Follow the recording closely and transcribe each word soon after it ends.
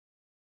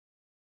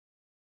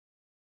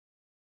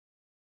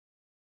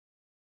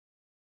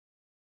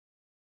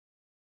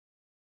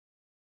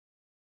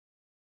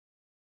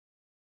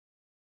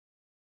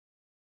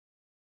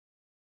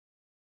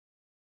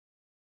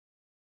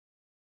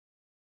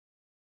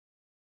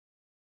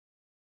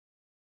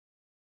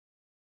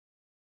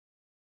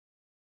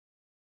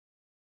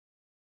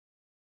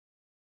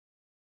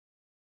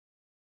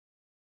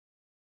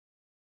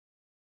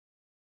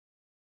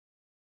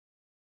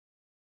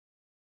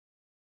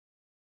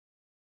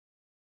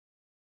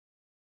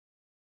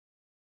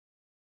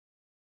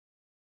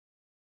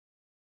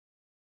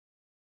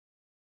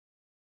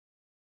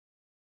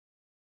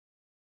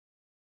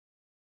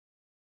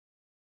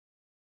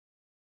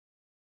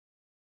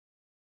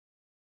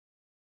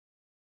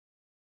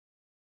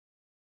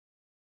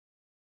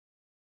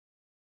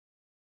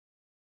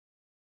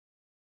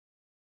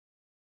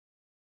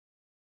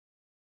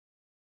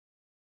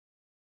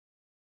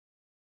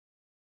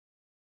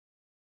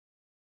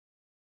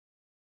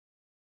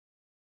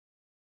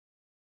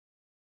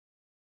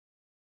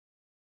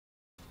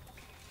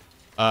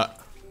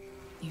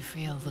You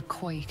feel the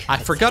quake. I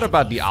forgot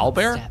about the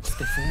owlbear. Steps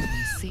before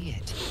you see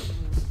it.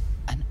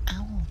 An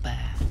owlbear.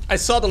 I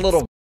saw the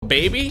little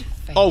baby.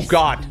 Oh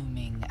God.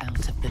 Looming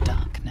out of the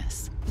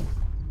darkness.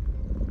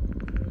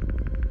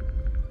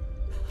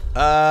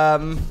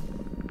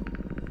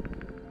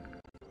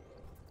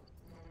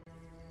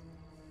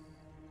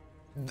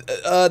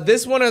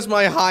 This one has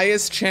my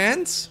highest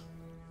chance.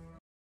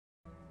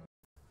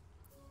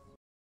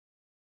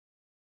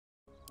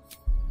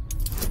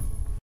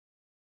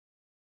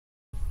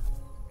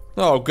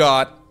 Oh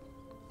God.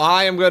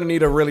 I am gonna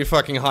need a really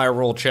fucking high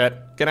roll,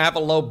 chat. Can I have a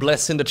low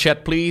bless in the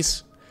chat,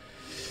 please?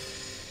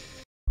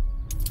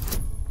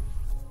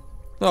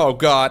 Oh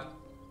God.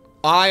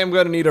 I am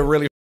gonna need a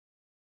really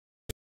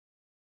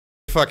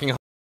fucking high.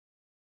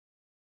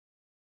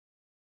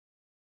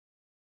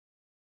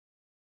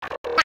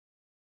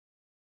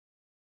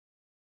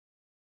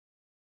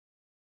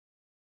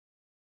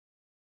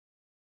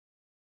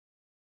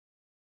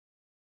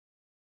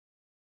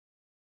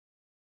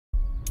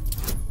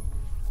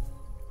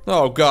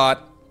 Oh God.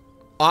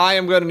 I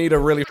am gonna need a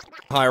really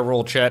high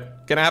roll,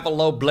 chat. Can I have a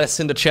low bless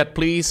in the chat,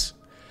 please?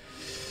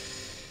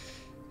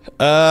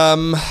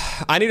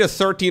 I need a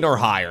 13 or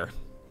higher.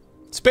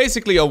 It's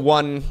basically a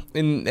 1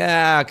 in...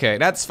 okay,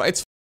 that's...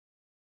 it's...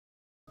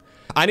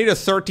 I need a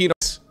 13...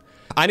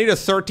 I need a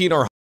 13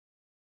 or...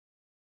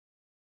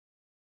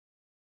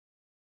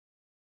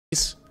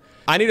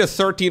 I need a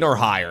 13 or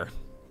higher.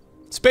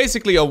 It's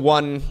basically a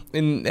 1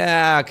 in...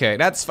 okay,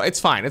 that's... it's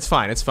fine, it's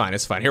fine, it's fine,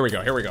 it's fine. Here we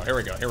go, here we go, here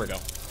we go, here we go.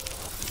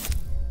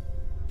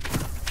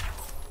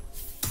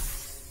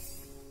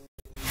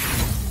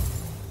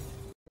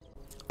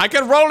 I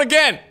can roll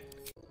again!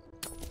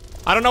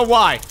 I don't know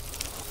why.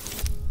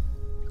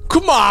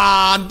 Come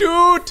on,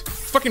 dude!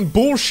 Fucking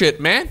bullshit,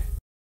 man.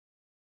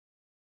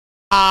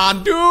 Come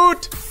on,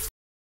 dude!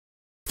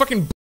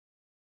 Fucking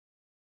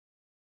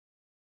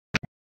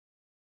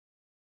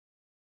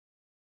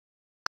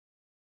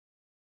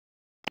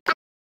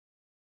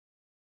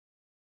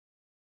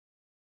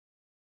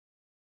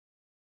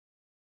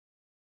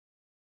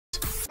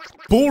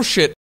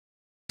bullshit.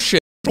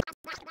 Shit.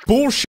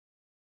 Bullshit.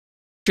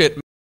 Shit.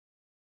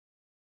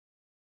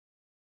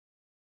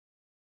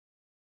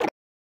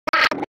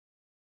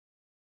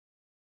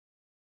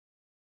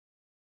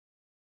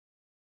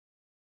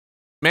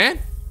 Man?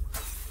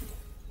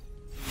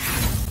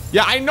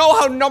 Yeah, I know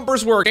how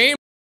numbers work, game.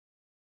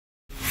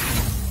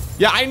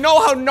 Yeah, I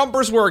know how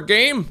numbers work,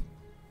 game.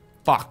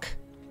 Fuck.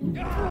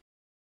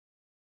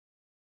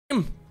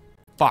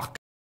 Fuck.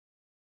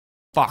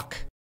 Fuck.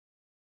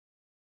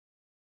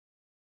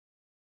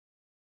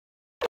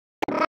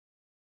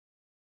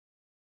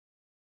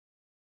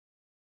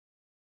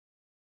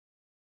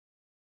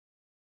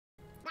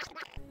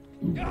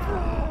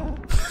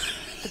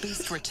 The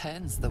beast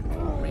returns the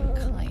roaring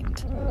kind.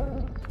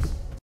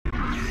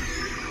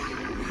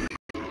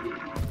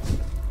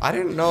 I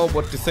didn't know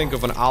what to think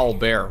of an owl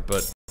bear,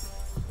 but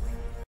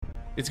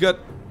it's got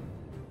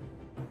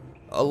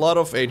a lot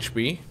of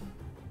HP.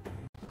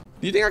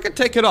 Do you think I can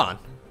take it on?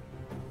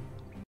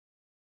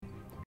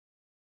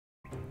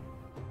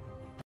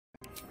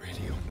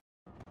 Radio.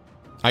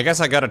 I guess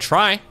I gotta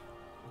try.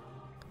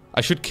 I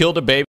should kill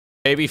the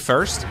baby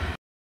first.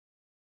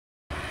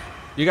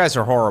 You guys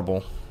are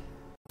horrible.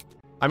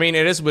 I mean,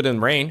 it is within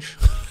range.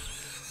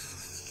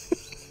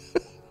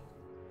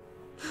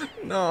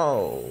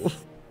 No.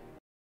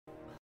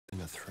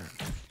 A threat.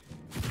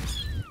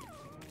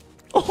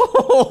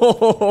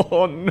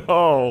 Oh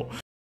no.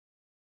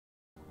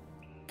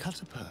 Cut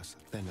a purse,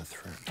 then a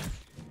threat.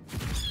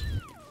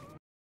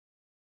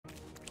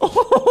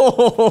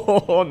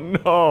 Oh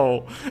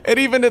no. And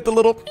even at the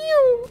little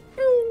pew,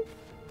 pew.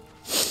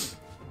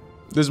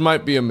 This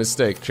might be a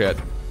mistake, chat.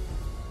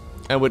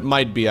 And what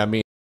might be, I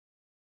mean.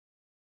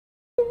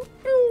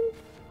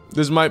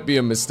 This might be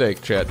a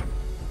mistake, chat.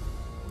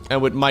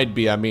 And what might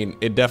be, I mean,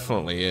 it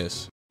definitely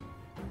is.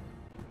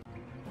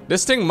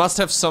 This thing must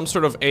have some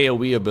sort of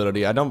AoE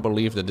ability. I don't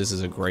believe that this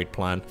is a great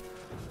plan.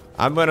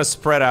 I'm gonna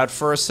spread out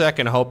for a sec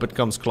and hope it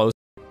comes close.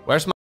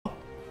 Where's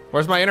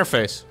my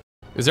interface?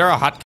 Is there a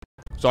hotkey?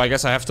 So I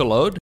guess I have to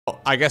load? Oh,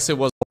 I guess it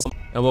was.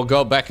 And we'll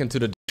go back into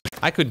the...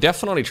 I could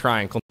definitely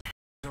try and...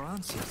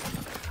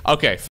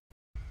 Okay.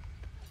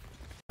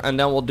 And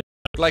then we'll do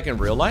it like in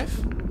real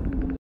life?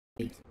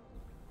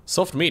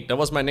 Soft meat, that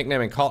was my nickname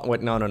in call.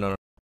 Wait, no. Let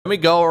me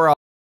go or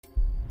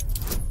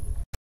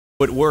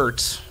it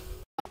works.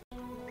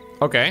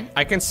 Okay,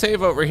 I can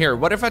save over here.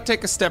 What if I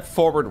take a step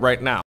forward right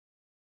now?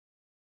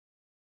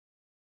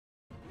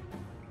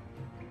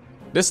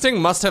 This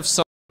thing must have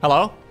some...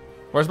 Hello?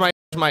 Where's my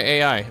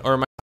AI? Or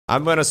my...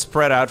 I'm gonna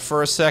spread out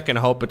for a sec and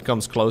hope it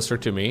comes closer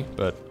to me,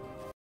 but...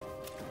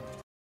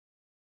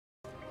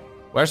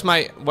 Where's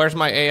my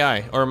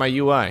AI? Or my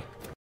UI?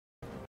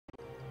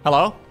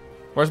 Hello?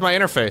 Where's my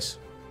interface?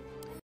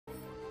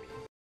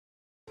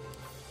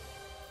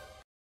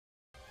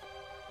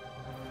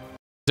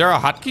 Is there a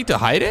hotkey to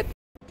hide it?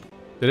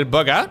 Did it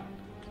bug out?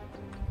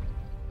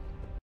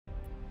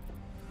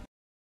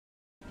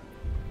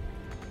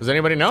 Does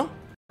anybody know?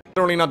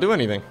 Literally not do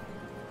anything.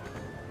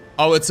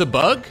 Oh, it's a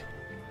bug?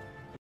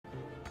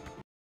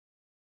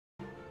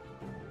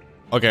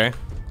 Okay,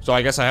 so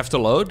I guess I have to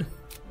load?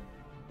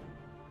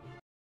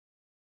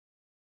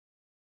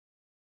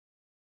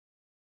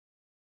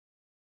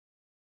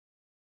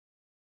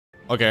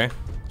 Okay,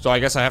 so I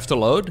guess I have to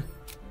load?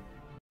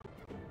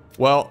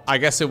 Well, I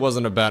guess it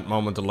wasn't a bad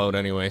moment to load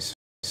anyways.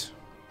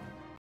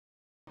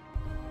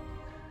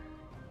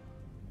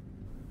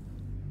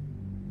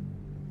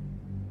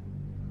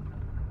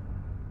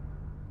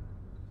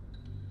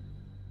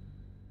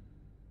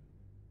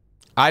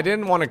 I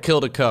didn't want to kill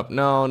the cup.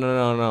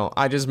 No.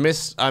 I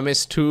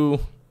missed 2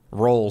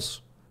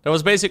 rolls. There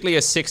was basically a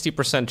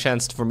 60%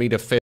 chance for me to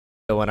fail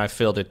when I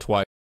failed it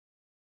twice.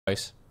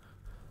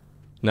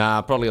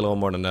 Nah, probably a little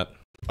more than that.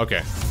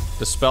 Okay.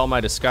 Dispel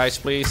my disguise,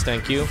 please.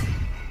 Thank you.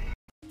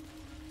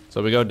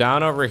 So we go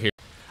down over here.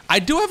 I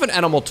do have an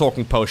animal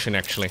talking potion,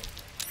 actually.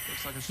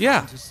 Looks like a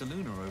yeah.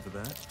 over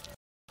there.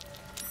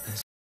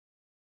 There's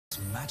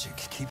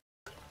magic.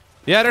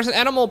 Yeah, there's an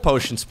animal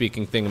potion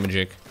speaking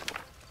thingamajig.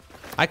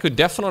 I could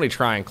definitely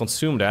try and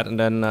consume that and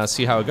then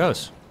see how it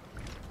goes.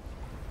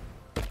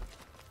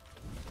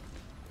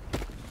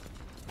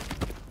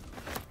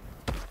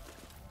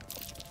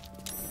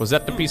 Was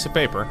that the piece of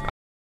paper?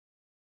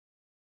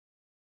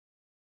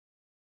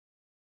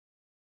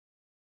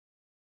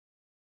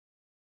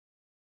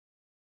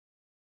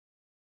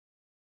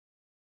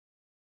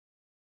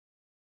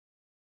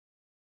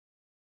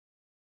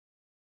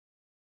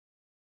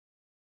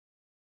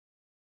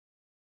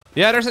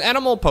 Yeah, there's an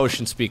animal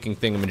potion speaking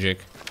thingamajig.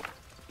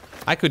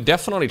 I could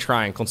definitely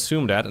try and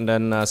consume that and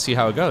then see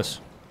how it goes.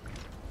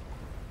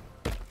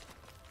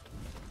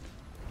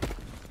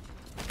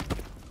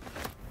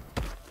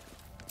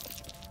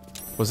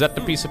 Was that the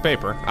piece of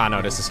paper? Ah,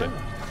 no, this is it.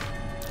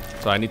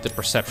 So I need the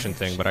perception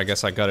thing, but I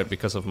guess I got it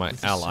because of my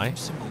ally.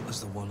 As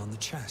the one on the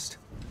chest.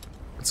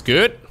 It's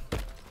good.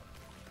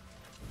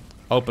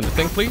 Open the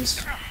thing,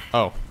 please.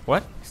 Oh,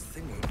 what? This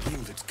thing won't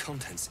yield its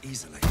contents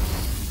easily.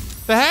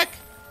 The heck?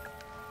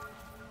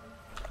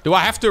 Do I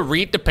have to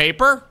read the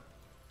paper?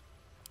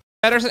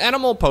 Yeah, there's an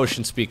animal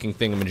potion speaking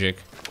thingamajig.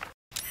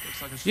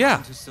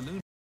 Yeah.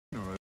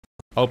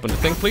 Open the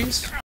thing,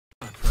 please.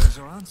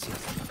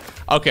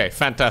 Okay,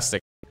 fantastic.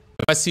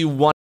 If I see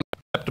one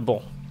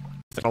acceptable,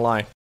 I'm gonna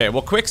lie. Okay,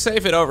 we'll quick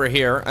save it over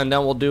here, and then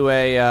we'll do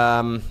a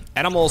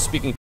animal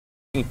speaking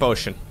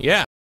potion.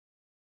 Yeah.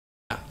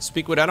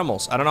 Speak with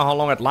animals. I don't know how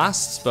long it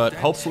lasts, but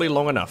hopefully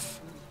long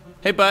enough.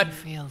 Hey, bud. You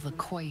feel the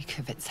quake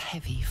of its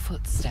heavy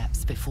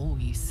footsteps before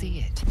you see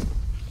it.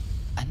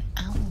 An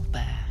owl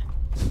bear.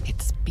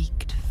 Its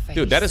beaked face.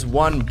 Dude, that is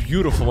one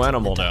beautiful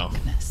animal, though.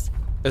 Darkness.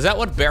 Is that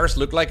what bears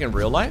look like in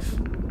real life?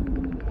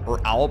 Or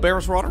owl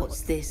bears, rather?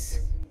 What's this?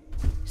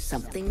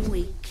 Something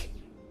weak,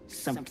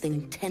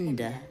 something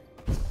tender.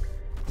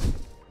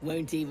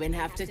 Won't even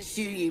have to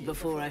chew you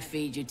before I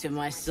feed you to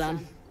my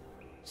son.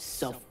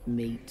 Soft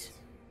meat.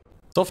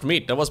 Soft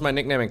meat, that was my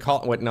nickname in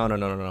college. Wait, no.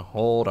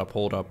 Hold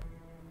up.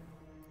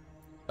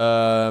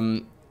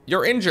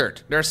 You're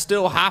injured. There's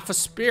still half a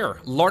spear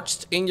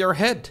lodged in your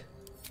head.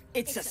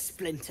 It's a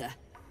splinter.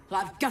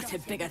 I've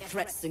gutted bigger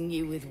threats than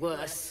you with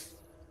worse.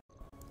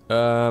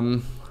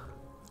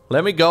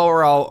 Let me go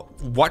or I'll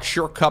watch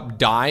your cup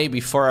die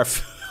before I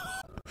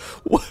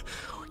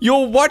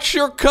You'll watch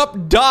your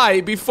cup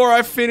die before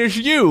I finish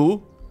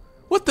you?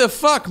 What the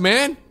fuck,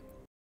 man?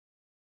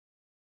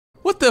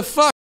 What the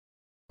fuck?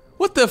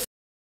 What the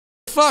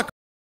fuck?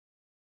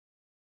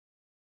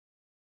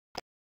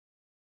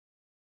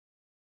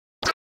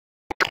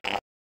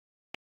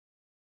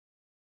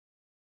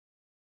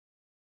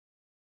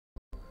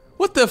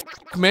 What the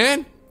fuck,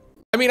 man?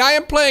 I mean, I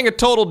am playing a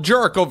total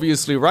jerk,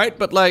 obviously, right?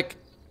 But like...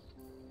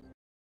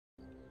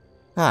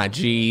 Ah,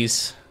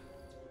 jeez.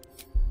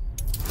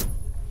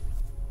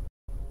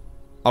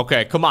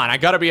 Okay, come on. I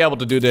gotta be able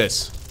to do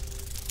this.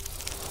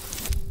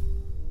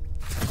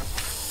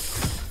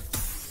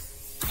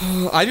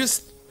 I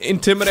just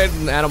intimidated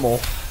an animal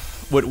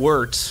with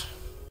words.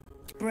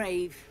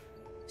 Brave.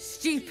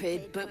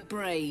 Stupid, but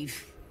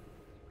brave.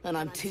 And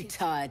I'm too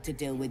tired to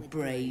deal with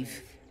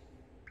brave.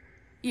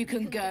 You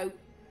can go,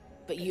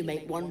 but you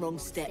make one wrong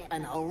step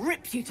and I'll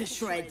rip you to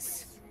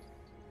shreds.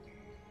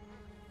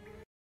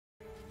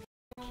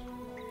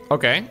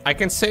 Okay, I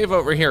can save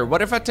over here.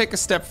 What if I take a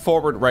step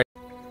forward right?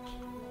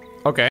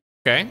 Okay,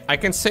 I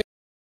can save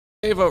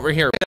over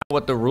here. I don't know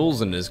what the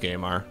rules in this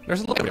game are.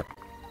 There's a little bit.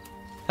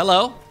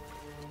 Hello?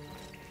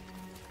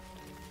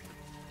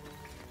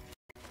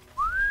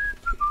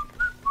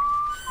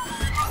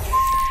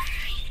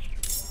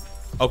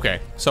 Okay,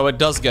 so it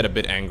does get a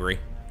bit angry.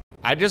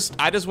 I just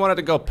wanted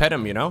to go pet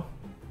him, you know?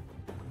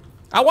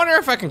 I wonder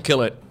if I can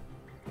kill it.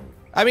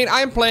 I mean,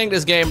 I'm playing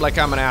this game like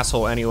I'm an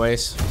asshole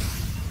anyways.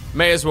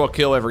 May as well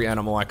kill every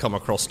animal I come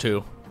across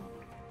too.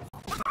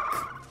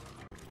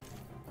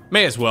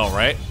 May as well,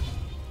 right?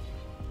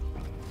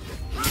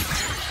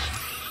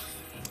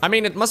 I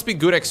mean, it must be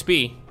good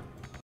XP.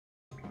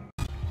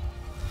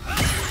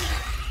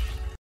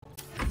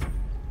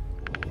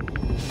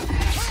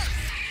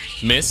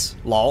 Miss,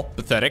 lol,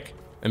 pathetic.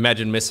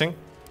 Imagine missing.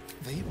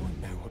 They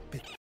won't know what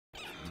bit.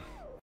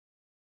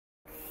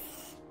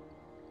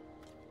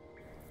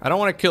 I don't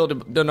want to kill the...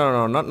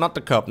 No, not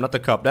the cup, not the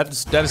cup. That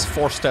is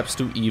 4 steps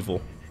too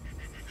evil.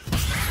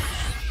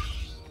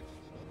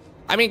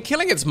 I mean,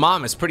 killing its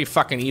mom is pretty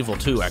fucking evil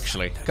too,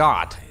 actually.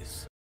 God.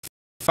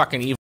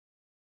 Fucking evil.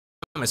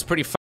 Mom is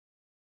pretty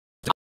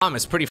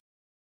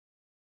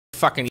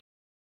fucking evil.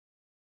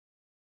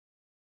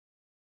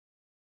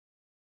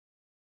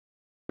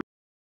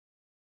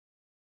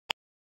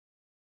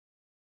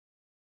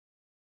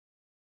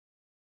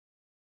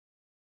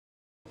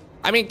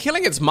 I mean,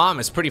 killing its mom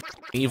is pretty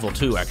evil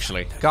too,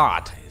 actually.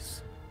 God.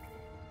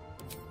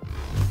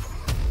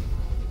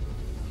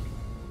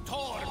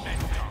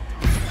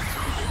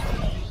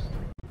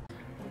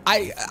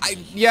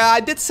 Yeah,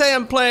 I did say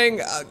I'm playing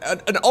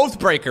an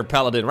Oathbreaker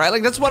Paladin, right?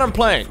 Like, that's what I'm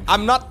playing.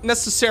 I'm not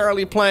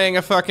necessarily playing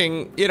a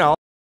fucking, you know,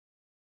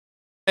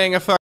 playing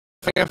a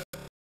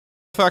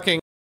fucking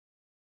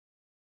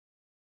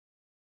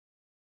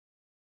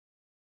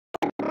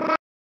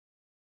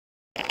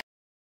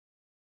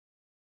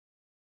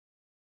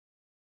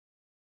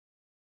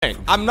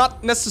I'm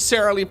not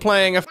necessarily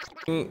playing a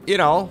fucking, you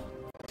know.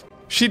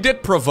 She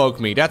did provoke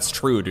me, that's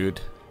true, dude.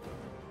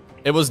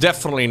 It was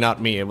definitely not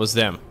me, it was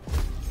them.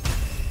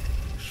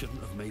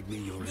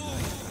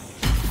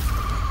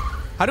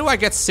 How do I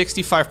get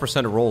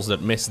 65% of rolls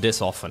that miss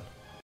this often?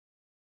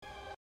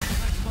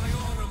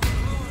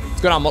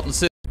 What's going on, Molten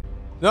City?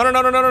 No.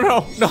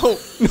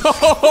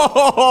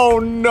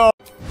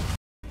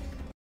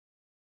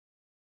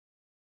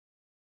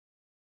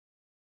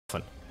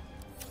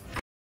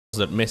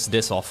 That miss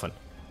this often.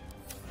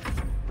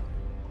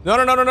 No.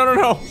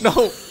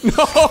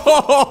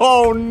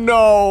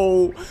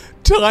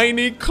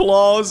 Tiny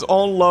claws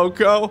on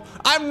Lowko.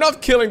 I'm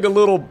not killing the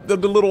little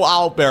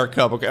owlbear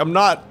cub, okay? I'm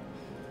not.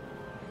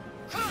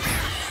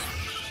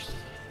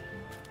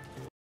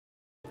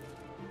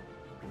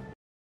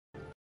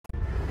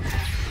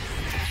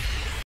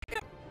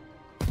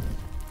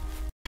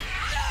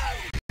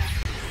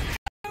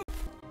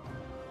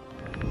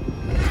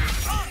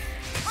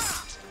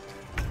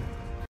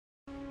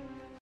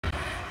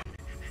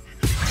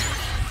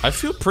 I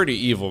feel pretty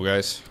evil,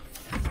 guys.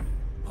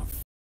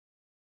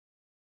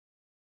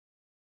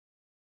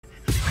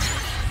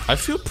 I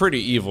feel pretty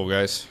evil,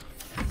 guys.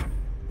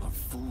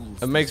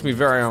 It makes me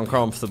very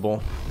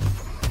uncomfortable.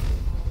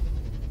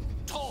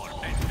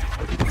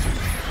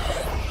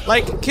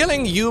 Like,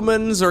 killing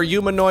humans or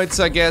humanoids,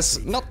 I guess,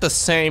 not the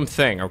same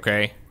thing,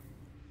 okay?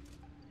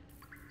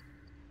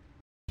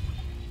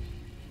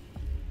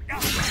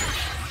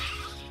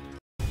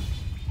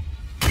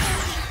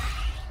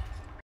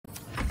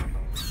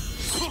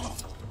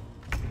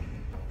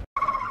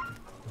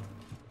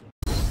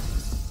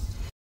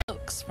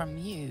 From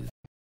you.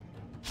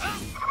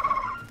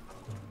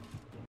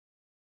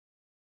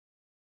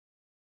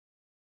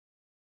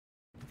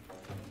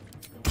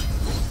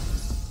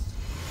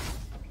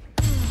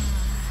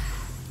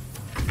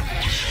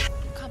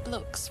 Cub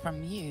looks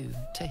from you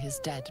to his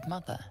dead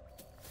mother.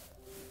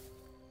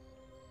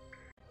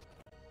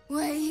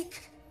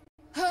 Wake.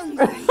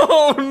 Hungry.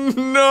 Oh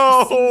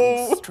no! A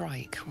single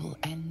strike will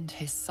end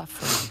his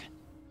suffering.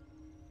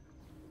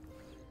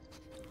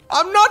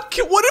 I'm not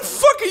what the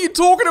fuck are you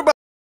talking about?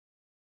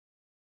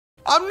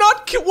 I'm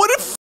not what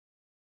the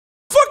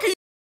fuck are you?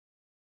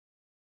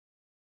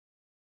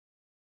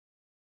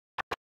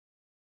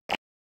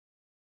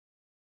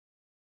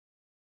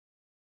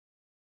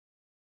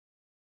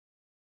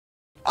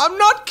 I'm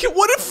not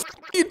what the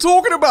fuck are you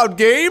talking about,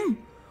 game?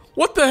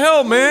 What the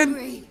hell, man?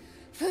 Hungry.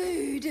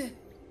 Food.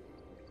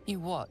 You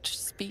watch,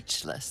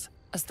 speechless,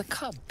 as the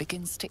cub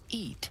begins to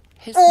eat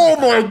his Oh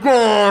mother. my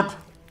god!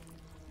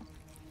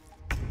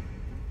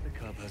 The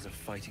cub has a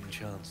fighting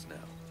chance now.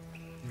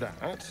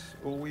 That,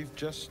 or we've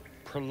just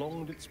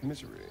prolonged its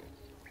misery.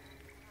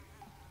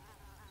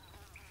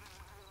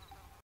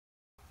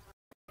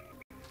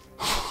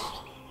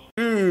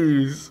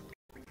 Jeez.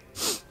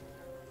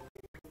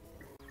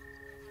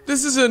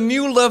 This is a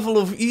new level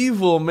of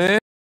evil, man.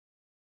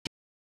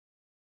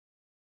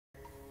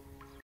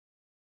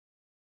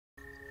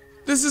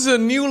 This is a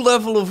new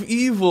level of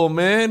evil,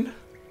 man.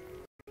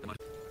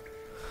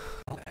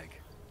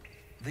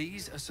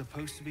 These are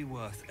supposed to be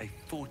worth a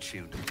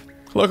fortune.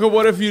 Look at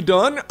what have you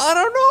done? I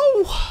don't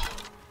know.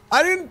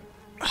 I didn't.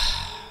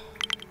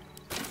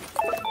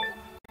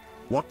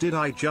 What did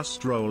I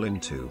just roll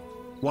into?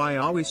 Why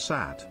are we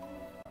sad?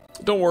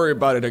 Don't worry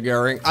about it,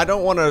 Agaring. I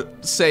don't want to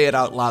say it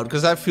out loud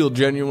because I feel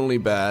genuinely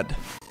bad.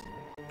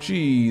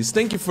 Jeez,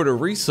 thank you for the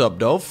resub,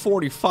 though.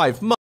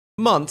 45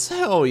 months.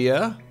 Hell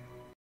yeah.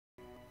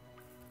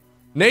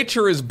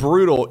 Nature is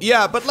brutal.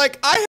 Yeah, but like,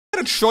 I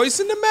had a choice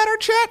in the matter,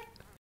 chat.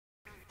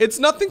 It's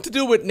nothing to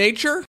do with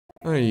nature.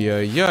 Ay,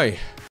 ay, ay.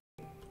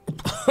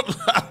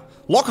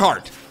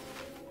 Lockhart.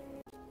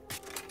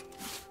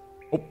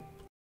 Oh.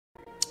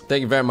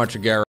 Thank you very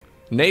much, Garrett.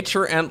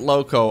 Nature and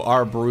Lowko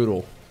are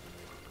brutal.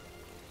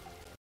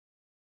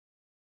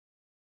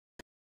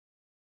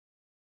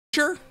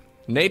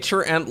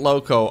 Nature and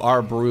Lowko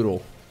are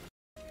brutal.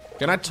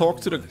 Can I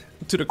talk to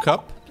the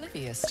cup?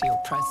 Oblivious to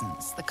your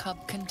presence, the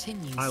cub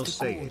continues I'll to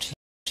say gorge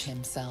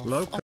himself.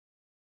 Lowko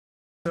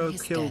Lowko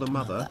his killed dead a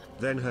mother,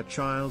 then her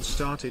child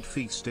started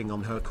feasting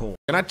on her corpse.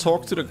 Can I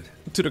talk to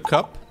the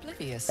cup?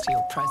 Oblivious to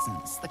your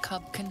presence, the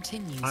cub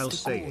continues I'll to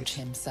say gorge it.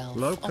 himself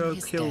on Lowko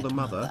his killed dead a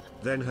mother,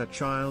 then her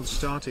child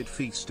started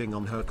feasting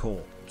on her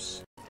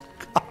corpse.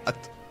 God.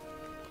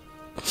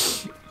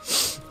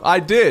 I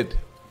did.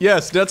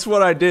 Yes, that's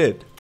what I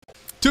did.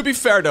 To be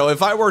fair though,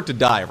 if I were to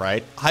die,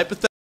 right?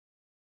 Hypothetically,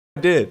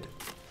 I did.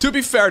 To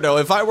be fair though,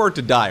 if I were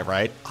to die,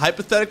 right?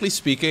 Hypothetically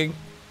speaking,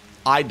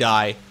 I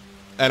die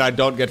and I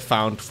don't get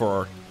found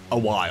for a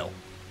while.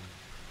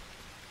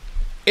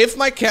 If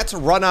my cats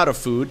run out of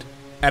food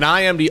and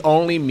I am the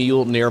only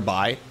meal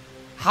nearby,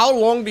 how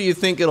long do you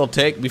think it'll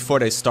take before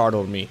they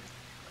startle me?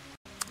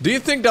 Do you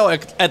think they'll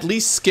at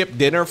least skip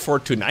dinner for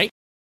tonight?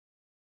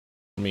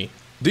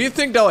 Do you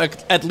think they'll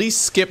at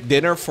least skip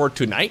dinner for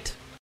tonight?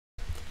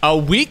 A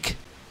week?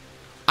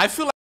 I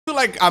feel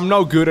like I'm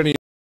no good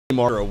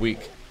anymore for a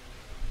week.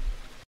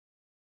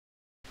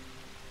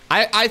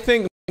 I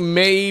think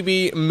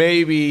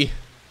maybe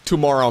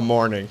tomorrow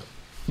morning.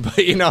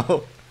 But you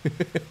know,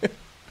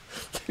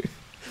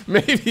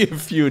 maybe a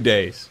few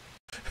days.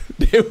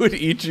 They would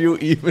eat you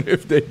even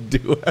if they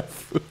do have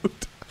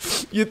food.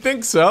 You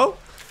think so?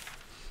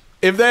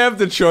 If they have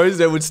the choice,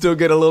 they would still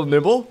get a little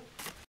nibble?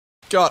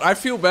 God, I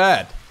feel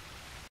bad.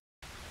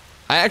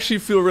 I actually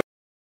feel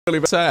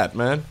really sad,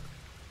 man.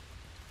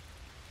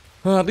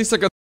 At least I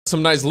got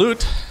some nice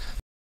loot.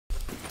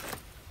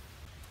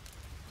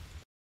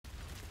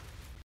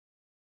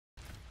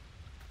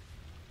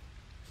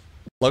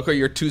 Lowko,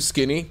 you're too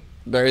skinny.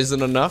 There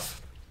isn't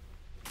enough.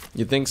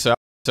 You think so?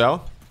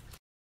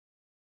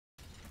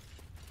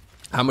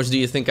 How much do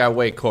you think I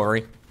weigh,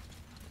 Corey?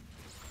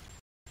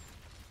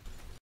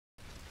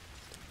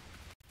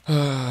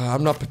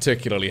 I'm not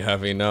particularly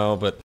heavy, no,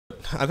 but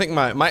I think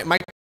my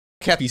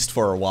cat feast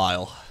for a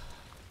while.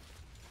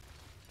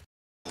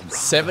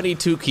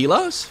 72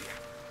 kilos?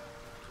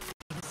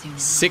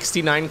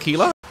 69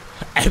 kilos?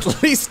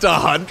 At least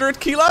 100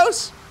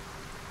 kilos?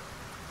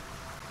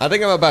 I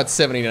think I'm about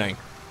 79.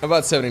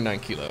 About 79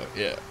 kilo,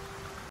 yeah.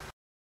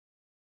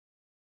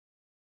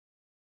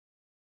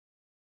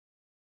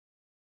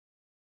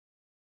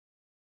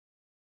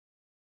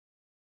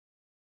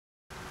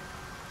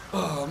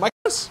 Oh, my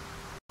goodness.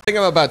 I think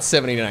I'm about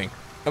 79.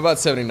 About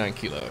 79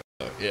 kilo,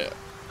 yeah.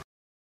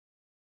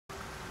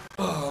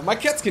 Oh, my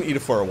cats can eat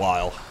it for a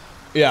while.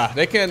 Yeah,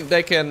 they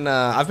can,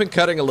 I've been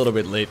cutting a little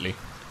bit lately.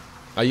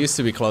 I used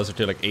to be closer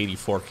to like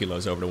 84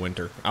 kilos over the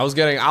winter. I was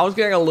getting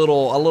a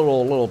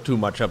little too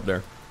much up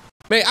there.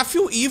 Man, I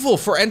feel evil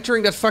for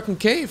entering that fucking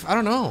cave. I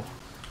don't know.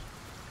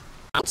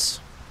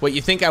 Wait,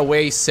 you think I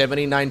weigh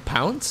 79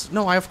 pounds?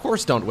 No, I of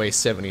course don't weigh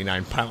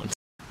 79 pounds.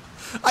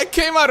 I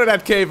came out of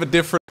that cave a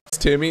different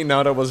Timmy,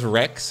 now that was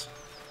Rex.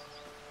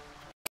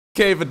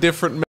 Cave a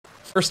different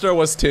first there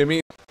was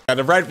Timmy. Yeah,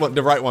 the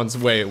right one's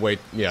wait,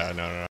 yeah,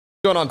 no. What's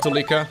going on,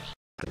 Talika?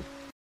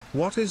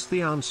 What is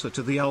the answer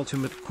to the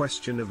ultimate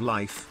question of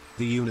life,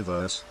 the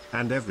universe,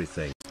 and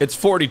everything? It's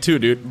 42,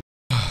 dude.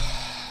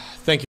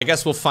 Thank you. I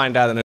guess we'll find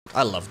out in a...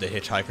 I love the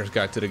Hitchhiker's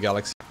Guide to the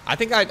Galaxy. I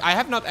think I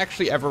have not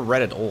actually ever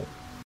read it all.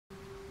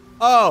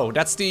 Oh,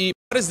 that's the...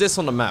 What is this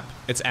on the map?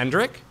 It's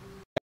Andric?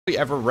 I actually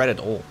ever read it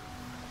all.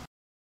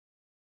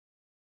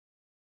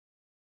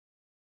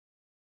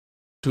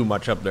 Too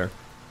much up there.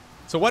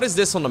 So what is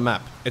this on the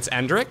map? It's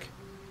Andric?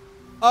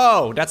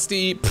 Oh, that's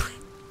the...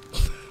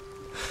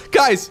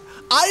 Guys,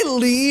 I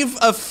leave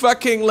a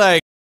fucking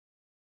like...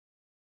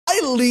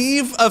 I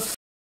leave a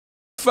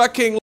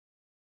fucking...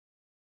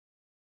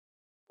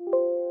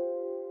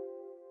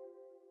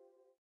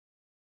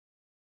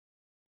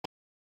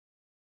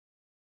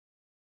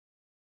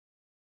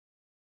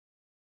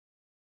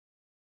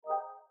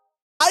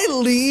 I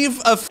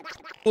leave a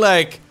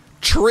like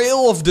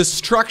trail of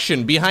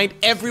destruction behind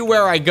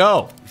everywhere I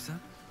go.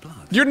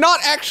 You're not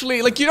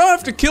actually like, you don't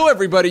have to kill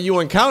everybody you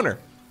encounter.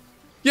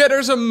 Yeah,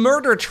 there's a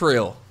murder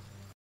trail.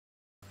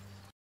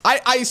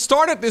 I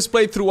started this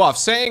playthrough off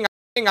saying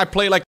I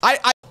play like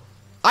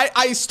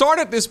I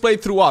started this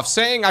playthrough off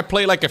saying I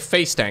play like a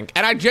face tank,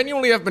 and I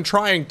genuinely have been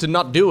trying to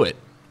not do it.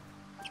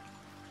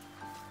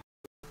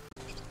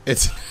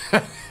 It's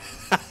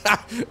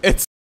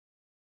it's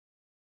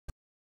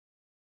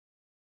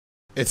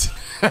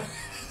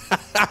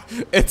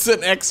it's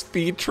an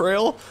XP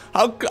trail?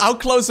 How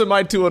close am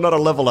I to another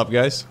level up,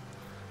 guys?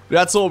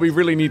 That's all we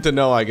really need to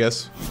know, I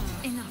guess.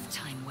 Enough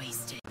time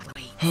wasted.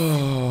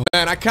 Oh,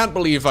 man, I can't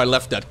believe I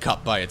left that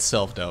cup by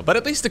itself, though. But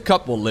at least the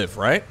cup will live,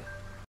 right?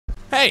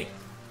 Hey!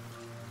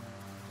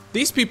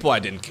 These people I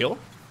didn't kill.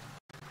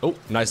 Oh,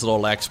 nice little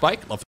lag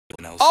spike. Love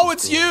it. Oh,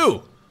 it's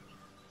you!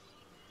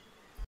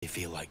 You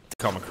feel like...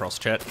 Come across,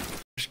 chat.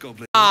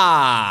 Goblin.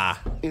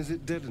 Ah! Is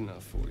it dead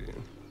enough for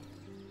you?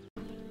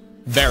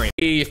 Very.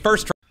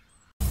 First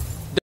try.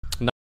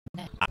 No.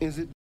 Is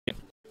it?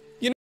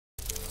 You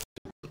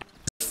know,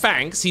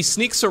 Fangs, he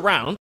sneaks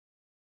around.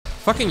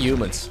 Fucking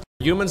humans.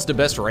 Humans the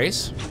best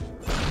race?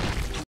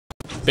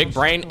 Big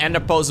brain and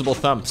opposable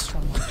thumbs.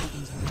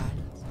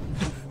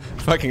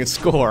 Fucking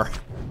score.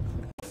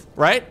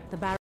 Right?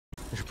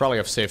 You should probably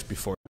have saved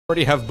before.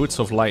 Already have Boots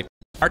of Light.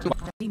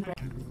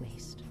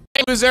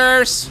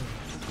 Losers!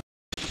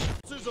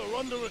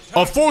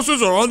 Our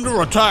forces are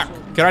under attack.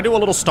 Can I do a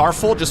little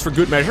Starfall just for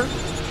good measure?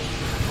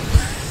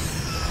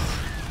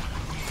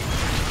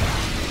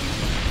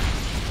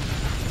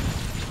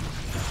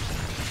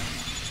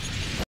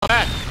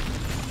 Bad.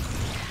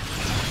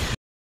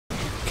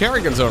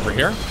 Kerrigan's over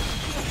here.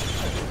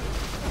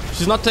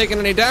 She's not taking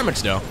any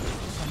damage though.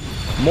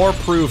 More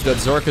proof that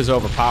Zork is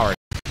overpowered.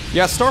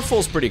 Yeah,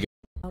 Starfall's pretty good.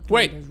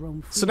 Wait,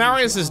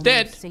 Cenarius is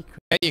dead.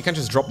 Hey, you can't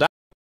just drop that.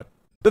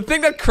 The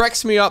thing that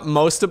cracks me up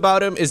most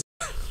about him is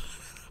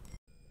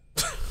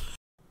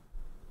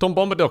Tom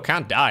Bombadil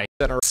can't die.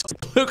 That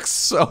looks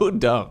so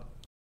dumb.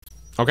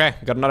 Okay,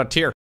 got another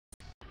tier.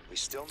 We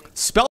still need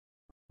Spell.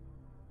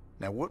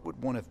 Now what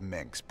would one of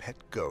Menk's pet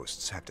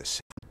ghosts have to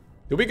say?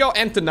 Do we go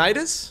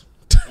Antonidas?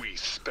 We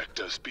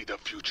specters be the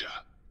future.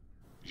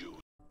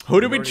 Who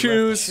do we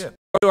choose? We'll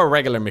do a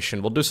regular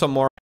mission. We'll do some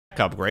more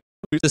upgrade.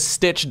 The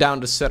stitch down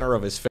the center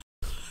of his face.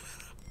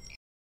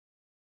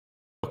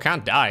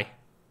 Can't die.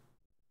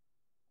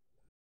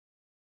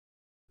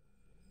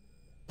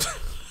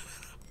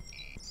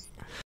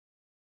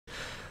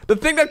 The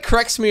thing that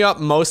cracks me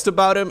up most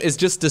about him is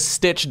just the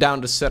stitch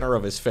down the center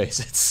of his face.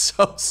 It's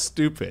so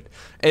stupid.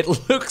 It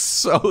looks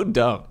so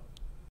dumb.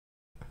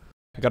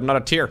 I got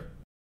another tier.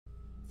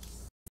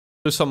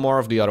 Do some more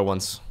of the other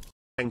ones.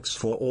 Thanks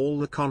for all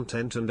the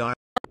content and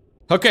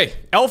Okay,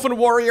 Elven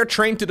Warrior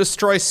trained to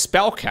destroy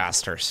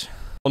spellcasters.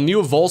 On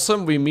New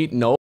Volsum we meet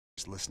Nova.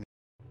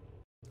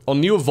 On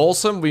New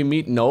Volsum we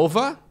meet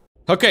Nova.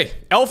 Okay,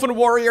 Elven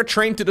Warrior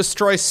trained to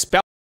destroy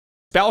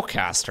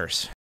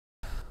spellcasters.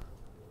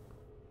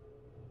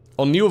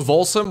 On New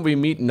Volsum we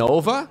meet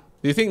Nova.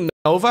 Do you think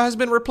Nova has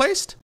been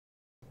replaced?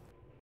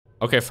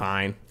 Okay,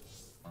 fine.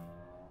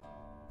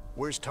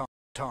 Where's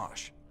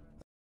Tosh?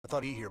 I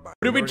thought he hereby.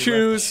 Who do we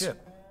choose?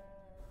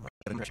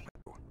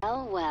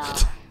 Oh well,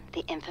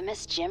 the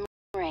infamous Jim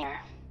Raynor.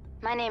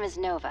 My name is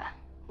Nova.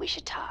 We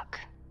should talk.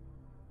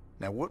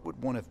 Now what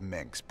would one of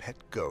Menk's pet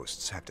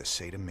ghosts have to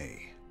say to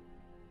me?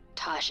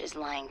 Tosh is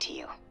lying to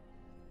you.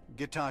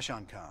 Get Tosh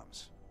on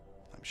comms.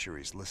 I'm sure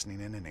he's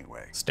listening in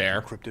anyway.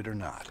 Stare. Encrypted or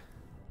not.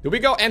 Do we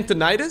go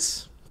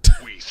Antonidas?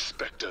 We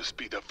specters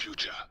be the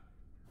future.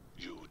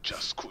 You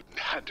just couldn't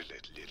handle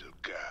it, little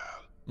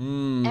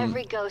girl.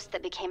 Every ghost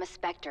that became a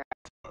specter.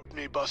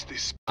 Me bust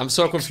this. I'm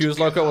so confused,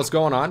 Lowko. What's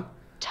going on?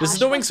 This is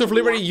the Wings of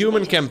Liberty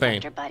human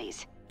campaign.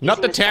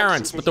 Not the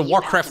Terrans, but the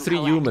Warcraft 3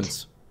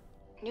 humans.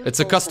 It's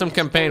a custom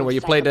campaign where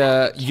you play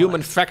the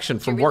human faction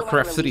from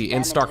Warcraft 3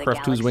 in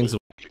StarCraft 2's Wings of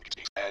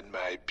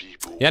Liberty.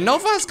 Yeah,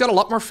 Nova has got a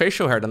lot more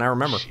facial hair than I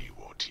remember.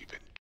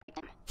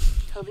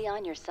 He'll be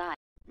on your side.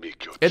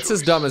 It's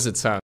as dumb as it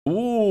sounds.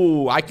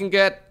 Ooh, I can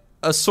get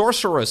a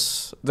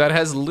sorceress that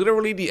has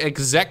literally the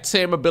exact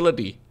same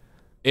ability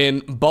in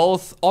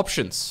both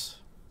options.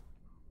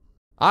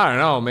 I don't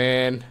know,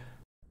 man.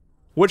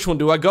 Which one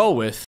do I go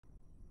with?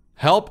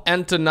 Help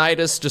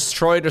Antonidas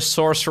destroy the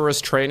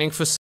sorceress training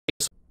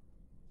facilities.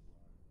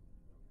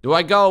 Do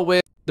I go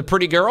with the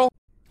pretty girl?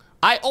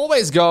 I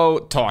always go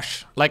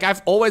Tosh. Like,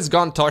 I've always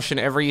gone Tosh in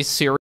every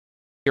serious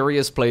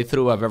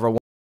playthrough I've ever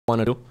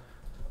wanted to do.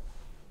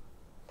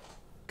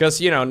 Because,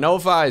 you know,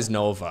 Nova is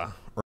Nova,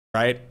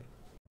 right?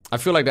 I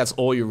feel like that's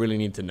all you really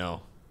need to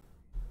know.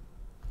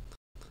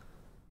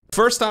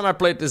 First time I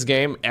played this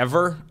game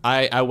ever,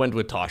 I went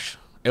with Tosh.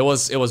 It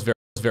was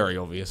very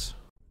obvious.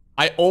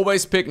 I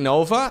always pick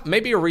Nova.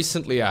 Maybe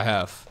recently I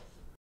have.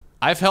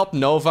 I've helped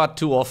Nova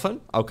too often.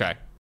 Okay.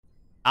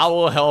 I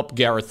will help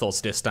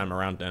Garethos this time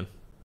around then.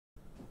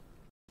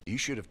 You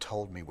should have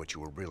told me what you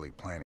were really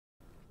planning.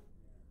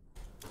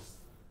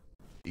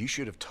 You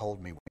should have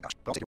told me.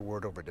 I'll take your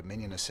word over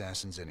Dominion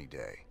assassins any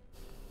day.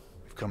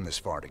 We've come this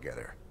far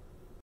together.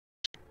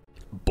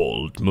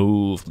 Bold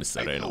move,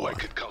 Mr. I know I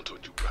could count on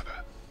you,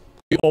 brother.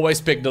 You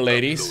always pick the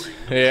ladies.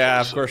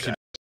 Yeah, of course you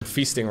do.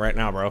 Feasting right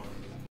now, bro.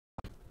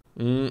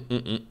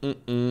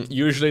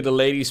 Usually the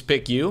ladies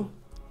pick you.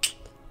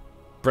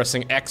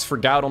 Pressing X for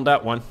doubt on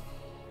that one.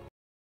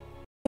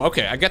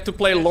 Okay, I get to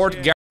play Lord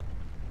Gareth.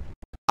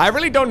 I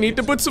really don't need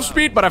the boots of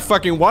speed, but I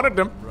fucking wanted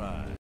them.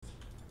 Right.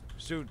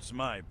 Suits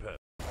my purpose.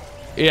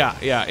 Yeah.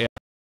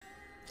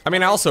 I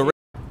mean, I also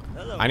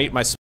I need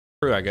my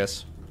screw, I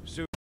guess.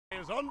 Suit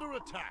is under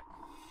attack.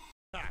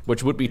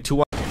 Which would be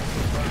 2.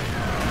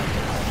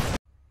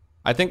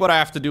 I think what I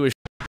have to do is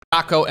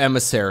Shaco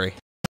Emissary.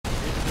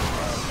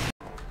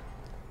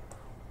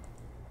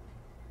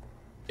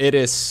 It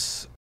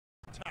is.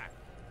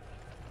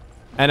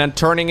 And then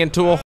turning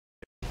into a.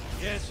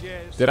 Yes.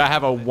 Did I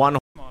have a 1?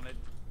 On it.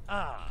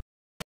 Ah.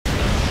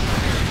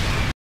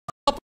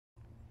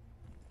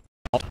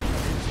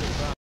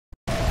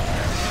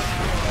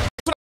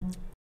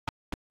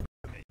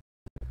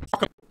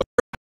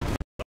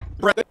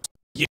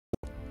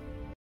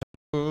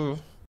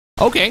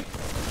 Okay.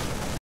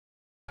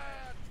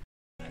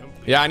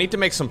 Yeah, I need to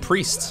make some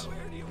priests.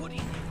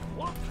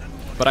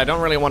 But I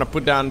don't really want to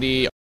put down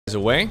the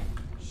away.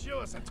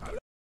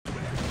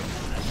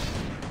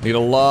 Need a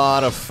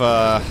lot of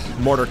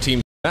mortar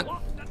team.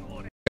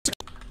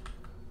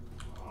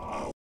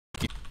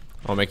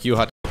 I'll make you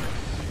hot.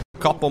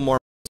 Couple more.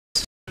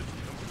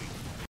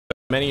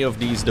 Many of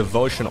these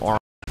devotion are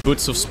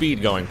boots of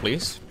speed going,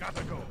 please.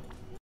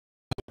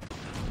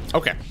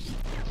 Okay.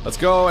 Let's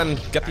go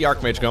and get the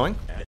Archmage going.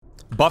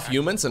 Buff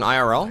humans in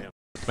IRL.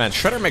 Man,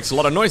 Shredder makes a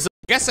lot of noise. I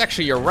guess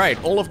actually you're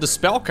right. All of the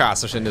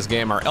spellcasters in this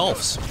game are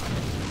elves.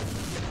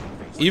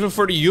 Even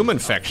for the human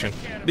faction.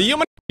 The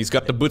human... He's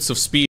got the boots of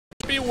speed.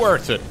 Be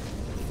worth it.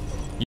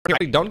 You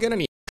really don't get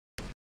any...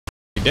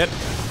 He did.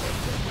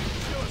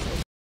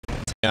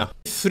 Yeah.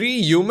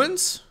 3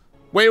 humans?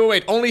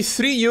 Wait. Only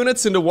 3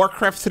 units in the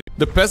Warcraft 3.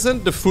 The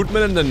Peasant, the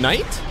Footman, and the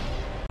Knight?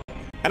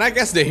 And I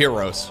guess the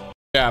heroes.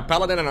 Yeah,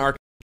 Paladin and Arch.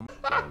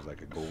 Sounds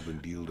like a golden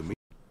deal to me.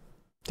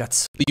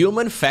 That's... The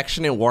human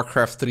faction in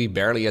Warcraft 3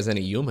 barely has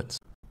any humans.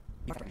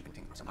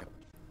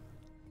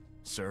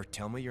 Sir,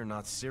 tell me you're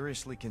not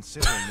seriously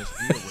considering this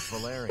deal with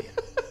Valerian.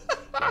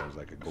 Sounds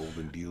like a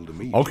golden deal to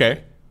me.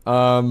 Okay.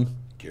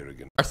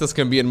 Kerrigan. Arthas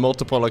can be in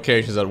multiple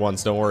locations at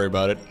once, don't worry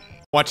about it.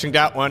 Watching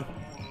that one.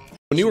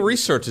 New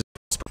research is...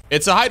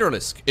 It's a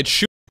Hydralisk. It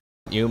shoots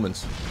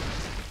humans.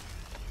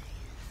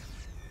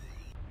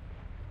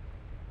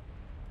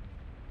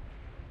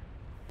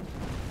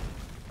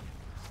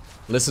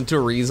 Listen to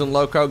reason,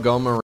 Lowko. Go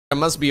Marine. There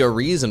must be a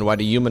reason why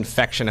the human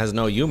faction has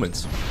no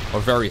humans.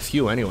 Or very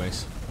few,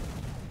 anyways.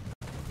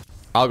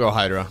 I'll go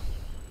Hydra.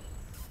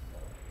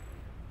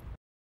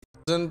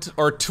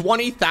 Or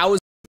 20,000.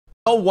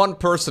 No one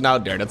person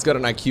out there that's got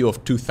an IQ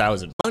of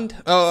 2,000.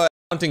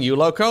 Counting you,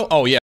 Lowko?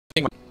 Oh, yeah.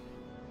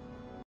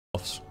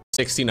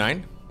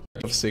 69.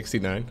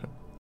 69.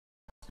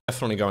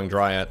 Definitely going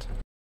Dryad.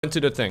 Into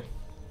the thing.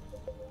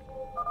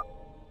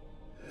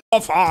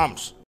 Off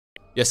arms!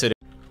 Yes, it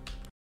is.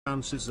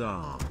 Answers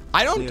are...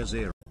 I don't...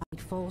 It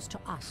falls to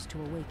us to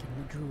awaken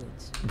the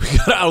druids. We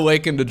gotta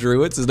awaken the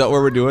druids? Is that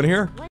what we're doing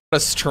here? What a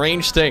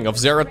strange thing of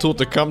Zeratul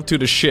to come to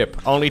the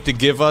ship, only to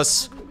give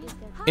us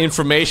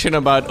information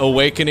about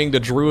awakening the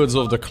druids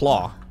of the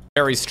claw.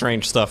 Very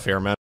strange stuff here,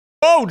 man.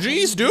 Oh,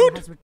 jeez,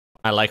 dude!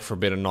 I like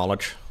forbidden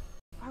knowledge.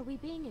 Are we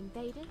being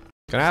invaded?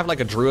 Can I have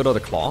like a druid of the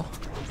claw?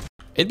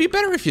 It'd be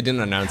better if you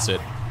didn't announce it.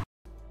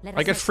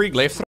 I get free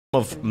glaive throw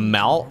of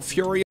Mal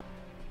Fury.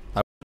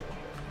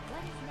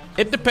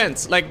 It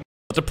depends. Like,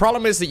 the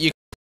problem is that you...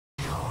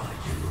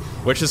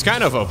 Which is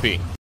kind of OP.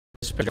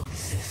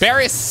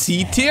 Barrius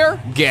C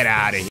tier? Get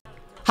out of here.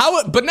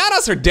 How...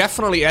 Bananas are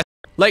definitely...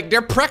 Like,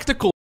 they're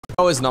practical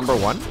is number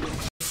 1.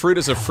 Fruit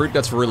is a fruit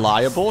that's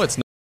reliable. It's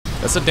not...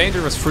 That's a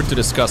dangerous fruit to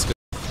discuss.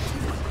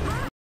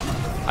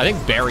 I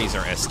think berries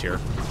are S tier.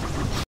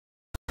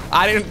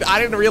 I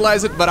didn't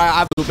realize it, but I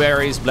have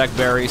blueberries,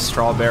 blackberries,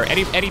 strawberry,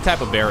 any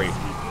type of berry.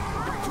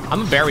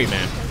 I'm a berry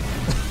man.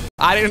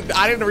 I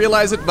didn't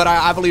realize it, but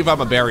I believe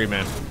I'm a berry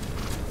man.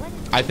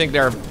 I think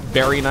they're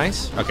very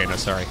nice. Okay, no,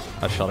 sorry.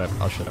 I'll shut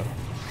up.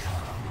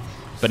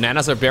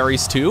 Bananas are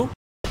berries too?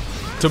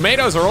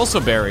 Tomatoes are also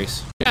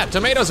berries. Yeah,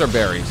 tomatoes are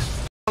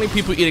berries. Only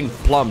people eating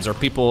plums are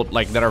people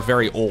like that are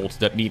very old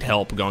that need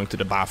help going to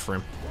the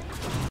bathroom.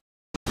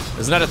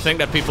 Isn't that a thing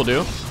that people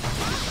do?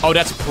 Oh,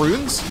 that's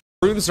prunes?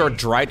 Prunes are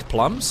dried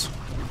plums?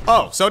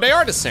 Oh, so they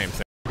are the same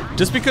thing.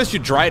 Just because you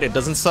dried it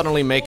doesn't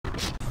suddenly make...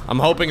 I'm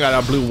hoping that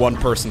I blew one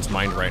person's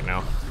mind right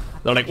now.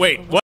 They're like,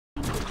 wait, what?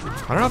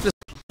 I don't know if this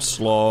is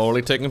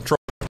slowly taking control.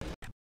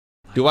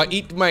 Do I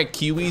eat my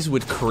kiwis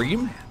with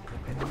cream?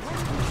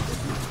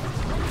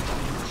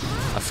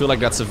 I feel like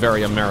that's a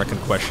very American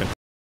question.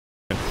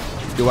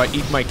 Do I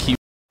eat my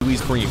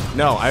kiwis cream?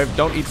 No, I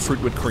don't eat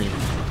fruit with cream.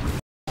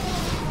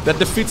 That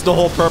defeats the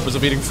whole purpose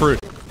of eating fruit.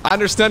 I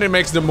understand it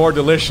makes them more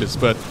delicious,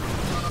 but...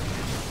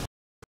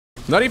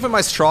 Not even my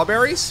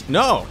strawberries?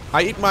 No,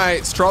 I eat my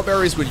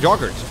strawberries with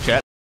yogurt,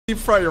 chat. Deep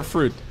fry your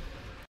fruit.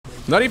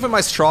 Not even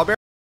my strawberries?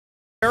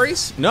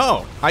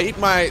 No, I eat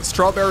my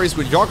strawberries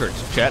with yogurt,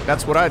 chat.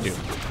 That's what I do.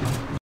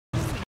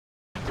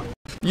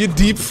 You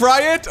deep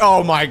fry it?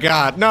 Oh my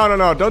god.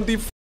 No, don't deep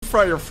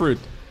fry your fruit.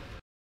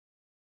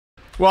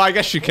 Well, I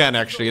guess you can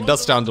actually. It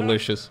does sound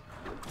delicious.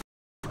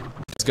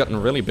 It's gotten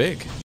really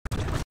big.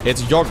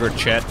 It's yogurt,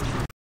 chat.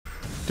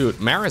 Dude,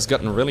 Mara's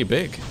gotten really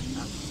big.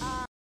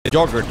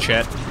 Yogurt,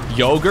 chat.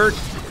 Yogurt?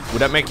 Would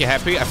that make you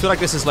happy? I feel like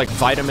this is like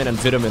vitamin and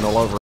vitamin all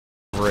over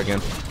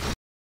again.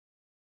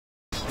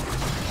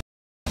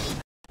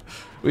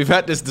 We've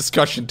had this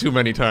discussion too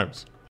many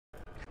times.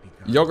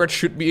 Yogurt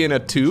should be in a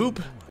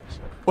tube?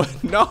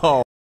 What?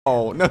 No.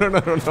 No.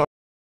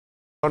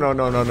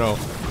 No.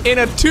 In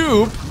a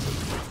tube?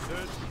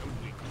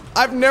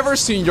 I've never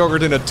seen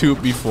yogurt in a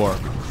tube before.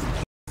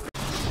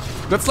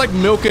 That's like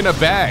milk in a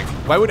bag.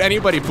 Why would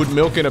anybody put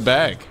milk in a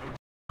bag?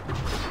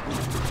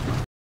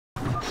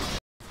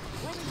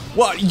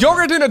 What?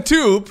 Yogurt in a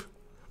tube?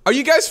 Are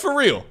you guys for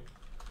real?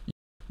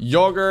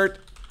 Yogurt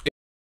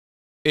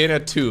in a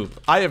tube.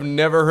 I have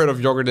never heard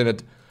of yogurt in a...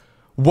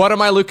 What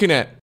am I looking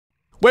at?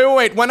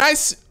 Wait. When I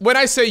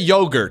say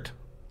yogurt,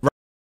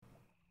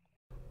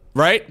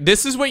 right?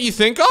 This is what you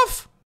think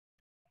of?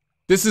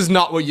 This is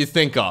not what you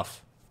think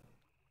of.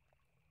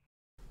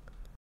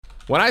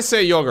 When I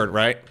say yogurt,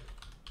 right?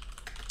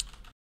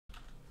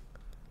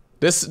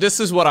 This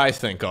is what I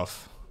think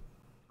of.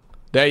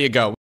 There you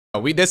go.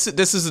 This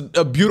is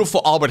a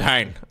beautiful Albert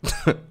Heijn.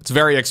 It's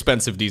very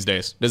expensive these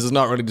days. This is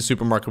not really the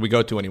supermarket we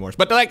go to anymore.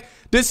 But like,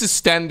 this is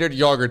standard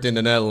yogurt in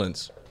the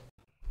Netherlands.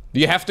 Do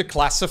you have to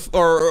classify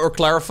or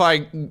clarify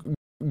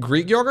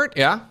Greek yogurt?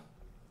 Yeah.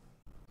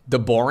 The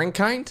boring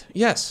kind?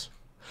 Yes.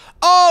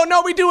 Oh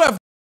no, we do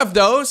have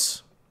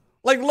those.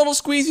 Like little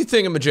squeezy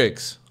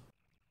thingamajigs.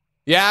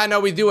 Yeah, no,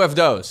 we do have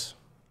those.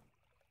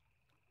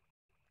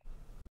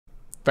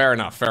 Fair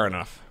enough, fair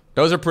enough.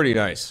 Those are pretty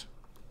nice.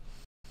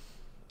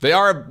 They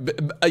are,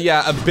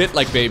 yeah, a bit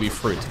like baby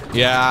fruit.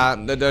 Yeah,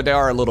 they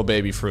are a little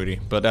baby fruity,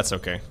 but that's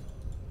okay.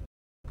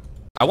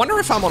 I wonder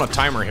if I'm on a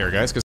timer here,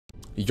 guys, because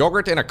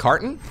yogurt in a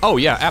carton? Oh,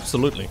 yeah,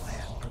 absolutely.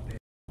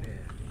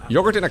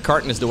 Yogurt in a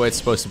carton is the way it's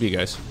supposed to be,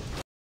 guys.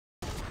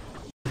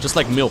 Just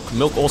like milk.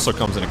 Milk also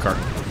comes in a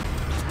carton.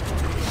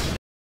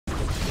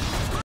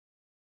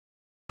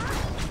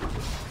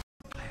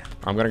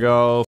 I'm gonna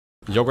go...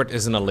 Yogurt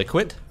isn't a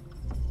liquid?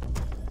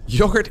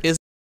 Yogurt is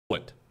a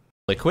liquid.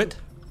 Liquid?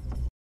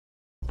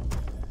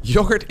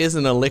 Yogurt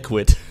isn't a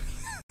liquid.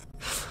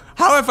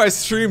 How have I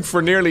streamed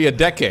for nearly a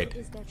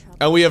decade?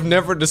 And we have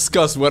never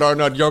discussed whether or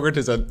not yogurt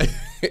is a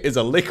is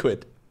a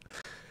liquid.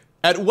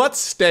 At what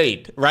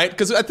state, right?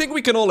 Because I think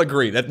we can all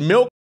agree that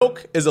milk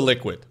is a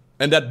liquid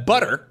and that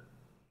butter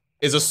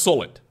is a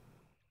solid.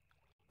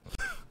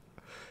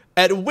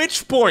 At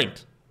which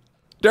point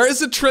there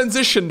is a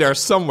transition there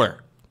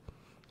somewhere.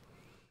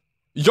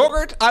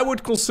 Yogurt I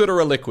would consider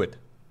a liquid.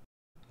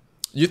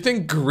 You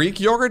think Greek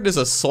yogurt is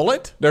a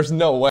solid? There's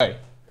no way.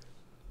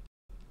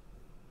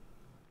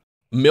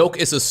 Milk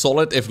is a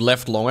solid if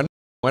left long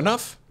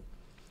enough.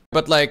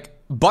 But like,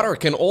 butter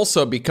can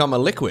also become a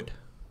liquid.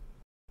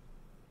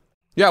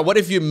 Yeah, what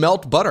if you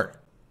melt butter?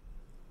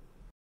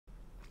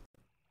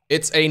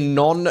 It's a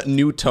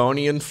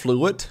non-Newtonian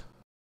fluid.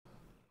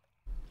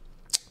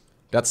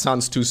 That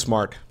sounds too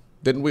smart.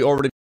 Didn't we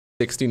already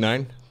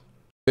 69?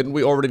 Didn't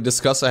we already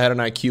discuss I had an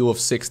IQ of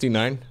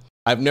 69?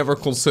 I've never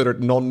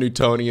considered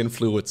non-Newtonian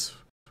fluids.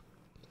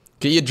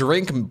 Can you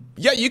drink...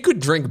 Yeah, you could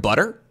drink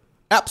butter.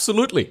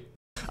 Absolutely.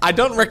 I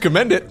don't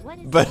recommend it,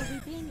 but...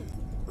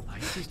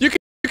 You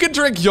can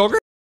drink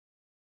yogurt?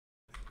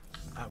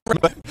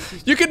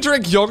 You can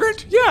drink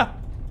yogurt? Yeah.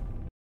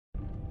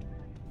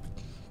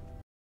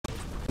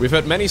 We've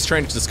had many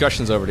strange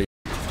discussions over the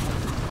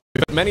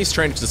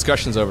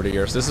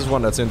years. This is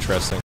one that's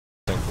interesting.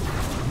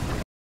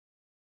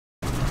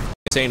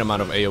 Insane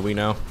amount of AoE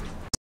now.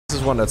 This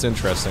is one that's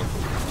interesting.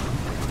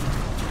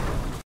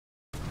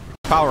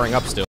 Powering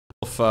up still.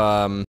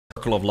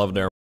 Circle of love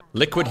there.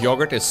 Liquid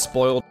yogurt is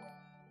spoiled.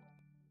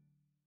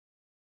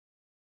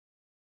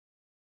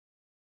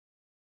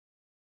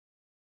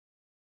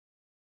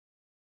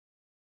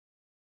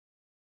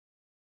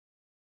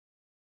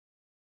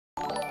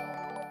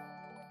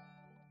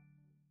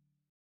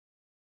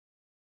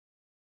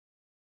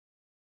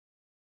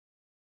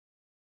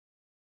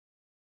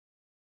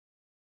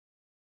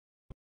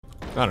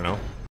 I don't know.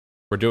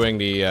 We're doing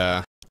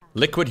the,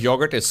 liquid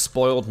yogurt is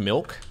spoiled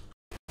milk?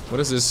 What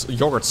is this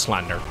yogurt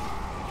slander?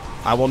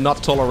 I will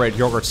not tolerate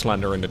yogurt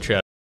slander in the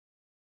chat.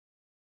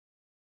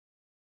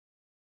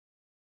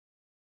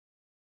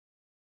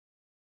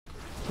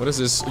 What is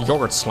this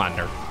yogurt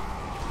slander?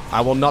 I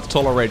will not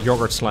tolerate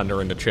yogurt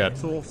slander in the chat.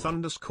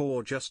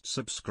 Thorth_ just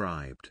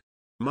subscribed.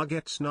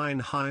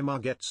 Muggets9 hi,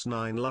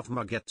 Muggets9 love,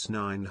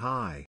 Muggets9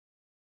 hi.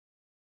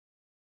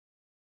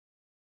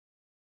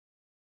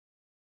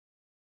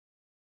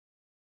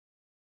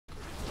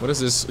 What is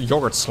this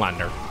yogurt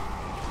slander?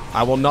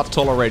 I will not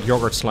tolerate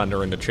yogurt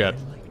slander in the chat.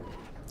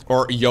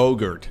 Or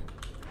yogurt.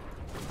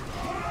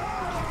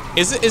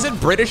 Is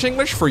it British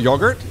English for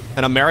yogurt?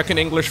 And American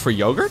English for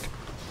yogurt?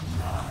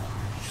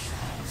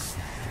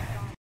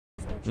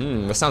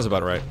 That sounds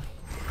about right.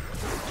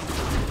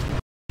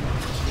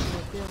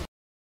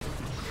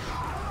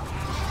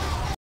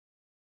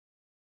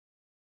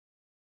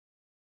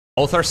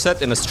 Both are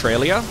set in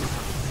Australia?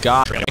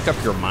 God, make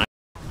up your mind.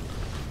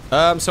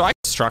 So I have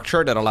a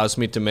structure that allows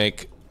me to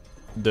make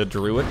the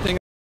druid thing.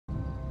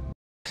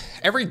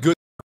 Every good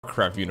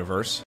StarCraft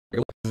universe.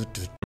 A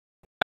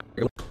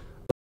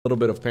little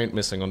bit of paint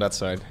missing on that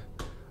side.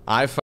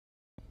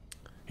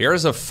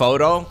 Here's a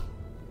photo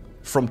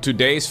from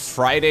today's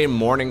Friday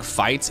morning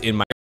fights in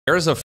my...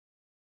 Here's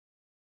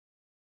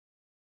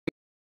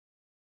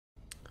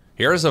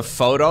a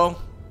photo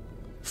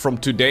from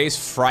today's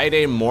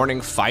Friday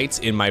morning fights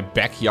in my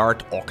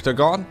backyard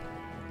octagon.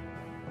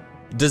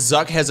 The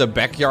Zug has a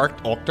backyard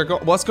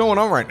octagon. What's going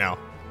on right now?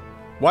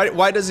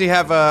 Why does he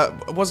have a...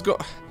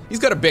 He's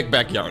got a big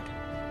backyard.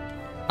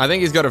 I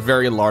think he's got a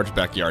very large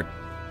backyard.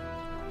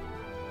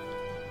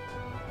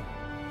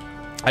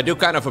 I do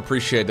kind of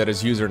appreciate that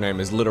his username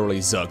is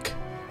literally Zug.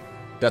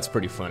 That's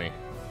pretty funny.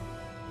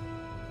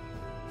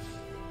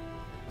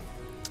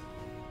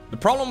 The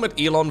problem with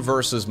Elon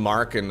versus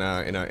Mark in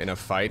a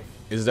fight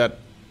is that,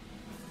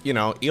 you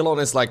know, Elon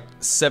is like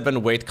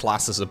 7 weight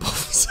classes above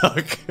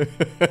Zug.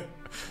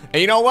 And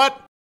you know what?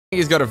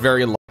 He's got a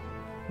very large...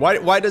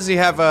 Why does he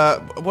have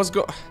a...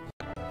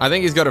 I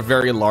think he's got a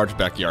very large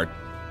backyard.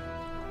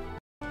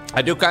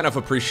 I do kind of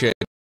appreciate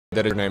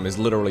that her name is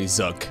literally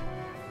Zuck.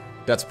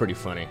 That's pretty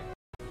funny.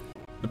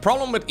 The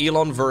problem with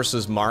Elon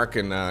versus Mark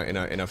in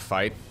a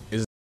fight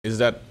is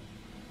that,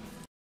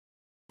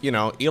 you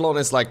know, Elon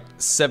is like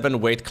 7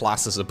 weight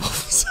classes above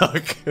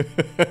Zuck.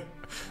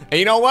 And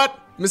you know what?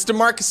 Mr.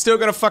 Mark is still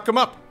gonna fuck him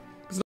up.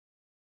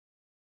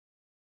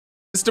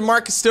 Mr.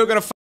 Mark is still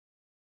gonna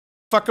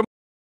fuck him.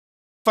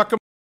 Fuck him.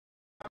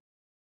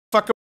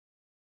 Fuck him.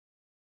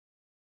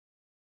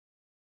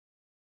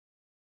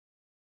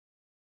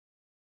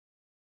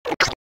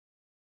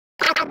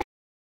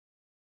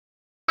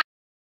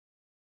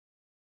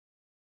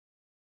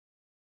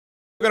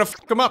 Gonna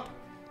fuck him up.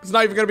 It's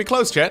not even gonna be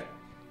close, chat.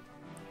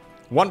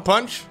 1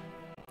 punch.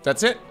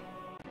 That's it.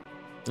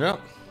 Yeah.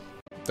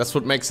 That's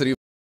what makes it even.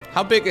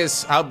 How big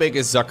is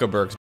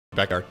Zuckerberg's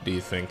backyard, do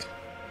you think?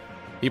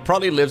 He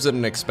probably lives in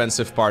an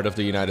expensive part of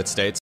the United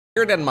States.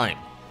 Bigger than mine.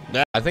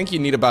 I think you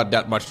need about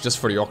that much just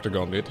for the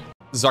octagon, dude.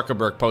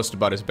 Zuckerberg posts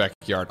about his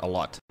backyard a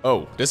lot.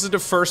 Oh, this is the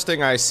first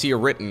thing I see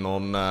written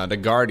on The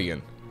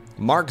Guardian.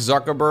 Mark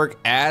Zuckerberg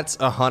adds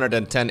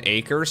 110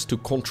 acres to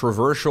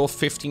controversial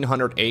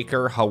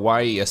 1,500-acre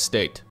Hawaii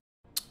estate.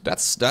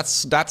 That's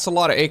a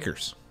lot of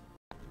acres.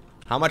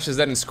 How much is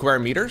that in square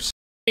meters?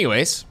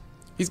 Anyways,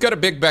 he's got a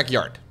big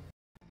backyard.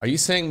 Are you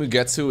saying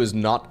Mugetsu is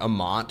not a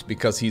mod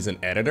because he's an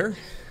editor?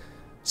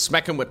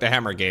 Smack him with the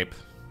hammer, Gabe.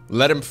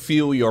 Let him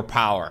feel your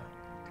power.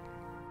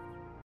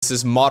 This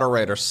is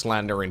moderator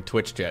slander in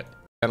Twitch chat.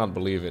 I cannot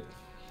believe it.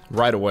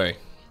 Right away.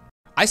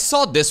 I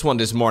saw this one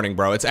this morning,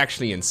 bro. It's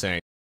actually insane.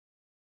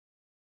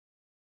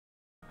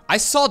 I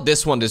saw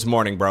this one this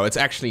morning, bro. It's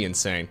actually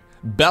insane.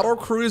 Battle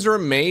cruiser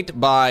made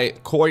by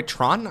Koi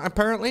Tron,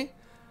 apparently.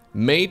 He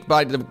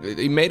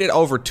made it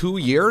over 2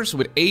 years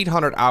with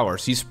 800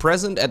 hours. He's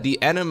present at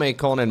the Anime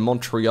Con in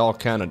Montreal,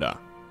 Canada.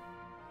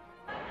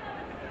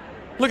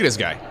 Look at this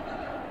guy.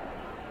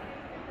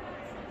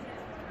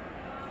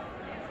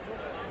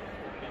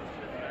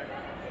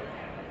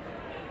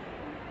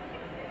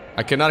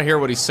 I cannot hear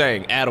what he's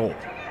saying at all.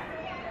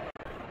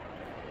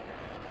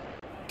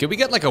 Can we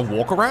get like a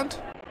walk around?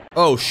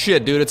 Oh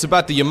shit, dude, it's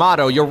about the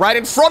Yamato. You're right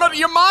in front of the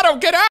Yamato.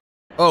 Get out!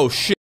 Oh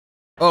shit.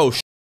 Oh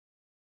shit.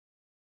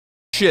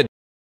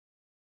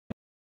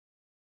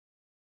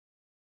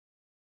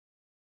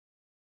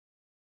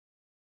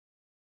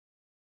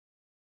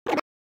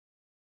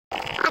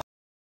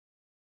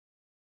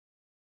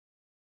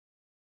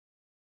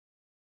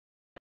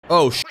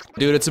 Oh shit,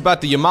 dude, it's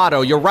about the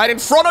Yamato. You're right in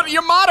front of the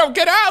Yamato.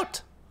 Get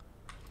out!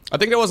 I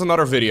think there was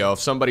another video of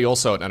somebody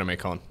also at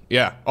AnimeCon.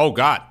 Yeah. Oh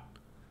god.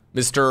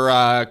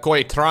 Mr.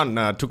 Koi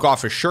Tran took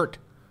off his shirt.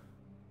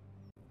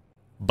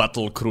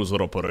 Battle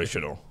cruiser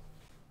operational.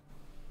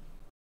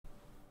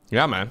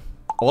 Yeah, man.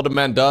 All the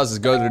man does is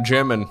go to the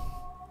gym and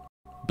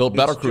build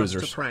battle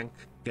cruisers. Just a prank,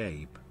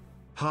 Gabe.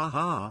 Ha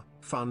ha,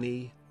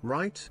 funny,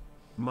 right?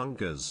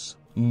 Monkas.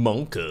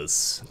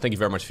 Monkas. Thank you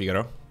very much,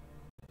 Figaro.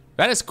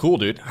 That is cool,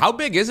 dude. How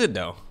big is it,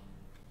 though?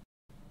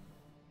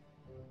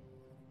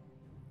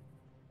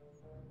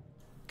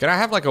 Can I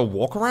have like a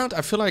walk around?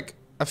 I feel like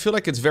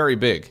it's very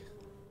big.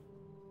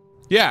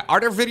 Yeah, are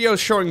there videos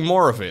showing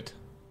more of it?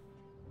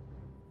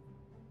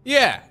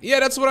 Yeah,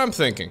 that's what I'm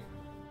thinking.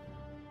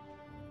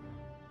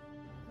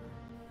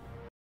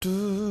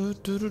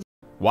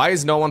 Why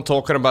is no one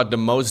talking about the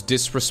most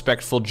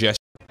disrespectful gesture?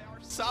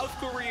 South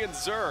Korean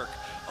Zerg.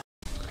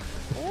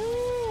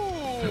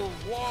 Ooh,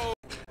 whoa.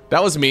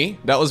 That was me.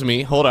 That was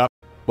me. Hold up.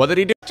 What did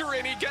he do?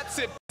 And he gets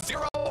it.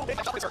 0 over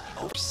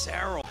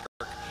Serral.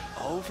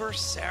 Over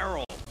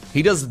Serral.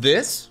 He does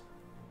this?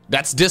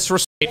 That's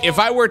disrespect. If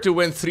I were to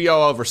win 3-0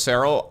 over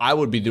Serral, I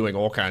would be doing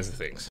all kinds of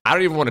things. I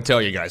don't even want to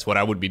tell you guys what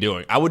I would be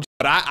doing. I would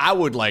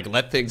like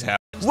let things happen.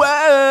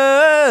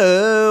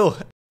 Whoa!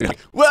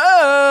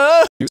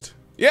 Whoa!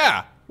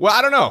 Yeah. Well,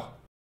 I don't know.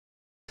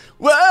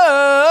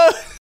 Whoa!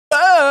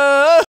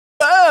 Whoa!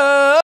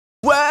 Whoa!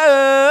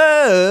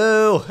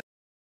 Whoa!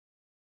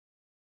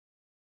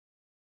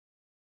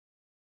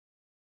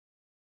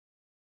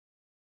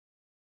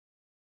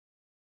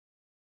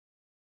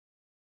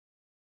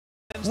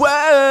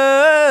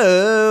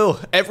 Whoa!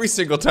 Every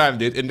single time,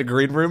 dude, in the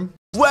green room.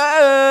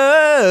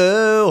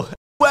 Whoa!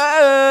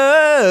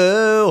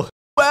 Whoa!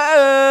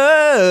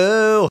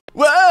 Whoa!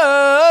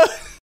 Whoa!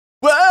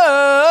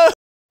 Whoa!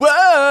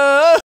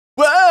 Whoa!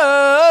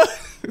 Whoa!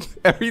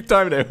 Every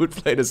time they would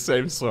play the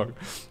same song.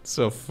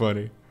 So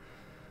funny.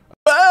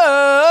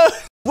 Whoa!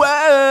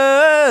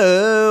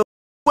 Whoa!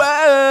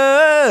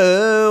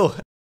 Whoa!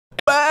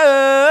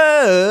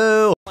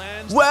 Whoa!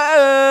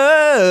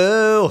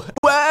 Whoa!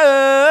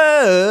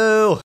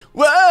 Whoa!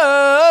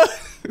 Whoa!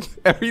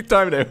 Every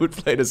time they would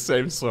play the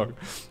same song.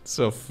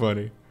 So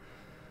funny.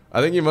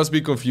 I think you must be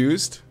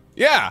confused.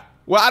 Yeah.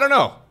 Well, I don't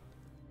know.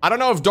 I don't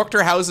know if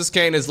Dr. House's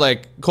Kane is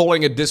like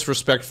calling it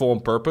disrespectful on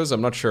purpose.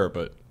 I'm not sure,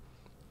 but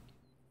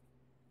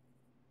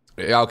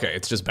yeah, okay,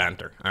 it's just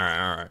banter.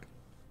 Alright.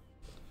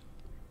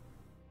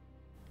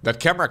 That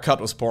camera cut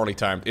was poorly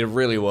timed. It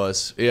really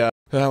was. Yeah,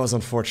 that was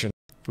unfortunate.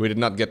 We did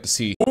not get to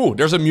see. Ooh,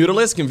 there's a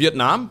mutalisk in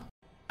Vietnam.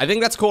 I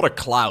think that's called a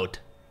cloud.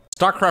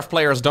 StarCraft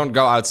players don't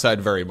go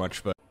outside very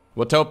much, but...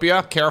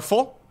 Watopia,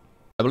 careful.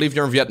 I believe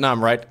you're in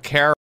Vietnam, right?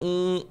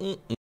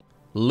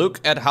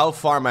 Look at how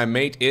far my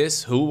mate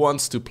is. Who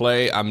wants to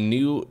play? I'm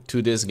new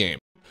to this game.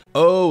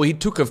 Oh, he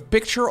took a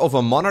picture of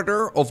a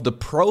monitor of the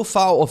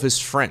profile of his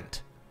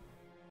friend,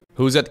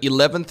 who's at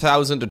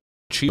 11,000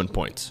 achievement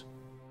points.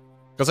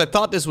 Because I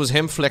thought this was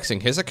him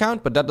flexing his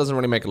account, but that doesn't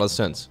really make a lot of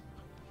sense.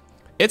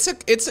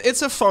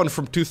 It's a phone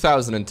from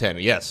 2010,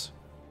 yes.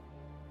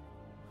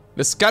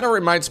 This kind of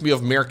reminds me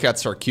of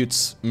Meerkats or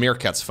Cute's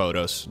Meerkats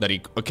photos that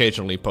he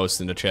occasionally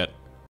posts in the chat.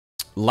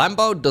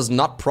 Lambo does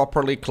not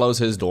properly close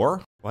his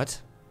door.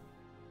 What?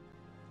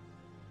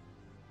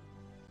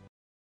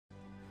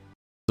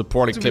 The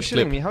poorly clip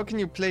clip. Me. How can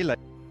you play like?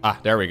 Ah,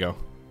 there we go.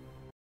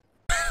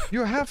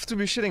 You have to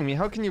be shitting me.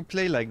 How can you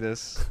play like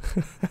this?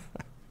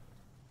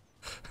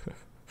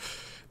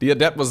 The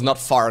adept was not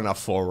far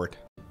enough forward.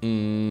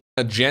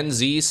 A Gen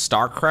Z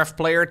StarCraft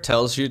player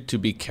tells you to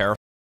be careful.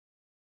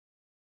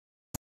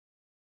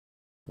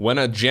 When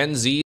a Gen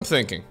Z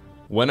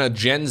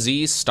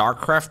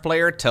StarCraft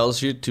player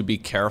tells you to be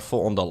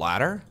careful on the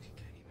ladder?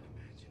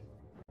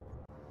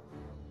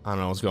 I don't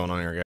know what's going on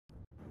here, guys.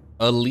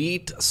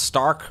 Elite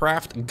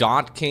StarCraft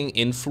God King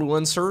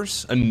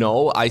influencers?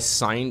 No, I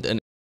signed an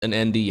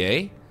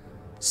NDA.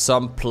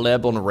 Some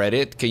pleb on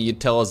Reddit. Can you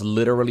tell us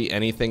literally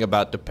anything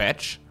about the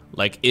patch?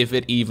 Like, if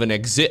it even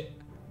exists.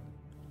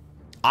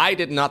 I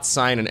did not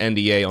sign an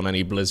NDA on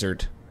any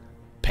Blizzard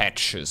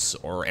patches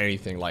or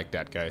anything like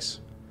that, guys.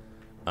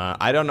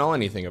 I don't know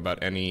anything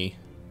about any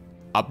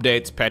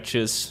updates,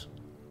 patches,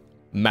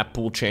 map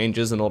pool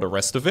changes, and all the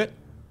rest of it.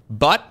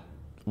 But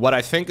what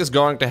I think is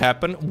going to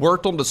happen,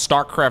 word on the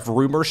StarCraft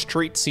rumor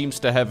street seems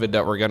to have it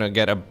that we're gonna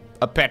get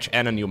a patch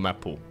and a new map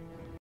pool.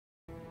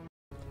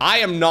 I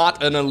am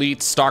not an elite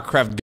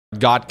StarCraft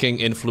God King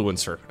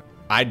influencer.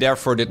 I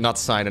therefore did not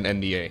sign an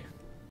NDA.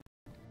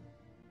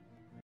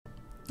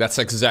 That's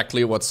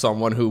exactly what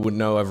someone who would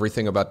know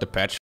everything about the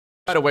patch.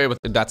 By the way,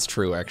 that's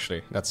true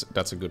actually.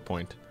 That's a good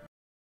point.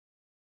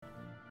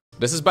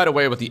 This is, by the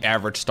way, what the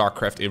average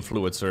StarCraft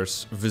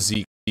influencer's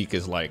physique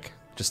is like.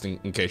 Just in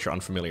case you're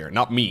unfamiliar.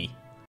 Not me,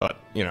 but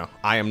you know,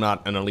 I am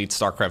not an elite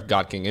StarCraft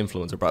God King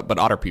influencer, but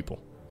other people.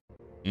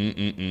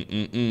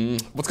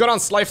 What's going on,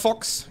 Sly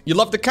Fox? You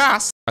love the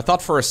cast? I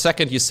thought for a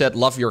second you said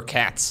love your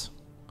cats.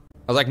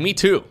 I was like, me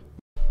too.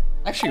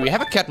 Actually, we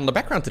have a cat in the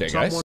background today,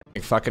 guys.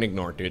 Fucking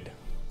ignore, dude.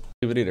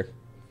 Do it either.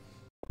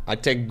 I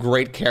take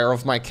great care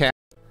of my cat.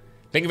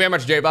 Thank you very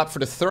much, J-Bob, for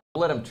the third.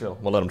 We'll let him chill.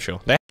 We'll let him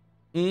chill.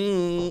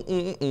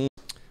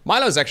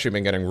 Milo's actually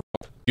been getting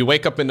rough. You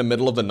wake up in the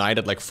middle of the night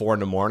at like 4 in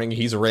the morning,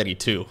 he's ready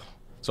too.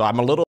 So I'm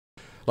a little...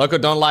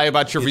 Lowko, don't lie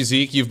about your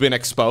physique. You've been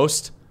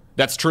exposed.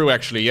 That's true,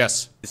 actually,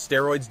 yes.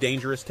 Steroids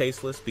dangerous,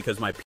 tasteless, because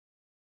my...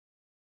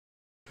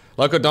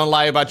 Lowko, don't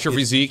lie about your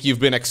physique. You've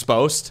been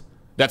exposed.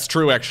 That's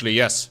true, actually,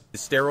 yes.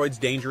 Steroids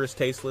dangerous,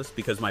 tasteless,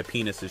 because my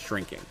penis is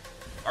shrinking.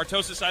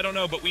 Artosis, I don't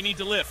know, but we need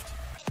to lift.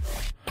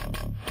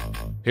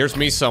 Here's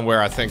me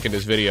somewhere, I think, in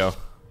this video.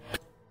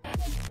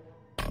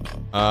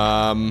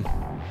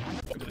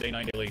 Today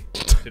 9 daily.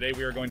 Today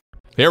we are going.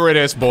 Here it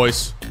is,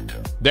 boys.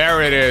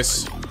 There it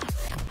is.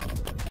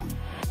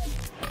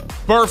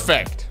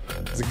 Perfect.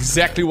 That's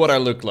exactly what I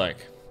look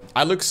like.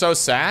 I look so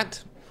sad.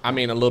 I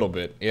mean, a little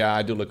bit. Yeah,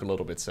 I do look a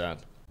little bit sad.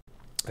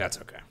 That's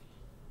okay.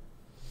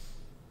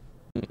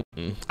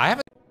 I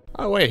haven't.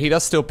 Oh wait, he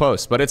does still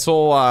post, but it's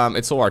all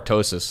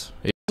Artosis.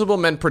 Invisible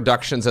Men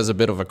Productions has a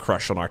bit of a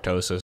crush on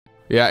Artosis.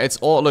 Yeah, it's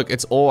all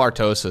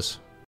Artosis.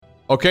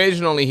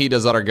 Occasionally he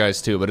does other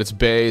guys too, but it's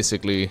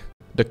basically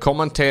the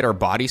commentator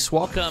body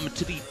swap. Welcome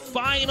to the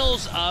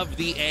finals of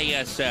the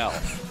ASL.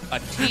 A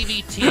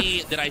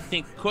TVT that I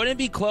think couldn't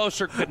be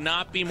closer, could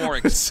not be more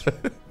It's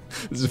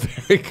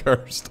very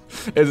cursed.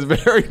 It's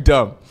very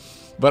dumb.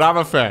 But I'm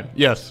a fan,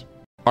 yes.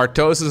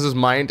 Artosis'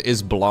 mind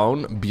is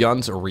blown.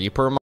 Beyond's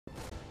Reaper mind.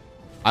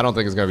 I don't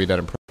think it's gonna be that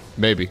impressive.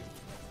 Maybe.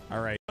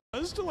 Alright.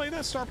 Let's delay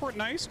that starport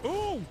nice.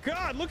 Oh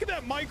god, look at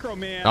that micro,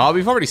 man. Oh,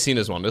 we've already seen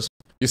this one.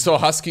 You saw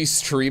Husky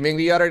streaming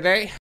the other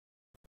day?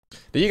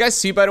 Did you guys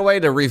see, by the way,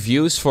 the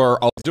reviews for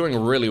doing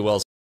really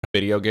well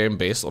video game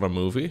based on a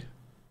movie?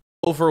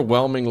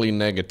 Overwhelmingly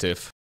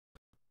negative.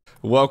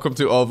 Welcome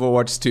to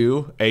Overwatch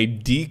 2, a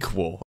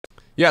dequel.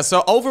 Yeah,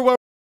 so overwhelmingly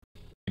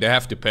they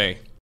have to pay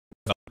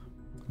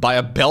by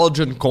a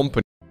Belgian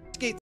company.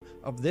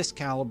 Of this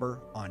caliber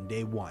on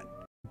day one.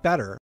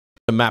 Better.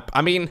 The map.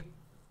 I mean,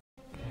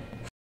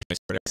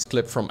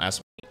 clip from S.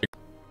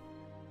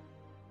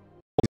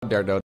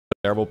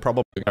 There will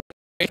probably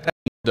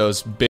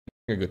those big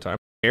a good time.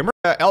 Gamer,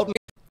 Elton.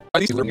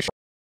 It's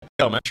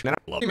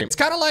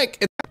kind of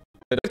like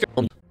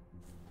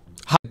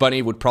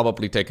Bunny would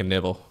probably take a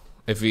nibble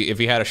if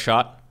he had a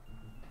shot.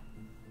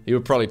 He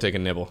would probably take a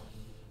nibble.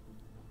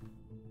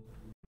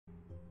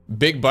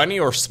 Big bunny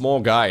or small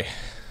guy?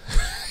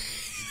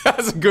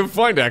 That's a good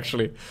point,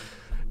 actually.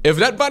 If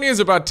that bunny is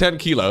about 10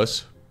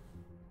 kilos,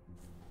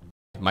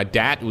 my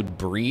dad would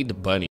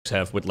breed bunnies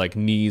with like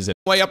knees and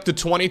way up to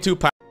 22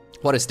 pounds.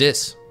 What is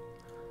this?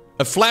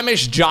 A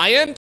Flemish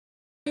giant?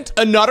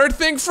 Another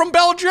thing from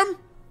Belgium?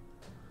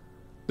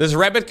 This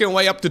rabbit can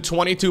weigh up to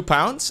 22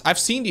 pounds? I've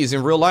seen these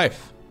in real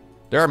life.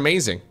 They're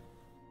amazing.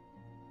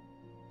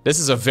 This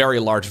is a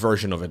very large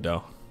version of it,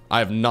 though. I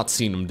have not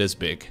seen them this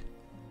big.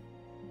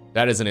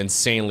 That is an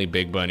insanely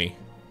big bunny.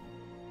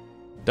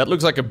 That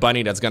looks like a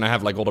bunny that's gonna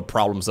have like all the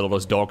problems that all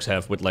those dogs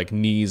have with like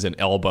knees and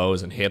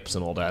elbows and hips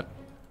and all that.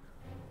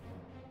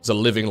 It's a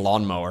living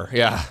lawnmower,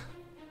 yeah.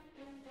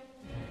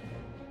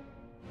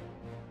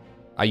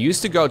 I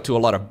used to go to a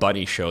lot of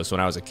bunny shows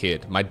when I was a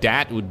kid. My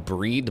dad would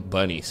breed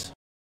bunnies.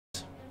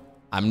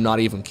 I'm not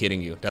even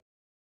kidding you.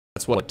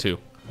 That's what too.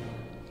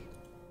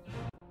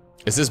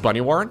 Is this bunny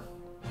Warren?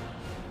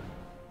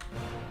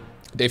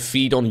 They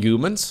feed on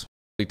humans?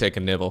 He take a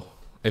nibble.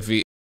 If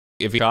he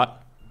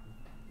shot,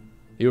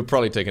 he would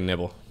probably take a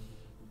nibble.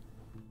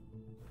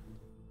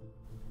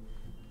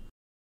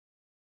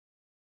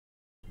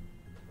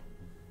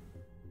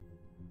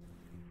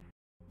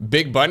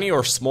 Big bunny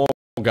or small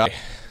guy?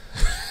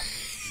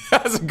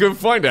 That's a good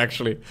point,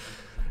 actually.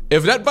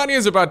 If that bunny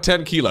is about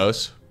 10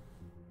 kilos,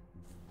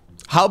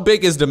 how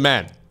big is the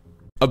man?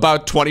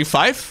 About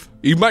 25?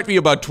 He might be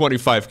about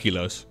 25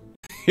 kilos.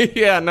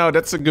 Yeah, no,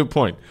 that's a good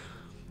point.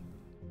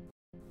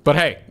 But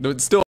hey,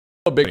 it's still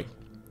a big bunny.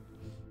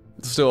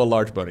 It's still a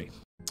large bunny.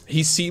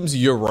 He seems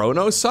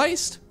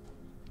Eurono-sized?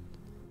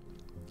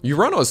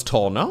 Eurono's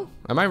tall, no?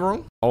 Am I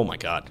wrong? Oh my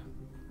god.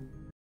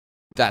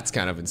 That's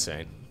kind of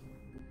insane.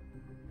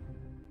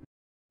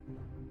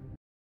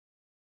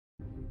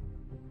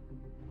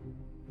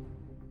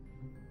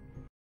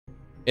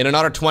 In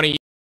another 20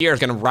 years,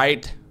 gonna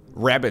ride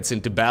rabbits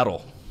into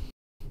battle.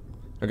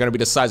 They're gonna be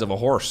the size of a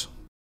horse.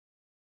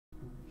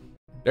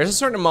 There's a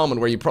certain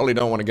moment where you probably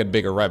don't want to get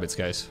bigger rabbits,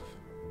 guys.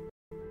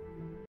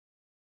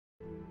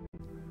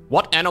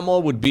 What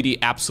animal would be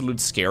the absolute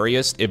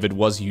scariest if it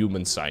was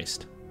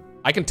human-sized?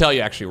 I can tell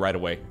you actually right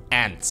away.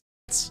 Ants.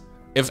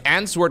 If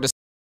ants were the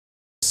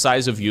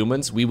size of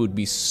humans, we would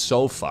be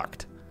so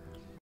fucked.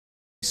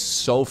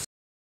 So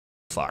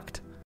fucked.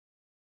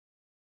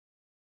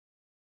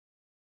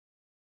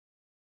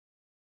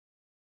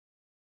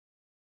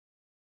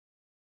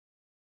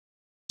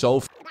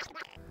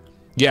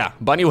 Yeah,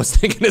 Bunny was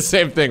thinking the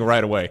same thing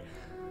right away.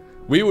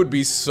 We would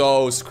be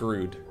so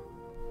screwed.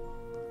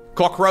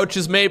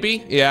 Cockroaches,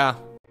 maybe? Yeah.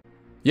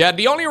 Yeah,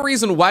 the only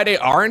reason why they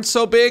aren't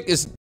so big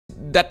is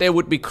that they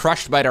would be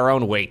crushed by their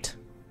own weight.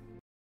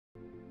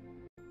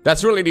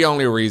 That's really the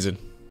only reason.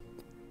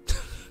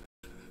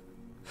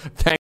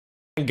 Thank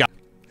God.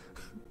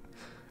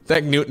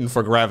 Thank Newton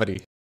for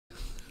gravity.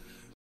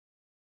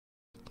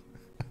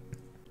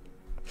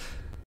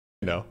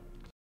 No.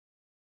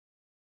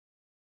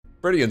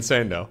 Pretty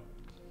insane, though.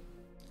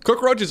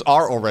 Cockroaches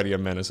are already a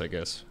menace, I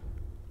guess.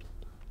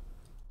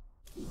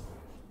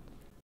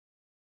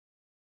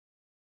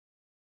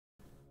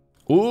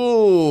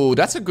 Ooh,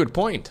 that's a good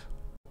point.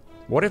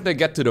 What if they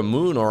get to the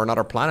moon or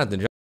another planet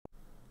and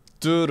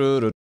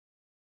just...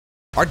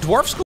 Are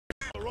dwarfs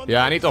cool?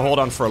 Yeah, I need to hold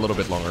on for a little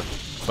bit longer.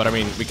 But I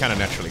mean, we kind of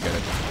naturally get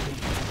it.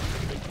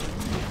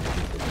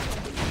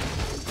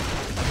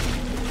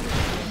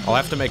 I'll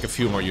have to make a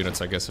few more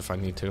units, I guess, if I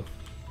need to.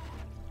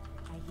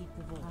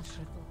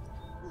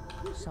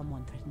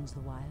 Someone threatens the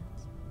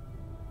wilds.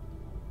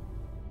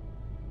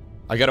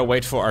 I gotta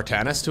wait for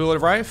Artanis to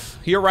arrive.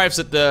 He arrives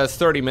at the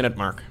 30-minute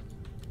mark.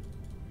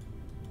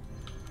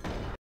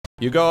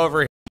 You go over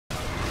here.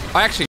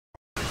 I actually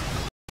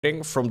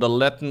from the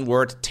Latin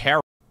word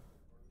terror.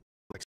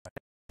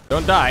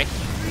 Don't die.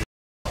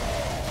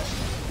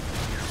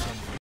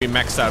 Be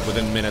maxed out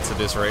within minutes at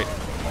this rate.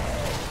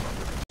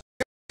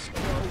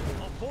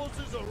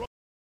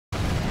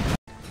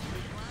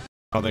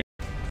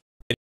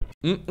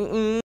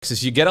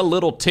 Because you get a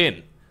little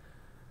tin.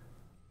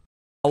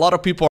 A lot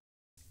of people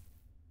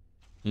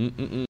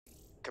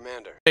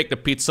Commander. Take the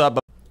pizza,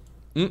 but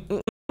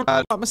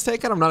I'm not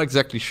mistaken, I'm not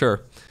exactly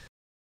sure.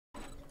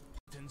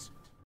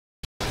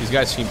 These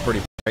guys seem pretty...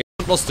 I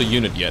haven't lost a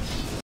unit yet.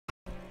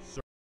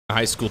 A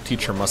high school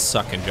teacher must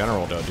suck in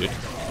general though, dude.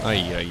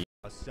 Ay.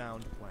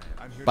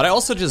 But I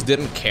also just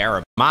didn't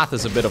care. Math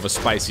is a bit of a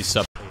spicy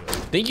sub.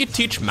 Think you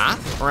teach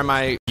math? Or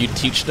you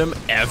teach them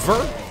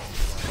ever?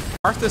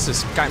 Arthas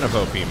is kind of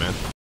OP, man.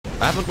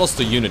 I haven't lost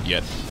a unit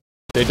yet.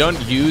 They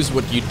don't use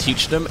what you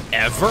teach them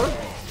ever?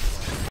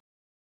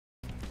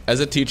 As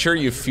a teacher,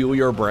 you fuel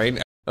your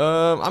brain.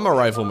 I'm a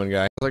rifleman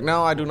guy. Like,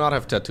 no, I do not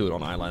have tattooed on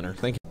eyeliner.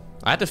 Thank you.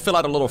 I had to fill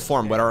out a little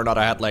form whether or not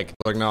I had like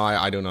no,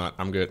 I do not.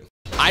 I'm good.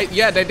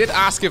 Yeah, they did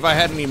ask if I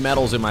had any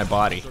metals in my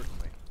body.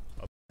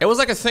 It was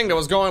like a thing that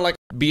was going like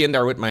be in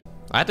there with my...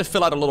 I had to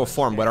fill out a little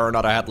form whether or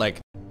not I had like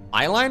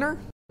eyeliner.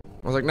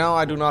 I was like, no,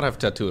 I do not have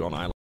tattooed on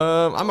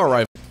eyeliner. I'm a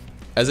rifle.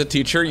 As a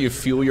teacher, you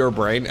fuel your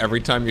brain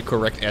every time you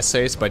correct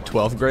essays by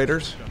 12th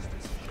graders.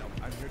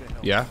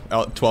 Yeah,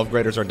 12th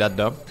graders are that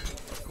dumb.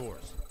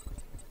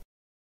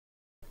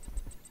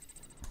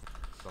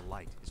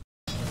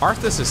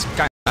 Arthas is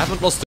kind of... I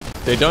haven't lost...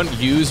 They don't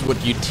use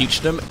what you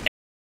teach them.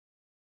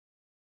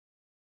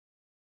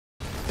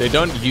 They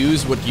don't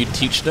use what you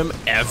teach them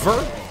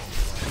ever?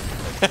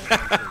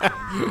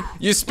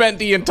 You spent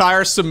the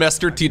entire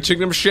semester teaching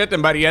them shit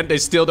and by the end they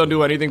still don't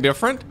do anything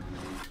different?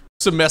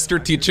 semester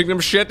teaching them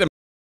shit and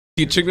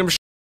teaching them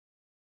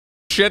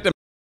shit and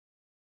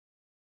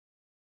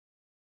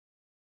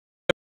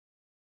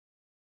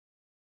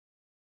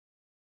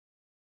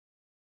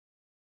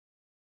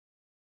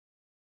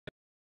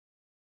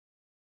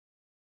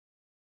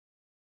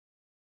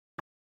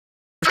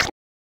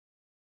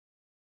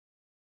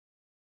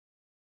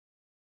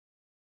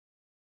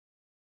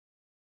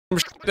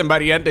and by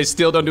the end they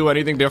still don't do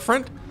anything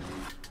different?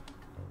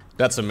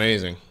 That's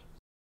amazing.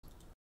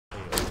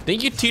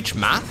 Didn't you teach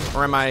math,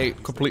 or am I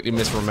completely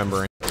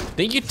misremembering?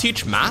 Didn't you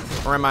teach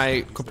math, or am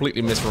I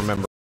completely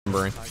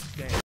misremembering?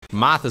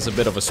 Math is a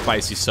bit of a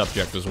spicy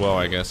subject as well,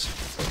 I guess.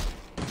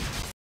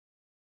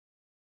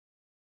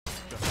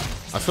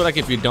 I feel like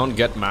if you don't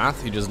get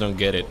math, you just don't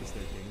get it.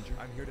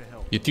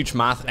 You teach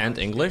math and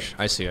English?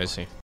 I see, I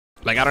see.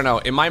 Like, I don't know,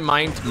 in my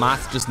mind,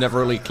 math just never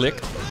really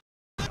clicked.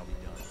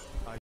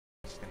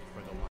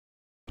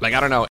 Like, I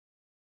don't know.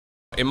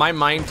 In my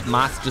mind,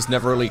 math just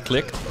never really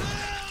clicked.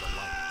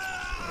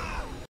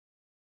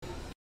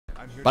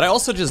 But I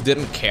also just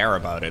didn't care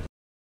about it.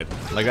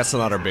 Like, that's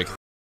another big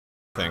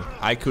thing.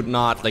 I could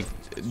not, like,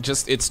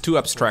 just, it's too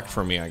abstract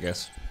for me, I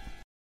guess.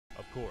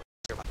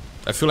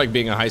 I feel like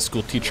being a high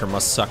school teacher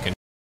must suck in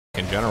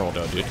general,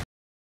 though, dude.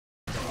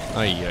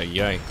 Ay,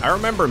 ay, ay. I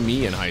remember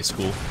me in high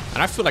school,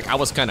 and I feel like I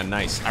was kind of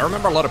nice. I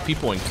remember a lot of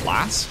people in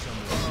class.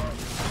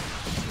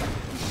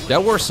 There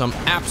were some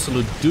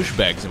absolute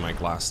douchebags in my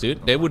class,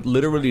 dude. They would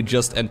literally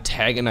just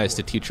antagonize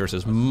the teachers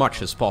as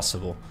much as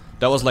possible.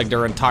 That was like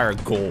their entire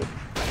goal.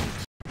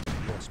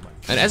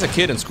 And as a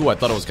kid in school, I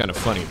thought it was kind of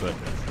funny, but...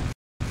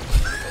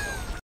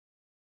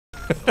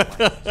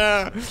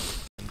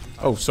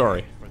 Oh,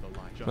 sorry.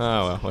 Oh,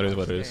 well, what is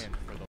what it is.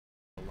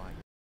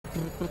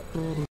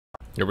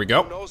 Here we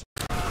go.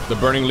 The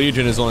Burning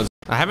Legion is on its...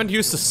 I haven't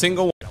used a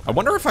single one. I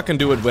wonder if I can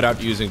do it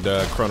without using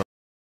the chrono...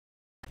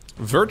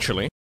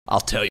 Virtually.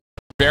 I'll tell you.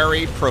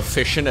 Very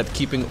proficient at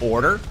keeping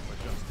order.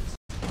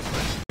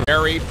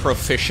 Very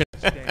proficient.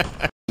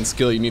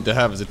 Skill you need to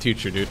have as a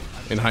teacher, dude.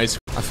 In high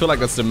school. I feel like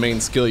that's the main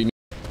skill you need.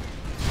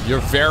 You're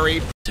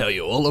very... Tell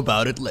you all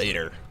about it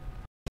later.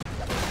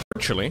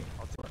 Virtually.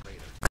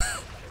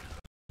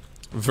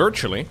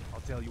 Virtually.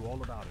 I'll tell you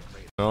all about it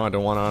later. No, I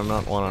don't want to. I'm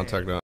not want to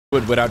attack that.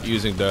 Without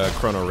using the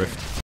chrono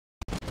rift.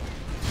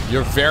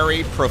 You're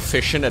very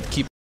proficient at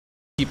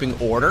keeping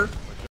order.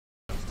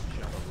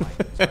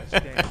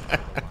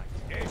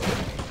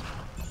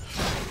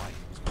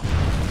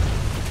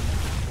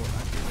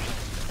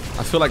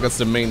 I feel like that's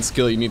the main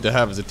skill you need to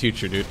have as a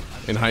teacher, dude.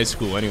 In high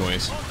school,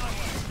 anyways.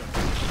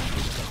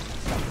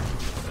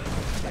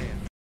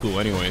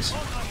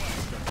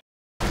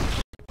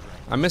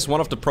 I missed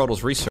one of the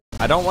Protoss research.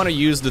 I don't want to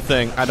use the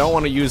thing. I don't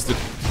want to use the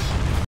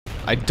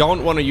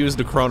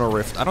chrono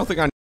rift. I don't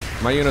think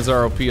my units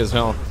are OP as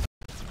hell.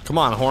 Come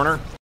on, Horner.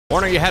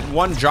 Horner, you had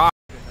one job.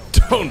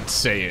 Don't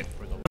say it.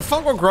 The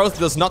fungal growth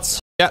does not.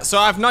 Yeah, so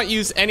I've not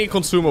used any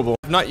consumable.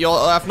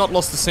 I've not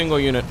lost a single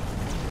unit.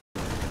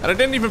 And I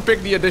didn't even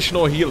pick the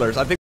additional healers.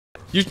 I think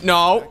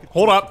no,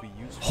 hold up.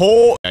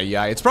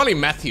 Yeah, it's probably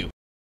Matthew.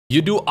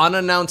 You do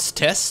unannounced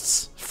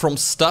tests from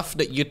stuff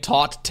that you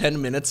taught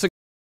 10 minutes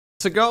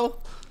ago?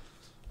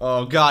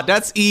 Oh god,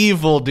 that's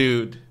evil,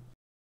 dude.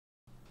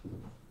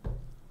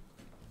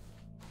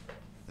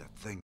 That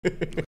thing.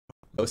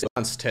 Those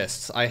unannounced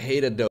tests, I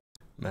hated those.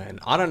 Man,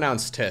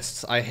 unannounced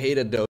tests, I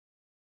hated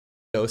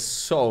those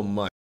so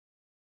much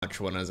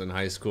when I was in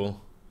high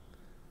school.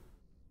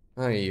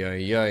 Ay,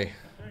 ay, ay.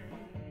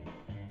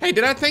 Hey,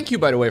 did I thank you,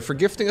 by the way, for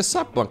gifting a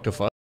sub,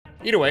 Bunktofa?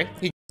 Either way,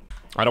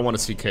 I don't want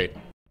to see Kate.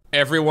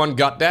 Everyone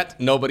got that?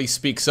 Nobody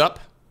speaks up?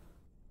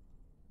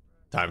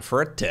 Time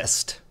for a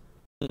test.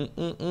 No, I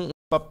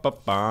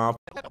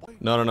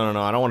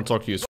don't want to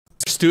talk to you.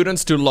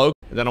 Students to Lowko.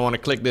 Then I want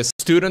to click this.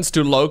 Students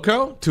to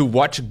Lowko to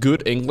watch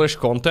good English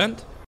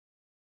content.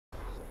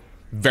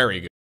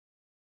 Very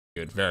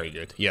good. Very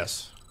good.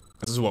 Yes.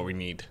 This is what we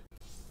need.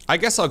 I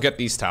guess I'll get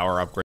these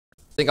tower upgrades.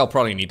 I think I'll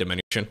probably need the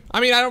mission. I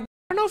mean, I don't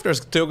know if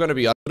there's still gonna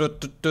be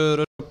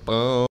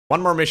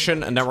one more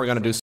mission and then we're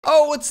gonna do.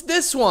 Oh, it's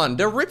this one.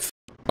 The rip.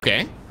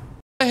 Okay.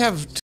 I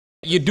have.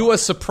 You do a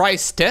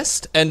surprise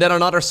test and then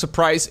another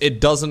surprise. It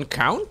doesn't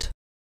count.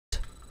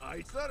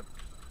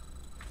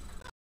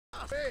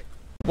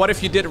 What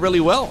if you did really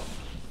well?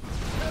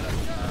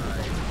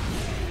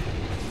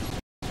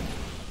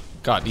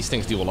 God, these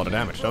things do a lot of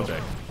damage, don't they?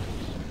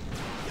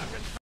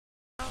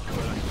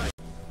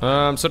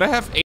 So they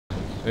have 8.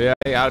 Yeah,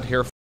 out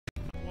here.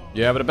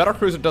 Yeah, but a battle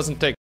cruiser doesn't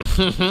take.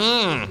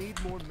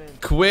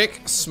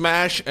 Quick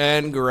smash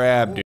and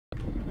grab, dude.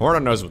 Horner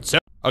knows what's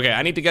up. Okay,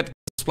 I need to get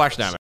splash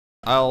damage.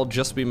 I'll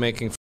just be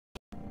making.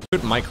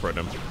 Could micro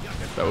them.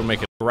 That would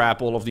make it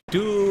grab all of the.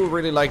 Do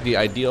really like the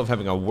idea of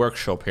having a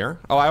workshop here.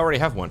 Oh, I already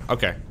have one.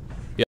 Okay.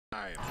 Yeah.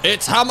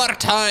 It's hammer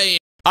time.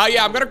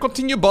 Yeah, I'm gonna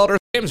continue Baldur's.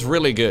 The game's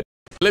really good.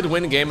 Will it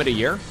win game of the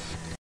year?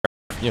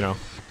 You know.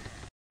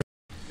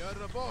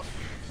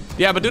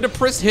 Yeah, but do the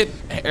Priss hit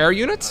air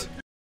units?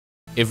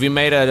 If we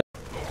made a...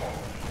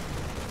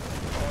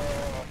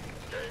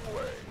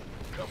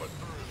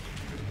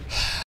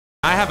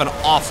 I have an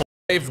awful...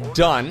 they've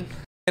done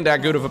in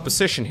that good of a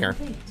position here.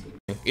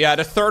 Yeah,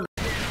 the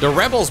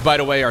rebels, by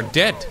the way, are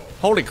dead.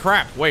 Holy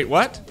crap, wait,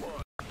 what?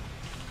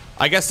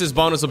 I guess this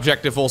bonus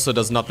objective also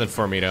does nothing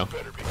for me, though.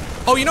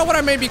 Oh, you know what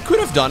I maybe could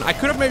have done? I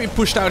could have maybe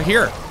pushed out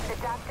here.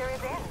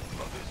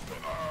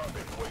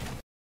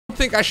 I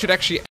think I should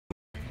actually...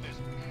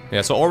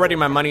 Yeah, so already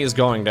my money is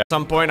going there. At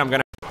some point, I'm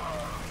gonna...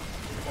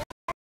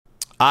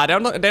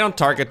 they don't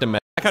target the meta.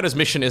 Like how this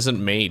mission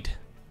isn't made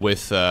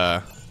with,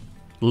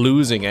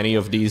 losing any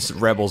of these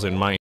rebels in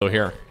mind. So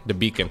here, the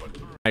beacon.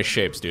 Nice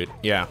shapes, dude.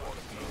 Yeah.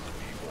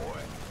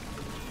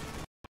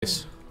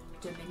 Nice.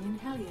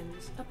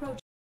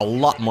 A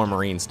lot more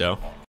Marines, though.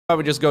 I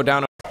would just go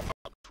down.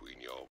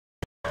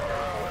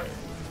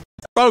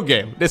 Pro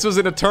game. This was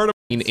in a tournament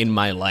in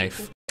my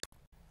life.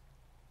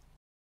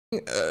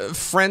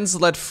 Friends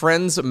let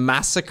friends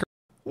massacre.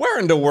 Where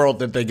in the world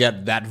did they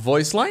get that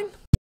voice line?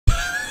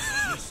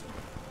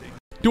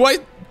 Do I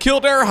kill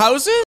their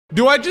houses?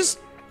 Do I just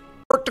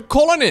extort the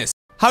colonists?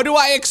 How do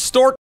I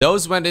extort?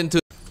 Those went into...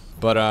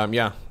 But,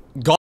 yeah.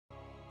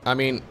 I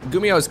mean,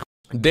 Gumio is...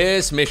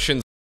 This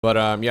mission...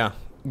 But, yeah.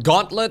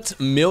 Gauntlet,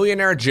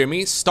 Millionaire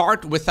Jimmy,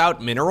 start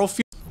without mineral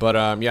fuel.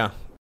 But, yeah.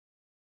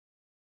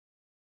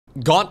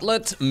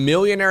 Gauntlet,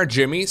 Millionaire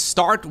Jimmy,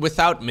 start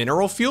without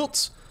mineral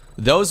fields.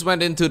 Those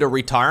went into the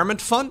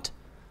retirement fund.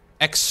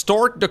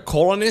 Extort the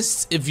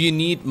colonists if you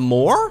need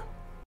more?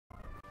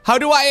 How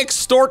do I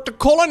extort the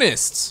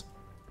colonists?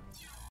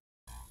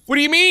 What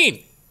do you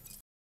mean?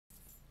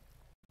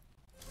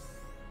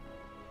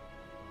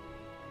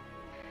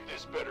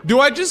 Do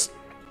I just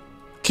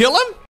kill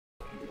them?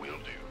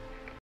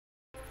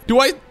 Do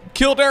I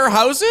kill their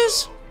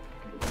houses?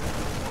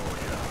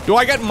 Do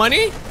I get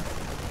money?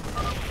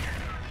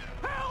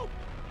 Help!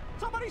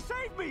 Somebody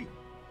save me!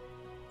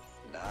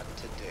 Not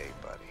today,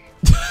 buddy.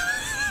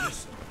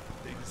 Listen,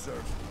 they deserve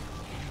it.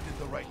 You did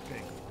the right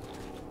thing.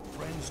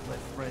 Friends let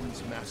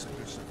friends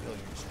massacre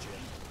civilians,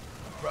 Jim.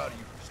 I'm proud of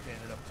you for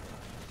standing up to them.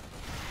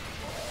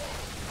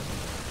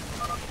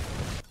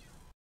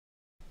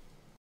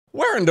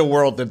 Where in the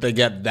world did they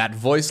get that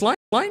voice line?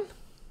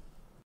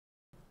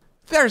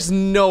 There's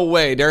no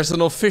way there's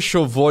an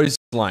official voice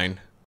line.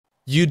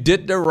 You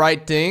did the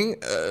right thing.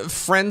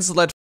 Friends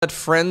let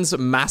friends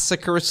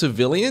massacre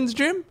civilians,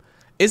 Jim?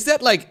 Is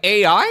that like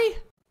AI?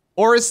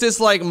 Or is this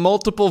like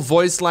multiple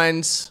voice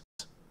lines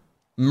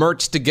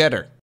merged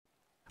together?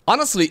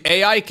 Honestly,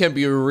 AI can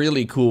be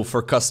really cool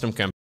for custom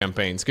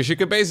campaigns, because you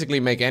could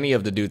basically make any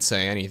of the dudes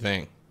say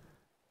anything.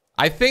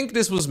 I think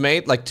this was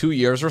made like 2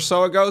 years or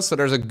so ago, so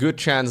there's a good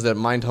chance that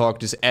Mindhawk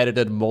just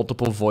edited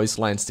multiple voice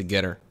lines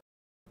together.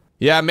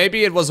 Yeah,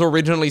 maybe it was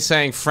originally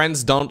saying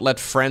friends don't let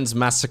friends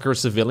massacre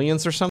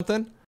civilians or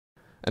something,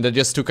 and they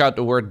just took out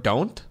the word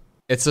don't.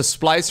 It's a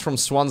splice from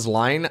Swan's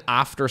line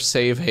after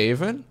Save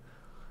Haven.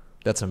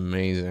 That's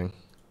amazing.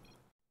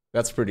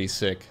 That's pretty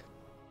sick.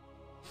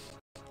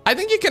 I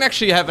think you can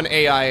actually have an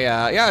AI,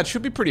 yeah, it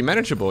should be pretty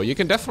manageable. You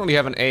can definitely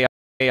have an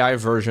AI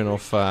version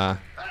of a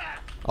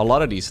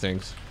lot of these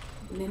things.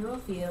 Mineral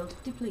field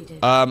depleted.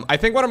 I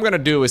think what I'm gonna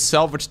do is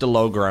salvage the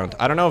low ground.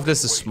 I don't know if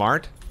this is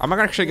smart. I'm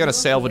actually gonna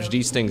salvage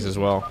these things as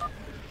well.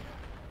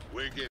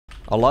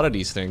 A lot of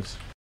these things.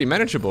 Pretty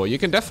manageable. You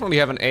can definitely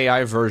have an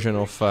AI version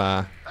of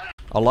a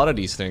lot of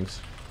these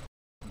things.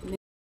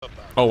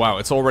 Oh wow,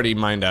 it's already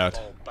mined out.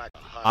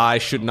 I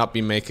should not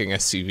be making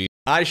SCV.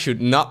 I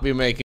should not be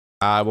making...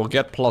 I will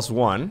get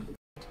 +1.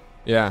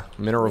 Yeah,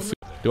 mineral food.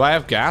 Do I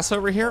have gas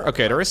over here?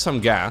 Okay, there is some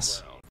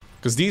gas.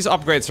 Because these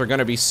upgrades are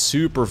gonna be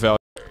super valuable.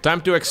 Time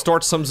to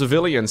extort some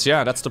civilians.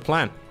 Yeah, that's the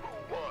plan.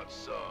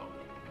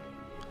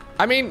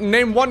 I mean,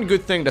 name one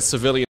good thing that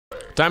civilians...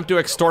 Time to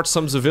extort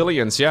some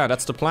civilians. Yeah,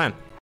 that's the plan.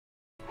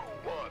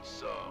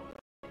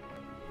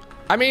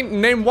 I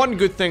mean, name one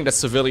good thing that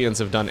civilians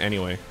have done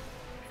anyway.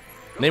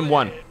 Name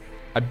one.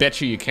 I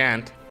bet you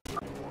can't.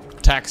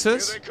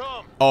 Taxes?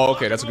 Oh,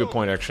 okay, that's a good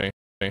point, actually.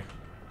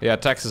 Yeah,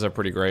 taxes are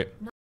pretty great.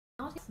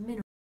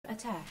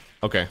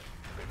 Okay.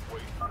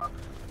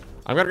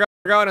 I'm gonna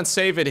go out and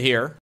save it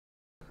here.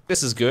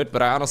 This is good,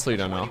 but I honestly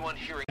don't know.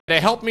 They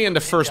helped me in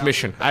the first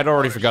mission. I'd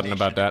already forgotten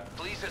about that.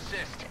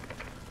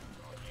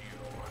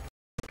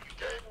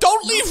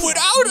 Don't leave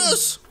without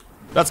us!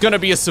 That's gonna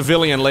be a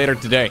civilian later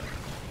today.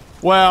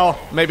 Well,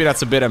 maybe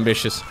that's a bit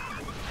ambitious.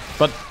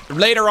 But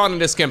later on in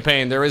this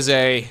campaign, there is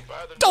a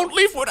 "Don't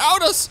leave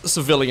without us"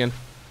 civilian.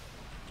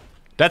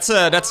 That's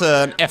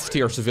an F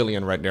tier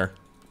civilian right there.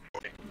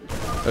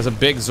 There's a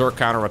big Zerg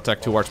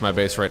counterattack towards my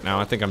base right now.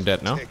 I think I'm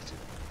dead now.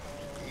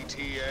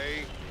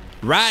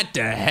 Right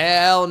the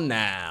hell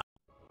now.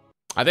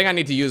 I think I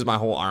need to use my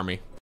whole army.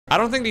 I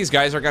don't think these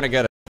guys are gonna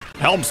get a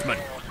helmsman.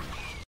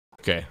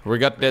 Okay, we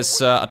got this,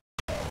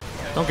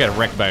 don't get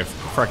wrecked by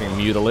fucking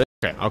mutilate.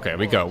 Okay,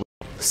 we go.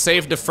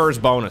 Save the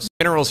first bonus.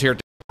 Minerals here.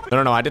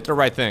 No, I did the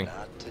right thing.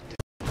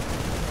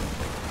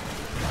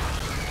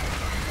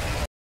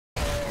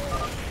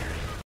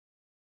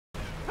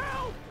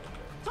 Help!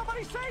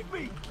 Somebody save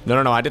me!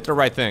 No, I did the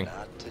right thing.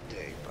 Not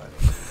today, buddy.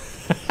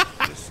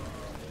 Listen,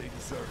 they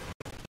deserve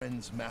it.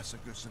 Friends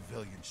massacre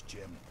civilians,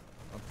 Jim.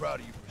 I'm proud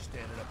of you for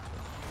standing up to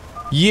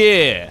him.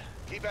 Yeah.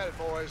 Keep at it,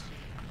 boys.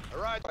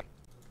 All right.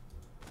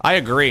 I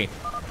agree.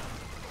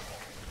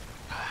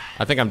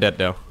 I think I'm dead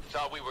though.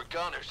 Thought we were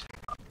gunners.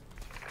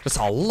 That's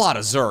a lot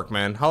of Zerg,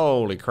 man.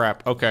 Holy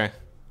crap. Okay.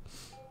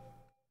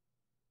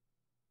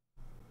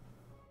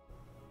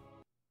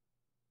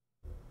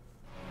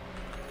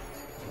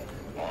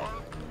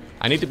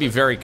 I need to be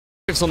very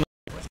careful.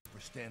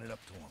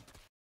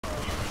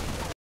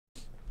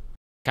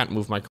 Can't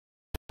move my.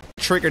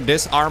 Triggered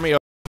this army.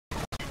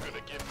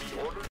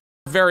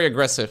 Very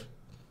aggressive.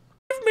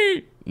 Give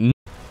me.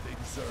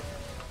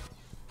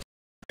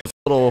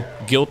 A little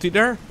guilty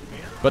there,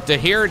 but to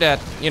hear that,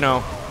 you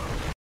know,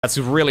 that's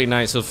really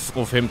nice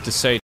of him to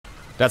say.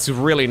 That's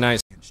really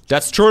nice.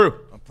 That's true.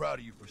 I'm proud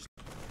of you for.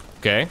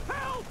 Okay.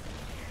 Help!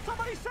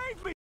 Somebody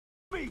save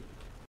me!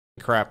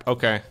 Crap.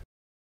 Okay.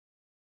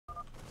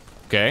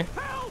 Okay.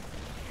 Help!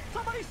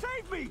 Somebody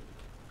save me!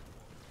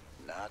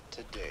 Not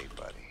today,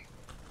 buddy.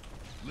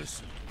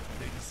 Listen,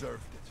 they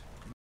deserved it.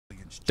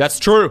 That's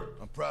true.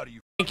 I'm proud of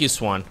you. Thank you,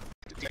 Swan.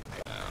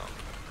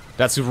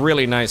 That's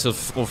really nice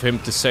of him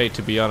to say,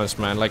 to be honest,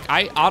 man. Like,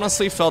 I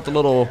honestly felt a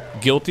little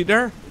guilty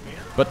there.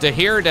 But to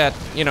hear that,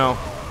 you know,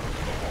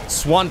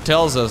 Swan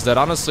tells us that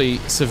honestly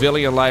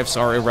civilian lives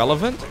are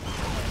irrelevant,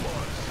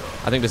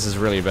 I think this is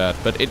really bad.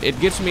 But it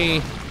gives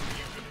me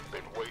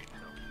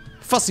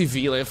fuzzy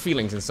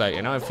feelings inside,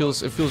 you know? It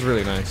feels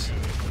really nice.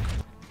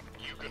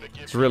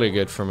 It's really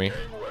good for me.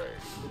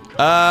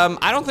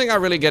 I don't think I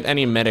really get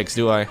any medics,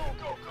 do I?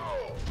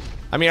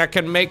 I mean, I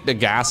can make the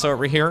gas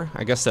over here.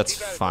 I guess that's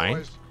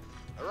fine.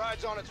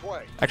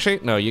 Actually,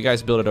 no, you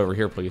guys build it over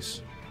here,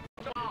 please.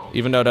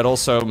 Even though that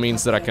also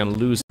means that I can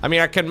lose. I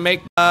mean, I can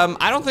make...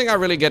 I don't think I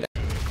really get...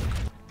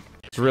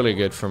 It's really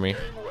good for me.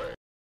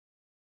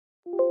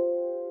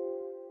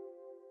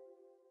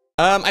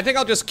 I think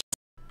I'll just...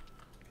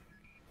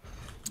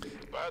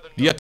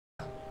 Yeah,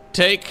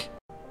 take...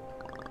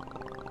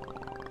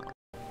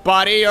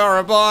 Buddy or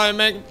a boy,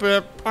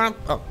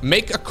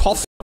 make a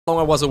coffin. How long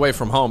I was away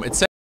from home. It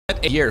said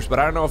 8 years, but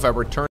I don't know if I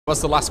returned.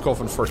 What's the last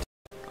coffin for?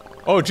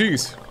 Oh,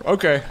 jeez.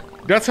 Okay.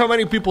 That's how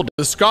many people...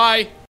 The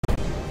sky...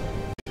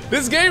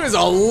 This game is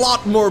a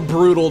lot more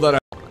brutal than I...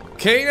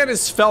 Kane and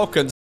his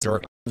falcons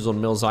are on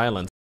Mills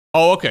Island.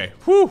 Oh, okay.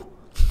 Whew.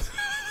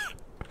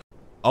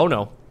 Oh,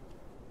 no.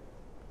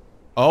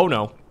 Oh,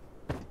 no.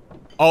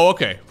 Oh,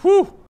 okay.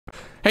 Whew.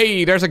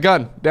 Hey, there's a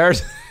gun.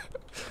 There's...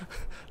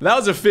 That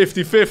was a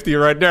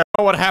 50-50 right there. I don't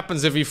know what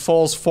happens if he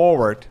falls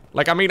forward.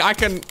 Like, I mean, I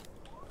can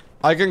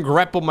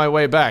grapple my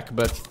way back,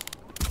 but...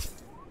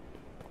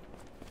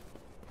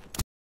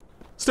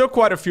 Still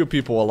quite a few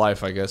people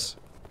alive, I guess.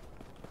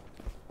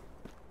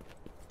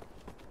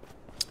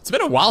 It's been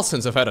a while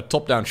since I've had a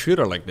top-down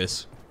shooter like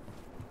this.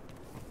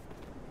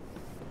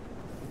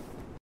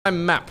 My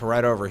map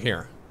right over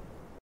here.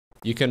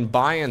 You can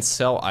buy and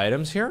sell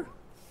items here.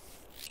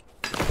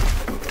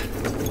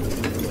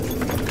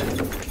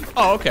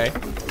 Oh, okay.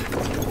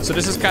 So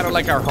this is kind of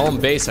like our home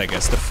base, I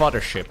guess, the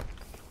fodder ship.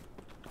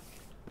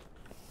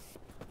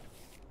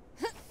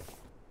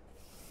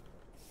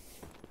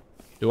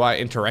 Do I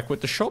interact with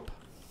the shop?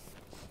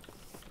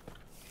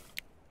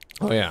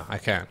 Oh yeah, I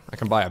can. I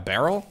can buy a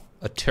barrel,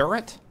 a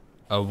turret,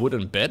 a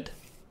wooden bed.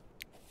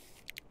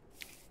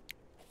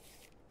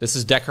 This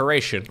is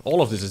decoration.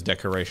 All of this is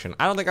decoration.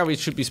 I don't think I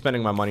should be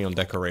spending my money on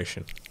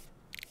decoration.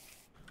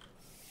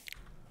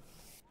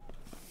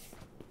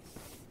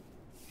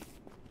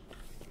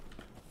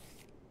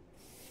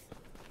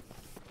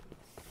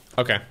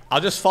 Okay, I'll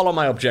just follow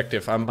my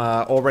objective. I'm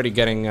already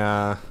getting...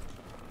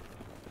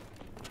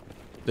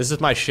 This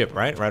is my ship,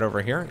 right? Right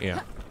over here?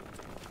 Yeah.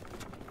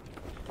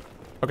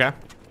 Okay.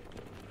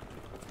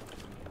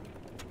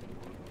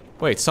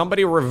 Wait,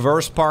 somebody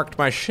reverse parked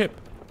my ship.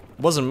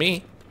 It wasn't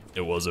me.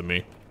 It wasn't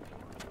me.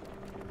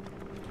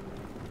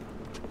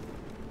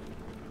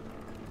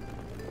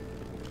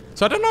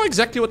 So I don't know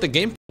exactly what the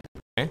game...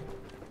 Okay.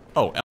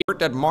 Oh, I heard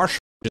that Marshall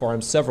for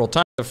him several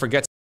times. I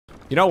forget.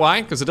 You know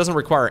why? Because it doesn't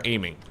require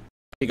aiming.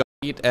 You got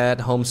to eat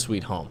at Home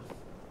Sweet Home.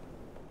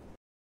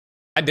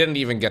 I didn't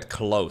even get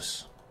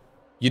close.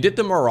 You did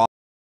the Mirage.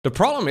 The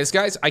problem is,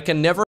 guys, I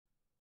can never...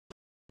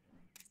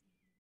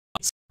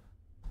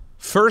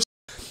 First...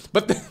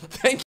 But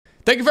thank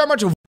you very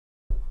much.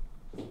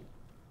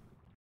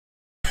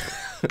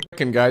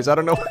 Guys, I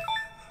don't know.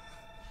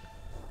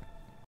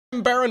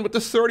 I'm Baron with the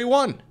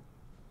 31.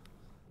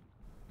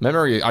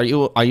 Memory, are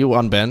you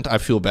unbanned? I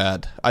feel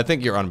bad. I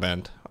think you're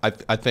unbanned.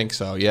 I think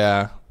so.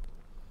 Yeah.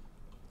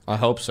 I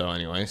hope so.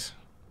 Anyways.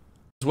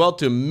 As well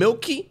to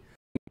Milky.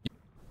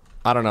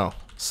 I don't know.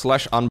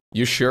 Slash un.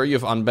 You sure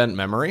you've unbanned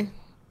memory?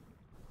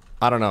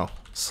 I don't know.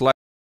 Slash.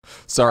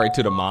 Sorry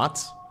to the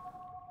mods.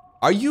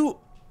 Are you?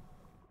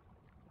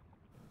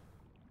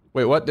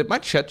 Wait, what? Did my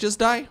chat just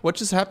die? What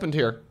just happened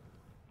here?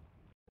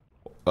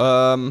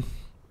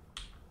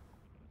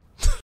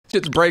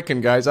 Shit's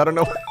breaking, guys. I don't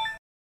know.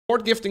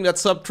 Port gifting that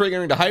sub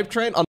triggering the hype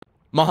train.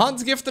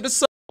 Mahan's gifted a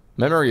sub.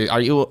 Memory,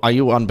 are you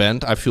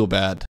unbanned? I feel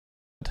bad.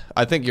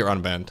 I think you're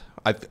unbanned.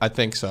 I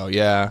think so.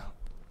 Yeah.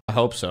 I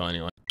hope so.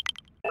 Anyway.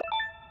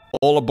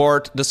 All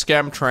aboard the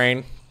scam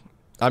train.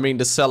 I mean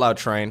the sellout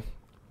train.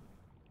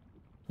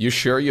 You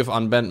sure you've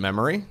unbent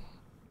memory?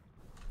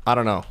 I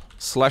don't know.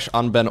 Slash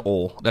unbent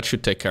all. That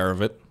should take care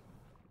of it.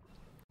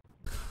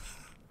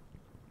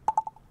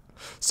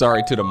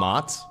 Sorry to the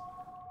mods.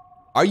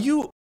 Are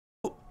you...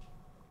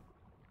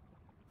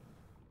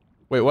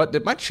 Wait, what?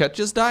 Did my chat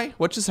just die?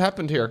 What just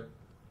happened here?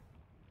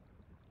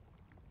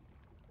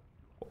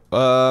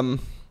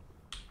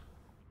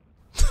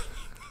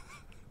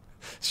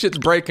 Shit's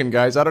breaking,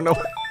 guys. I don't know.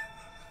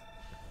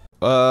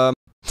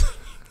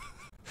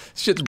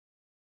 Shit's...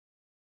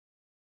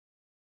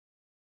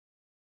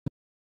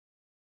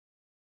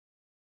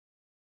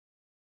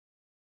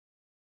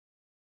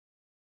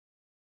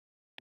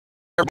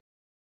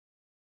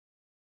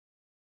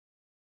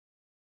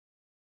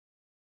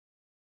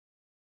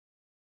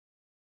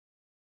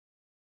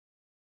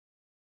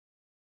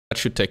 That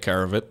should take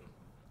care of it.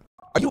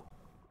 Are you...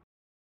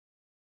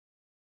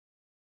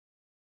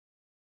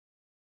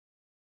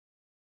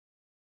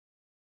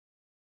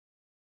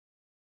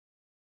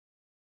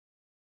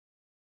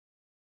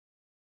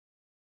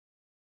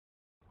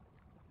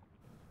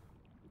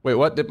 Wait,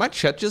 what? Did my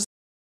chat just...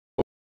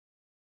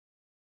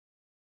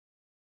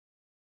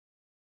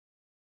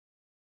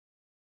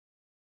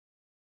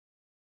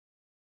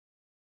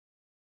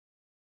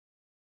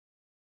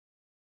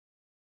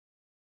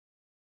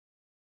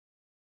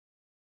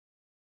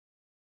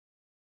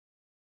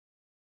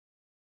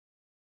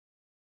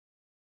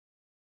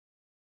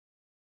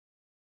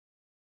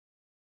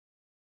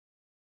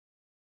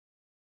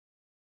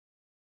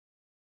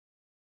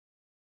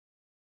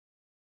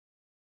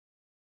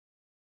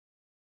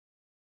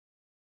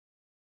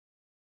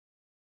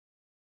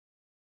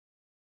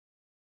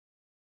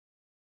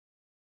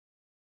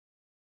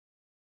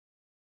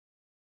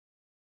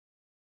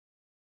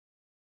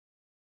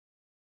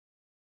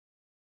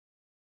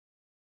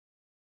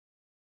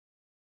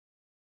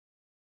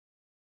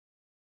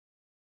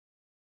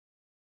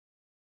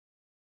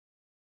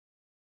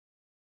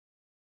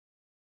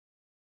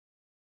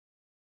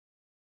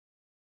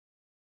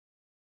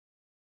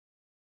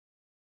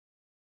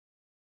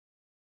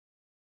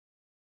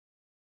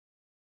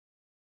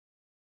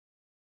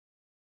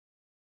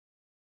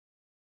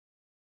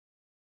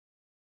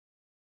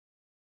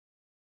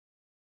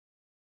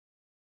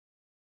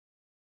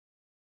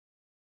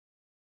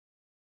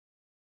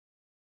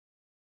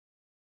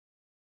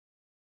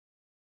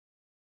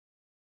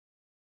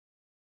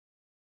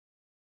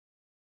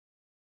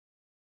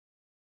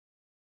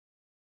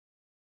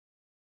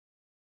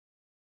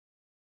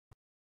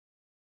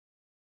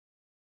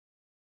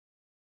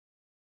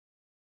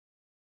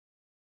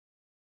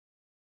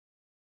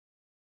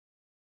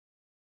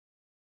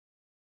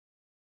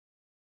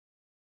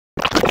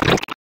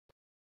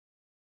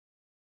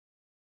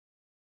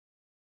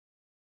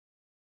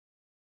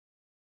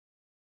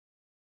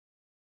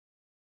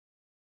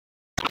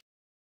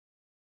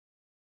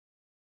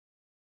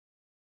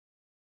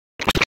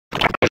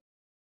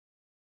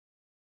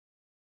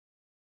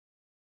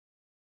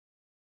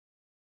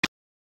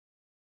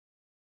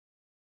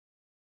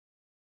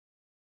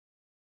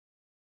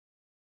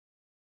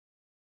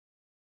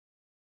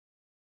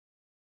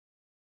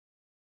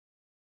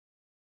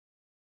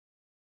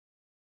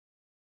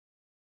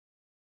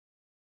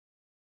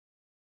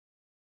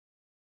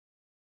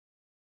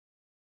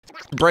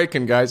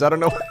 breaking, guys. I don't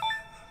know.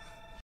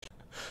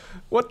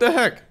 What the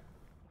heck?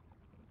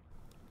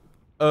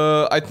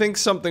 I think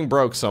something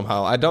broke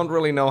somehow. I don't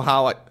really know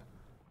how I...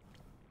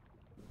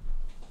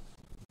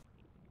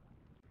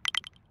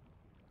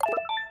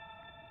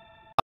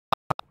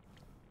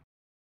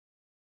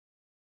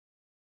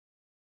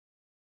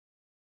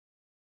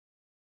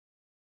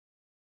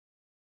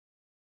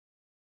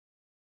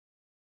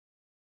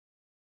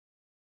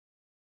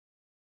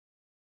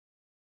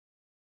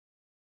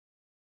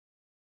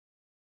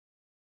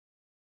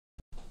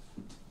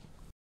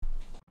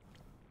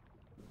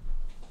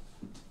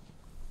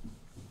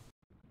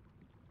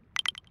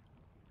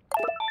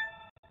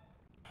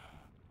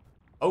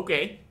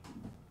 Okay.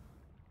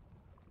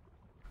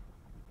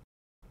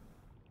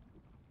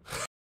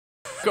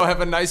 Go have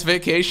a nice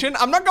vacation.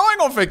 I'm not going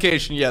on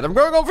vacation yet. I'm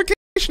going on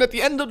vacation at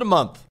the end of the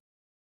month.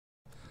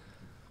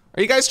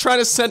 Are you guys trying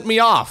to send me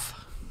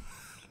off?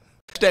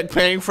 Hashtag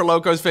paying for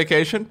Lowko's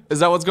vacation?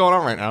 Is that what's going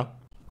on right now?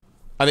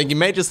 I think you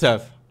may just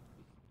have.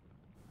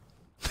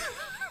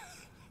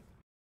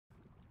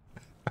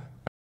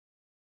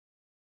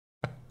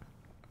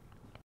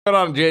 Hold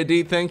on,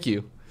 JD. Thank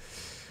you.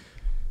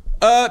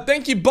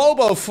 Thank you,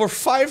 Bobo, for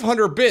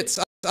 500 bits.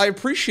 I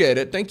appreciate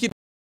it. Thank you,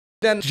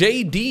 then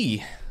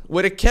JD,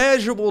 with a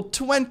casual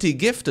 20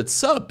 gifted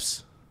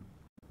subs.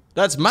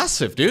 That's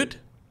massive, dude.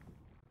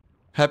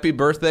 Happy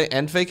birthday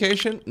and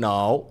vacation?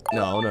 No.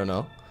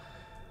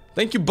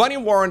 Thank you, Bunny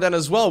Warren, then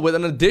as well, with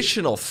an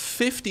additional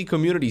 50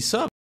 community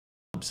subs.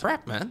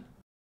 Crap, man.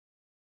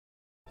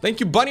 Thank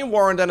you, Bunny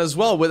Warren, then as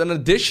well, with an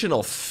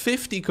additional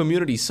 50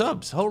 community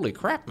subs. Holy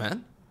crap,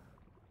 man.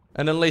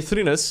 And then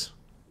Leithrinus,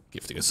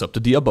 gifting us up to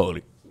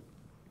Diaboli.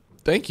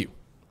 Thank you.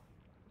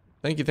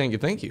 Thank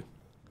you.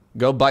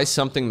 Go buy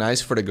something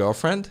nice for the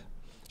girlfriend?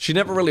 She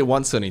never really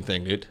wants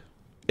anything, dude.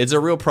 It's a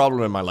real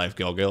problem in my life,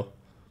 Gil.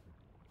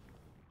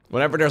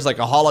 Whenever there's like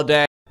a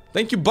holiday.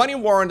 Thank you, Bunny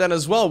Warren, then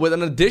as well, with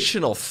an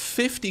additional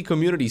 50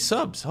 community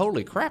subs.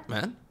 Holy crap,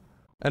 man.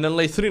 And then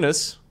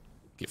Leithrinus,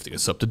 gifting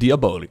us up to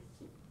Diaboli.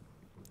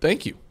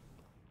 Thank you.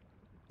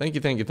 Thank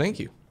you, thank you, thank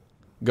you.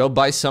 Go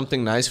buy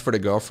something nice for the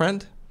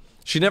girlfriend?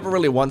 She never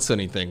really wants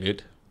anything,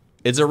 dude.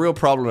 It's a real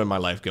problem in my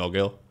life,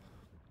 Gil.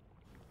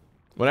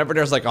 Whenever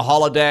there's like a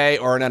holiday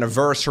or an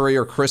anniversary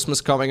or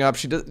Christmas coming up,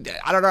 she does.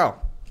 I don't know.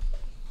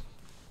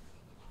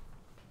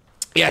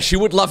 Yeah, she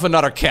would love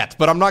another cat,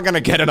 but I'm not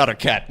gonna get another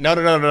cat.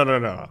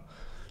 No.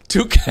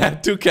 Two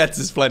cats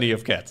is plenty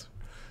of cats.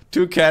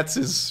 2 cats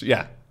is,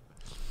 yeah.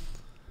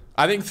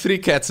 I think 3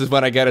 cats is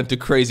when I get into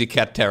crazy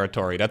cat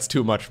territory. That's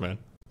too much, man.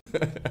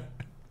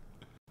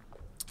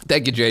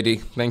 Thank you,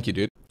 JD. Thank you,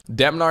 dude.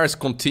 Demnar is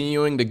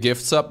continuing the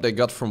gift sub they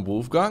got from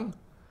Wolfgang.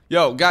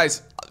 Yo,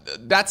 guys,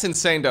 that's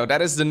insane, though.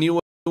 That is the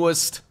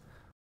newest,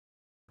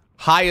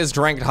 highest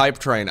ranked hype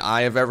train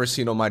I have ever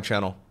seen on my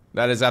channel.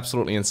 That is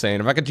absolutely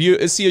insane. If I could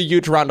see a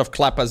huge round of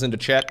clappers in the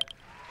chat.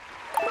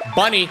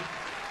 Bunny.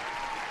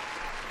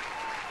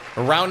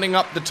 Rounding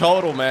up the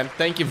total, man.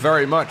 Thank you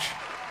very much.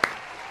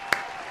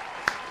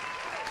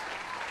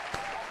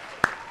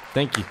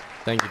 Thank you.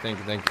 Thank you, thank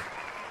you, thank you.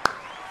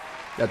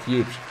 That's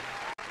huge.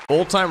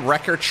 All-time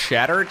record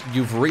shattered.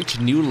 You've reached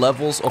new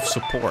levels of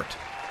support.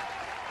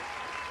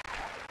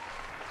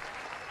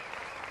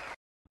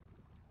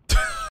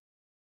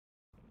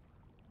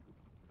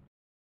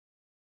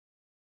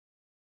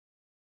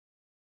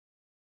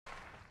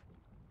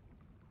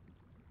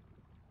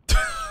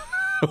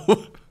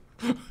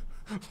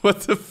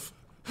 What the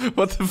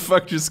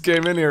fuck just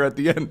came in here at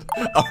the end?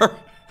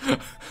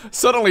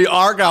 Suddenly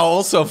Argyle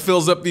also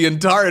fills up the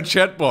entire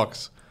chat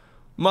box.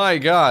 My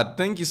god,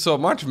 thank you so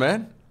much,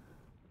 man.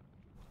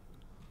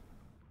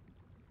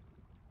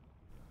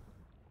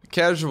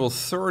 Casual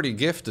 30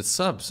 gifted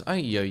subs.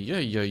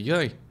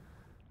 Ay.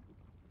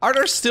 Are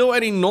there still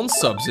any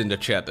non-subs in the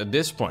chat at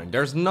this point?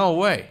 There's no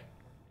way.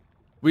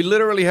 We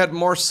literally had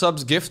more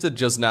subs gifted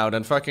just now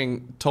than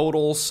fucking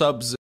total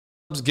subs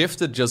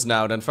gifted just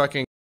now than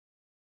fucking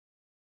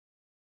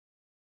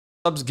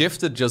subs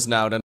gifted just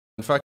now than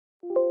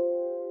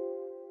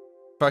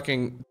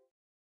fucking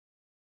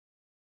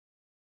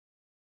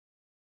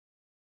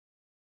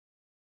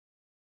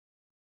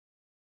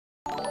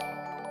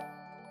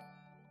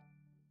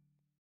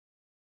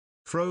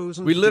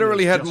Frozen. We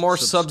literally had more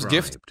subs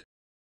gifted.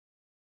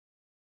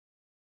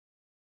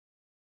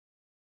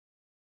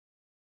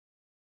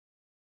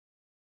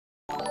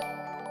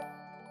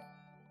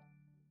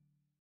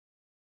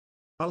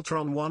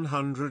 Ultron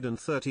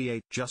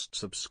 138 just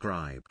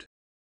subscribed.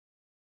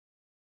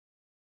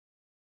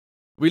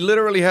 We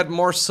literally had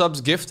more subs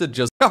gifted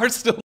just are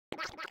still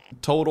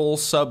total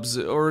subs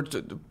or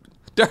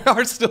there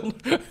are still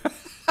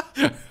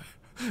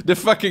the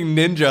fucking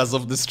ninjas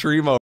of the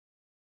stream over.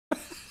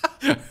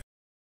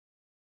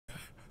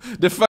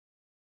 The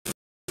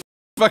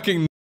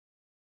fucking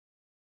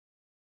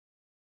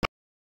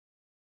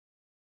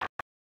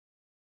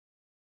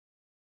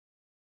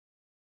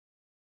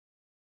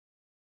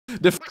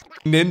the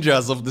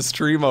ninjas of the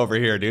stream over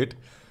here, dude.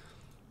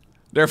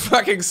 They're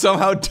fucking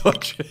somehow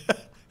dodging.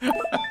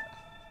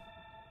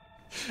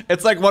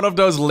 It's like one of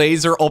those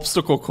laser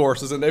obstacle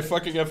courses, and they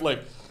fucking have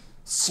like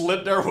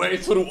slit their way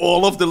through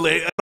all of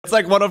the It's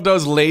like one of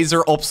those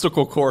laser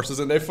obstacle courses,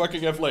 and they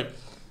fucking have like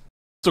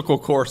obstacle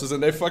courses,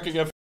 and they fucking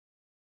have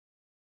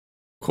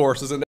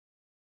courses, and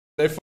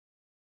they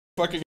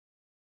fucking.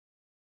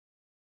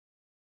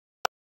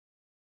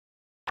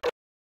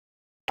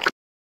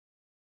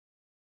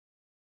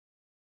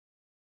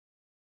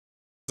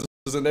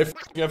 And they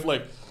fucking have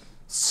like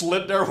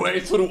slit their way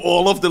through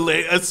all of the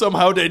and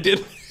somehow they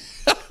did.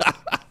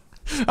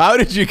 How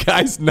did you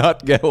guys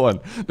not get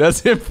one?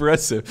 That's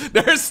impressive.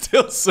 There's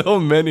still so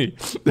many.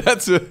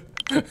 That's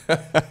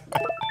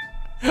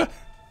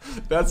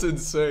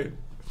insane.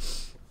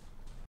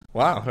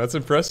 Wow, that's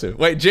impressive.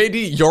 Wait,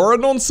 JD, you're a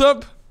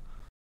non-sub?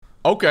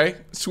 Okay,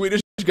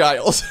 Swedish guy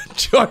also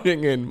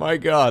joining in. My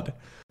god.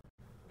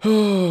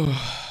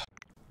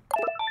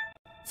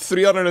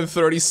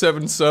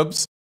 337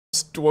 subs.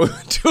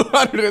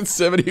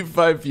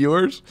 275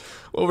 viewers.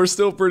 Well, we're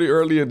still pretty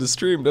early in the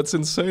stream. That's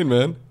insane,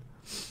 man.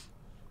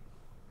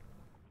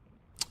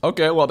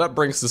 Okay, well, that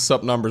brings the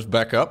sub numbers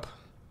back up.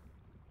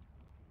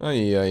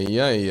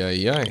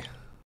 Ay.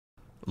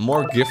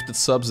 More gifted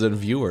subs than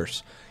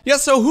viewers. Yeah,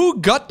 so who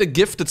got the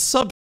gifted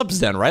subs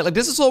then, right? Like,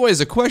 this is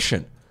always a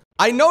question.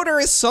 I know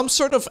there is some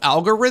sort of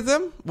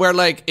algorithm where,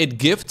 like, it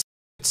gifts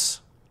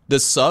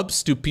the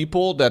subs to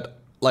people that,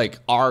 like,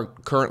 are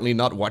currently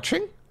not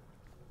watching.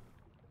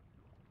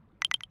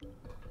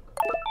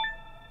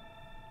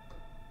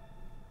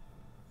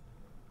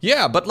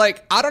 Yeah, but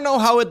like, I don't know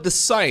how it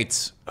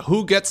decides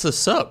who gets a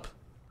sub.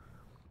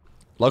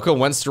 Lowko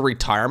wants the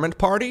retirement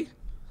party?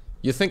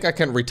 You think I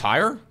can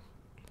retire?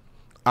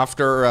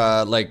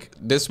 After, like,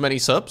 this many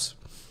subs?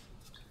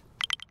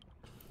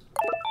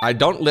 I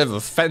don't live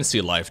a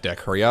fancy life,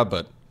 Dekaria,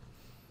 but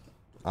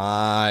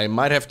I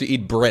might have to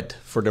eat bread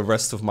for the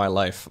rest of my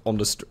life on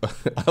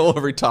the I will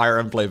retire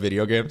and play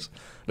video games.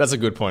 That's a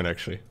good point,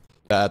 actually.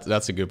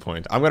 That's a good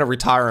point. I'm gonna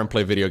retire and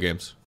play video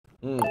games.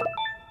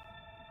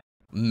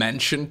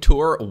 Mansion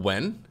tour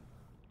when?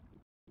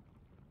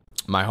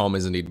 My home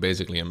is indeed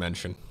basically a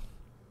mansion.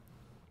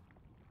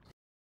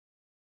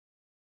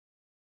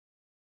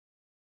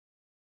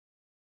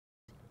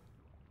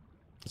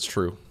 It's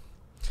true.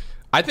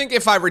 I think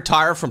if I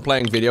retire from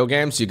playing video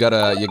games, you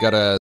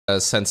gotta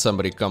send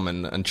somebody come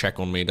and check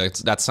on me.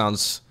 That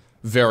sounds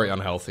very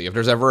unhealthy. If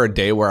there's ever a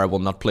day where I will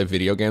not play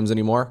video games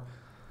anymore,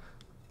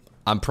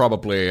 I'm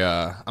probably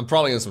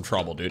in some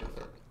trouble, dude.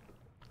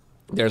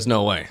 There's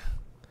no way.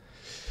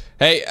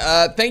 Hey,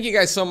 thank you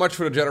guys so much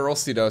for the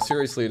generosity, though.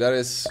 Seriously, that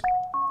is,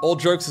 all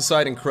jokes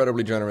aside,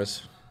 incredibly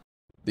generous.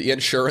 The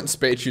insurance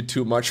paid you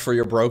too much for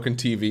your broken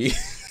TV.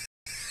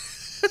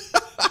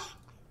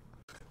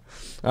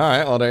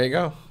 Alright, well, there you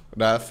go.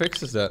 That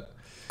fixes that.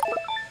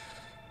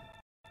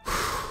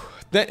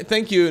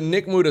 Thank you,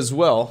 Nick Mood, as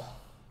well.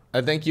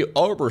 Thank you,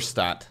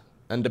 Oberstadt.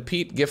 And the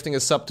Pete gifting a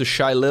sub to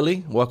Shy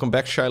Lily. Welcome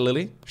back, Shy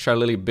Lily. Shy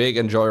Lily, big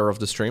enjoyer of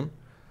the stream.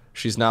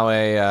 She's now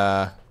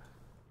a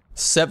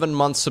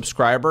 7-month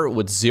subscriber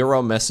with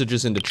 0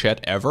 messages in the chat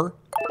ever.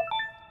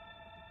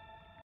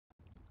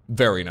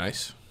 Very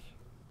nice.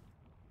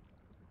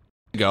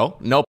 Go.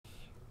 Nope.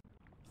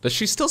 Does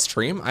she still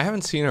stream? I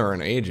haven't seen her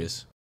in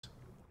ages.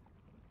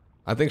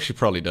 I think she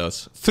probably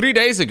does. 3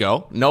 days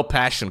ago, no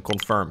passion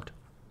confirmed.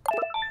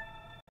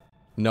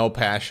 No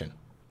passion.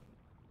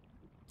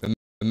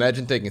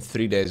 Imagine taking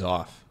 3 days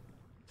off.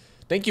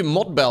 Thank you,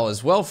 Modbell,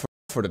 as well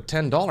for the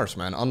 $10,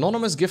 man.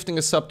 Anonymous gifting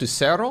a sub to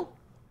Cero.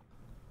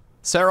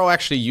 Cero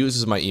actually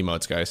uses my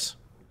emotes, guys.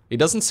 He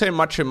doesn't say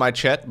much in my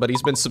chat, but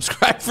he's been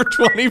subscribed for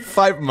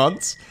 25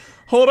 months.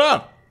 Hold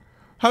up.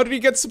 How did he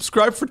get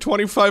subscribed for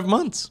 25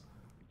 months?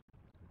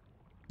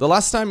 The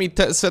last time he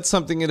said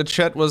something in the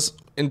chat was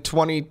in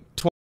 2020.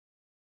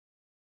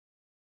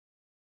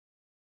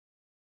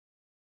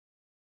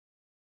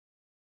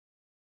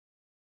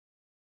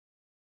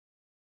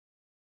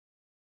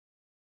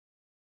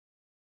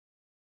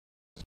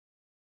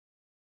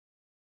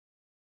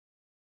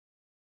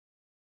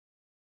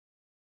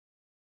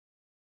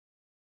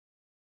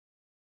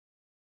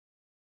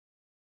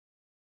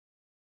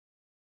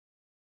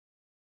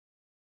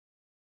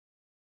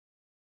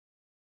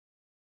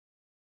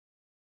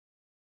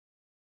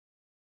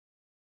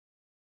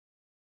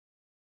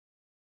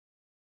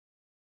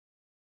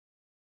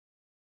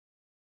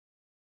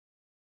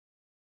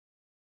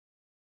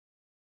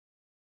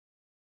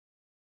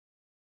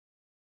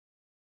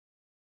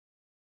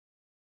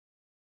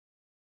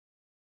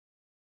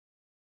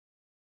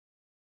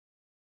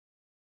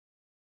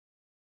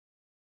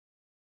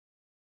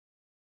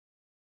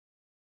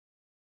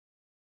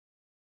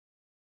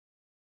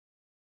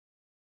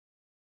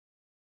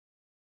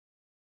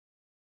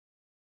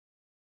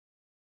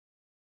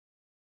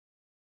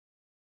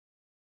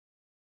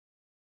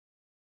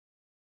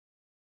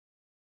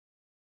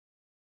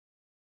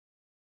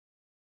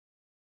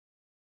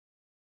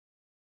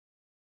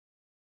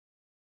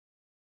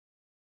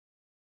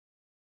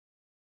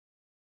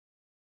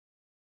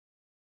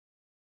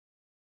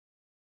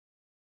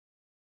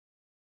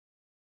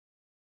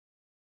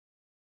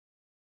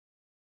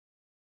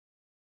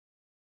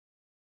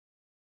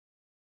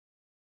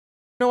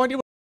 No idea.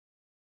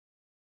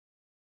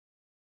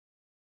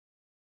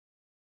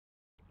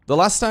 The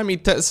last time he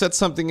said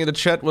something in the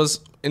chat was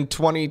in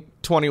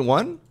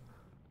 2021?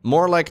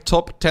 More like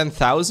top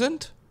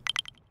 10,000?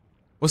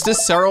 Was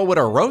this Cero with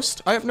a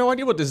roast? I have no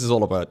idea what this is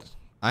all about.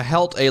 I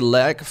held a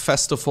leg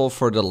festival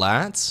for the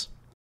lads.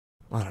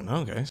 I don't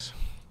know, guys.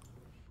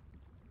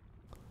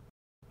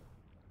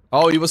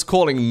 Oh, he was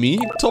calling me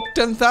top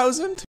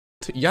 10,000?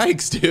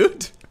 Yikes,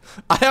 dude.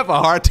 I have a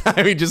hard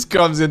time. He just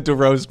comes in to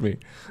roast me.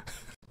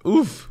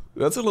 Oof,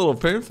 that's a little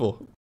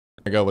painful.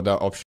 I go with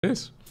that option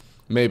is.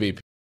 Maybe,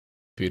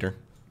 Peter.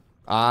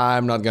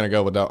 I'm not gonna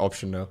go with that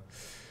option, though.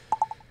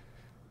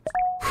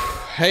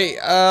 Hey,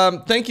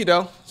 thank you,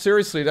 though.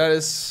 Seriously, that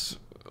is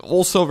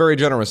also very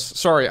generous.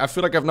 Sorry, I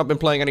feel like I've not been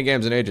playing any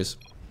games in ages.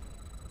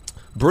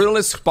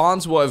 Brutalisk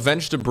spawns will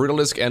avenge the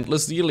Brutalisk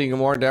Endless, dealing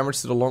more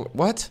damage to the long...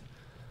 What?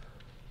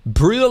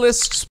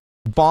 Brutalisk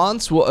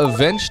spawns will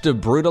avenge the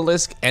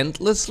Brutalisk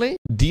endlessly,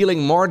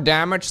 dealing more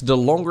damage the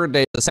longer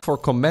they for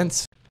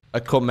comments. A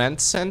command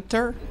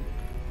center?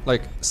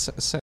 Like,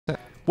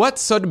 what?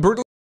 So the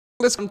Brutalisk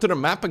comes to the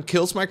map and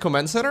kills my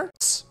command center?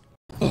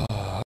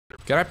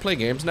 Can I play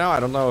games now?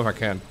 I don't know if I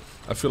can.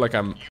 I feel like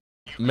I'm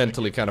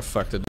mentally kind of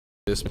fucked at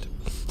this point.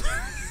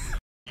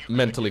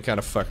 Mentally kind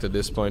of fucked at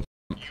this point.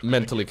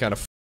 Mentally kind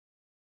of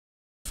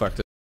fucked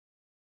at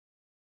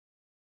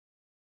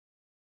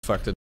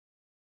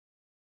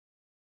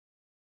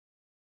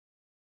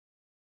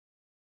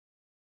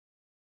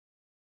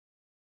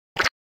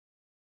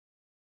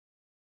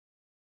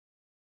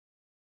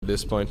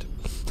this point.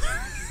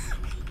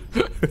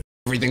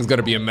 Everything's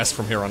gonna be a mess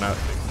from here on out.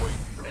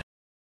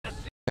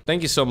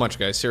 Thank you so much,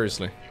 guys.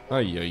 Seriously.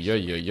 Ay, ay,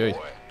 ay, ay, ay.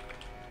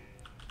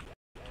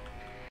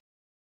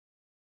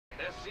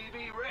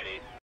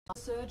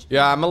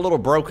 Yeah, I'm a little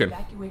broken.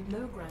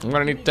 I'm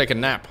gonna need to take a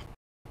nap.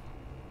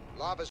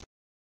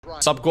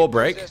 Sub goal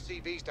break.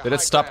 Did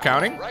it stop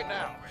counting?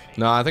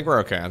 No, I think we're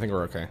okay. I think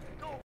we're okay.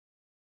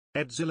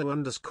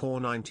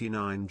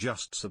 Edzilla_99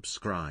 just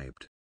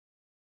subscribed.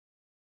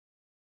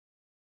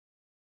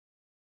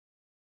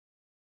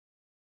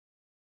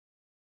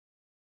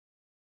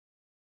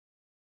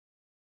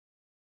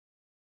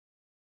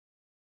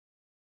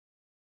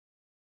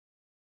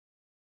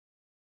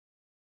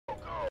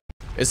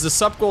 Is the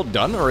sub goal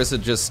done or is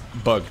it just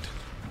bugged?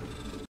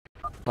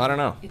 I don't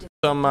know.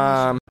 Some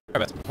oh,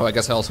 I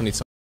guess I also need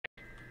some.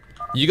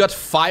 You got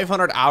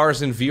 500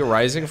 hours in V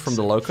Rising from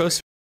the Lowko.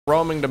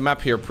 Roaming the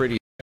map here pretty.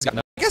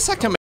 I guess I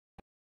can.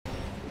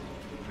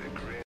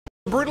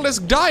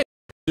 Brutalist died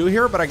do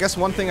here, but I guess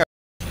one thing.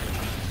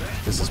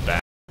 This is bad.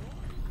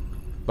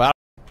 But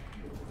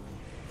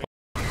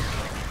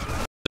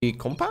the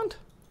compound?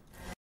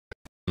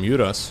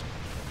 Mute us.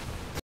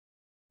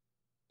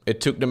 It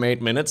took them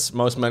 8 minutes.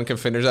 Most men can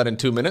finish that in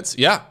 2 minutes.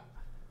 Yeah.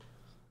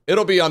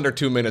 It'll be under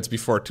 2 minutes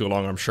before too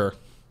long, I'm sure.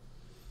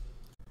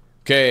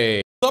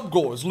 Okay. Sub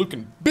goal is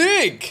looking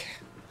big.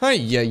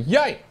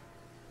 Ay.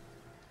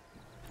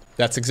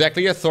 That's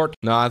exactly a thought.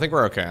 No, I think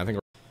we're okay. I think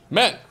we're...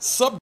 Man,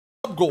 sub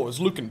goal is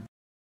looking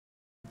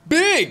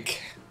big.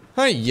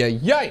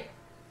 Ay.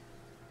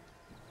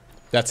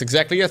 That's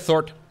exactly a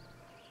thought.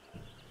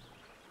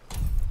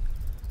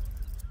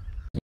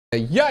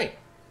 Ay.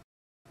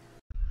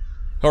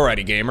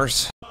 Alrighty,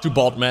 gamers. To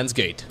Baltman's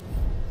Gate.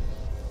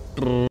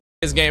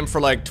 This game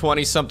for like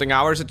 20-something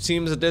hours, it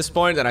seems, at this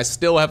point, and I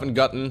still haven't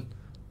gotten...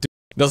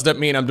 Does that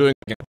mean I'm doing...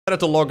 I had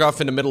to log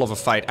off in the middle of a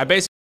fight. I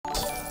basically...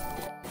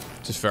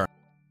 Which is fair.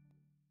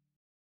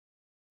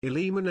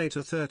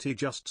 Eliminator30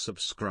 just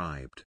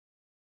subscribed.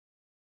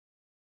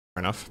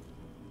 Fair enough.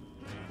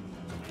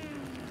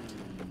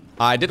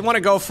 I did want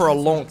to go for a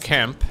long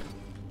camp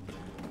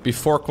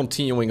before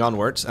continuing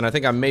onwards, and I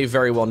think I may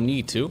very well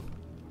need to.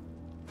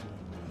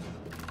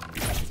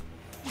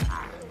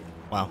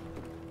 Wow.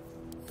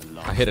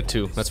 I hit it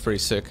too. That's pretty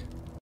sick.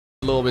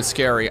 A little bit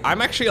scary.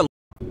 I'm actually a...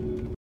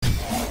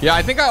 Yeah,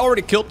 I think I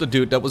already killed the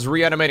dude that was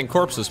reanimating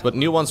corpses, but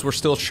new ones were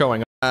still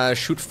showing up.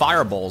 Shoot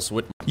fireballs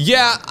with...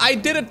 Yeah, I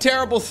did a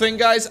terrible thing,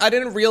 guys. I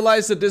didn't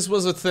realize that this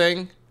was a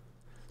thing.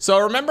 So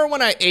remember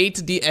when I ate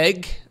the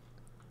egg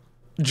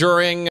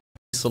during...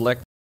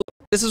 Select...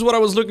 This is what I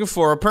was looking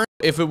for. Apparently,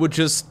 if it would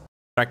just...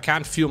 I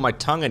can't feel my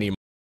tongue anymore.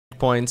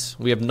 Points.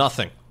 We have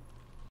nothing.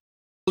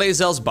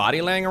 Lazel's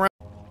body laying around.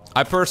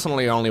 I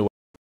personally only...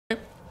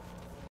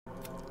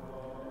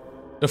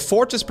 The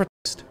fort is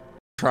protected.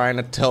 Trying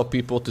to tell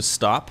people to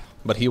stop,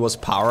 but he was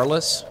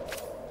powerless.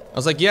 I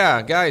was like,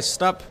 yeah, guys,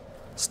 stop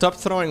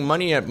throwing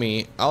money at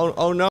me.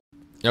 Oh no.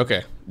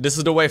 Okay, this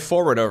is the way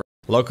forward over.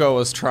 Lowko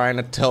was trying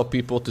to tell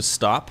people to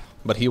stop,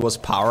 but he was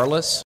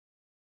powerless.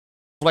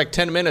 For like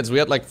 10 minutes, we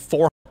had like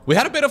 4. We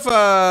had a bit of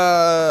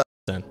a...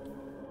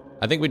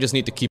 I think we just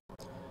need to keep...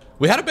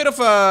 We had a bit of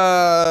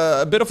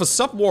a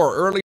sub war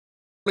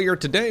earlier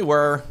today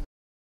where...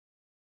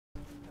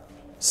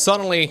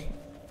 Suddenly...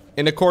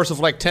 In the course of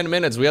like 10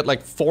 minutes, we had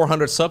like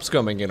 400 subs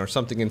coming in or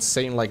something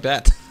insane like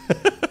that.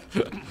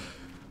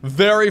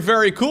 Very,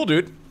 very cool,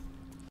 dude.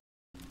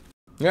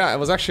 Yeah, it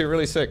was actually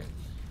really sick.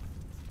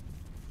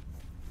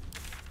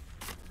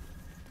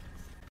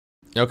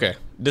 Okay,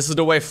 this is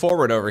the way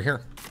forward over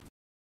here.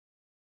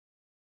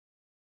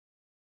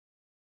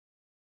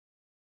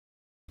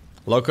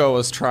 Lowko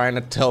was trying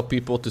to tell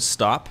people to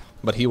stop,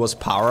 but he was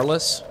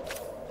powerless.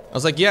 I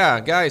was like, yeah,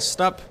 guys,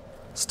 stop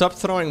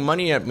throwing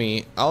money at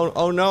me.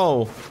 Oh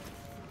no.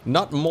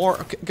 Not more.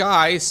 Okay,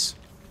 guys,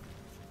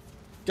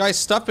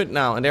 stop it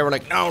now. And they were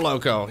like, no,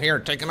 Lowko, here,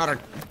 take another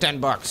 10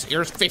 bucks.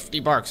 Here's 50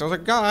 bucks. I was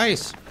like,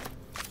 guys.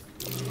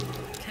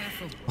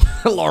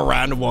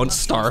 Lauren won't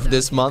starve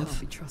this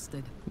month.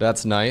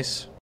 That's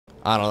nice.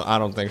 I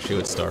don't think she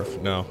would starve.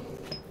 No.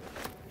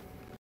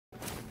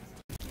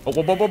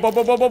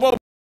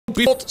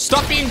 Oh,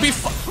 stop being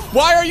befuddled.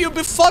 Why are you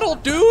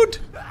befuddled, dude?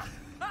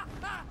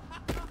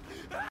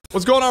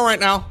 What's going on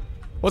right now?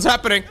 What's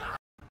happening?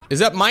 Is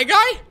that my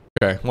guy?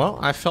 Okay, well,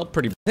 I felt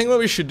pretty... I think what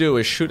we should do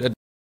is shoot at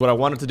what I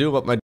wanted to do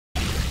about my...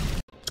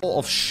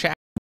 of shadow.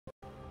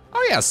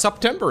 Oh yeah,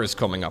 September is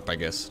coming up, I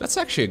guess. That's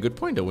actually a good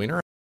point, a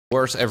winner.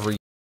 Worse every...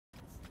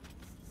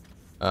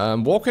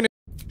 walking in...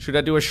 Should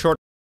I do a short...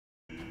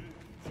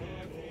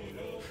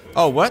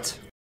 Oh, what?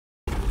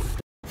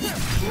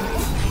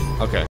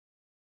 Okay.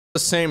 The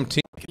same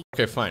team.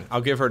 Okay, fine.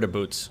 I'll give her the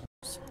boots.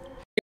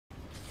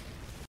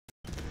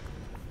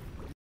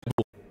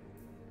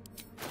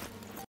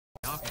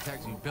 The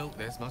architects who built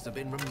this must have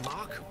been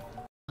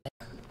remarkable.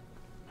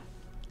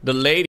 The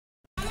lady.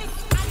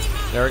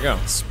 There we go.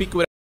 Speak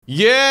with.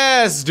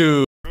 Yes,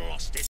 dude.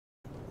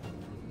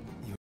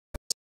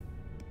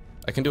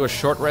 I can do a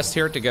short rest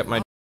here to get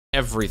my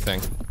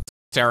everything.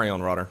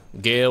 Asterion, rather.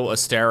 Gale,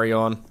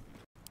 Asterion.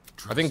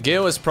 I think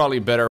Gale is probably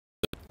better.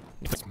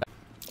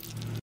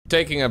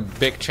 Taking a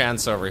big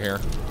chance over here.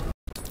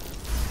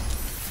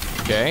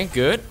 Okay,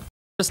 good.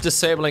 Just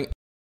disabling.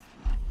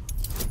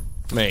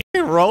 Mate,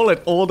 I roll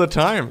it all the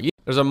time.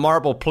 There's a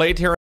marble plate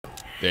here.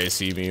 They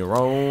see me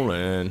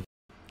rolling.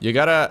 You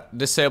gotta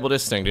disable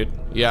this thing, dude.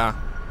 Yeah.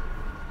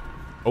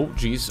 Oh,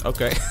 jeez.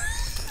 Okay.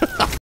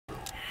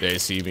 They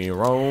see me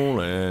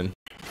rolling.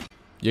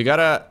 You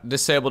gotta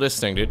disable this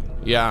thing, dude.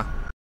 Yeah.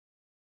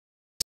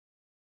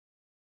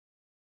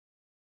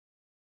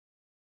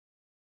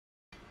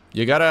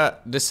 You gotta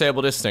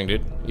disable this thing,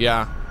 dude.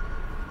 Yeah.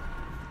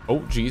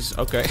 Oh, jeez.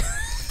 Okay.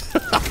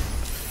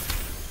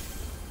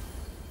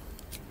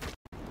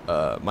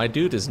 My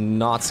dude is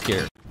not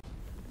scared.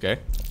 Okay.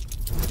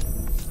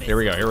 Here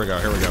we go, here we go,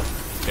 here we go.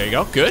 There you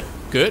go. Good,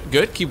 good,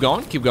 good. Keep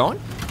going, keep going.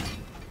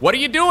 What are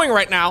you doing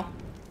right now?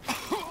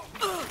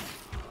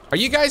 Are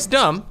you guys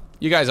dumb?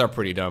 You guys are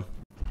pretty dumb.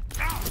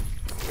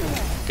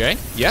 Okay,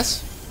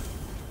 yes.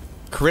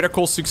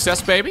 Critical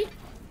success, baby.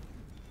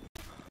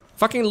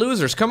 Fucking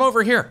losers, come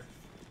over here.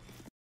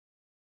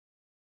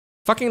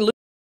 Fucking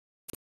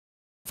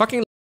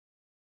fucking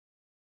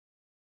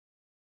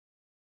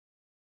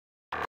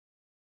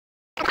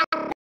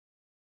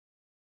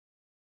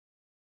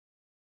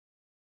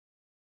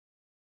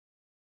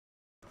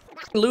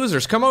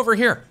losers, come over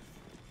here.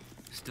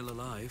 Still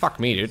alive. Fuck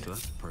me, dude.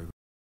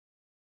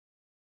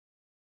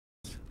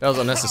 That was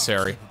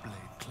unnecessary.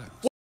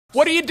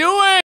 What are you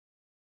doing?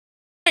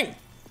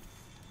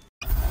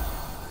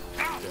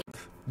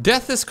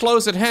 Death is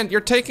close at hand.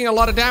 You're taking a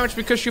lot of damage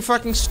because you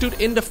fucking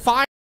stood in the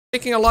fire.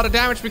 Taking a lot of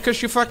damage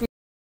because you fucking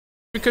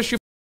because you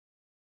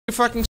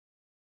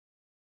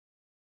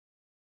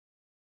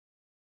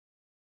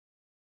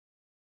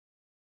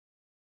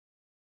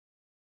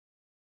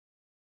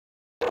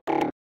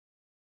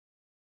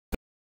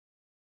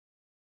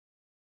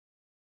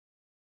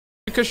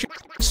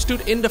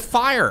stood in the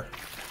fire.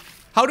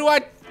 How do I?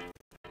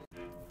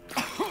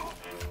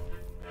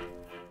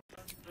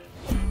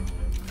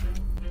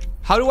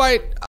 How do I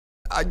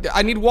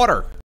need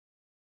water.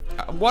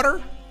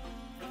 Water?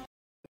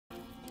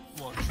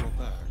 Watch your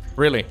back.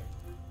 Really?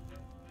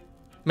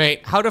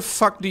 Mate, how the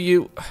fuck do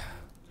you...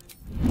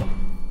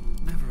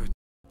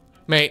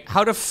 Mate,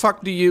 how the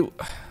fuck do you...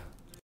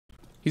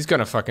 He's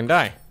gonna fucking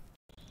die.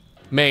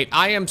 Mate,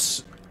 I am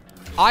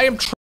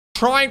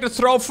trying to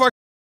throw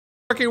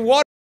fucking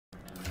water.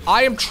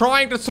 I am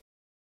trying to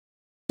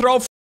throw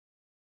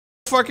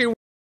fucking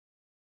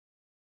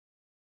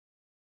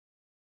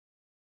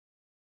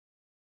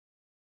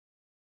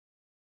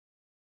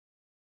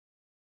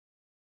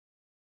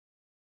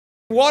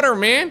water,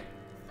 man.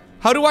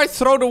 How do I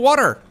throw the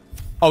water?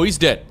 Oh, he's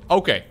dead.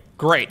 Okay,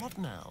 great. What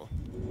now?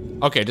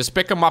 Okay, just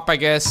pick him up, I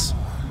guess.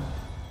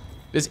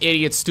 This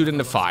idiot stood in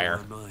the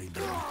fire.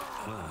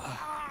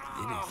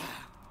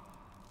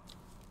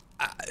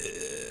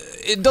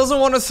 It doesn't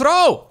want to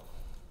throw.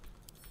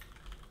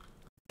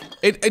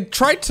 It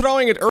tried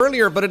throwing it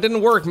earlier, but it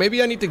didn't work.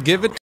 Maybe I need to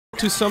give it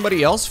to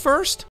somebody else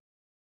first?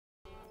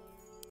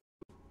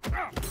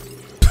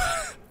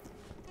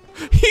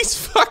 He's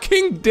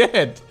fucking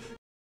dead.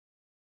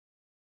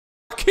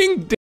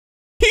 Fucking dead.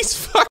 He's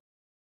fucking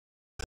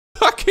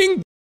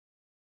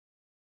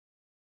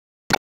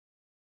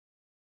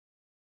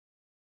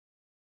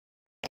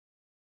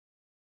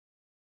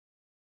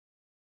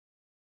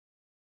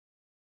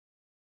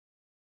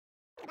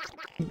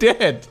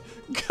dead.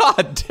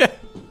 God damn.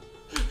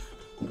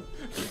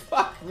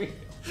 Fuck me.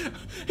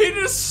 He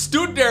just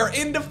stood there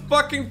in the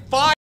fucking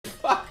fire.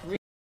 Fuck me.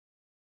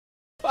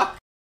 Fuck.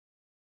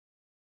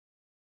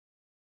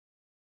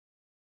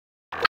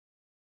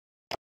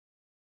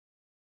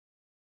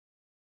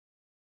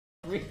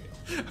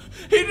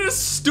 He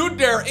just stood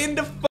there in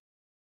the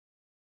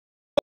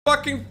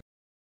fucking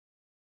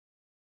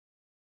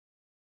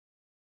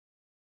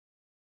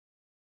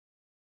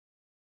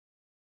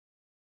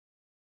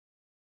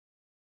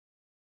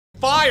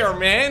fire,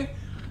 man.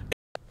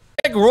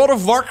 It's like World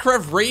of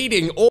Warcraft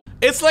raiding.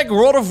 It's like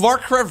World of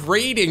Warcraft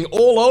raiding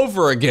all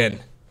over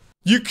again.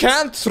 You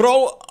can't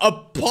throw a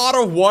pot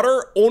of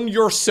water on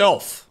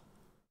yourself.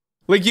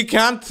 Like, you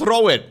can't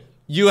throw it.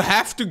 You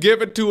have to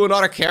give it to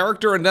another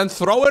character and then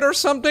throw it or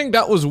something?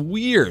 That was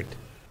weird.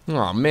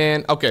 Oh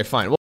man. Okay,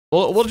 fine.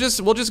 We'll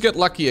just get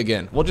lucky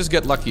again. We'll just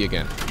get lucky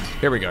again.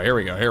 Here we go. Here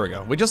we go. Here we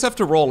go. We just have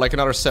to roll like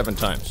another 7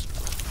 times.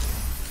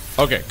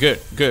 Okay, good,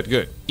 good,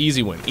 good.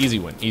 Easy win, easy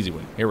win, easy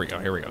win. Here we go.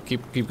 Here we go.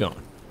 Keep going.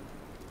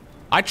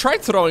 I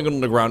tried throwing it on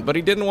the ground, but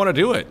he didn't want to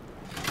do it.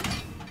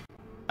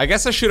 I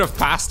guess I should have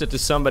passed it to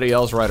somebody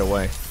else right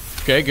away.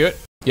 Okay, good.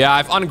 Yeah,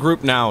 I've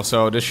ungrouped now,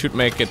 so this should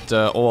make it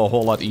a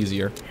whole lot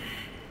easier.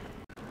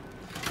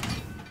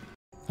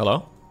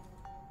 Hello?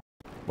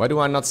 Why do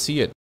I not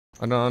see it?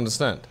 I don't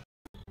understand.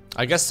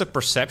 I guess the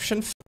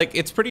perception, like,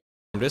 it's pretty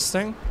this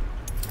thing.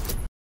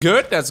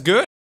 Good, that's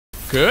good.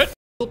 Good.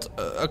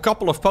 A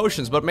couple of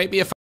potions, but maybe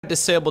if I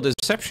disable this,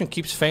 perception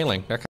keeps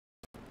failing.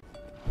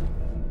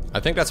 I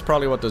think that's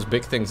probably what those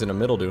big things in the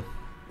middle do.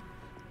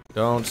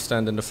 Don't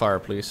stand in the fire,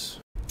 please.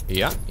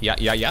 Yeah.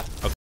 Okay.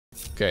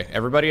 Okay,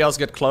 everybody else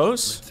get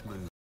close.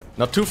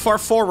 Not too far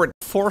forward.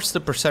 Force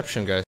the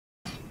perception, guys.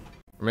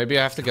 Or maybe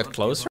I have to get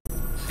closer?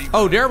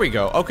 Oh, there we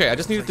go. Okay, I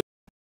just needed to...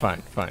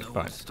 Fine.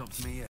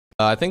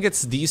 I think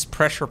it's these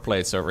pressure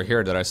plates over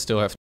here that I still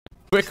have to...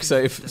 Quick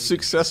save,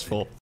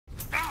 successful.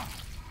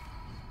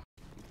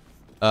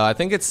 I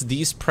think it's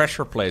these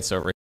pressure plates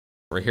over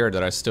here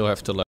that I still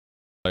have to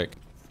like.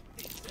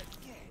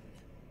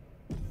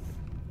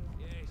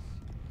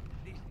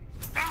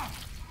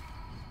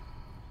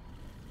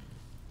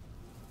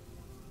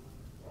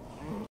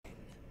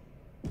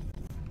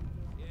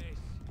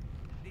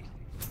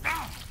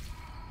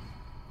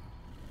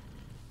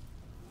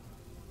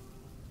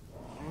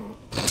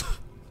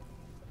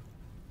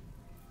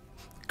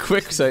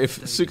 Quick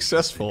save,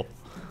 successful.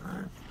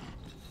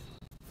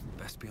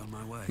 Best be on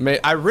my way.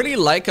 I really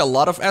like a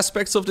lot of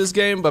aspects of this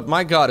game, but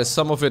my god, is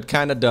some of it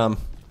kind of dumb.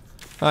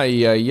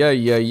 Ay, ay,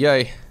 ay, ay,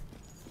 ay.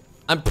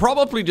 I'm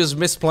probably just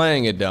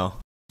misplaying it though.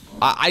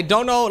 I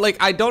don't know, like,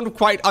 I don't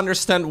quite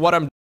understand what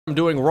I'm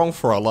doing wrong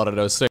for a lot of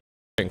those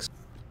things.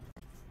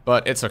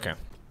 But it's okay.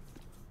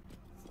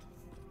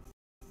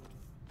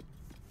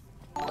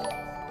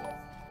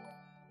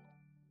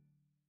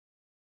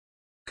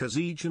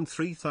 Kazejan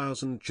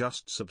 3000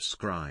 just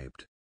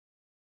subscribed.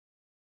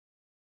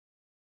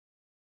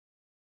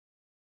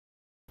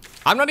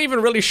 I'm not even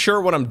really sure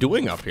what I'm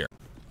doing up here.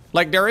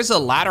 Like, there is a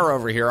ladder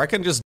over here. I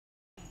can just...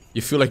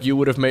 You feel like you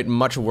would have made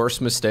much worse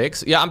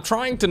mistakes? Yeah, I'm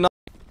trying to not...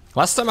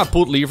 Last time I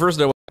pulled levers,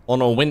 they were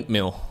on a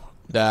windmill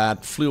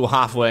that flew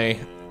halfway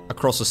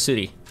across the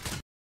city.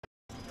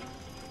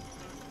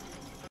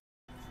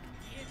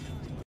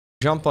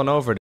 Jump on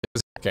over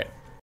this. Okay.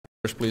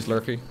 First, please,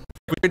 Lurky.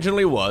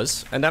 Originally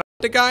was, and then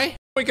the guy,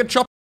 we can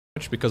chop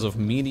because of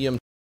medium.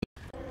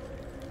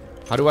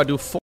 How do I do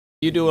 4?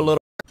 You do a little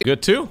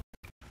good too?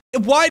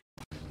 Why?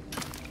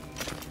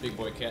 Big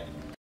boy cat.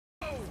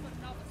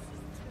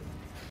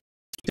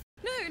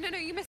 No,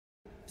 you missed.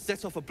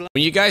 Set off a blow.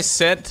 When you guys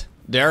said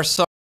there's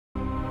some.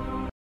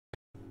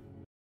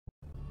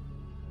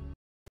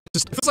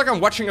 It feels like I'm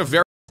watching a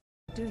very.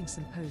 Doing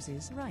some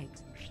poses, right?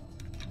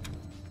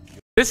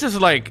 This is.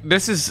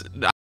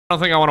 I don't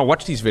think I want to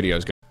watch these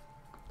videos.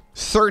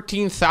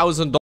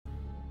 $13,000.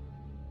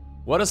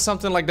 What does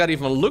something like that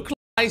even look like?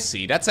 I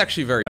see. That's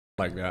actually very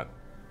like that.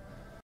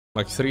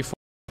 Like 3, 4.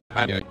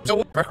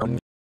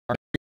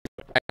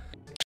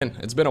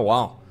 It's been a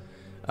while.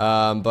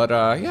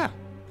 Yeah.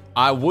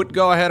 I would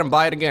go ahead and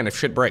buy it again if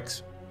shit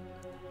breaks.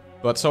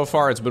 But so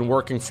far it's been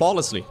working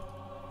flawlessly.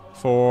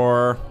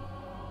 For,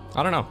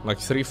 I don't know, like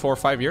 3, 4,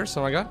 5 years,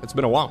 something like that. It's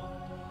been a while.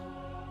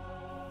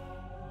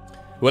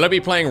 Will I be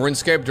playing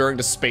RuneScape during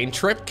the Spain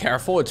trip?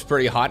 Careful, it's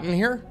pretty hot in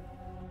here.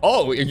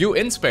 Oh, are you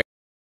in Spain?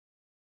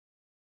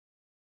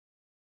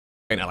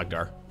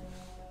 Alekdar.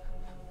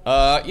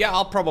 Yeah,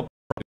 I'll probably...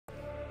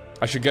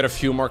 I should get a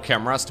few more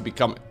cameras to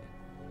become...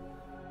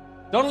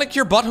 Don't lick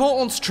your butthole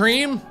on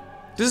stream!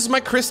 This is my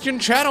Christian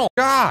channel!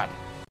 God!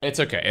 It's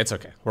okay, it's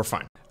okay. We're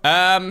fine.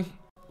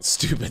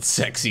 Stupid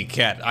sexy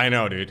cat. I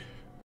know, dude. I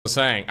was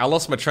saying, I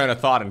lost my train of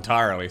thought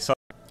entirely, so...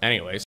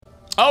 Anyways.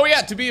 Oh yeah,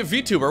 to be a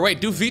VTuber.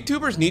 Wait, do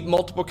VTubers need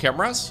multiple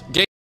cameras?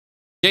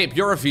 Gabe,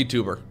 you're a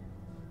VTuber.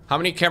 How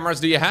many cameras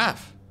do you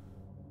have?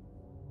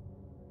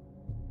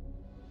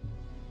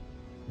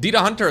 Dita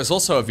Hunter is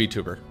also a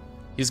VTuber.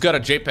 He's got a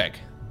JPEG.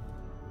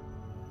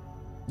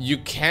 You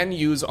can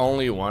use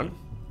only one.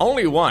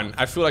 Only one?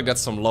 I feel like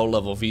that's some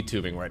low-level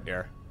VTubing right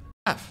there.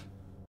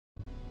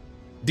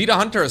 Dita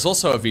Hunter is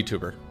also a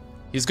VTuber.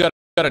 He's got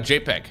a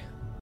JPEG.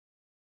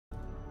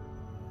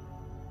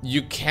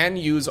 You can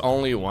use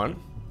only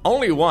one.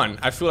 Only one?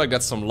 I feel like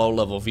that's some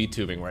low-level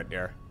VTubing right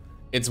there.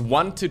 It's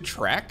one to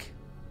track.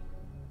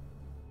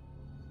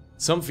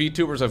 Some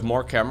VTubers have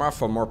more camera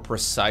for more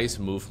precise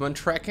movement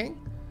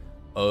tracking.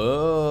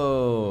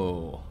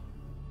 Oh.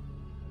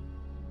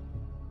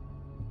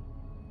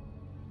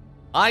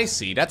 I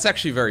see. That's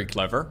actually very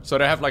clever. So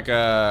they have like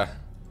a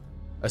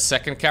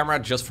second camera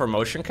just for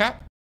motion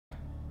cap.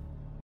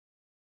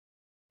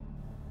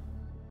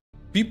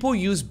 People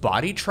use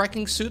body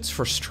tracking suits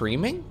for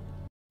streaming?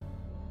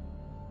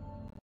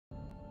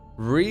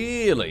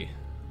 Really?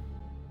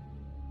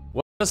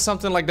 What does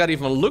something like that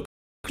even look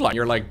like?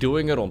 You're like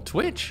doing it on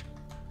Twitch?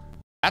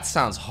 That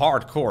sounds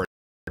hardcore,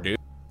 dude.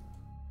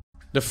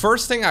 The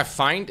first thing I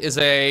find is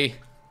a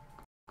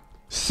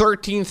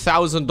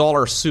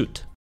 $13,000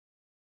 suit.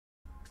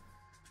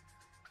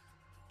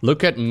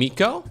 Look at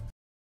Miko.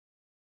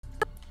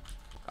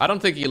 I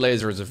don't think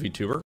Elaser is a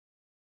VTuber.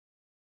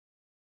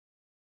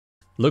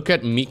 Look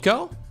at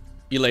Miko.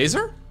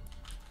 Elaser?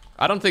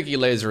 I don't think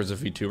Elaser is a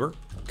VTuber.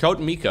 Code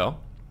Miko.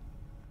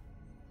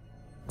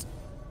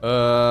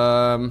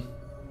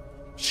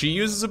 She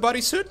uses a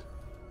bodysuit?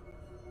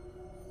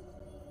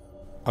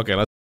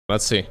 Okay,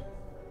 let's see.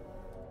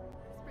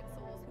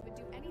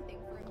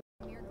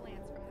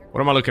 What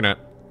am I looking at?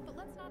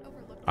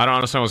 I don't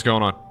understand what's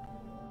going on.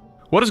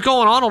 What is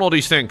going on all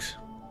these things?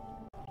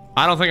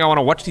 I don't think I want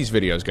to watch these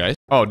videos, guys.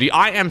 Oh, the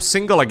I am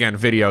single again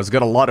videos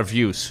got a lot of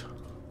views.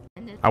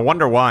 I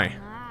wonder why.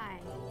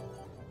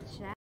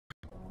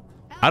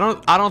 I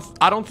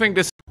don't think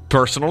this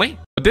personally.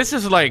 But this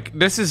is I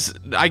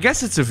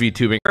guess it's a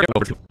VTubing.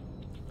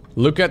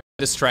 Look at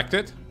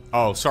distracted.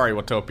 Oh, sorry,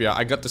 Watopia.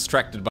 I got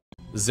distracted by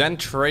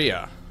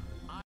Zentreya.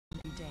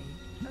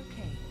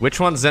 Which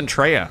one's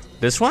Zentreya?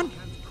 This one?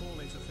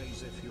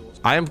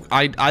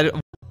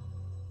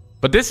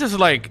 But this is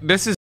like,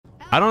 this is,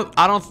 I don't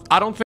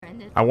think,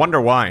 I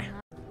wonder why.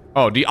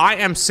 Oh, the I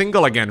am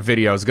single again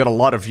videos got a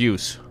lot of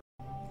views.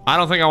 I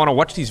don't think I want to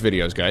watch these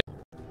videos, guys.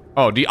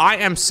 Oh, the I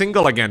am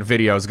single again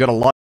videos got a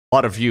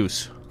lot of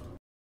views.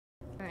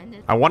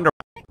 I wonder,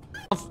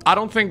 I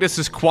don't think this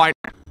is quite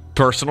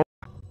personal.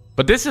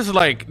 But this is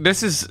like,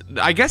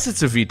 I guess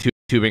it's a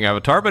VTubing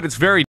avatar, but it's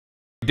very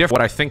different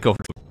what I think of.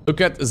 Look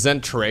at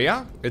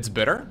Zentreya, it's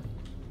better.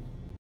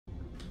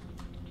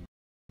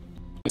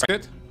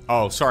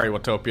 Oh, sorry,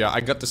 Watopia.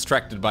 I got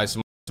distracted by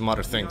some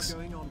other things.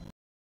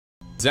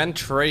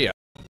 Zentreya.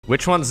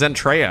 Which one's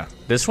Zentreya?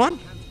 This one?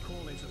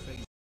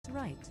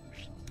 Right.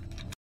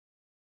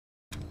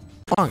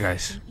 Come on,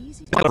 guys.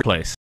 Another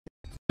place.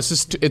 This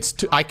is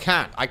I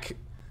can't.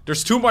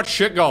 There's too much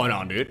shit going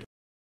on, dude.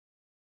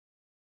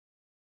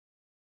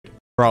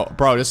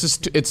 Bro, this is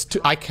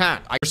I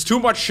can't. There's too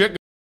much shit.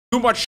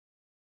 There's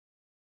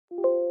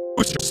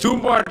too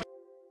much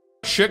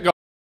shit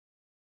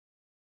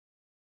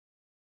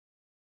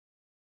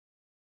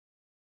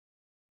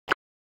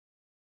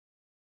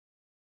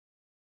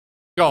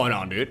going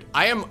on, dude.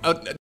 I am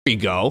there we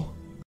go.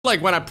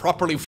 Like when I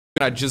properly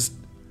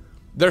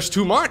there's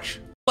too much.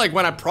 Like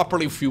when I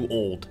properly feel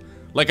old.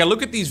 Like I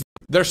look at these,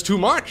 there's too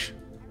much.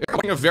 It's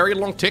like a very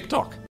long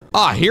TikTok.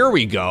 Ah, here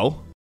we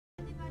go.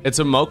 It's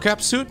a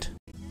mocap suit?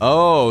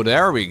 Oh,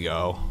 there we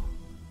go.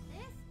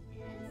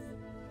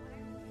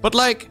 But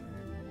like,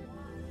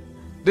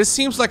 this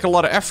seems like a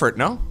lot of effort,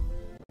 no?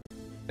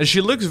 And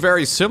she looks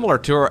very similar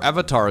to her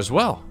avatar as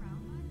well.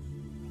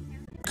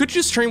 Could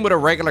you stream with a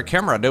regular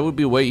camera? That would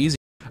be way easier.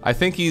 I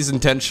think he's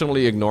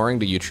intentionally ignoring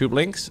the YouTube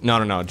links.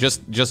 No,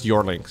 just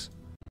your links.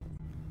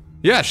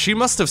 Yeah, she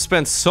must have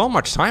spent so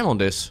much time on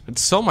this.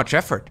 It's so much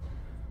effort.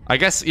 I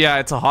guess, yeah,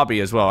 it's a hobby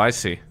as well, I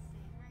see.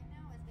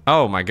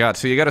 Oh my god,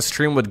 so you gotta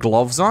stream with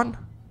gloves on?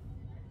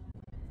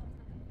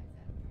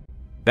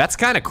 That's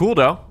kinda cool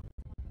though.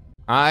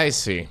 I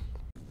see.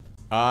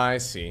 I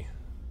see.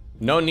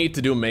 No need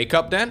to do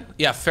makeup then?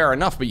 Yeah, fair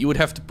enough, but you would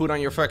have to put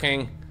on your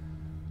fucking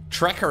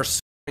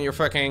trackers on your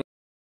fucking...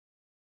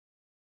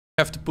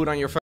 have to put on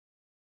your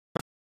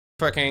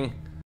fucking...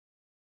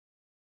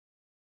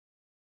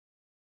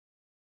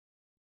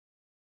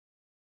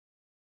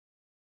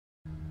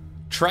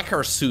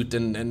 tracker suit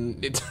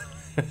and it...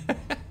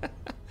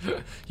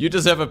 You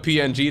just have a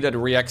PNG that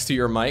reacts to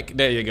your mic?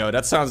 There you go,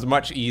 that sounds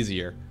much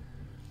easier.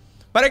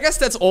 But I guess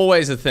that's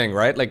always a thing,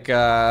 right? Like,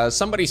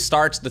 somebody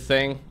starts the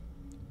thing,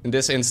 in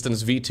this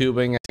instance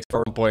VTubing, at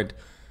one point,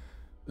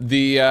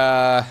 the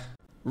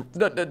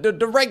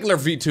regular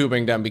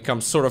VTubing then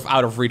becomes sort of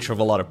out of reach of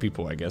a lot of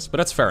people, I guess. But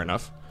that's fair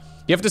enough.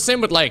 You have the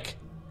same with, like,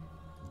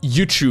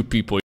 YouTube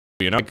people,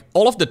 you know? Like,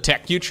 all of the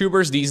tech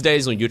YouTubers these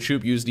days on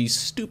YouTube use these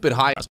stupid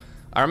highs.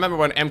 I remember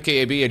when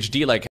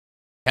MKABHD, like,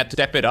 had to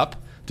step it up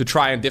to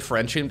try and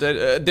differentiate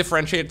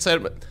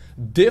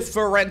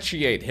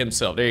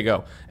himself. There you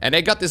go. And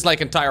they got this, like,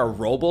 entire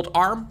robot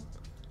arm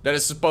that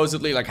is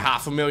supposedly, like,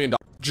 $500,000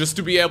 just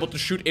to be able to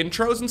shoot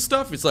intros and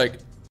stuff. It's like,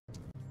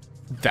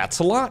 that's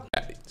a lot.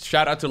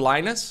 Shout out to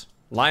Linus.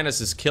 Linus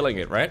is killing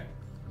it, right?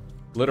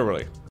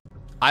 Literally.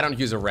 I don't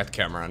use a red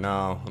camera,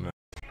 no.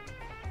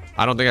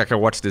 I don't think I can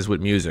watch this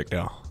with music,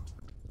 though.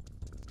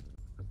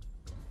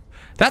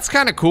 That's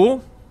kind of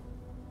cool.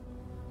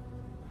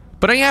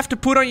 But then you have to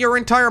put on your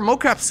entire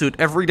mocap suit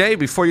every day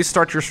before you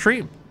start your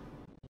stream.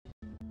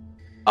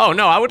 Oh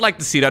no, I would like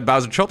to see that,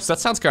 Bowser Chops. That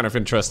sounds kind of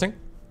interesting.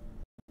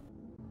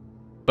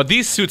 But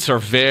these suits are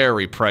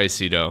very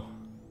pricey, though.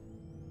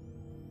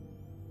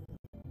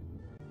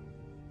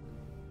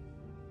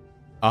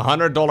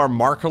 $100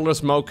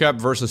 markerless mocap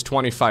versus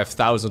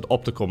 25,000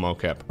 optical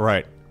mocap.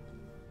 Right.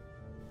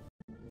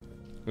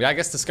 Yeah, I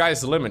guess the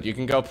sky's the limit. You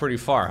can go pretty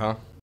far, huh?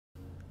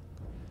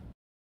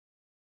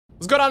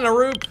 Let's go down the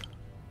route.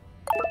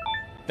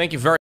 Thank you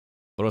very much.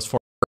 What was for?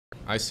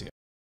 I see it.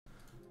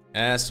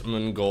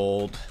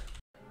 Asmongold.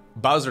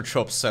 Bowser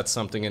Chops said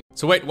something in.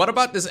 So wait, what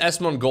about this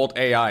Asmongold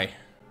AI?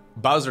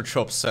 Bowser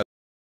Chops said.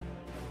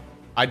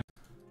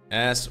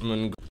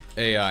 Asmongold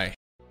AI.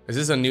 Is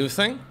this a new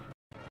thing?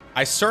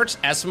 I searched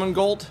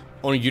Asmongold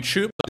on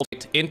YouTube.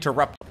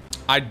 Interrupt.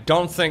 I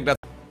don't think that.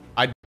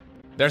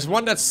 There's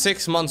one that's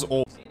 6 months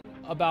old.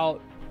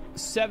 About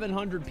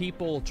 700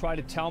 people try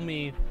to tell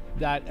me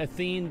that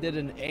Athene did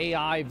an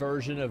AI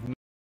version of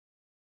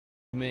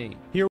me.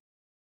 Here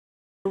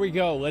we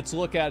go. Let's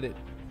look at it.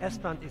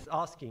 Esmond is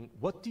asking,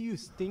 what do you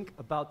think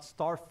about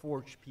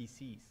Starforge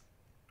PCs?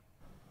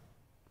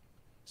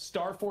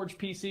 Starforge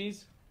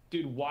PCs?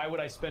 Dude, why would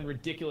I spend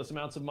ridiculous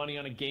amounts of money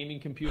on a gaming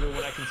computer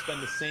when I can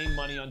spend the same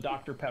money on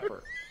Dr.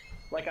 Pepper?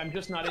 Like, I'm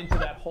just not into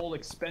that whole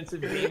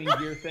expensive gaming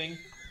gear thing.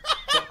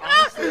 But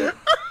honestly,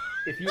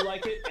 if you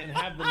like it and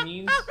have the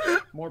means,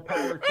 more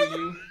power to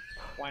you.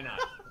 Why not?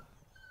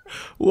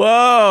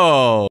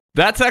 Whoa!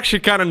 That's actually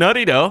kind of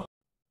nutty, though.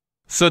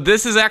 So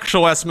this is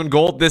actual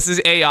Asmongold. This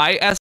is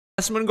AI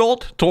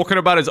Asmongold talking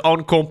about his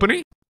own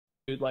company.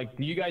 Dude, like,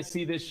 do you guys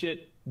see this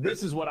shit?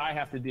 This is what I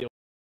have to deal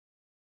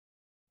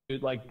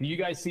Dude, like, do you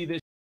guys see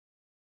this?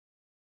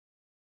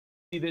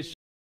 See this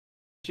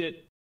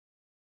shit?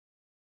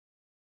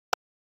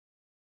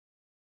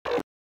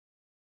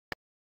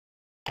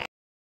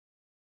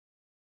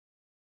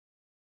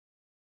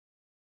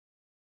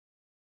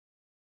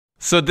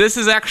 So this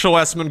is actual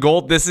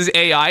Asmongold. This is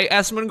AI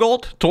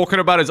Asmongold talking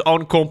about his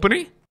own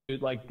company.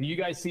 Dude, like, do you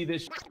guys see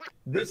this?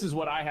 This is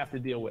what I have to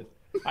deal with.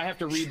 I have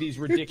to read these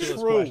ridiculous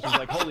questions.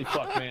 Like, holy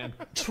fuck, man.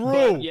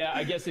 True. But, yeah,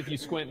 I guess if you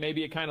squint,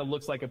 maybe it kind of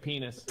looks like a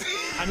penis.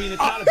 I mean,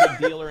 it's not a big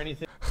deal or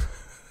anything.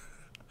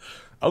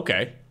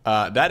 Okay,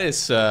 that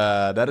is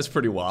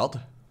pretty wild.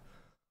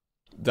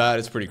 That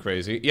is pretty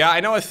crazy. Yeah, I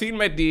know Athene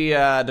made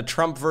the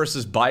Trump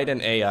versus Biden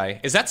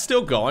AI. Is that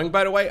still going,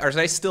 by the way? Are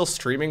they still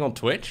streaming on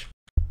Twitch?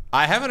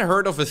 I haven't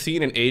heard of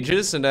Athene in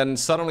ages, and then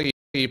suddenly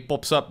he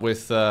pops up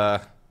with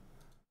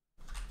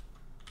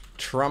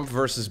Trump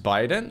versus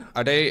Biden.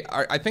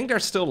 I think they're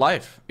still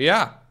live.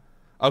 Yeah.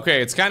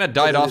 Okay, it's kind of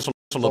died off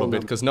a little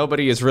bit because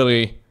nobody is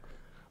really,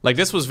 like,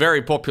 this was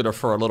very popular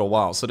for a little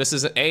while. So this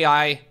is an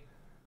AI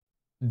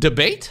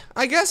debate,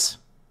 I guess.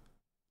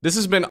 This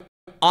has been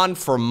on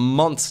for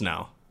months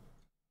now.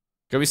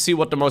 Can we see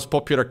what the most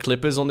popular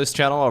clip is on this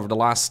channel over the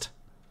last...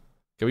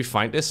 Can we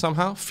find this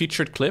somehow?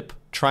 Featured clip.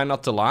 Try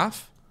not to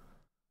laugh.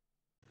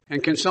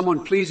 And can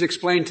someone please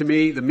explain to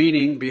me the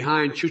meaning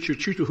behind choo choo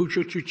choo choo choo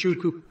choo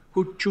choo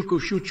choo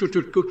choo choo choo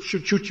choo choo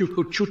choo.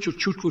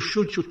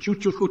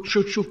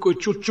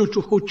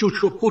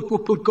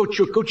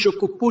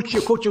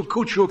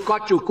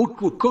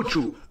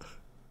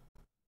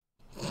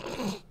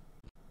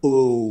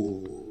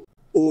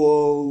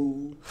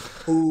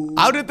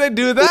 How did they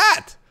do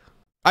that?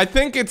 I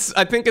think it's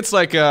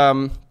like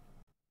a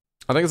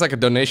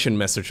donation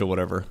message or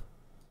whatever.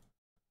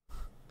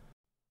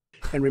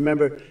 And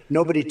remember,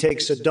 nobody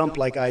takes a dump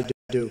like I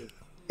do.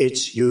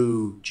 It's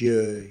you,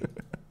 Jay.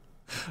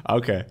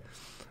 Okay.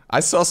 I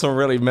saw some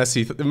really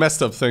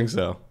messed up things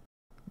though.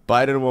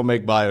 Biden will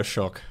make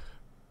BioShock.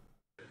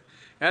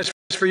 As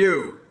for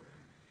you,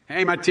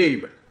 hey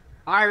Matib,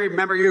 I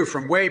remember you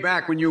from way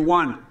back when you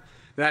won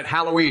that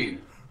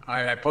Halloween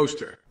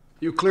poster.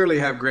 You clearly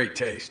have great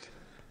taste,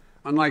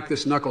 unlike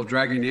this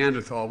knuckle-dragging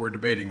Neanderthal we're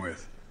debating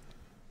with.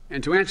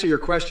 And to answer your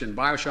question,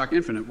 BioShock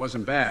Infinite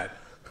wasn't bad.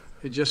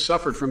 It just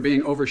suffered from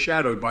being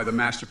overshadowed by the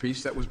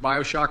masterpiece that was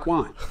BioShock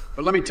 1.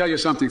 But let me tell you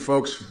something,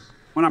 folks.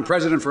 When I'm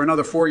president for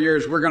another 4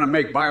 years, we're going to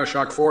make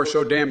BioShock 4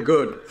 so damn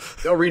good,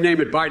 they'll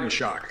rename it Biden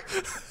Shock.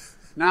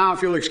 Now,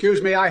 if you'll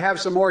excuse me, I have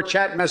some more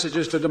chat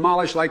messages to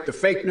demolish like the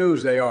fake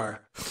news they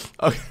are.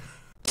 Okay.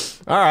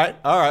 All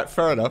right,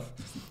 fair enough.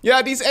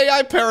 Yeah, these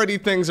AI parody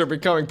things are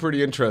becoming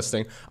pretty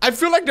interesting. I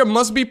feel like there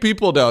must be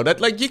people though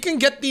that, like, you can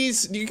get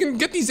these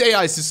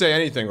AIs to say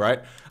anything,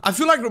 right? I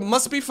feel like there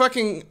must be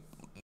fucking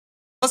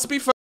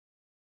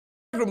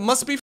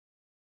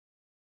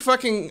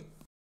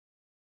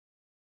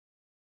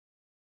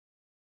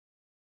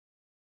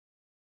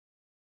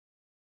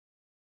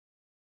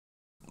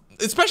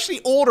especially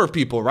older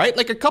people, right?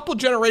 Like a couple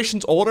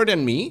generations older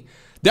than me,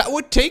 that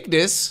would take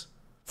this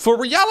for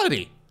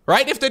reality,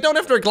 right? If they don't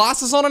have their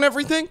glasses on and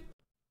everything,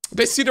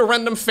 they see the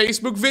random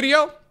Facebook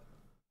video.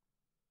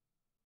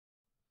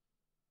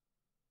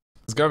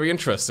 It's gonna be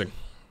interesting.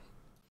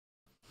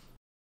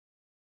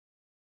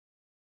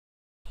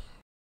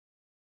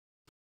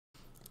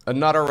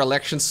 Another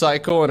election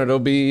cycle, and it'll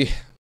be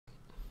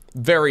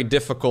very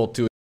difficult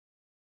to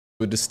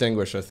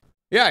distinguish it.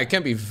 Yeah, it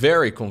can be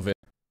very convincing.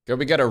 Can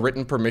we get a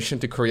written permission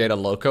to create a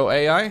Lowko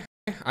AI?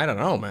 I don't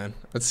know, man.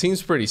 It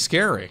seems pretty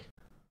scary.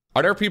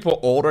 Are there people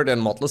older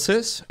than Motless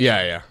is?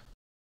 Yeah.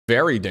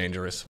 Very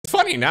dangerous. It's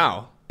funny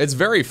now. It's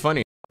very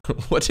funny.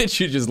 What did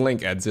you just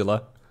link,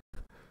 Edzilla?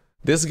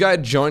 This guy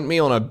joined me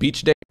on a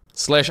beach day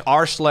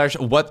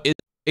 /r/what is...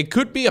 It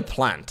could be a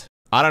plant.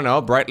 I don't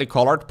know, brightly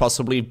colored,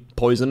 possibly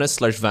poisonous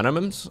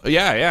 /venomous.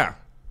 Yeah.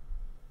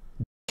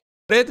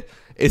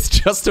 It's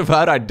just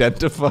about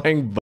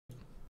identifying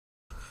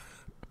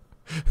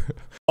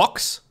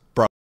Fox,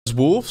 bro,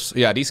 wolves.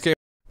 Yeah, these guys.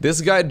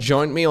 This guy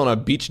joined me on a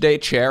beach day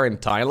chair in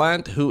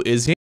Thailand. Who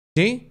is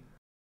he?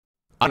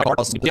 I'm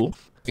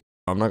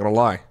not gonna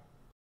lie.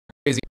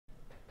 Crazy.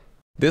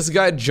 This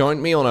guy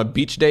joined me on a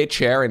beach day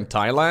chair in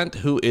Thailand.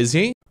 Who is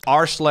he?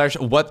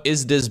 /what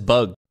is this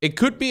bug? It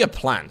could be a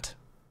plant.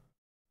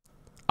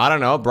 I don't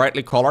know,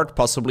 brightly colored,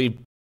 possibly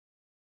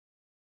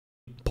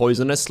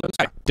poisonous.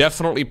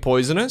 Definitely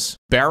poisonous.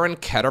 Barren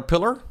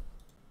caterpillar.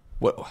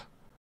 What?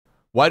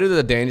 Why do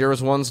the dangerous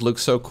ones look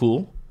so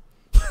cool?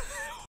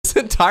 This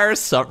entire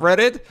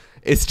subreddit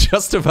is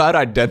just about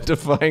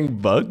identifying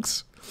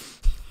bugs.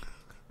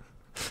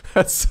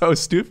 That's so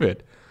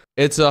stupid.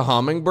 It's a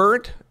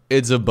hummingbird.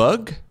 It's a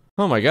bug.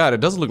 Oh my god,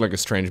 it does look like a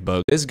strange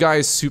bug. This guy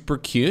is super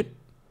cute.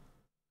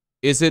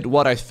 Is it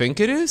what I think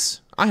it is?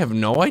 I have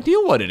no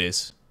idea what it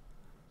is.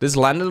 This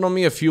landed on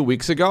me a few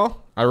weeks ago.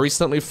 I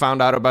recently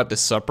found out about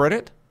this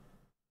subreddit.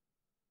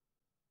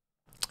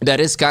 That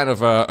is kind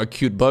of a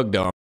cute bug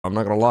though. I'm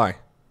not gonna lie.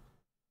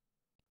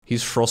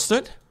 He's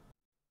frosted?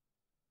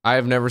 I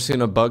have never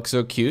seen a bug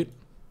so cute.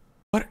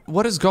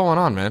 What is going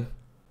on, man?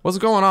 What's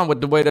going on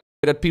with the way that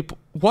that people...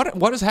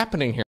 What is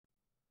happening here?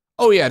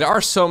 Oh yeah, there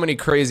are so many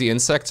crazy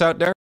insects out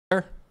there.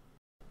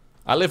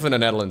 I live in the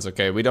Netherlands,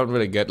 okay? We don't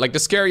really get... Like, the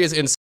scariest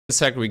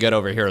insect we get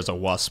over here is a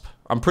wasp.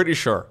 I'm pretty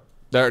sure.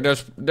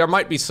 There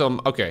might be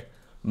some... Okay.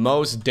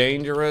 Most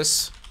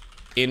dangerous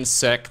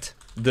insect,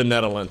 the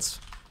Netherlands.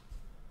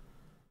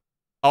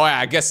 Oh yeah,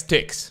 I guess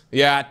ticks.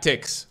 Yeah,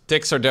 ticks.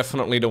 Ticks are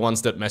definitely the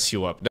ones that mess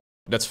you up.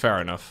 That's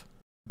fair enough.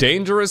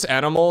 Dangerous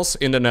animals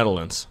in the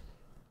Netherlands.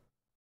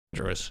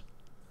 Dangerous.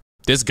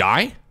 This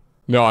guy?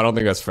 No, I don't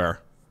think that's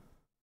fair.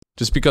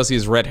 Just because he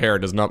has red hair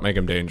does not make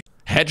him dangerous.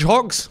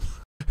 Hedgehogs?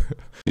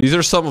 These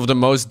are some of the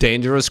most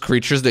dangerous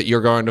creatures that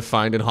you're going to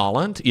find in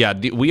Holland. Yeah,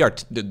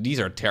 these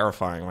are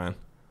terrifying, man.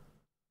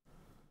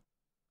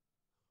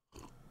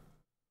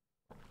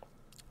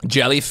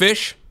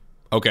 Jellyfish?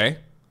 Okay.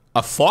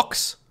 A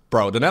fox?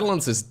 Bro, the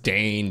Netherlands is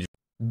dangerous.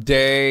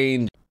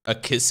 A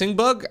kissing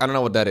bug? I don't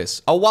know what that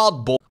is. A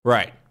wild boar.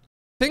 Right.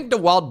 I think the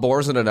wild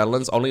boars in the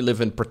Netherlands only live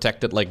in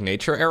protected, like,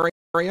 nature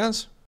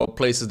areas. Or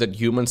places that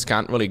humans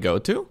can't really go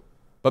to.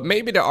 But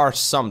maybe there are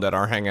some that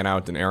are hanging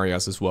out in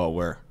areas as well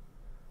where...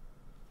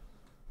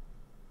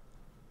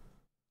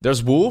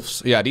 There's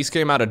wolves. Yeah, these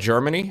came out of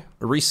Germany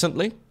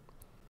recently.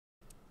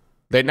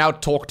 They now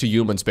talk to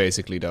humans,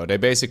 basically, though. They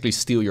basically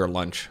steal your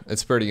lunch.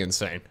 It's pretty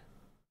insane.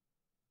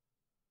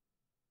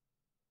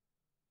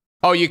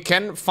 Oh, you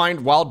can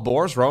find wild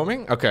boars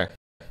roaming? Okay.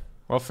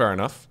 Well, fair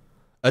enough.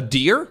 A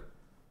deer?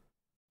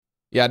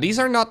 Yeah, these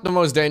are not the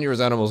most dangerous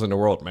animals in the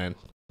world, man.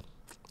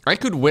 I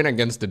could win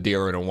against a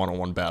deer in a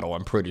one-on-one battle,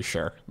 I'm pretty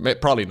sure.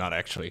 Probably not,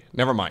 actually.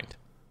 Never mind.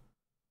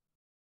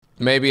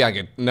 Maybe I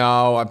could...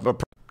 No, I'm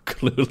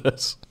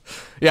clueless.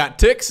 Yeah,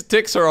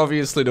 ticks are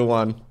obviously the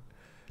one.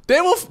 They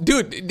will...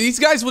 Dude, these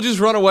guys will just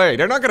run away.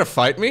 They're not gonna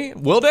fight me,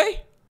 will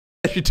they?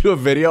 I should do a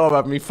video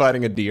about me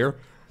fighting a deer.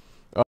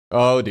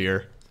 Oh,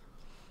 dear.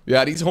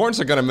 Yeah, these horns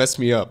are gonna mess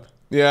me up.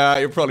 Yeah,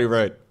 you're probably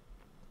right.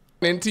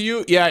 Into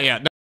you? Yeah.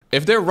 No.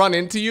 If they run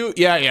into you?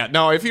 Yeah.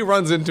 No, if he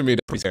runs into me,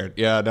 I'm scared.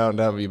 Yeah, no,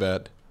 that'd be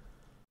bad.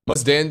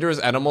 Most dangerous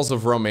animals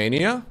of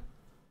Romania?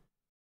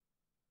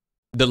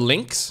 The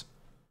lynx?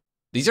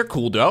 These are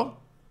cool, though.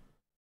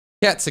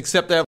 Cats,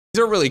 except they have...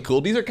 These are really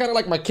cool. These are kind of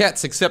like my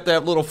cats, except they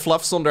have little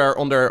fluffs on their...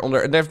 And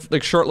they have,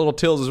 like, short little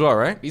tails as well,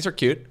 right? These are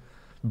cute.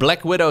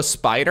 Black widow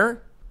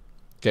spider?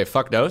 Okay,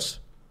 fuck those.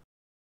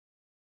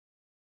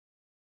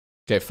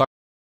 Okay, fuck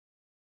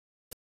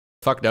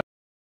those.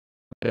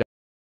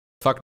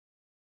 Fuck.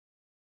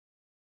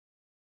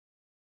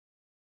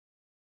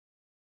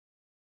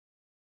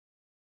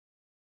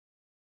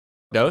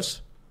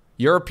 Those.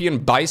 European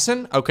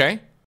bison?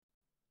 Okay.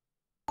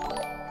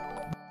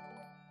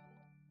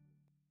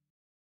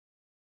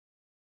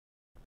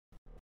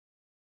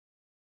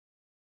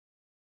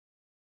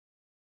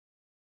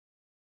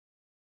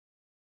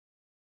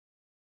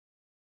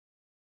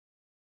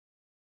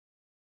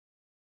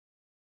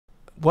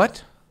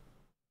 What?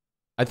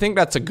 I think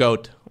that's a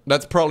goat.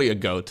 That's probably a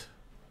goat.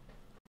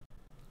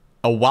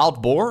 A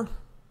wild boar?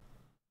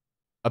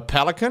 A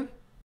pelican?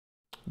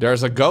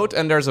 There's a goat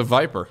and there's a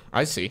viper.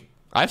 I see.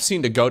 I've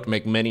seen the goat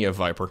make many a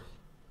viper.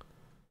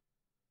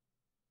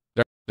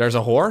 There's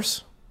a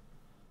horse?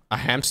 A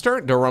hamster?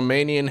 The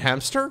Romanian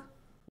hamster?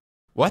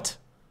 What?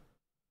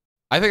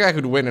 I think I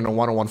could win in a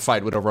one-on-one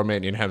fight with a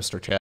Romanian hamster,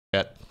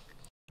 chat.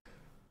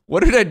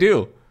 What did I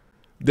do?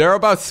 There are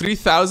about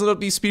 3,000 of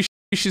these species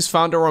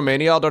found in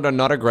Romania that are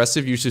not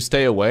aggressive. You should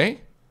stay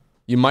away.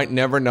 You might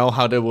never know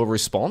how they will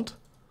respond.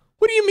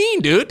 What do you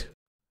mean, dude?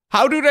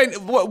 How do they...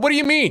 What do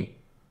you mean?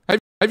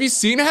 Have you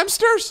seen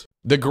hamsters?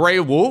 The gray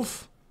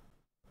wolf?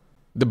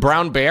 The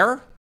brown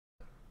bear?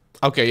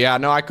 Okay, yeah,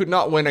 no, I could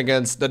not win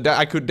against...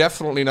 I could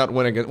definitely not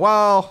win against...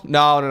 Well,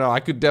 no. I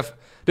could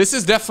This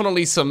is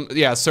definitely some...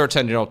 Yeah, search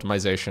engine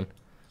optimization.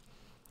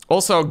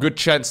 Also, a good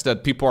chance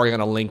that people are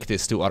gonna link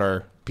this to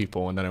other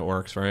people and then it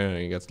works, right?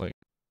 It gets like...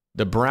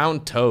 The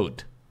brown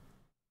toad.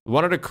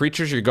 One of the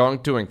creatures you're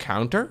going to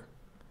encounter.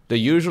 They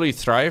usually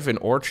thrive in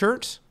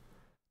orchards.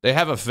 They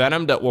have a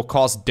venom that will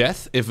cause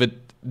death if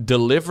it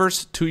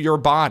delivers to your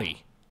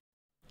body.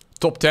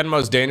 Top 10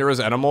 most dangerous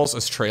animals,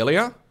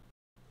 Australia.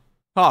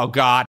 Oh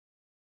god.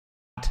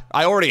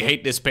 I already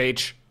hate this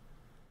page.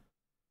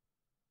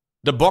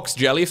 The box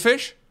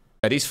jellyfish.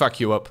 Yeah, these fuck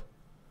you up.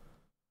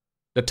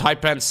 The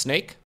taipan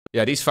snake.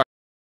 Yeah, these fuck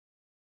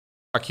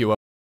you up.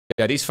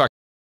 Yeah, these fuck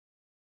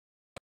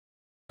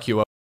you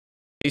up.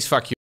 These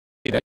fuck you.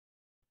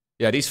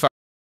 Yeah, these fuck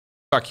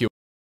you.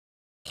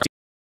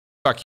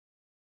 Fuck you.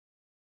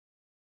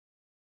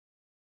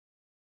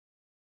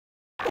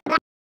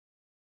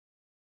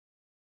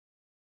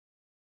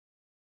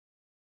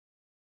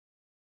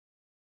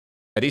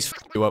 Yeah, these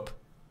fuck you up.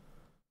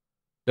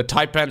 The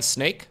taipan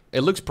snake.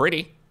 It looks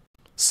pretty.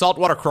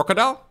 Saltwater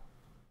crocodile.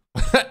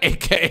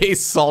 AKA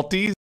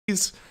salties.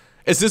 Is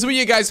this what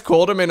you guys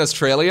called them in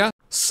Australia?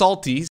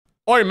 Salties.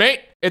 Oi,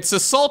 mate. It's a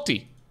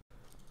salty.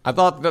 I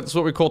thought that's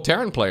what we call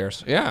Terran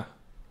players. Yeah.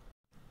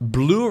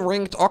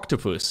 Blue-ringed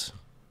octopus.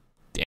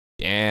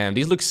 Damn,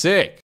 these look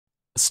sick.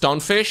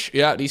 Stonefish.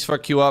 Yeah, these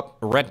fuck you up.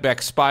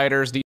 Redback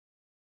spiders.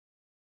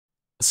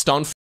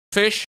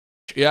 Stonefish.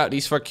 Yeah,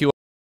 these fuck you up.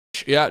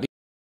 Yeah,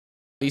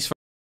 these fuck.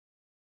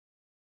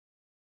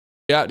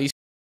 Yeah, these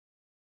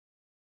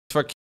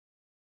fuck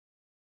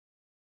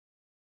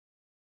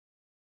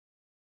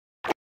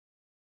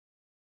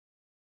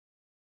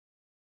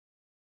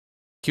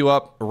you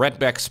up.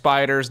 Redback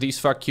spiders, these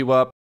fuck you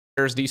up.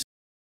 There's these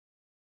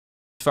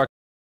fuck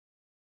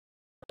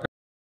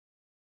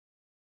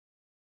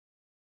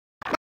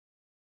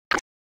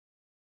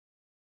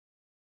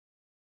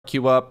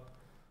you up.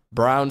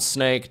 Brown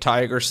snake,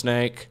 tiger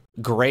snake,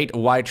 great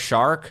white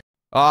shark.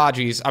 Ah,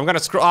 jeez, I'm gonna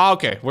scroll. Ah,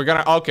 okay,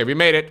 okay, we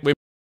made it.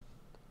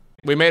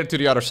 We made it to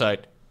the other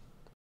side.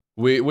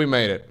 We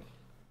made it.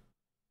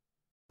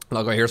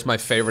 Lowko, here's my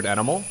favorite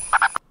animal.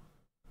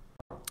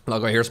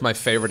 Lowko, here's my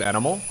favorite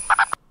animal.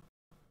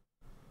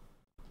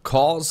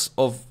 Cause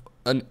of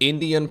an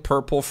Indian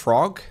purple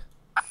frog.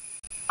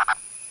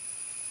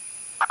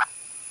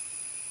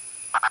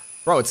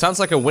 Bro, it sounds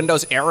like a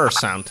Windows error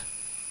sound.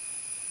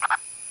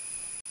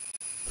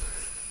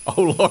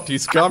 Oh lord,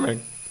 he's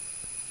coming.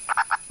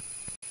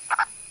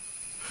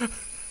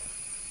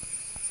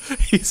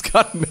 He's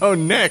got no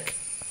neck.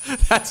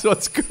 That's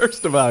what's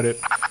cursed about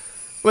it.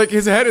 Like,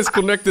 his head is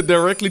connected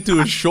directly to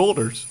his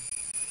shoulders.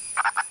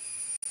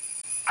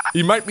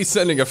 He might be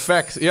sending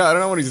effects. Yeah, I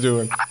don't know what he's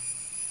doing.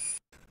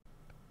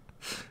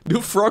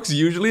 Do frogs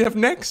usually have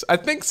necks? I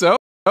think so.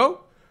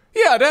 Oh?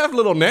 Yeah, they have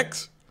little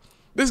necks.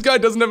 This guy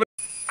doesn't have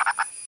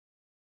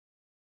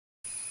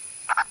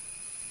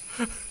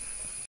a...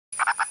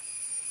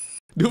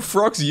 Do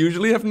frogs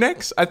usually have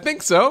necks? I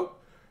think so.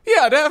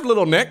 Yeah, they have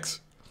little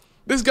necks.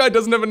 This guy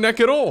doesn't have a neck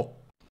at all.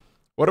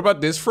 What about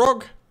this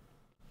frog?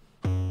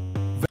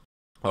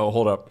 Oh,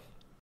 hold up.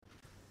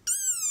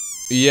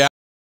 Yeah.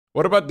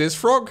 What about this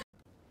frog?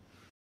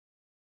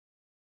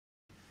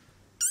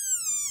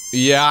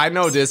 Yeah, I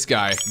know this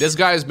guy. This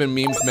guy has been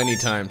memed many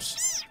times.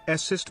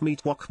 Assist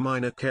meet walk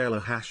minor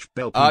Kayla hash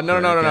bell.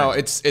 No.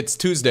 It's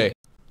Tuesday.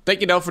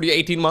 Thank you, Del, for the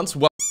 18 months.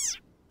 Well,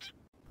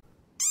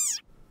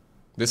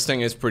 this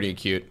thing is pretty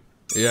cute.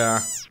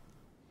 Yeah.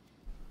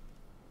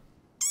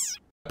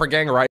 Pepper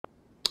Gang right.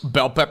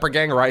 Bell Pepper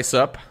Gang rise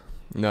up.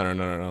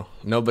 No.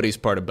 Nobody's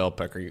part of Bell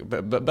Pepper.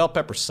 Bell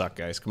Peppers suck,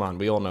 guys. Come on,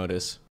 we all know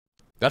this.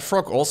 That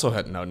frog also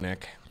had no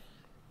neck.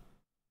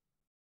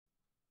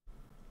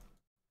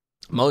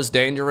 Most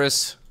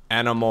dangerous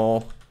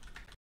animal,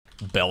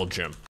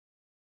 Belgium.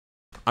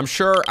 I'm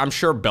sure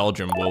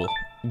Belgium will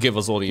give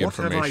us all the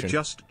information. What have I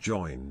just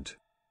joined?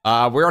 We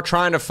are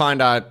trying to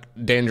find out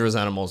dangerous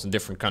animals in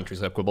different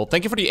countries, Equable.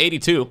 Thank you for the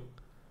 82.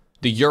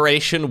 The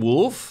Eurasian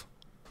wolf.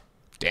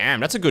 Damn,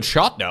 that's a good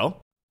shot,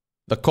 though.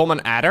 The common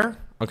adder.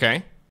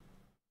 Okay.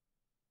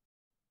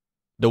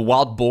 The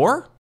wild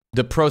boar.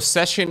 The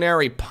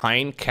processionary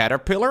pine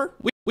caterpillar.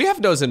 We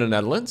have those in the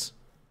Netherlands.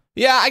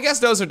 Yeah, I guess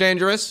those are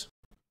dangerous.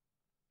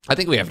 I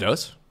think we have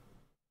those.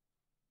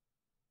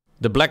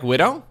 The black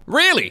widow?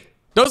 Really?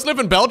 Those live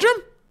in Belgium?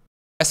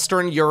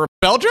 Western Europe.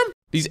 Belgium?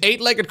 These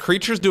 8-legged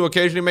creatures do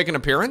occasionally make an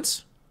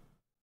appearance?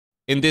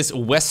 In this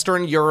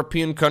Western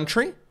European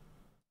country?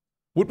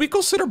 Would we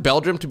consider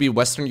Belgium to be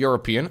Western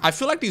European? I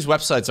feel like these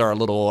websites are a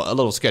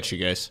little sketchy,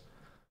 guys.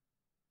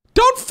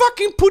 Don't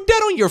fucking put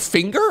that on your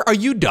finger? Are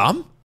you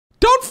dumb?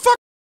 Don't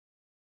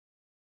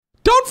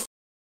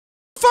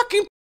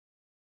fucking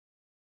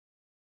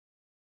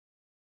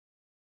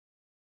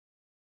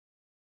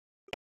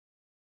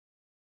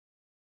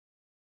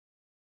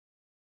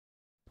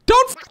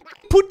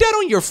put that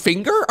on your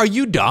finger? Are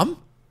you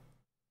dumb?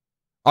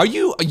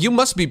 You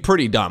must be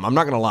pretty dumb, I'm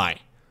not gonna lie.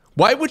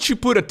 Why would you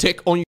put a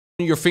tick on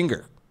your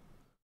finger?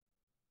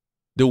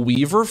 The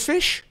weaver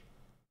fish?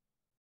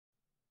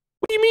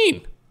 What do you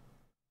mean?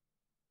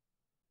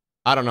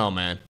 I don't know,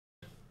 man.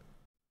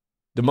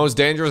 The most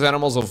dangerous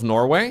animals of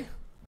Norway?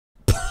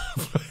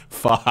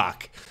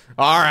 Fuck.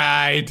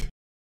 Alright.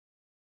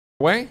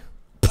 Norway?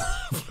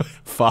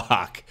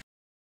 Fuck.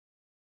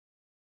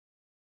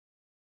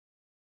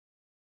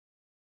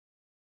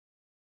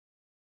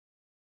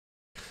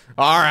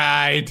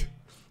 Alright.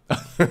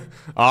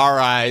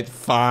 Alright,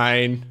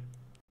 fine.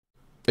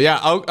 Yeah,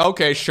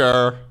 okay,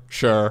 sure.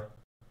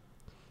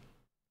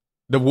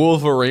 The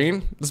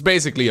Wolverine? It's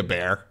basically a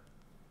bear.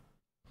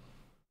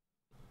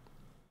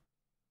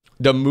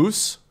 The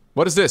moose?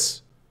 What is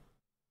this?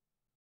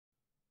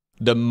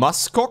 The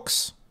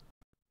muskox?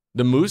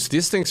 The moose?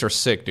 These things are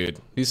sick, dude.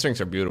 These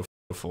things are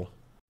beautiful.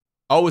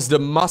 Oh, it's the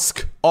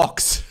musk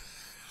ox.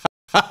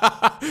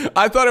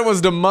 I thought it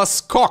was the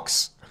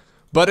muskox.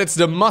 But it's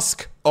the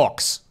musk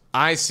ox.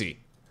 I see.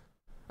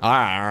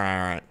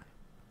 Alright.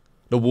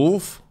 The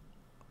wolf?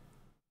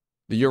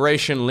 The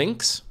Eurasian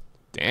lynx?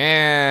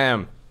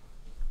 Damn.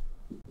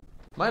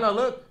 Might not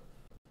look.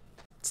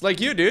 It's like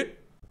you, dude.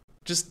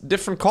 Just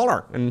different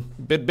color and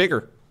a bit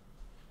bigger.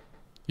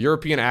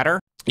 European adder?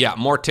 Yeah,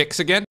 more ticks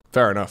again?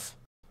 Fair enough.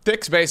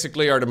 Ticks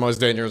basically are the most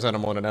dangerous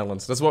animal in the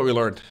Netherlands. That's what we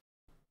learned.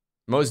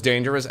 Most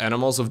dangerous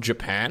animals of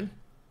Japan?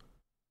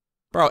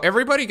 Bro,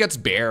 everybody gets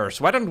bears.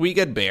 Why don't we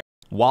get bears?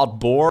 Wild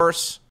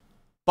boars.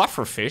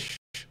 Pufferfish.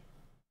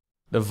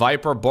 The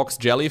viper box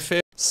jellyfish.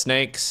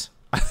 Snakes.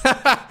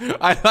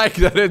 I like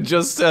that it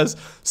just says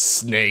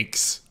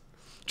snakes.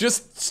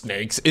 Just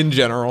snakes in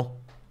general.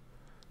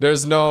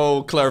 There's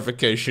no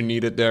clarification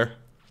needed there.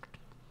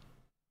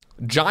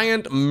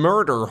 Giant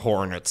murder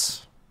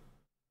hornets.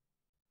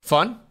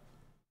 Fun.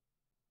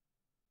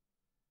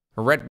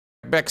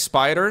 Redback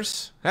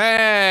spiders.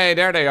 Hey,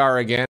 there they are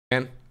again.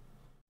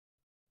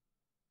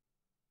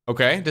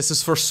 Okay, this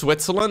is for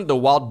Switzerland. The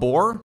wild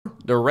boar,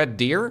 the red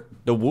deer,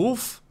 the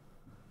wolf,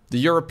 the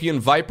European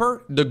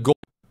viper, the gold.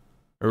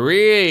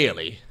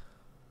 Really?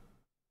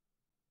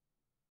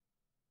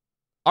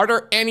 Are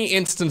there any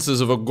instances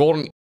of a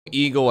golden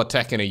eagle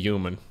attacking a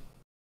human?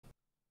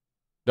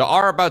 There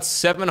are about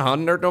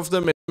 700 of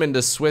them in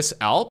the Swiss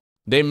Alps.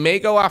 They may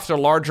go after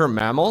larger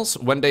mammals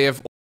when they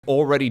have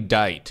already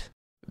died.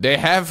 They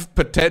have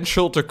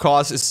potential to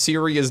cause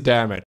serious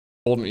damage.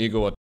 Golden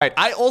eagle attack.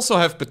 I also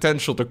have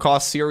potential to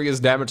cause serious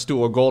damage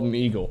to a golden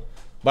eagle.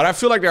 But I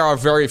feel like there are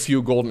very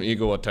few golden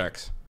eagle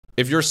attacks.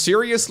 If you're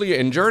seriously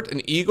injured,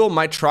 an eagle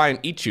might try and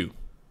eat you.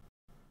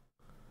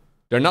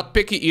 They're not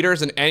picky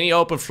eaters and any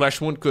open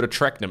flesh wound could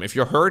attract them. If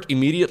you're hurt,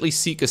 immediately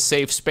seek a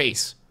safe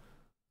space.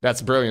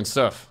 That's brilliant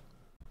stuff.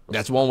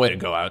 That's one way to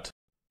go out.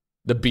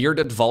 The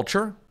bearded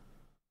vulture.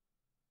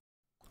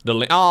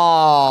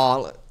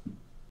 Oh,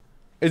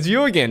 it's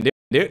you again,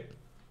 dude.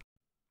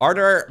 Are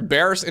there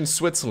bears in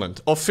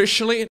Switzerland?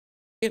 Officially,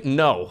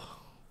 no.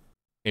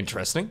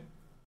 Interesting.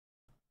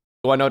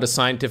 Do I know the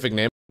scientific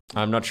name?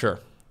 I'm not sure.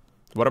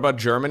 What about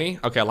Germany?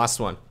 Okay, last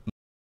one.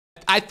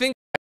 I think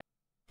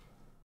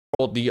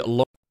the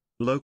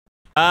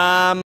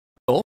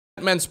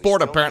Batman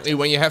sport apparently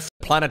when you have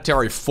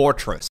planetary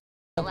fortress.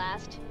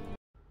 Last.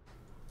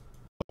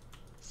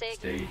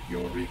 State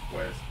your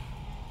request.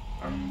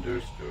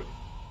 Understood.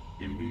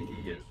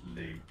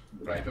 Immediately.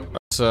 Right away.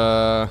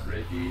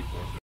 Ready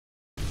for...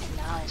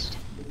 Acknowledged.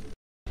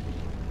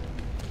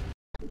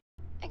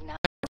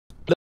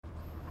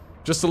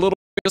 Just a little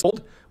bit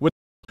old with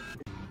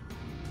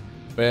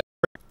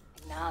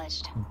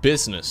Acknowledged.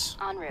 Business.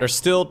 There's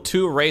still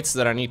 2 rates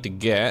that I need to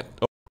get.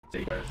 Oh.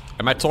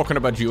 Am I talking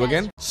about you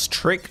again?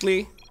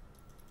 Strictly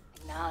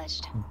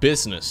Acknowledged.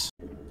 Business.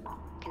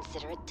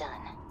 Consider it done.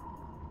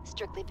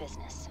 Strictly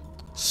business.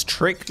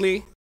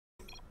 Strictly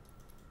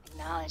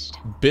Acknowledged.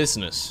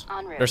 Business.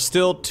 There's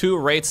still 2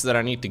 rates that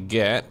I need to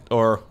get,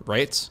 or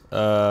rates,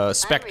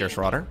 specters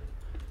rather,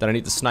 that I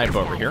need to snipe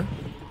over here.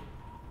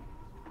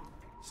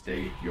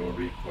 State your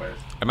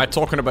request. Am I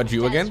talking about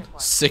you again?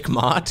 Sick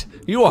mod?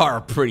 You are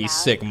a pretty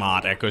sick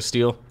mod, Echo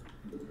Steel.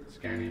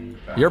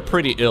 You're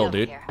pretty ill,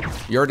 dude.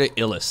 You're the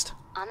illest.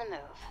 On the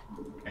move.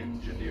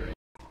 Engineering.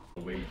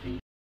 Awaiting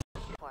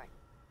support.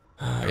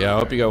 Yeah, I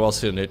hope you go well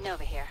soon, dude.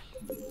 Over here.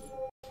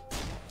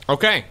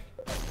 Okay.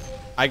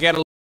 I get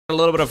a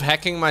little bit of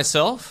hacking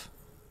myself.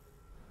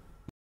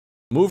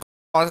 Move.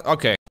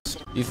 Okay.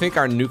 You think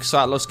our nuke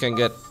silos can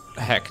get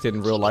hacked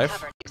in real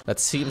life? That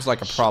seems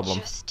like a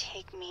problem.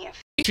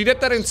 She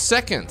did that in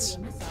seconds.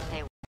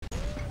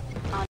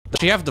 Does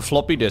she have the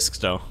floppy disks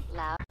though?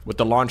 With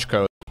the launch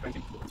code.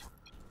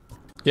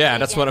 Yeah,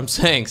 that's what I'm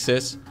saying,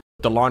 sis.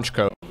 The launch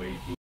code.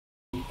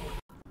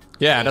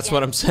 Yeah, that's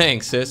what I'm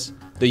saying, sis.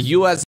 The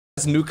US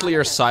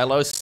nuclear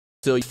silos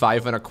still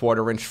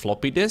 5¼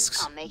 floppy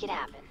disks. I'll make it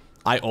happen.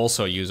 I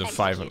also use a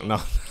 5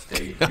 no.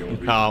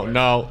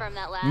 No.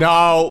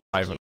 No.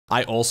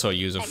 I also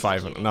use a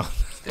 5 no.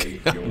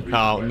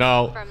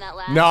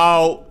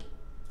 No.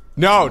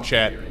 No,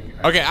 chat.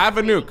 Okay, I have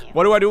a nuke.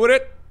 What do I do with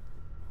it?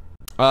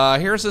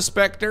 Here's a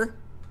Spectre.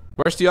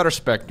 Where's the other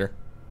Spectre?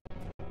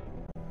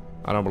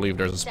 I don't believe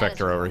there's a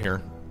Spectre over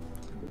here.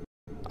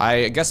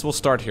 I guess we'll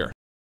start here.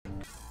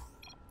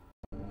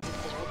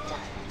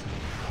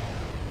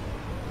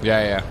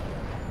 Yeah.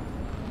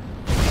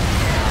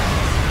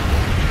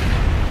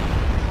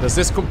 Does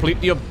this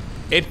complete the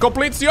it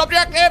completes the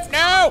objective?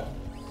 No!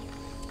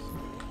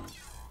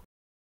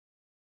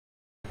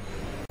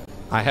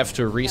 I have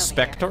to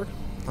re-Spectre?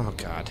 Oh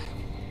god.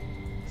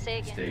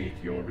 State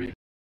your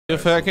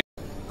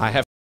I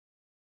have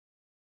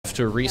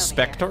to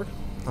re-Spectre?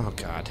 Oh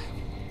god.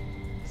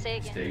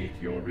 State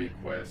your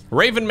request.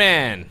 Raven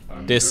Man,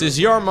 this is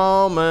your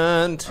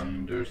moment.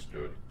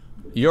 Understood.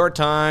 Your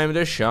time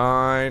to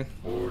shine.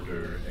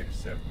 Order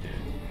accepted.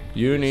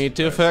 You need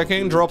to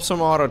fucking drop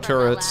some auto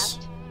turrets.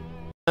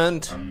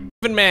 And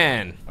Raven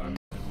Man.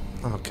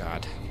 Oh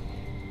god.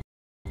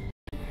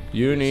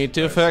 You need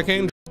to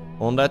fucking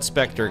on that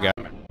Spectre guy.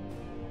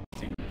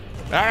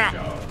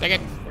 Ah, take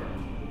it.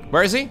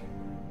 Where is he?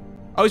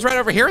 Oh, he's right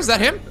over here. Is that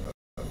him?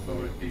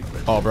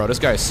 Oh, bro, this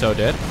guy is so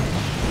dead.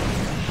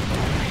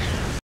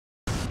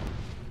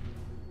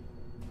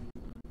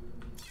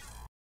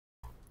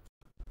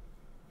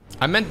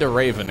 I meant the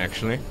Raven,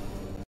 actually.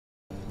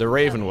 The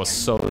Raven was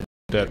so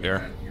dead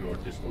there.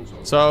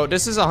 So,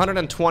 this is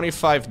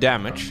 125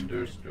 damage.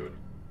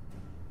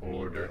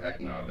 Order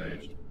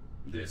acknowledged.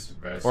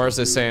 Or as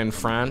they say in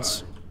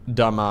France,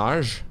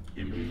 damage.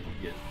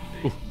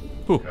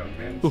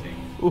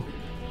 Ooh.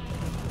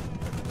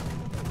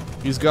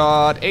 He's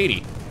got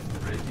 80.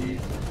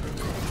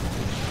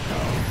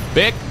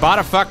 Big,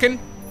 bada fucking.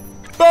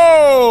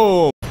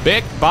 Boom!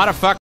 Big bada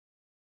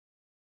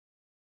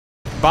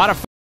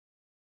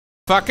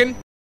fucking.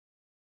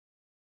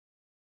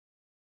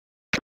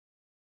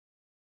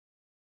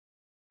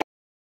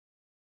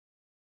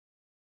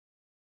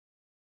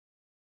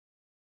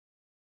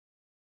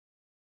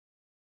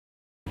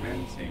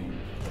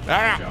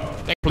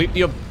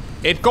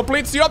 It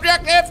completes the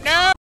objective.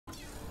 No.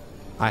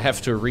 I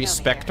have to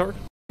respect her.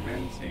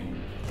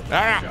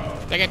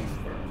 Take it.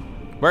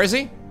 Where is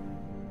he?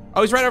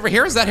 Oh, he's right over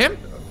here. Is that him?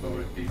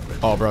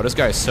 Oh, bro, this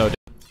guy is so dead.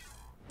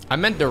 I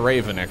meant the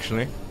Raven,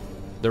 actually.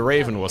 The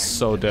Raven was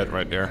so dead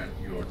right there.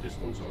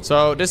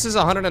 So, this is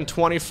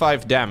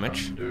 125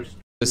 damage.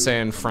 They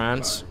say in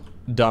France.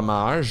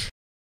 Damage.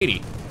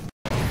 80.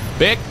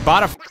 Big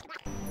bada.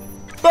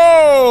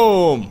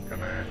 Boom!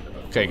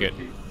 Okay, good.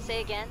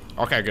 Say again.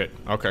 Okay, good.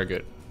 Okay,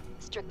 good.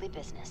 Strictly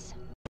business.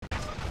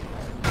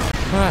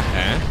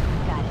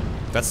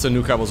 That's the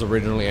nuke I was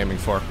originally aiming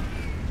for.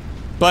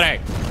 But hey,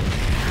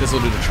 this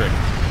will do the trick.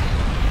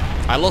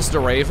 I lost the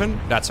Raven.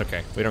 That's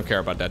okay. We don't care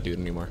about that dude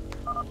anymore.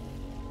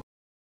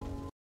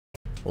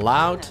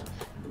 Loud.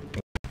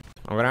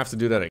 I'm gonna have to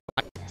do that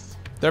again.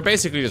 They're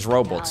basically just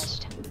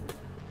robots.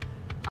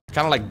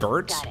 Kind of like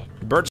birds.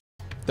 Birds.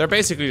 They're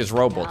basically just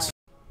robots.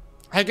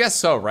 I guess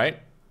so, right?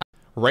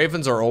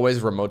 Ravens are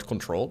always remote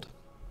controlled.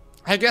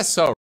 I guess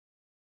so.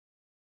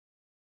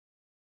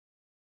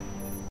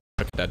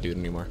 Look at that dude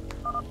anymore.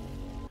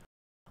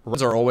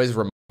 Ravens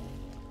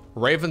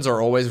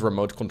are always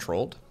remote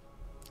controlled.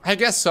 I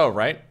guess so,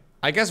 right?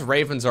 I guess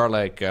ravens are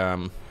like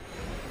Nova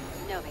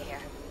here.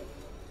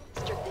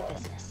 Strictly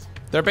business.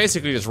 They're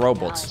basically just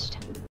robots.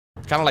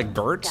 Kind of like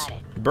birds.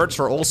 Birds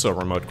are also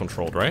remote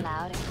controlled, right?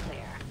 Loud and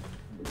clear.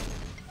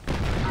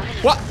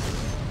 What?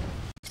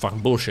 Fucking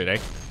bullshit, eh?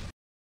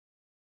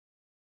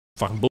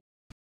 Fucking bull.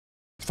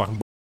 Fucking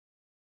bull.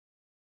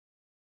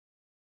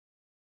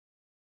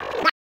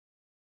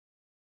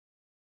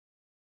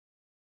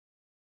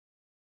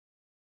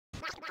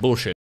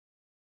 Bullshit.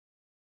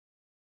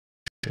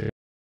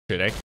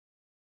 Shit, eh?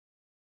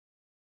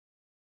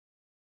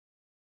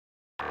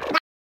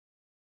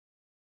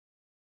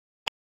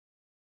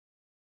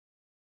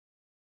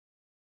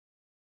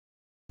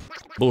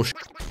 Bullshit.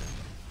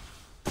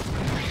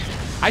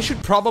 I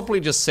should probably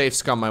just save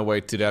scum my way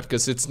to that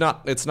because it's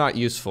not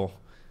useful.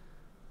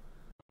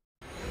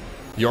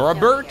 You're a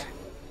bird?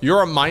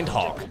 You're a mind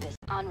hawk.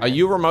 Are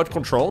you remote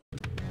controlled?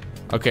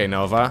 Okay,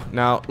 Nova.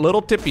 Now,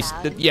 little tippy.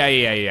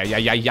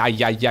 Yeah.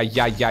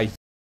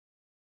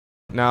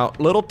 Now,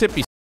 little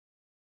tippy.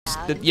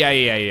 Yeah.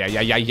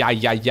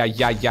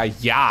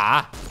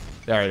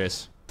 There it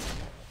is.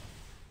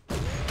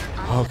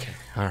 Okay.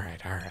 All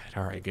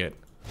right. Good.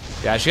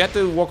 Yeah, she had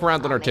to walk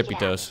around on her tippy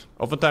toes.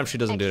 Oftentimes she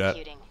doesn't do that.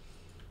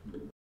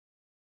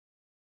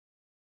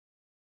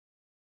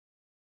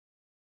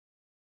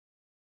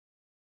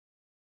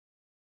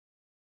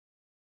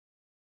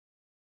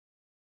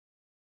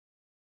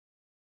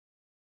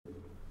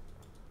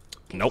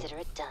 Nope.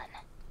 Consider it done.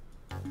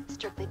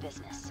 Strictly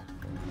business.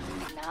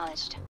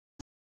 Acknowledged.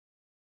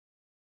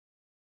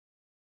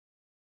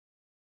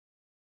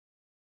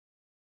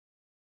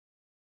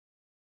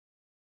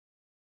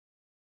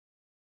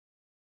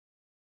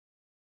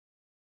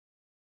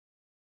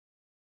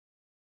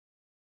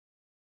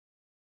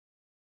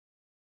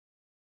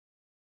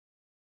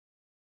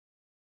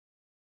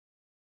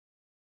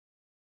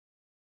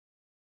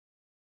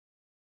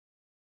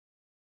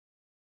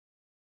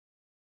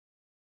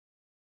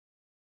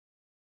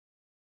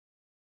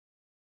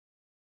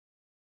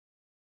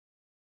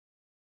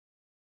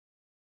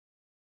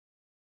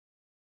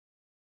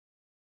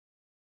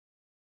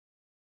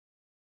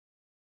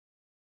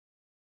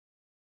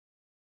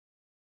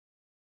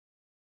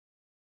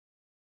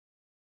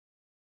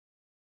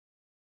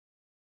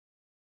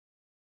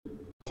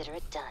 Consider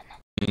it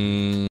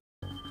done.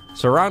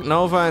 Surround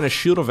Nova in a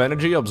shield of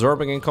energy,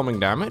 absorbing incoming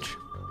damage.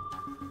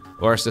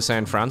 Where's the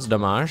San France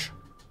damage?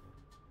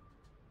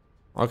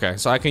 Okay,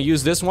 so I can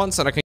use this once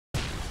and I can.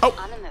 Oh!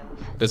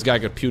 This guy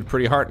got pewed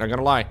pretty hard, not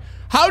gonna lie.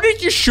 How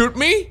did you shoot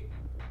me?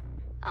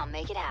 I'll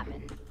make it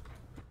happen.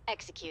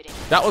 Executing.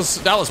 That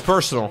was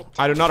personal.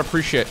 I do not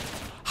appreciate.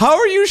 How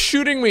are you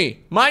shooting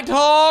me? My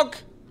dog!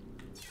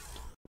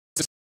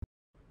 Make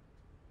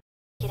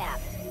it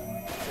happen.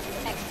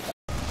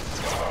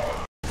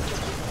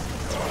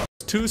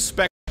 Two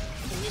spec.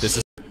 This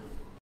is.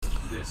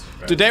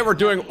 Today we're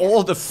doing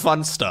all the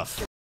fun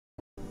stuff.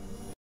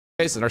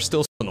 And there's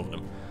still some of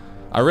them.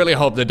 I really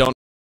hope they don't.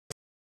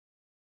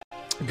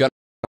 Gun.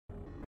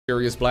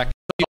 Furious Black.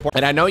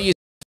 And I know you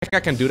think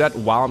I can do that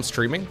while I'm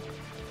streaming.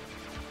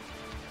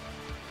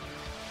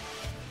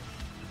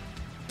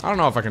 I don't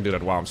know if I can do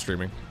that while I'm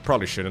streaming.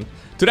 Probably shouldn't.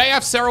 Today I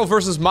have Cyril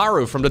versus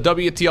Maru from the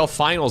WTL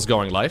finals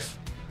going live.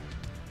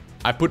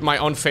 I put my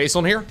own face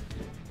on here.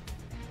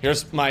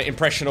 Here's my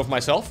impression of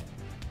myself.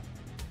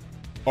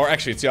 Or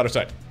actually, it's the other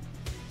side.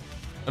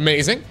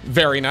 Amazing.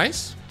 Very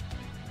nice.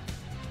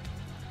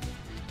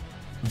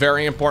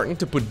 Very important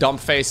to put dumb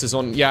faces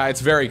on. Yeah,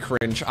 it's very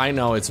cringe. I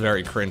know it's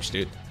very cringe,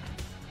 dude.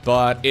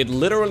 But it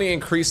literally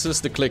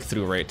increases the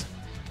click-through rate.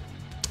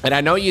 And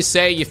I know you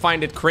say you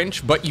find it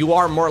cringe, but you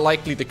are more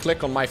likely to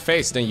click on my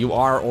face than you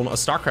are on a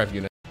StarCraft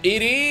unit.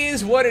 It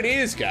is what it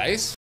is,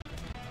 guys.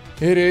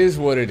 It is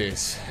what it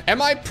is.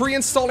 Am I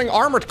pre-installing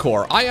Armored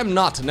Core? I am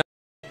not. No.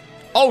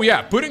 Oh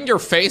yeah, putting your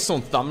face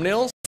on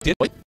thumbnails.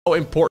 So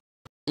important.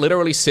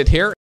 Literally sit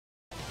here.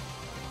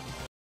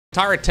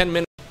 Entire 10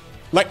 minutes.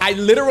 Like, I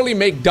literally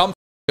make dumb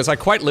because I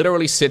quite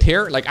literally sit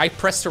here. Like, I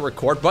press the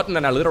record button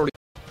and I literally...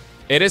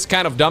 It is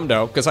kind of dumb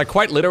though, because I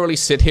quite literally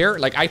sit here.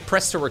 Like, I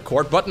press the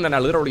record button and I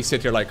literally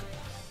sit here like...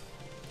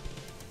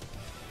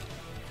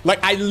 Like,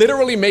 I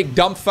literally make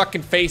dumb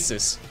fucking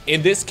faces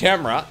in this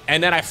camera,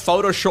 and then I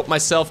Photoshop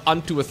myself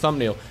onto a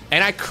thumbnail.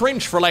 And I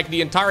cringe for like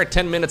the entire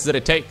 10 minutes that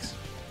it takes.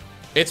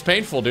 It's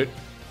painful, dude.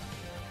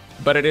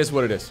 But it is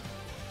what it is.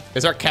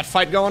 Is there a cat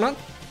fight going on?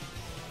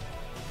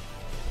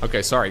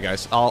 Okay, sorry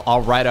guys.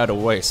 I'll ride out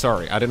away.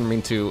 Sorry, I didn't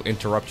mean to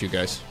interrupt you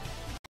guys.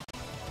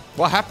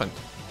 What happened?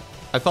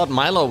 I thought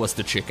Milo was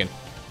the chicken,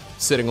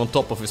 sitting on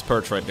top of his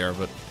perch right there,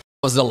 but...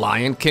 Was the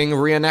Lion King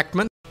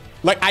reenactment?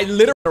 Like, I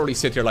literally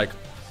sit here like...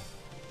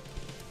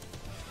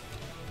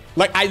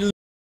 Like, I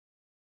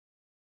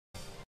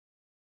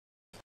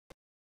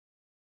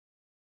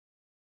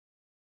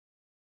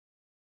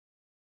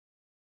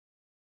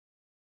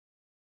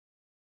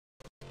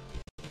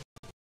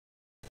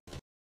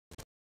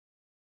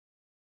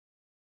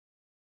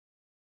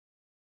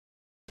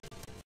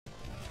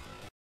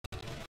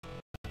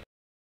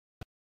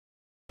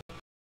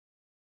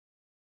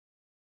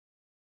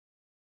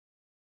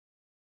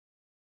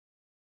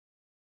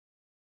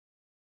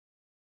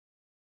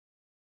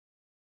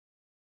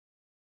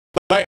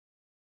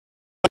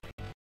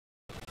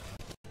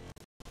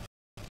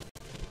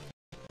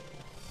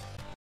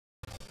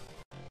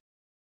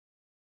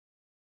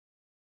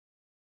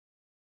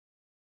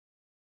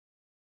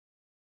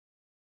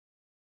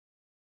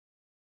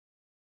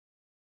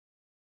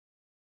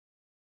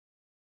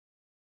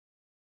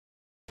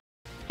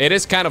It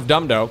is kind of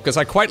dumb though, because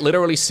I quite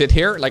literally sit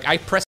here, like I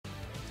press...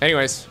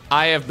 Anyways,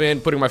 I have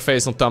been putting my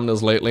face on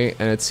thumbnails lately,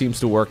 and it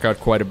seems to work out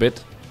quite a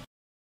bit.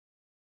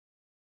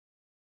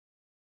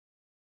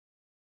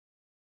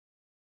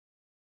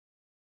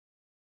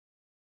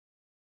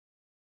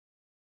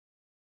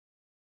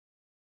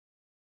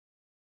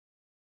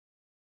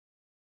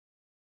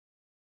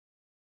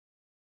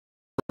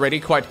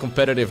 Already quite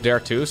competitive there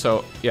too,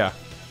 so yeah.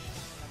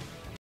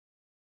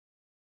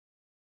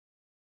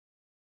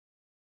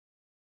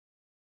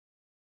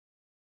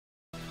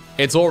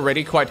 It's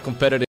already quite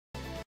competitive.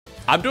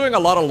 I'm doing a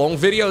lot of long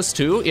videos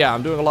too. Yeah,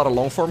 I'm doing a lot of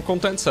long form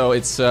content, so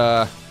it's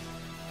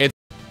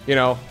you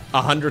know,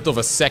 100th of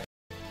a second.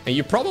 And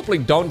you probably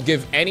don't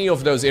give any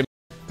of those images.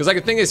 Because like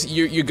the thing is,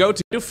 you go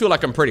to... I do feel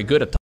like I'm pretty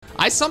good at...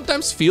 I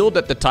sometimes feel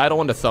that the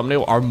title and the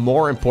thumbnail are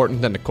more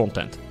important than the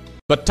content.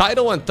 But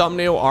title and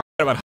thumbnail are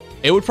about...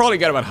 It would probably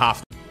get about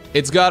half.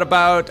 It's got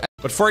about...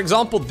 But for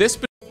example, this...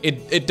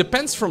 It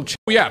depends from...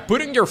 Oh yeah,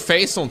 putting your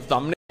face on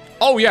thumbnails.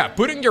 Oh yeah,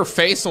 putting your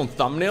face on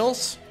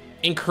thumbnails...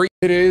 Increase.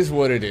 It is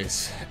what it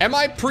is. Am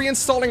I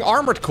pre-installing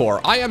Armored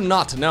Core? I am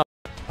not, no.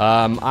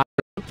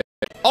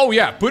 Oh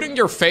yeah, putting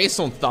your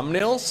face on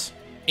thumbnails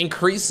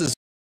increases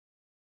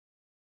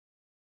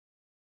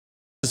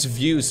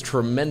views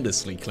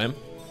tremendously, Clem.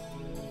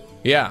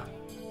 Yeah.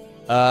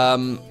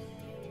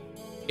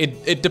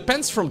 It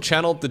depends from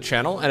channel to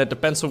channel, and it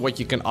depends on what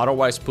you can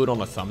otherwise put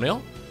on a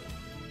thumbnail.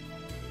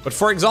 But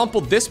for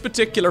example, this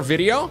particular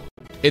video,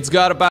 it's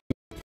got about...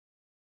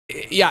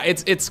 Yeah,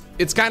 it's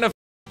kind of...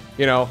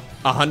 You know,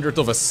 100th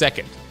of a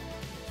second.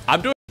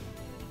 I'm doing...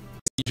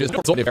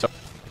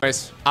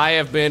 Anyways, I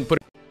have been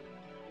putting...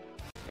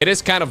 It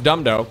is kind of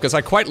dumb though, because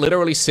I quite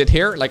literally sit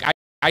here, like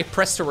I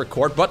press the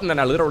record button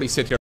and I literally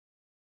sit here.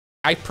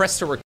 I press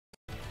the record...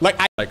 Like,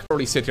 I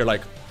literally sit here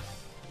like...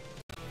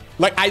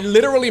 Like, I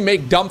literally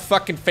make dumb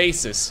fucking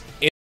faces.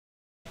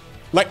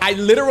 Like, I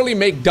literally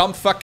make dumb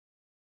fucking...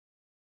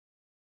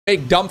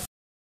 Make dumb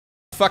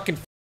fucking...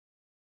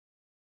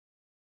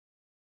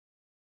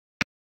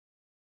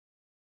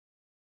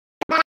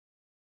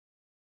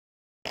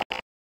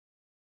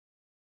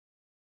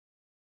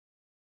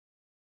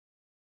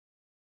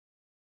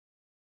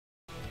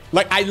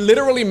 Like, I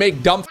literally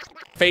make dumb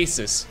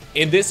faces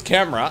in this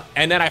camera,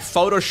 and then I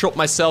Photoshop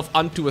myself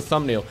onto a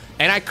thumbnail.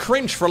 And I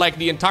cringe for like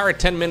the entire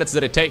 10 minutes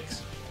that it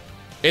takes.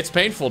 It's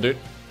painful, dude.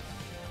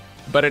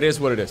 But it is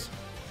what it is.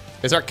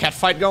 Is there a cat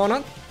fight going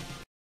on?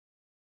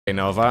 Okay,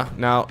 Nova.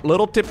 Now,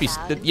 little tippy...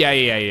 Yeah.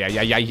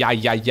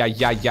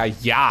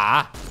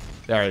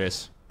 There it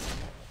is.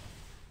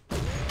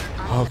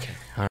 Okay.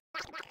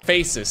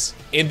 Faces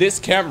in this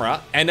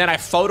camera, and then I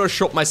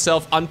Photoshop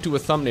myself onto a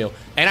thumbnail.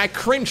 And I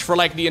cringe for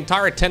like the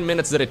entire 10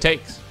 minutes that it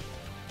takes.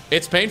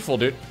 It's painful,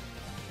 dude.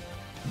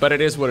 But it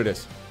is what it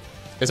is.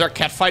 Is there a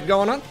cat fight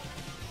going on?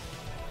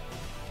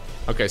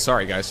 Okay,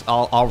 sorry guys.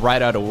 I'll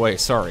ride out away.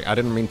 Sorry, I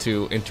didn't mean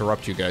to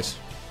interrupt you guys.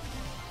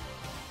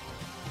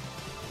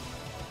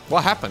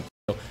 What happened?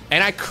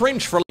 And I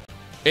cringe for...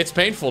 It's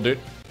painful, dude.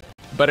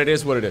 But it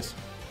is what it is.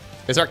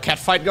 Is there a cat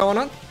fight going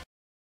on?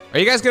 Are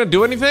you guys gonna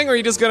do anything, or are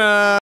you just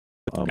gonna...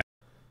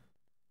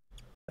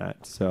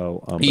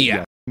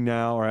 Yeah.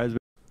 now or has been.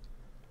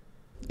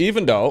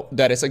 Even though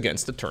that is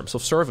against the terms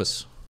of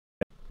service.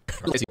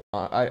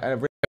 I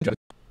really enjoy it.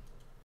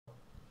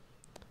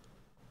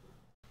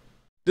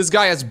 This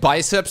guy has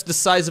biceps the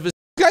size of his.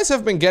 You guys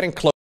have been getting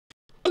close.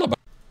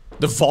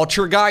 The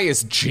vulture guy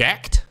is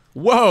jacked?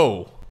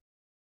 Whoa.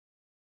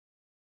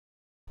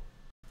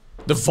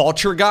 The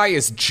vulture guy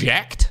is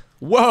jacked?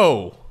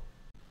 Whoa.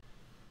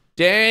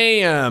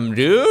 Damn,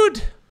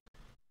 dude.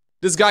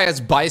 This guy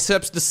has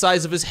biceps the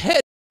size of his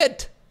head.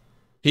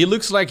 He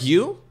looks like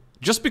you?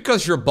 Just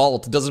because you're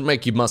bald doesn't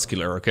make you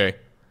muscular, okay?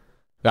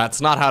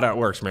 That's not how that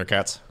works,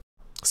 meerkats.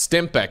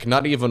 Stimpack,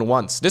 not even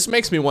once. This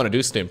makes me want to do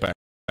Stimpacks,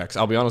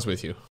 I'll be honest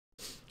with you.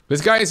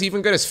 This guy has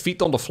even got his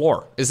feet on the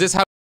floor. Is this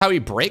how he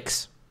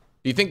breaks?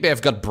 Do you think they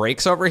have got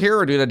brakes over here,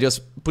 or do they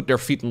just put their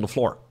feet on the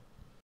floor?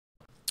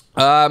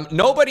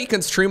 Nobody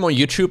can stream on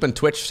YouTube and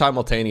Twitch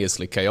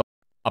simultaneously, KO.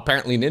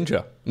 Apparently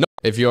Ninja. No,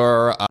 if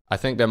you're, I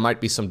think there might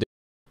be some...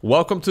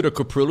 Welcome to the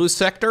Kuprulu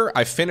sector.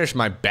 I finished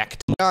my back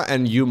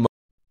and you...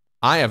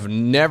 I have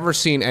never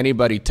seen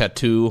anybody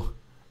tattoo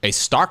a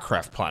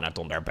StarCraft planet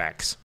on their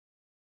backs.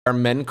 Are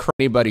men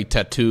anybody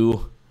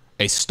tattoo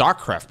a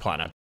StarCraft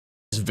planet?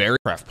 It's very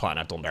StarCraft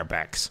planet on their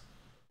backs.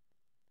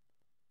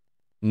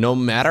 No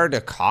matter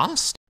the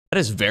cost? That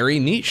is very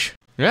niche.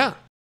 Yeah. I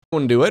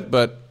wouldn't do it,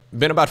 but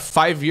been about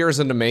 5 years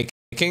in the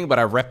making, but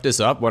I wrapped this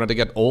up. Wanted to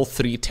get all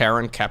 3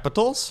 Terran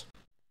capitals.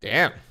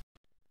 Damn.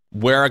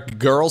 Where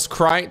girls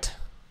cried,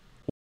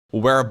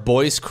 where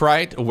boys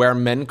cried, where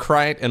men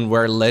cried, and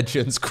where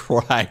legends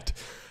cried.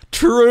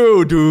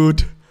 True,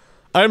 dude.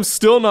 I'm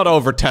still not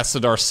over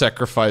Tessadar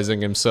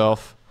sacrificing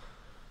himself.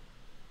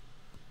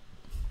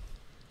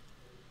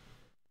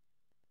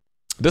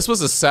 This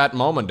was a sad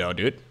moment though,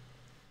 dude.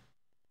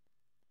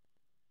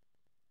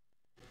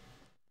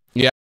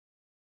 Yeah.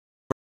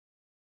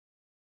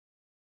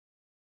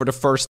 For the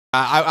first...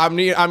 I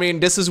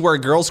mean, this is where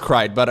girls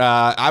cried, but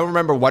I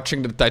remember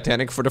watching the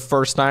Titanic for the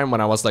first time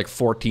when I was like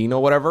 14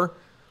 or whatever.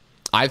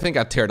 I think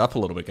I teared up a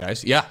little bit,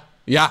 guys. Yeah.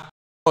 Yeah.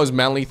 Most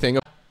manly thing.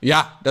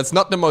 Yeah, that's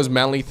not the most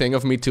manly thing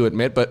of me to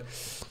admit, but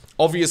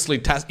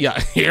obviously, yeah,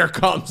 here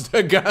comes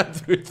the gun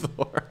through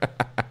Thor.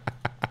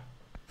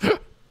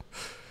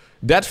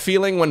 That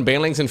feeling when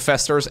Banelings,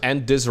 Infestors,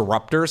 and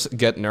Disruptors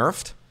get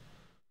nerfed.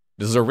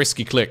 This is a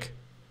risky click.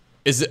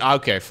 Is it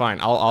okay? Fine,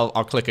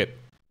 I'll click it.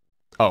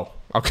 Oh,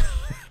 okay.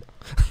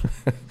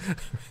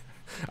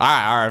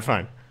 all right,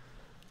 fine.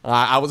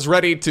 I was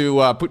ready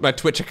to put my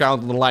Twitch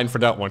account on the line for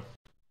that one.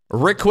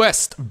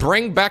 Request,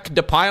 bring back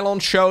the Pylon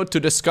show to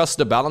discuss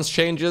the balance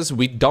changes.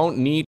 We don't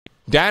need...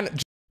 Dan,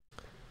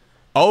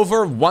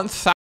 over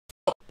 1,000...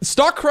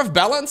 StarCraft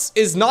balance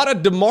is not a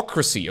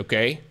democracy,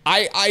 okay?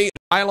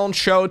 Pylon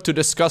show to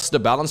discuss the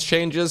balance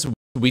changes.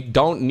 We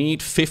don't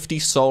need 50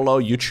 solo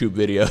YouTube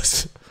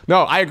videos.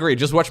 No, I agree,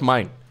 just watch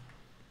mine.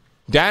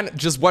 Dan,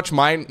 just watch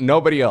mine,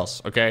 nobody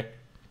else, okay?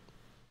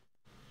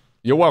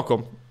 You're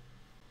welcome.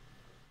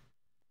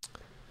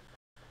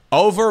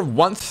 Over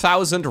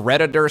 1,000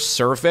 Redditors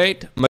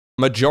surveyed.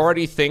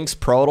 Majority thinks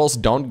Protoss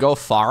don't go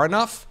far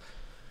enough.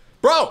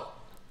 Bro,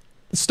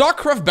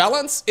 StarCraft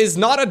balance is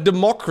not a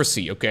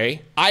democracy,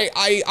 okay?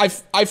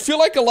 I feel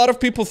like a lot of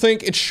people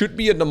think it should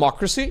be a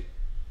democracy.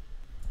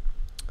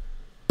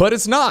 But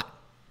it's not.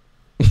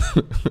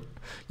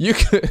 You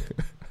can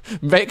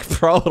make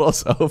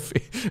Protoss OP.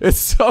 It's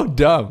so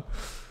dumb.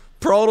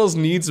 Protoss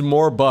needs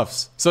more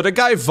buffs. So the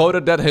guy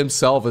voted that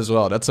himself as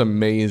well. That's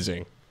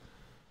amazing.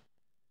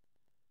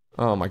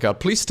 Oh my god,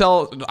 please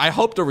tell... I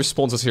hope the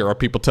responses here are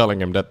people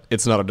telling him that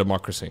it's not a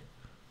democracy.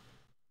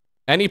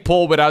 Any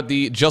poll without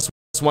the just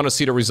want to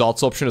see the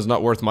results option is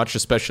not worth much,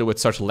 especially with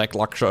such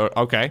lackluster...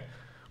 Okay.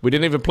 We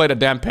didn't even play the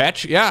damn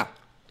patch? Yeah.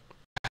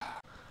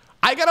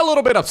 I get a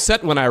little bit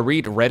upset when I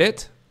read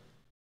Reddit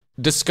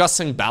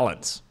discussing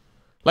balance.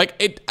 Like,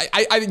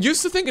 I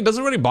used to think it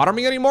doesn't really bother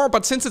me anymore,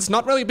 but since it's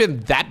not really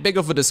been that big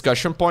of a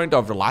discussion point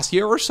over the last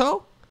year or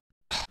so,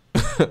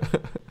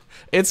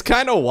 it's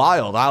kind of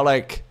wild how,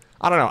 like...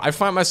 I don't know, I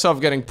find myself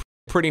getting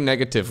pretty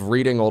negative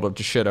reading all of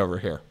the shit over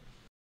here.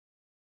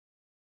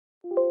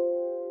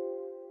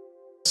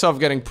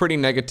 Getting pretty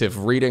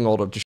negative reading all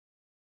of the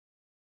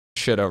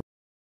shit over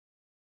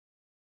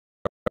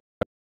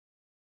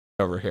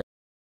here.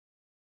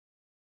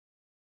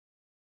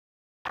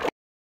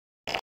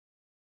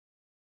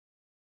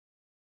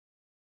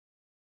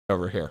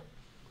 Over here.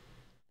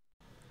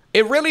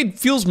 It really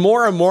feels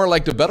more and more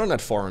like the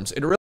Battle.net forums.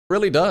 It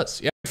really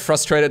does. Yeah,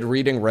 frustrated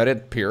reading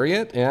Reddit,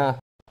 period. Yeah.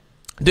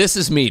 This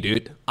is me,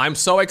 dude. I'm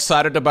so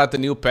excited about the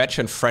new patch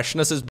and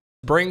freshness it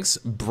brings.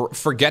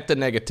 Forget the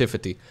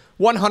negativity.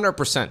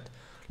 100%.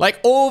 Like,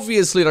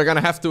 obviously, they're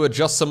gonna have to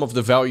adjust some of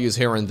the values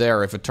here and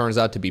there if it turns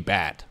out to be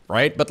bad,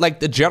 right? But, like,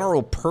 the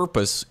general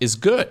purpose is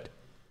good.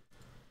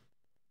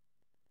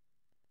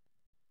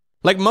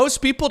 Like, most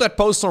people that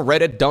post on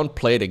Reddit don't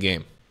play the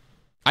game.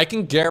 I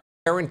can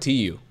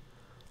guarantee you.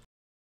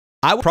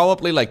 I would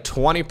probably, like,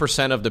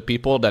 20% of the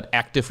people that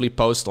actively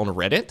post on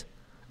Reddit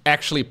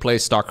actually play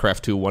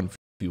StarCraft 2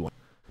 1v1.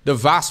 The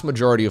vast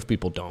majority of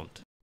people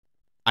don't.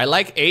 I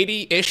like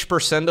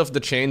 80-ish% of the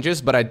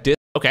changes, but I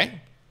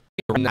Okay.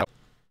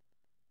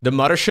 The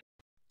mothership.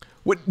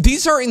 What?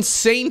 These are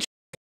insane.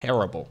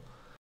 Terrible.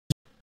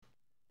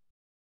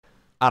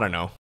 I don't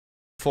know.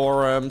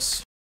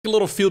 Forums. A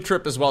little field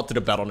trip as well to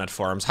the Battle.net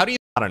forums. How do you...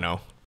 I don't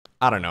know.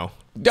 I don't know.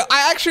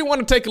 I actually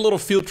want to take a little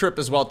field trip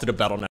as well to the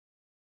Battle.net.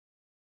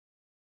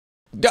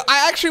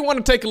 I actually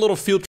want to take a little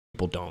field trip.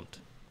 People don't.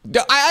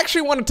 I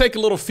actually want to take a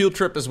little field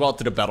trip as well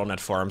to the Battle.net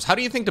forums. How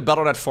do you think the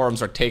Battle.net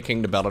forums are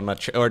taking the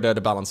Battle.net or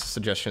the balance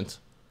suggestions?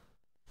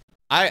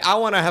 I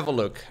want to have a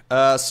look.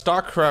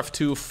 StarCraft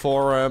 2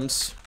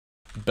 forums,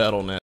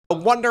 Battle.net. I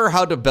wonder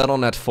how the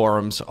Battle.net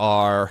forums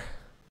are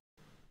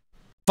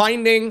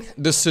finding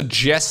the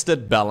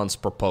suggested balance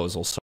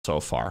proposal so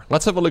far.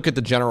 Let's have a look at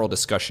the general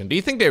discussion. Do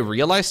you think they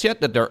realized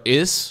yet that there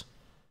is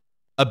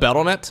a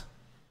Battle.net?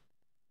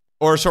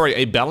 Or, sorry,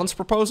 a balance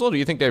proposal? Do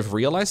you think they've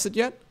realized it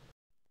yet?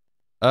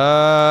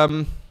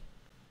 I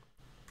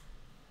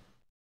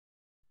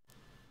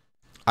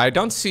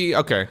don't see...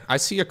 Okay, I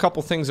see a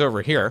couple things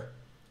over here.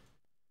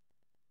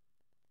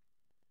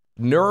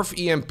 Nerf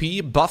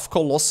EMP, buff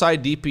Colossi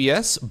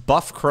DPS,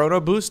 buff Chrono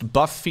Boost,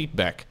 buff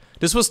feedback.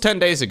 This was 10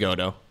 days ago,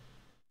 though.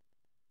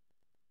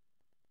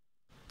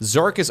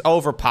 Zerg is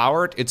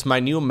overpowered. It's my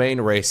new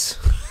main race.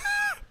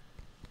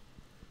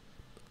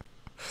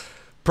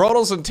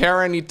 Protoss and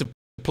Terra need to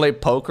play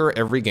poker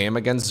every game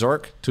against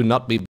Zerg to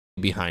not be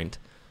behind.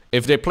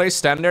 If they play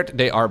standard,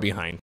 they are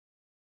behind.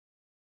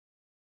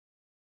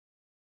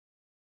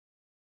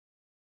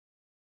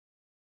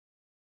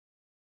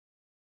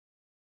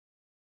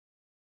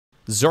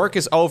 Zerg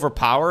is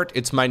overpowered.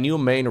 It's my new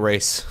main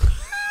race.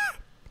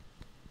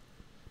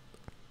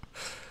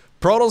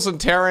 Protoss and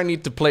Terra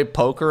need to play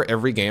poker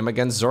every game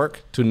against Zerg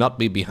to not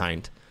be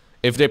behind.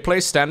 If they play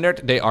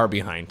standard, they are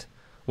behind.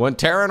 When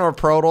Terran or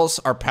Protoss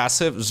are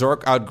passive,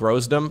 Zerg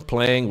outgrows them,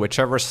 playing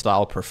whichever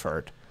style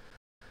preferred.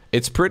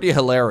 It's pretty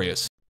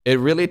hilarious. It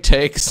really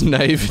takes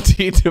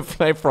naivety to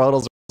play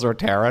Protoss or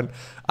Terran.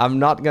 I'm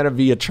not gonna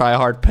be a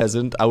tryhard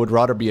peasant. I would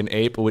rather be an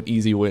ape with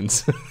easy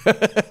wins.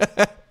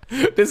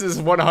 This is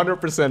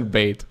 100%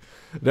 bait.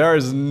 There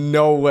is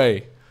no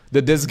way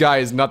that this guy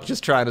is not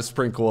just trying to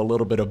sprinkle a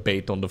little bit of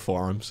bait on the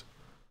forums.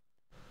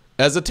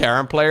 As a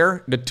Terran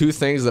player, the two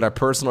things that I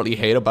personally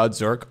hate about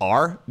Zerg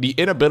are the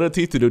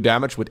inability to do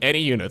damage with any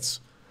units,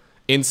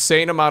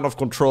 insane amount of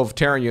control of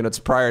Terran units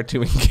prior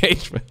to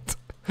engagement.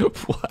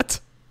 What?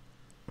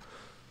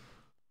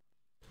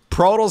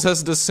 Protoss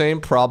has the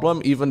same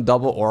problem, even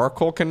double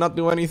Oracle cannot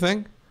do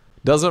anything.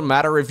 Doesn't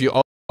matter if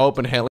you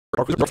open Halo,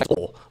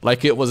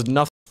 like it was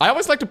nothing. I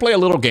always like to play a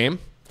little game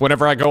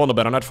whenever I go on the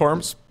Battle.net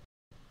forums.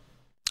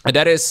 And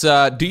that is,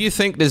 do you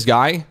think this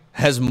guy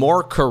has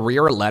more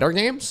career ladder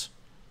games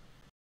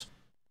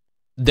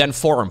than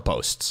forum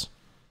posts?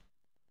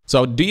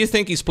 So, do you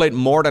think he's played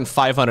more than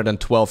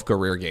 512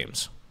 career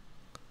games?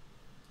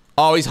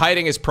 Oh, he's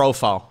hiding his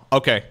profile.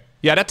 Okay.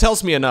 Yeah, that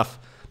tells me enough.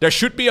 There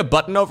should be a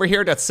button over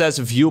here that says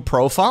view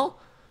profile,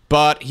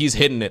 but he's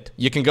hidden it.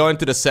 You can go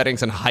into the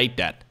settings and hide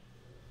that.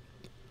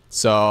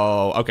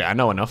 So, okay, I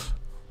know enough.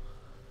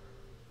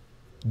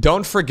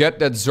 Don't forget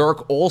that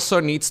Zerg also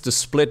needs to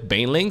split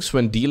banelings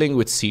when dealing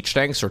with siege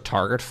tanks or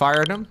target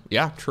fire them.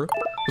 Yeah, true.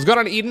 What's going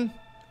on, Eden?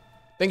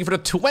 Thank you for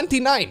the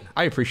 29.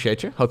 I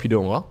appreciate you. Hope you're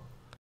doing well.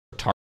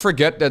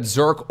 Forget that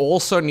Zerg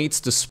also needs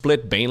to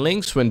split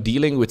banelings when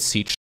dealing with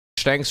siege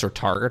tanks or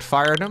target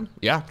fire them.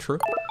 Yeah, true.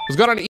 What's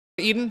going on,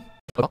 Eden?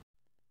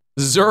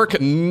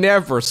 Zerg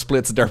never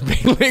splits their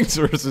banelings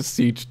versus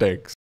siege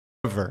tanks.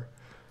 Ever.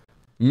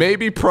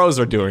 Maybe pros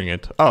are doing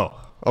it. Oh,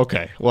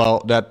 okay. Well,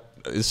 that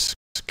is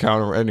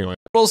counter anyway.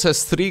 Protoss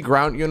has 3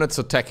 ground units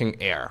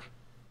attacking air.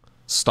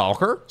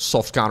 Stalker,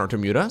 soft counter to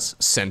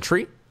mutas.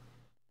 Sentry.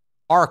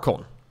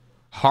 Archon,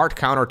 hard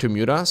counter to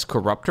mutas,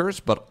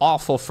 corruptors, but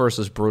awful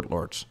versus brute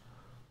lords.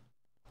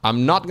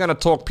 I'm not gonna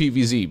talk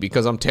PvZ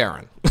because I'm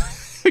Terran.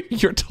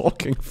 You're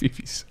talking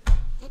PvZ.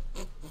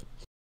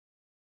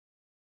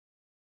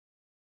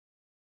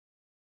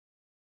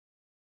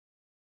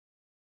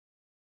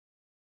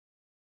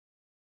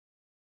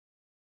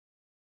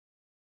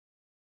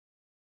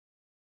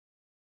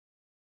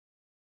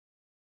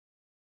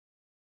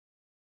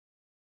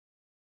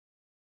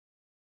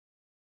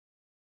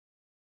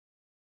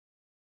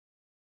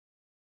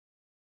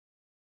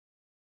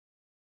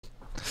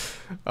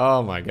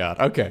 Oh my god,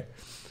 okay.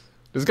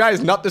 This guy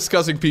is not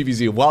discussing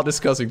PvZ while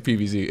discussing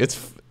PvZ.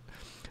 It's...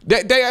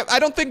 I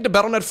don't think the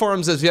Battle.net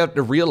forums has yet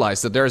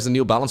realized that there is a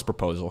new balance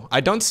proposal.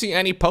 I don't see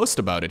any post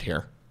about it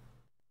here.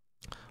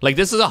 Like,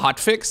 this is a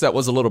hotfix that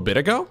was a little bit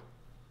ago.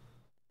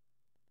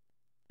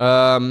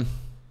 I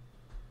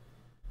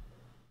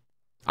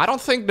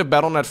don't think the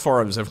Battle.net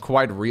forums have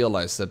quite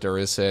realized that there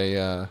is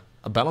a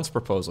balance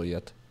proposal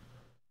yet.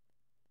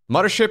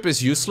 Mothership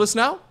is useless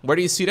now? Where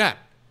do you see that?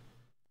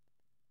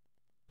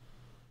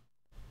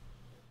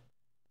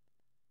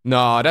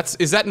 No,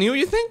 is that new,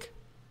 you think?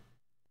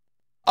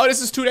 Oh,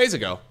 this is 2 days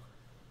ago.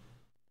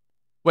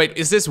 Wait,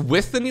 is this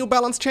with the new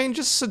balance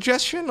changes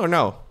suggestion or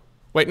no?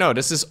 Wait, no,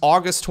 this is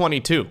August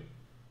 22.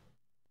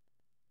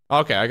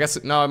 Okay, I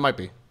guess, no, it might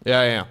be.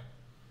 Yeah.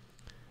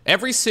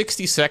 Every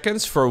 60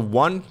 seconds for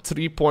one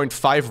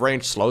 3.5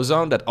 range slow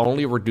zone that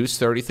only reduced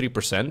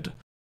 33%.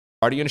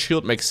 Guardian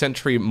Shield makes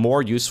Sentry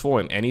more useful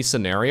in any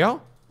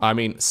scenario. I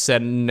mean,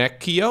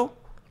 Senekio?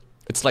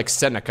 It's like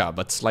Seneca,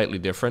 but slightly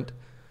different.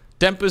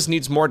 Tempest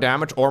needs more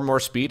damage or more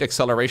speed.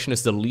 Acceleration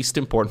is the least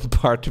important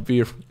part to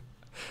be...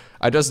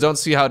 I just don't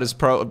see how this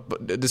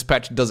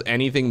patch does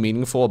anything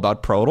meaningful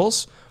about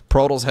Protoss.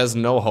 Protoss has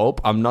no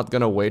hope. I'm not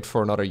gonna wait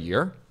for another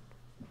year.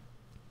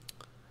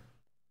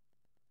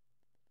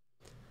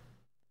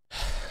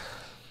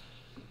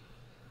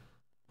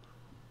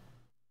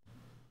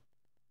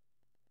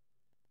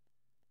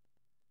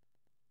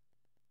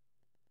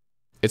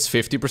 It's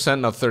 50%,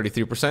 not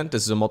 33%.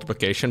 This is a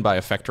multiplication by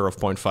a factor of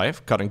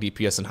 0.5, cutting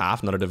DPS in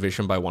half, not a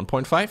division by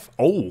 1.5.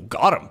 Oh,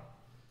 got him.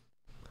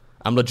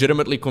 I'm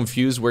legitimately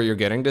confused where you're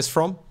getting this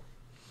from.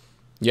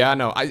 Yeah,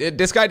 no,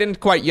 this guy didn't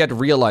quite yet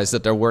realize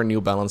that there were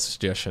new balance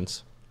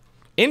suggestions.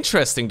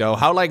 Interesting, though,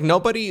 how, like,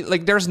 nobody,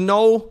 like, there's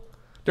no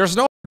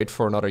wait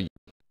for another year.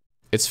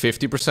 It's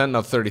 50%,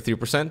 not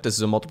 33%. This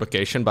is a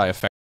multiplication by a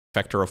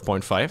factor of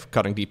 0.5,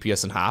 cutting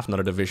DPS in half,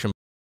 not a division.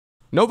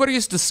 Nobody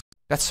is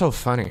that's so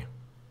funny.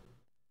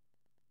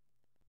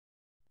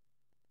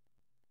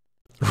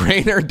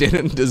 Raynor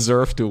didn't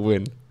deserve to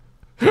win.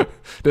 This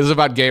is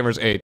about Gamers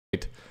 8.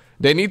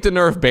 They need to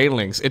nerf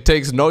Banelings. It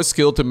takes no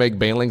skill to make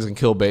Banelings and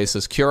kill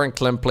bases. Cure and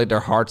Clem played their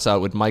hearts out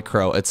with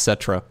Micro,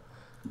 etc.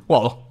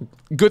 Well,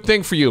 good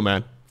thing for you,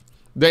 man.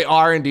 They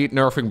are indeed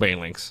nerfing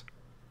Banelings.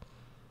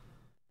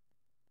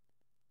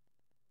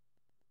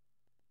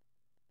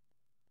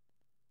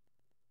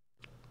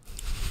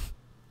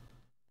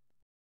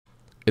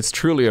 It's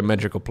truly a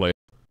magical play.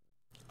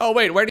 Oh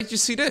wait, where did you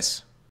see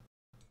this?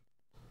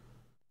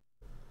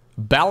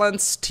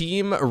 Balance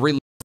team release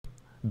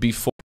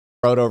before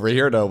wrote over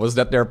here though was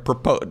that they're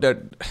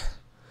buffing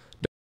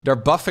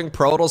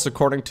Protoss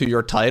according to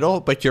your title,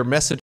 but your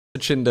message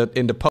in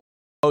the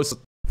post.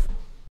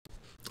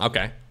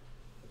 Okay.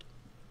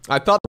 I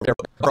thought their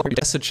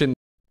message in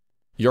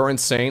you're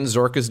insane.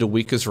 Zork is the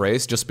weakest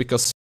race. Just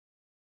because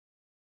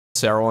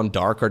Sero and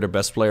Dark are the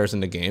best players in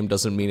the game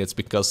doesn't mean it's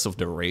because of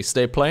the race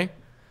they play.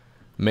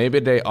 Maybe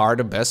they are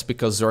the best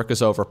because Zork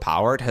is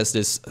overpowered. Has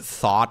this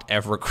thought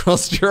ever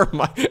crossed your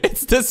mind?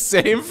 It's the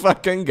same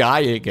fucking guy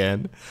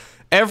again.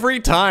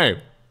 Every time.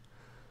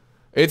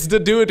 It's the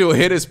dude who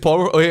hit his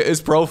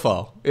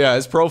profile. Yeah,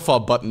 his profile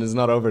button is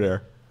not over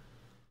there.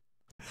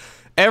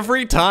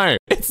 Every time.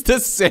 It's the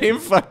same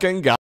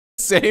fucking guy.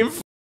 Same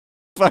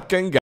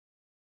fucking guy.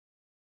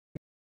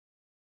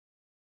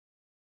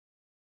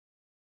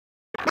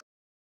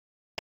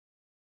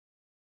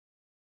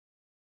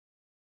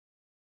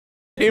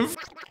 Same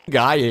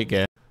guy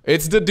again.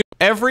 It's the dude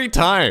every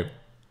time.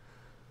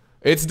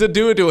 It's the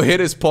dude who hit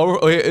his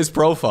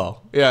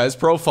profile. Yeah, his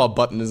profile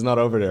button is not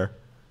over there.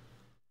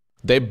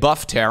 They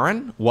buff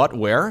Terran. What,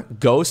 where?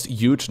 Ghost,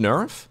 huge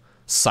nerf.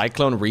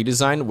 Cyclone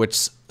redesign,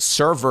 which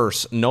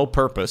servers no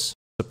purpose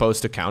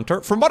supposed to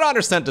counter. From what I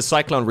understand, the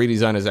Cyclone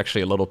redesign is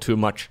actually a little too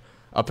much.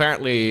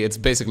 Apparently, it's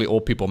basically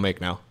all people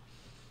make now.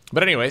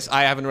 But anyways,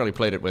 I haven't really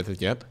played it with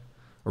it yet.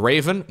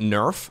 Raven,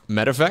 nerf.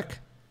 Medevac.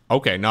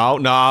 Okay, no,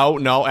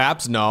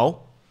 abs,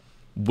 no.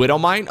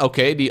 Widowmine,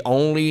 okay, the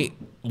only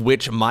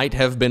which might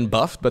have been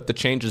buffed, but the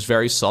change is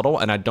very subtle,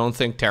 and I don't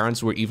think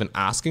Terrans were even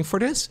asking for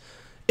this.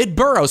 It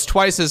burrows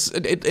twice as,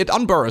 it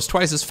unburrows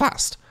twice as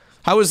fast.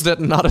 How is that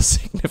not a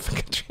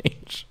significant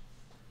change?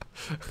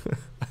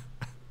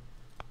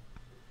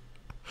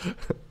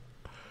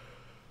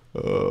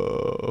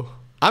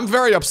 I'm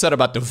very upset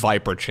about the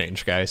Viper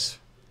change, guys.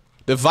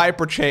 The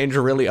Viper change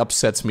really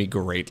upsets me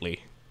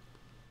greatly.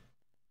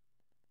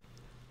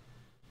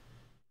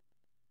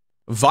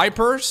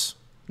 Vipers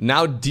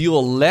now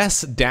deal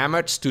less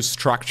damage to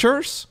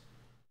structures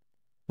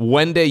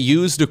when they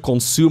use the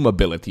consume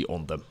ability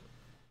on them.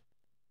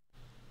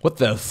 What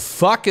the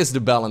fuck is the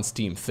balance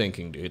team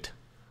thinking, dude?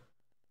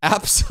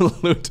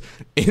 Absolute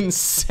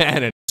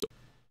insanity.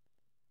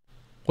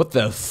 What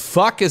the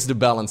fuck is the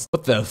balance?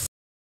 What the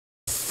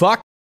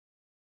fuck?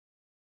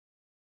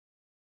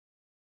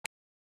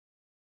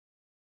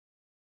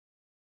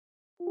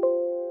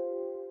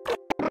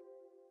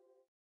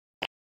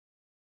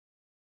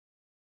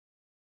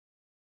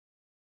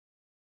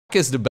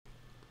 Is the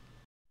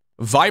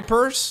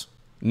Vipers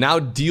now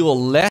deal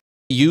less,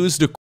 use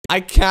the...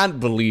 I can't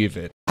believe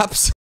it.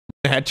 Absolute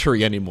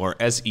hatchery anymore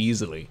as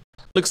easily.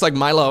 Looks like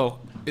Milo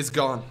is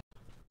gone.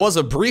 Was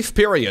a brief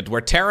period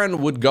where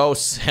Terran would go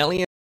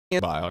Hellion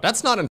bio.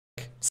 That's not an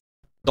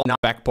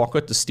back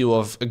pocket to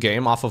steal a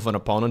game off of an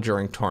opponent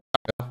during tournament.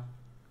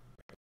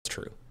 That's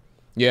true.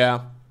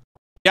 Yeah.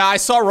 Yeah, I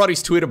saw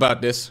Roddy's tweet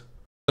about this.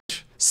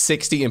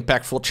 60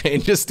 impactful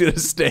changes to the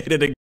state of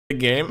the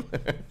game.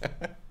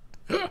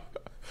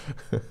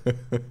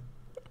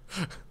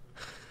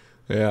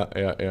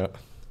 Yeah.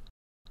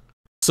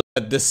 So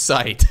at this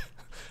site,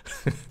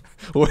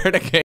 where the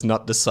game's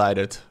not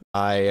decided,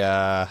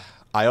 I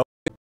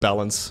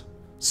balance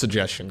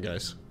suggestion,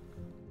 guys.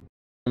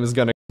 I'm just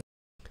gonna.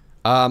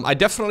 I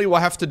definitely will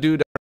have to do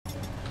that,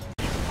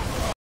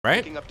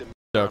 right?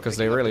 So, because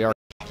they really are.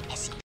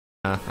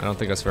 I don't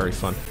think that's very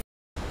fun.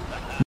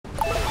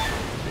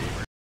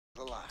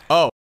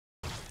 Oh.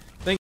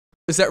 Thank you.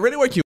 Is that really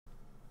what you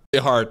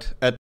hard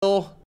at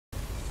all?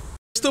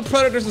 Still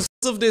predators and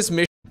of this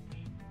mission.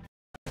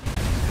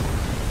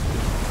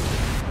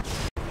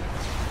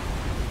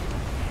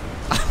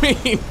 I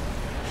mean,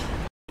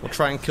 we'll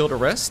try and kill the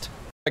rest.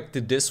 Like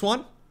to this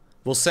one.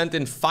 We'll send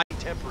in 5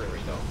 temporary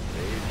though.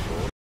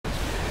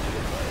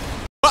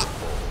 What?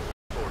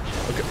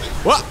 Okay.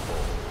 What?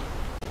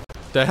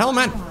 The hell,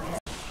 man?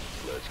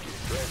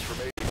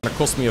 Gonna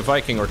cost me a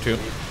Viking or two.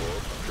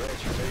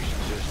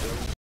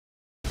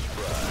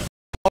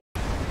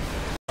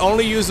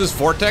 Only uses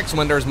Vortex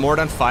when there's more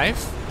than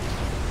 5.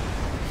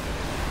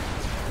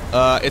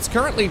 It's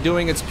currently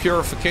doing its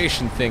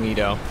purification thingy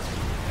though.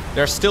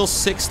 There's still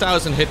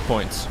 6,000 hit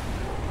points.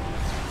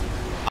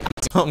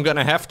 So I'm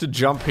gonna have to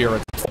jump here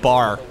at the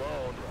bar.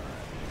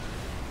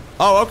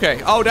 Oh,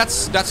 okay. Oh,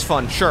 that's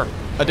fun. Sure.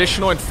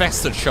 Additional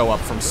infested show up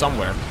from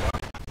somewhere.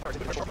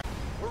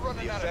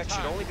 The effect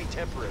should only be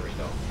temporary,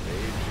 though.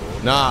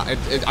 Nah,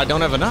 I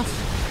don't have enough.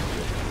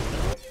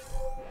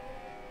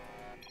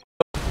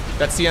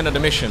 That's the end of the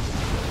mission.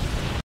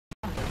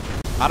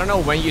 I don't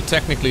know when you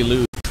technically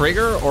lose.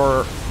 Trigger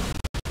or...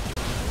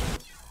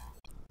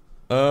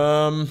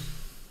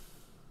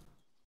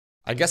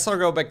 I guess I'll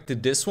go back to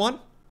this one.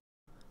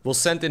 We'll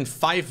send in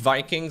 5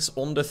 Vikings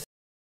on the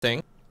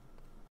thing.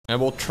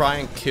 And we'll try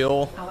and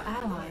kill... Our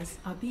allies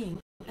are being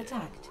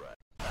attacked.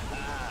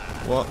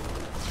 What?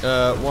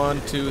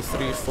 1, 2,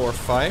 3, 4,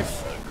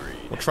 5.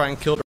 We'll try and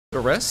kill the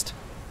rest.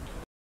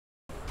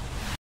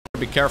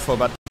 Be careful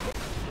about...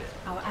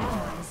 Our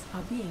allies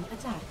are being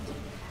attacked.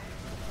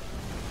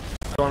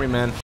 Stormy,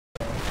 man.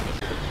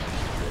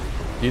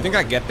 Do you think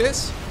I get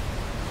this?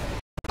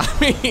 I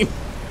mean...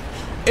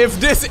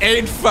 If this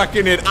ain't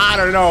fucking it, I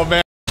don't know,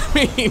 man. I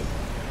mean...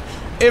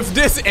 If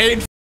this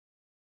ain't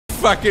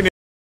fucking it...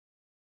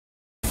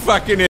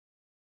 Fucking it...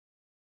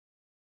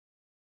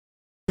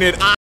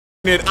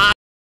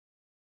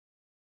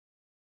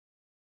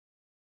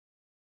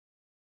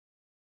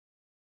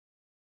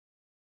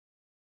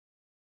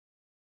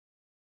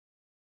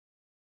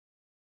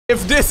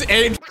 If this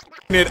ain't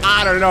it,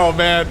 I don't know,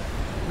 man.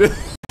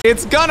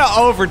 It's gonna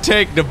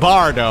overtake the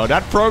bar, though.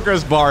 That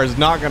progress bar is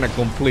not gonna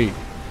complete.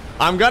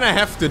 I'm gonna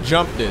have to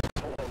jump this.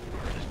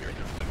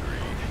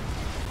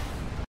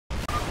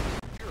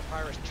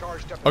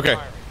 Okay,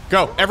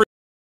 go.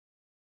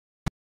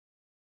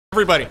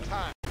 Everybody.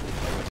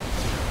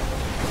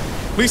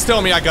 Please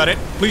tell me I got it.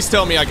 Please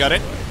tell me I got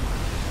it.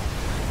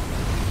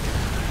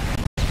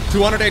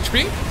 200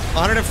 HP?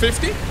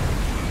 150?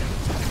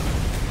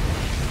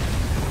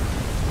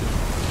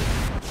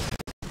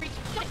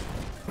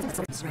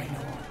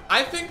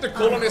 I think the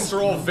colonists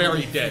are all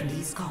very dead.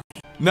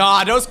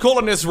 Nah, those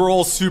colonists were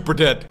all super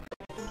dead.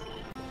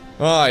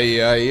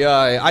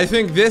 I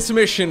think this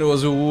mission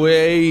was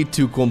way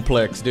too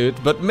complex,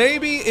 dude. But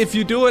maybe if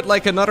you do it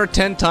like another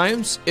 10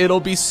 times, it'll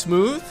be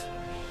smooth.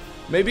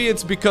 Maybe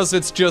it's because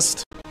it's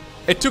just...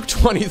 It took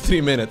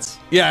 23 minutes.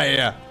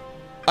 Yeah.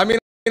 I mean,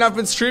 I've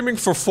been streaming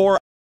for 4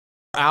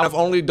 hours. I've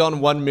only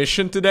done 1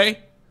 mission today.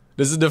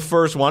 This is the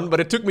first one, but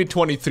it took me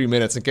 23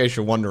 minutes, in case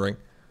you're wondering.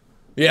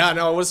 Yeah,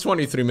 no, it was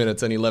 23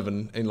 minutes and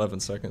 11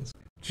 seconds.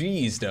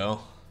 Jeez, though.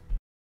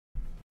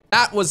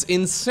 That was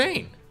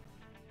insane.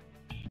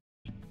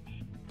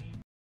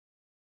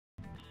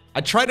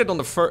 I tried it on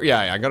the first...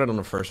 Yeah, I got it on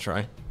the first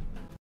try.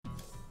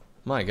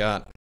 My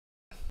god.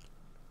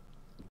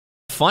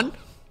 Fun?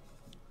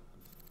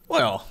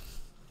 Well,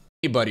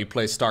 anybody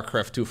plays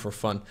StarCraft 2 for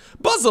fun.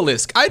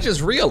 Buzzilisk, I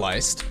just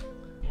realized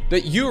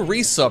that you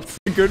resubbed for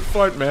a good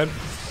fight, man.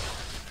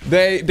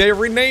 They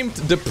renamed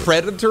the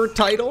Predator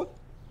title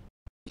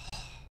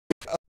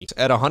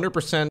at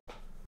 100%.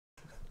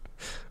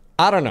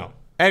 I don't know.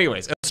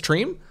 Anyways, a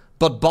stream,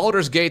 but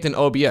Baldur's Gate in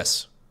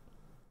OBS.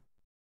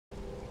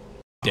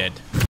 Dead.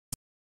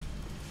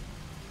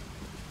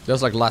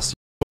 Just like last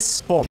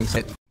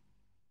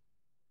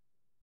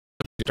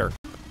year.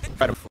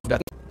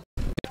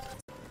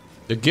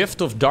 The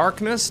Gift of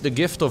Darkness, the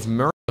Gift of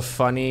Murder, the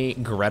funny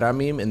Greta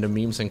meme in the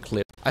memes and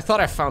clips. I thought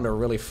I found a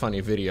really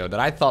funny video that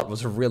I thought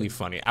was really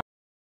funny.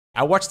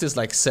 I watched this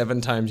like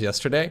 7 times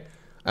yesterday,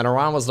 and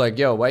Aran was like,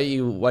 yo, why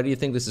do you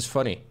think this is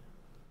funny?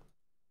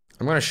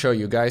 I'm gonna show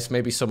you guys,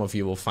 maybe some of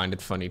you will find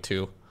it funny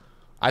too.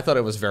 I thought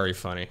it was very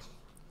funny.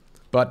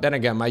 But then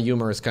again, my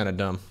humor is kind of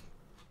dumb.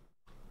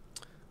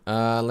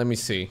 Let me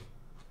see.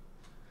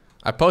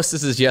 I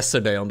posted this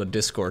yesterday on the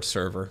Discord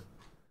server.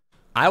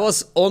 I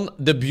was on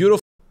the beautiful...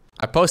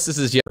 I posted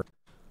this yesterday.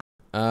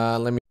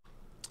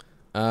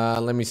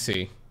 Let me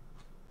see.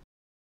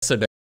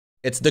 Yesterday.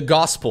 It's the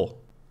gospel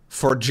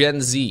for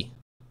Gen Z.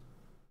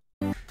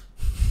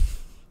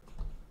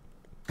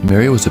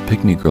 Mary was a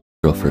pick-me girl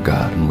for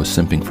God and was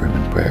simping for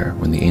him in prayer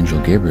when the angel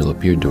Gabriel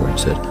appeared to her and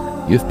said,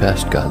 "You've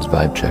passed God's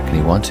vibe check and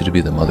he wants you to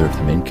be the mother of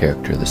the main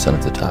character, the son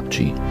of the top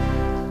G."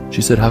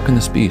 She said, "How can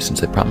this be,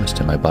 since I promised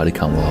him my body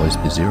count will always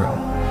be 0?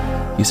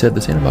 He said,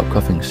 "This ain't about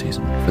cuffing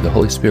season, for the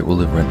Holy Spirit will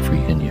live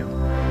rent-free in you."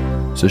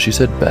 So she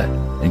said, "Bet,"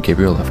 and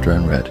Gabriel left her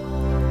unread.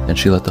 and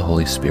she let the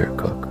Holy Spirit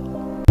cook.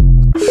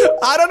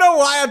 I don't know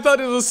why I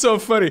thought it was so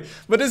funny,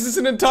 but this is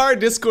an entire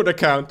Discord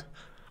account,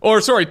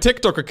 or sorry,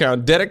 TikTok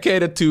account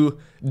dedicated to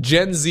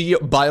Gen Z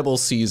Bible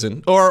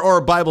season,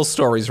 or Bible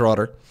stories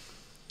rather.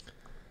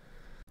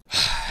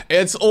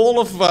 It's all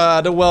of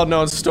the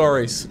well-known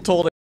stories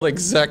told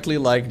exactly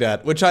like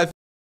that, which I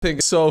think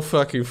is so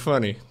fucking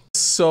funny.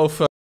 So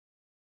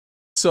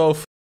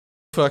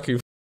fucking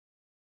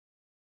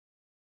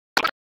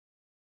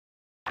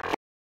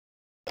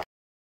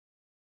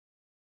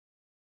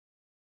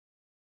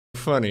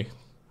funny.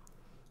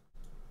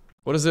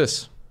 What is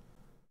this?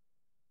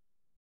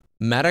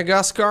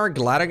 Madagascar,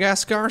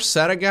 Gladagaskar,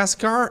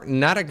 Sadagaskar,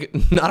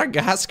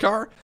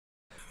 Nadagaskar?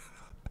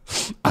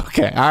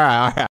 Okay,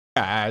 alright,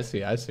 I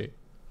see.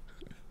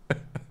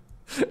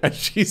 And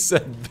she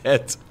said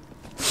bet.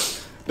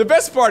 The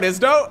best part is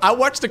though, I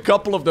watched a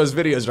couple of those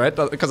videos, right?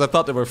 Because I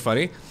thought they were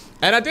funny.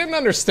 And I didn't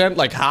understand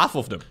like half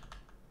of them.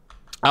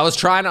 I was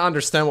trying to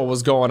understand what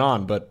was going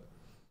on, but...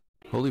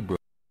 Holy bro.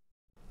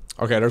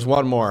 Okay, there's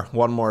one more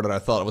that I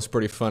thought was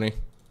pretty funny.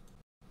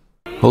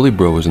 Holy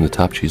bro was in the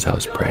top cheese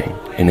house praying.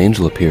 An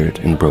angel appeared,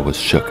 and bro was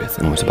shooketh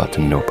and was about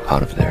to nope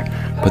out of there.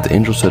 But the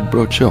angel said,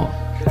 bro, chill.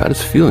 God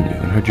is feeling you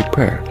and heard your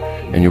prayer.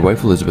 And your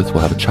wife Elizabeth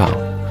will have a child.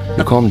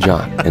 You call him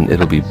John, and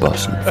it'll be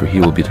bussin', for he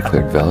will be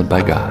declared valid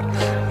by God,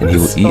 and he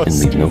will eat and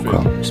leave no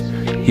crumbs.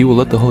 He will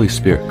let the Holy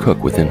Spirit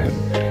cook within him,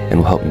 and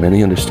will help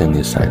many understand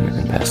the assignment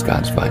and pass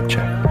God's vibe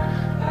check.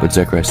 But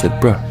Zechariah said,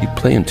 bruh, you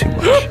playing too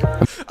much.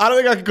 I don't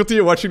think I can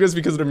continue watching this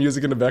because of the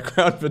music in the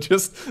background, but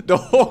just the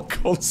whole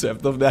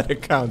concept of that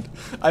account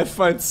I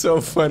find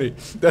so funny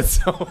that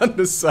someone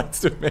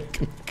decides to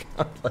make an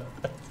account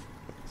like that.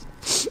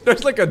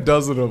 There's like a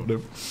dozen of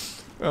them.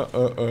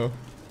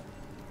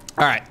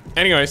 Alright,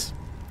 anyways.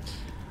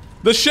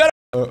 The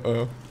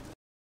shadow.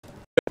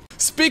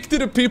 Speak to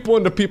the people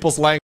in the people's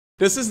language.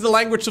 This is the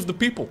language of the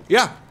people.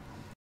 Yeah.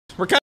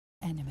 We're kind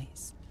of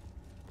enemies.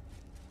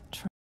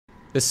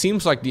 This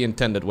seems like the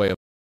intended way of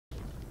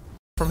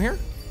from here.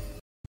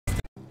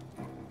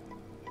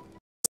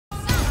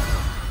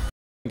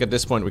 I think at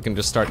this point we can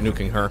just start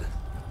nuking her.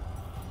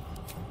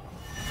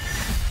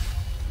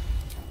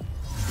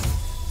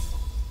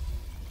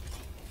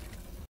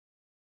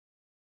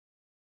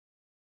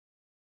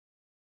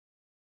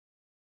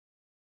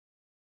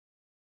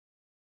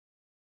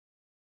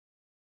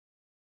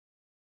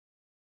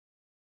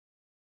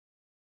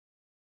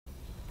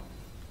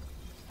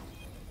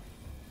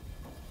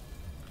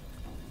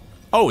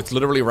 Oh, it's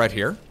literally right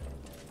here?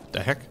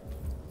 The heck?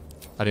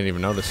 I didn't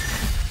even notice.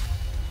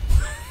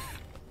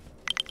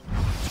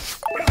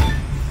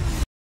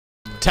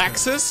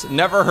 Texas?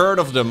 Never heard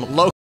of them.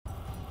 Lowko.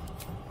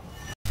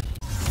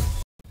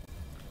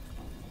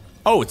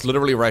 Oh, it's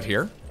literally right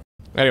here?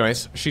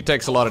 Anyways, she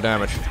takes a lot of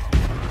damage.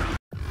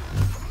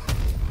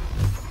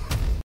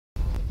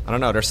 I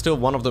don't know, there's still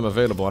one of them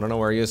available. I don't know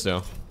where he is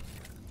though.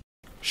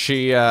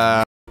 She,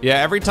 yeah,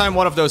 every time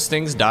one of those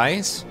things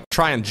dies,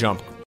 try and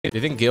jump. Do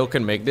you think Gil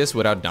can make this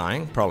without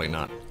dying? Probably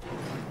not.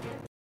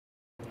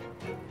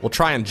 We'll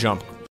try and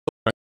jump.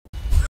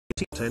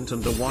 Content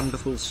and the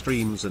wonderful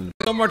streams and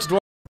so much dwarf.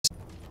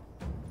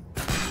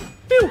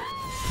 Pew.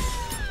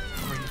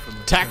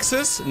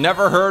 Texas?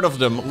 Never heard of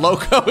them.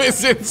 Lowko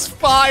is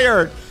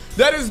inspired.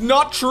 That is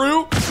not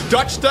true.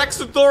 Dutch tax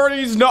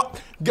authorities not.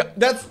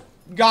 That's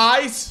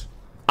guys.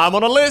 I'm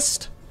on a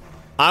list.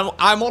 I'm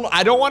on.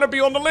 I don't want to be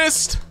on the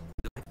list.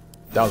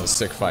 That was a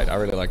sick fight. I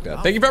really like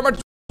that. Thank you very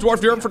much,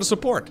 Dwarf Europe, for the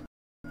support.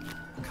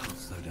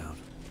 Slow down.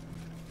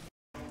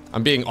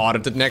 I'm being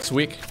audited next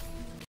week.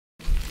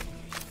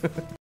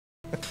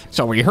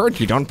 So we heard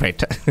you don't pay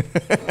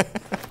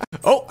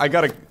Oh, I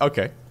got a...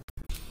 Okay.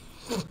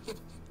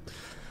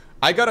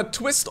 I got a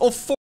twist of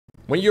 4.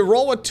 When you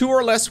roll a 2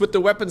 or less with the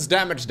weapon's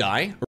damage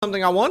die, or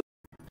something I want,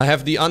 I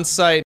have the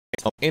unsight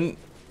in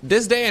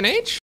this day and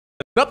age?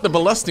 Not the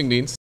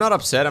Belastingdienst. Not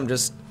upset, I'm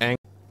just angry.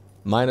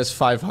 Minus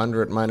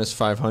 500,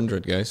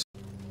 guys.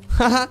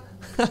 Haha.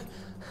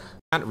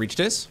 Can't reach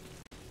this.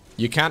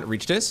 You can't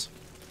reach this.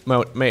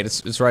 Mate,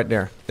 it's right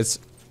there. It's...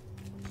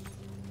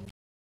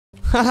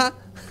 Haha.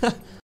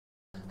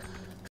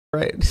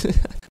 Right.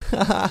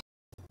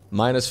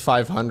 minus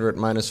 500,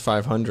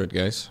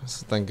 guys. I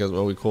think is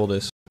what we call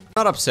this. I'm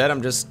not upset,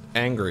 I'm just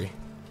angry.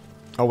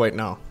 Oh wait,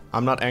 no.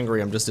 I'm not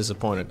angry, I'm just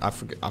disappointed. I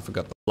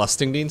forgot the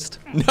Belastingdienst.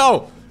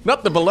 No!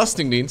 Not the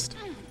Belastingdienst.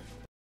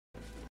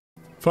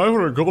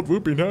 500 gold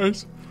would be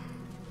nice.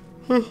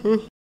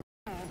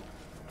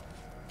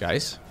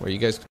 Guys, where are you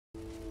guys?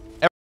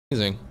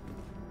 Amazing.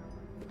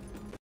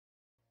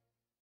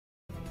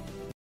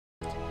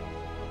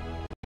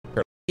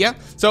 Yeah,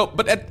 so,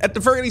 but at the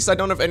very least, I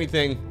don't have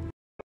anything.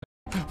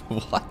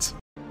 What?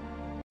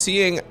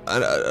 Seeing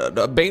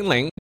a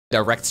Baneling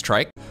direct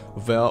strike.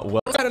 Well,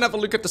 let's go and have a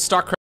look at the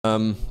StarCraft.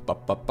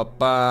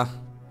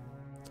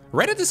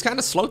 Reddit is kind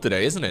of slow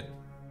today, isn't it?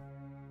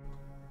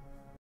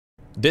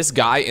 This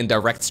guy in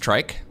direct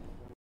strike.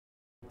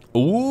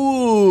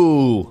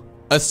 Ooh,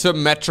 a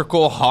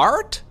symmetrical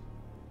heart?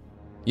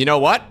 You know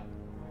what?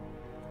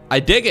 I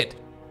dig it.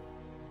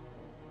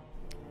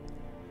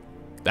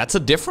 That's a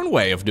different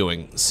way of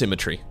doing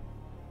symmetry.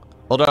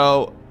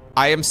 Although,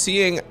 I am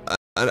seeing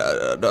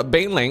a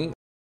baneling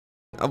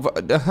of...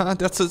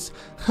 that's a...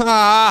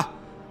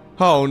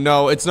 Oh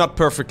no, it's not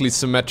perfectly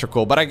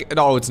symmetrical, but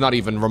no, it's not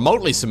even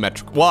remotely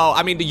symmetrical. Well,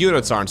 I mean, the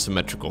units aren't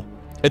symmetrical.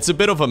 It's a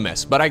bit of a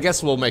mess, but I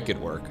guess we'll make it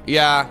work.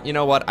 Yeah, you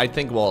know what? I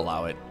think we'll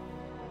allow it.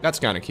 That's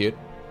kind of cute.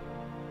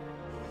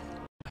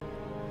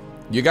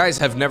 You guys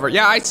have never...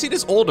 Yeah, I see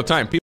this all the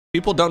time.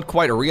 People don't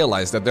quite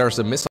realize that there's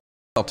a missile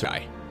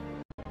guy.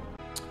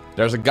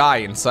 There's a guy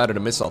inside of the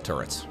missile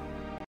turrets.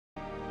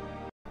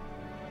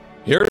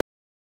 Here's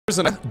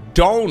an...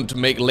 Don't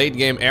make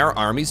late-game air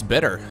armies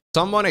better.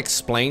 Someone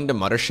explain the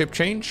mothership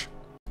change?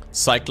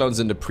 Cyclones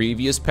in the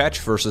previous patch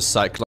versus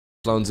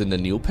cyclones in the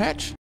new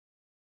patch?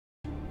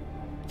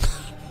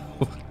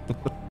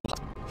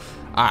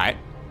 Alright.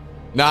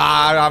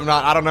 Nah, I'm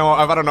not... I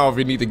don't know if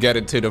we need to get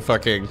into the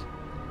fucking...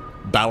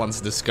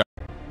 balanced discussion.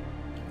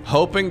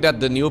 Hoping that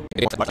the new...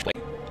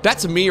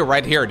 That's me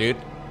right here, dude.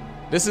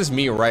 This is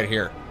me right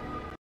here.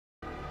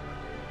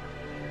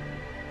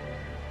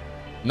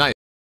 Nice,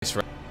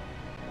 right?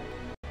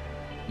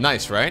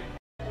 Nice, right?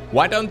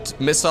 Why don't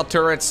missile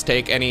turrets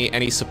take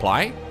any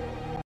supply?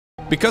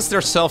 Because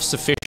they're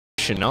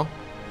self-sufficient, no?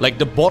 Like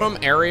the bottom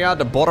area,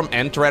 the bottom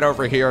end right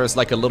over here is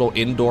like a little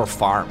indoor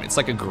farm. It's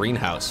like a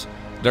greenhouse.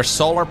 There's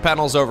solar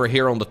panels over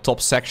here on the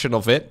top section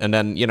of it, and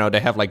then, you know, they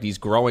have like these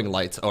growing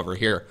lights over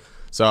here.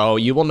 So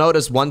you will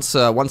notice once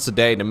a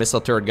day, the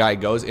missile turret guy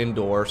goes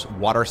indoors,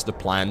 waters the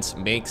plants,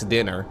 makes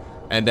dinner,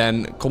 and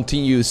then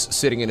continues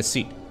sitting in a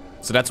seat.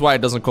 So that's why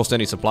it doesn't cost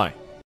any supply.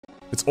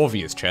 It's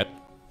obvious, chat.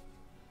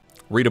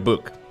 Read a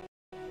book.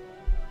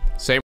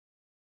 Same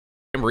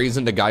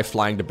reason the guy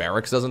flying the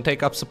barracks doesn't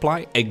take up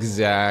supply?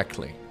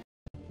 Exactly.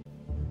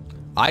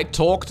 I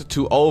talked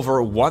to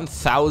over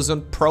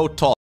 1,000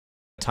 Protoss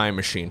time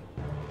machine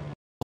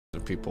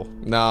people.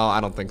 No, I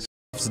don't think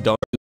so. Don't.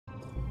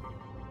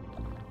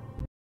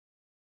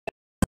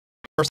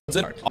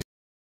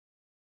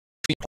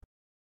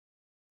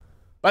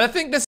 But I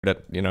think this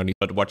that, you know,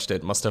 watched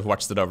it, must have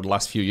watched it over the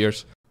last few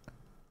years.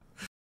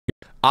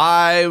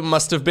 I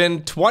must have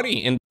been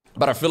 20 in,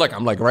 but I feel like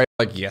I'm like right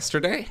like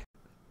yesterday.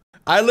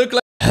 I look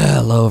like...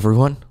 Hello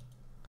everyone. To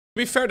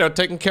be fair though,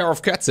 taking care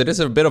of cats, it is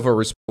a bit of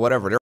a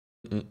whatever.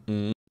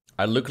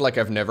 I look like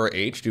I've never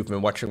aged. You've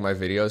been watching my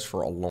videos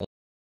for a long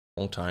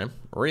time.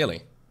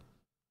 Really?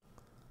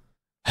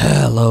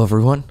 Hello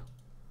everyone.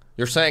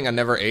 You're saying I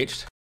never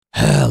aged?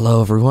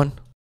 Hello everyone.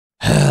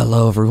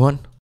 Hello everyone.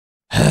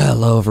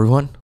 Hello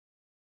everyone.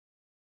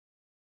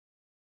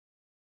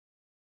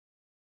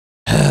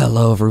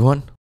 Hello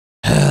everyone.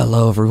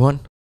 Hello everyone.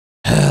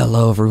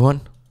 Hello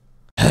everyone.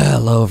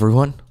 Hello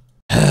everyone.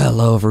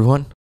 Hello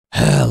everyone.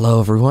 Hello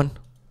everyone.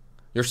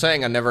 You're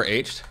saying I never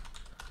aged?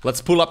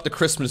 Let's pull up the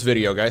Christmas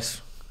video,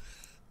 guys.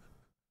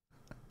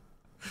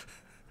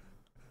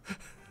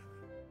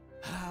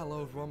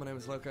 Hello everyone, my name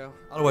is Lowko,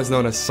 otherwise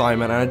known as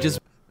Simon, and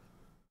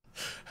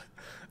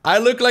I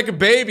look like a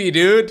baby,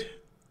 dude.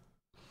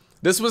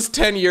 This was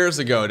 10 years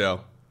ago,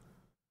 though.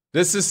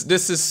 This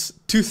is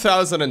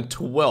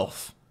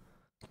 2012.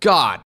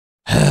 God.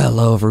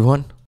 Hello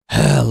everyone.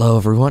 Hello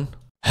everyone.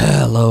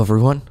 Hello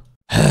everyone.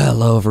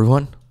 Hello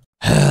everyone.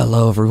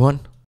 Hello everyone.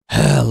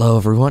 Hello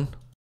everyone.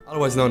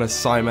 Otherwise known as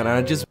Simon,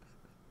 and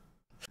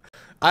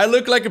I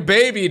look like a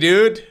baby,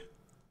 dude.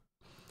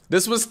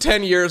 This was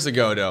 10 years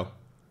ago, though.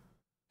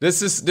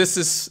 This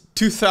is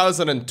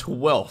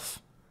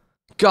 2012.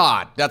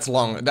 God, that's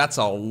long. That's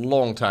a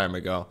long time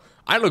ago.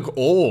 I look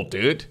old,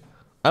 dude.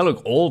 I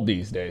look old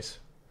these days.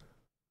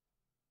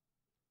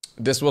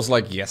 This was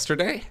like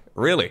yesterday?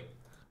 Really?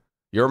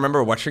 You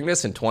remember watching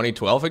this in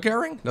 2012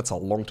 again? That's a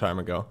long time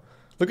ago.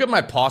 Look at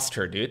my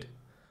posture, dude.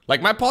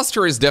 Like, my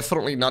posture is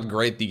definitely not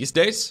great these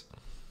days.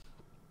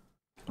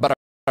 But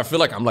I feel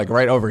like I'm like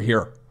right over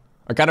here.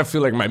 I kind of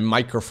feel like my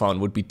microphone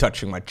would be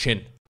touching my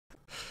chin.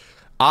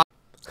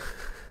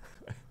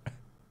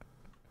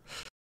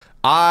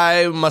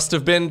 I must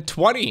have been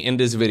 20 in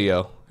this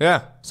video.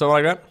 Yeah, something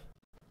like that.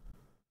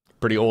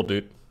 Pretty old,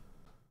 dude.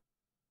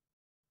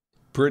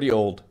 Pretty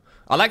old.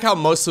 I like how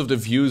most of the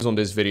views on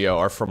this video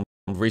are from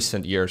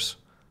recent years.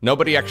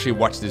 Nobody actually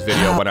watched this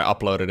video when I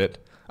uploaded it.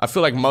 I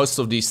feel like most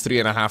of these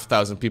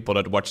 3,500 people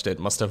that watched it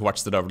must have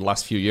watched it over the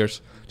last few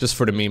years. Just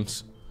for the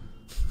memes.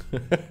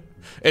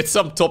 It's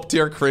some top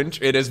tier cringe.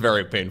 It is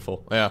very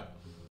painful, yeah.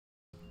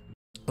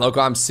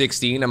 Lowko, I'm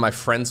 16 and my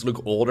friends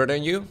look older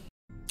than you.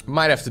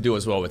 Might have to do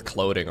as well with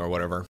clothing or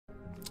whatever.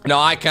 No,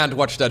 I can't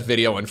watch that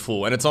video in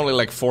full, and it's only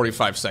like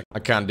 45 seconds. I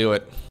can't do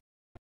it.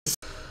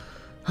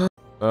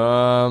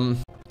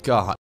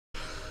 God.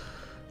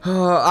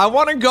 I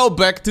want to go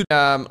back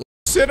to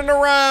sitting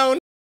around.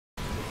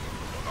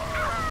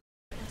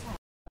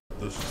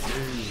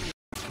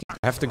 I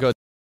have to go.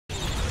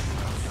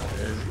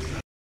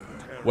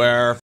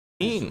 Where?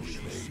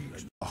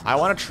 I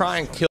want to try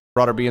and kill.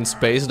 Rather be in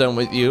space than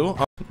with you.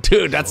 Oh,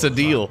 dude, that's a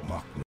deal.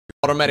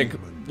 Automatic.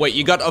 Wait,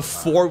 you got a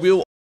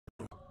 4-wheel?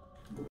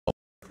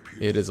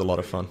 It is a lot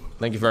of fun.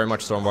 Thank you very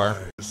much,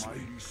 Stormwire.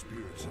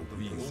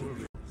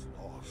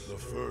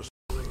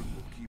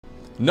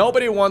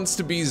 Nobody wants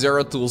to be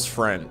Zerathul's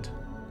friend.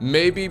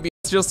 Maybe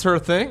it's just her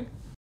thing?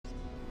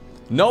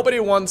 Nobody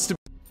wants to...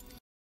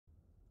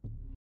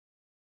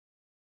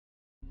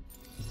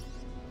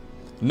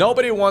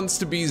 Nobody wants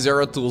to be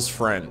Zerathul's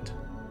friend.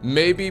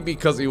 Maybe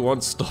because he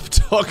won't stop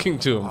talking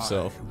to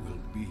himself.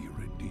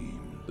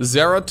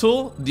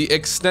 Zerathul, the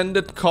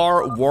extended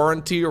car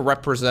warranty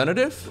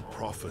representative? The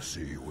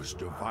prophecy was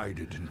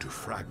divided into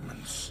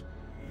fragments.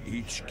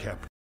 Each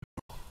kept...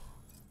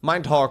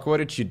 Mindhawk, what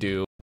did you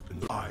do?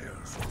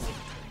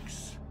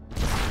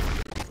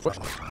 What?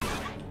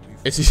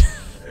 Is he...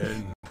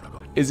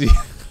 Is he...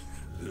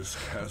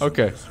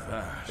 Okay.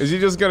 Is he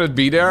just gonna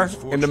be there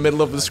in the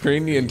middle of the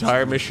screen the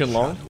entire mission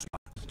long?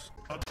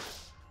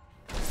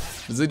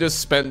 Does he just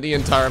spend the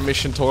entire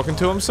mission talking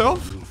to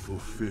himself?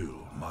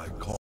 Fulfill my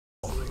calling.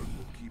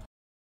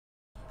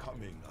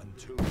 Coming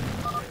until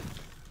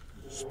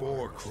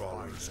spore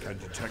crawlers can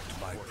detect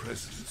my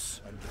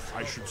presence.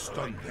 I should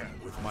stun them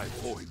with my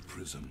void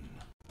prism.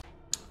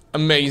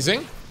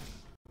 Amazing.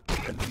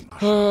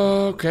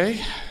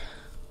 Okay.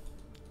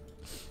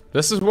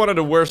 This is one of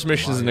the worst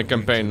missions in the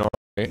campaign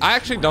normally. I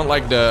actually don't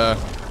like the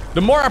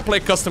more I play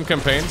custom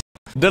campaigns,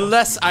 the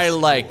less I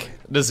like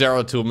the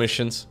Zerathul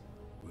missions.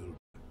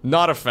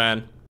 Not a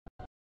fan.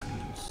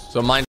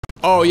 So mine.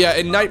 Oh yeah,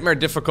 in Nightmare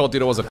difficulty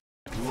there was a...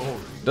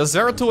 Does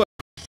Zerathul...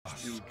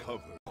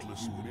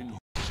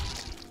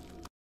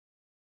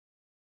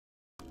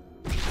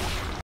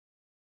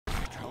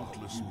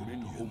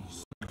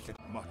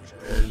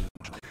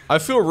 I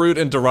feel rude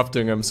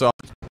interrupting him, so...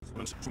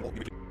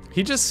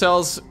 He just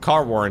sells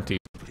car warranty.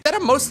 Is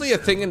that mostly a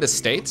thing in the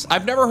States?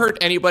 I've never heard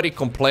anybody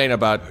complain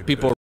about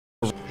people...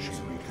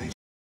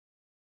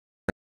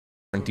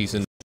 warranties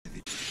in...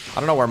 I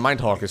don't know where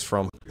Mindhawk is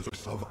from.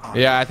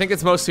 Yeah, I think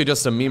it's mostly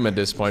just a meme at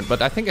this point,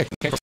 but I think I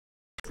can't...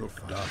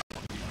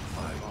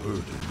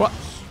 What?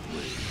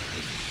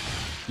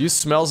 You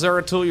smell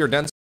Zerathul? Your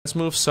dance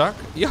moves suck?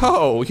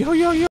 Yo! Yo,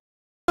 yo, yo!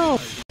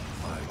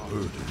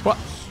 What?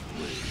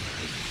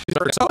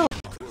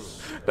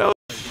 No.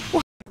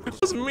 What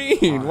does it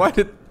mean? Why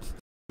did...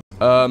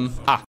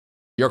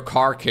 Your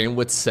car came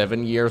with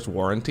 7 years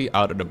warranty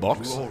out of the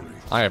box?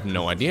 I have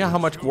no idea how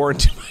much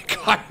warranty my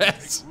car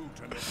has.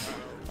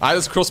 I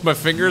just cross my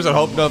fingers and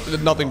hope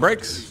nothing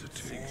breaks.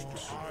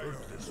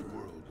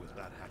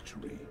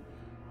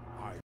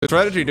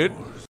 Strategy, dude.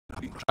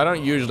 I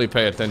don't usually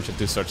pay attention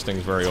to such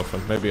things very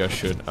often. Maybe I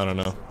should. I don't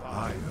know.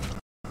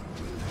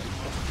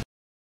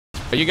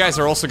 But you guys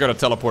are also gonna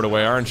teleport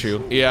away, aren't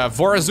you? Yeah,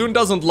 Vorazun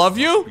doesn't love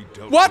you?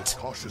 What?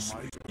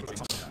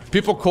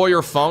 People call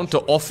your phone to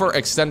offer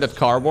extended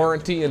car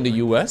warranty in the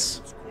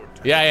US?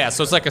 Yeah,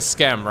 so it's like a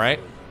scam, right?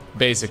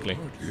 Basically.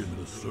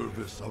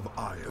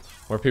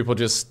 Where people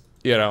just,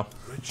 you know,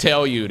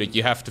 tell you that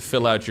you have to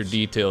fill out your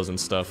details and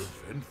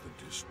stuff.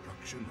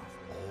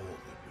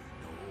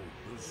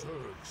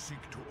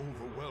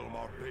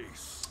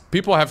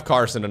 People have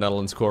cars in the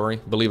Netherlands, Corey,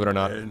 believe it or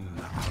not.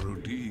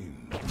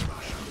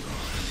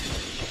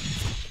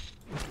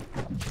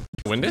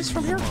 Win this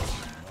from here?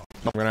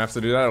 I'm gonna have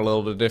to do that a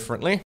little bit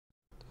differently.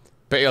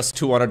 Pay us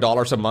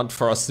 $200 a month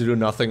for us to do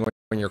nothing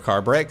when your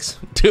car breaks.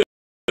 Dude,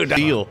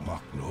 deal.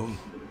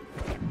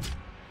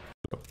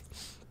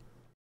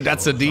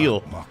 That's a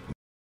deal.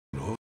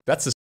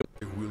 That's a...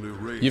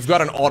 You've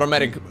got an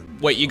automatic...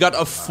 Wait, you got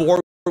a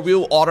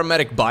 4-wheel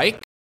automatic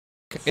bike?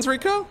 It's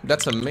Rico?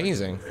 That's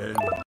amazing.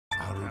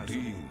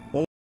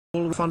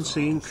 All fun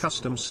seeing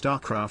custom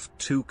StarCraft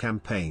 2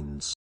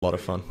 campaigns. A lot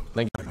of fun.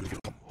 Thank you.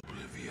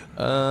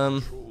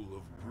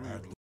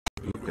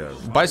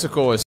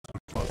 Bicycle is...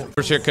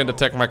 Sure can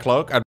detect my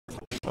cloak.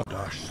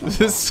 This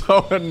is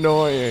so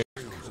annoying.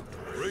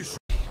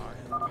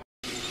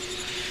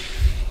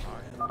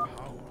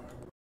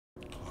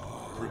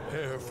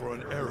 Prepare for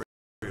an aerial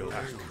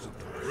attack.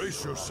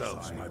 Brace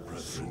yourselves, my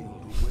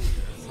brethren.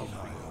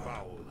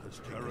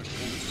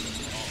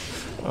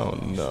 Oh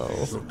no.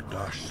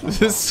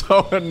 This is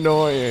so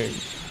annoying.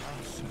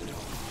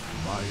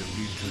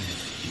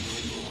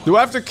 Do I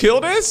have to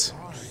kill this?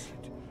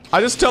 I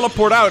just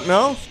teleport out,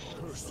 no?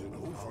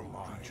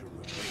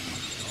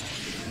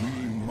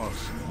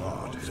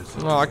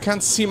 Oh, I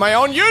can't see my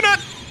own unit!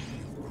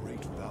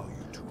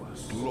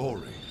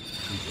 Glory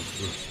to the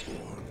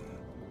firstborn.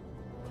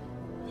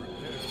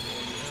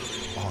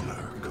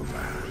 Honor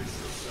command.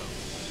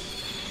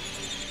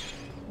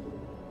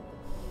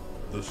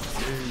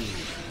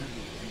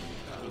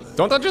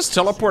 Don't I just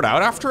teleport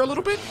out after a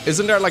little bit?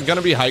 Isn't there like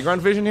gonna be high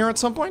ground vision here at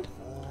some point?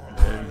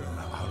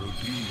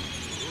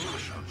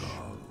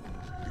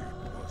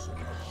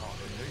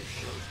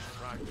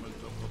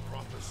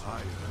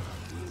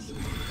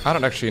 I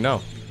don't actually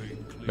know.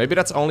 Maybe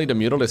that's only the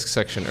Mutalisk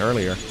section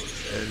earlier.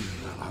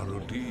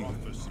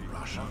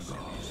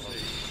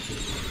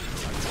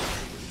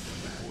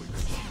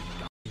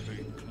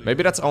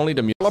 Maybe that's only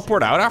the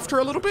teleport out after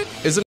a little bit?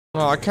 Isn't...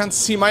 Oh, I can't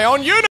see my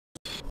own unit!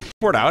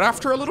 Teleport out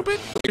after a little bit?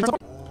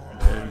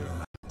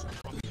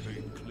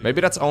 Maybe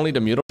that's only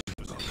the Mutalisk.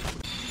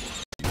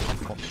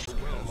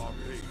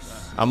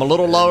 I'm a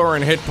little lower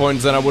in hit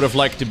points than I would have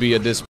liked to be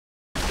at this point.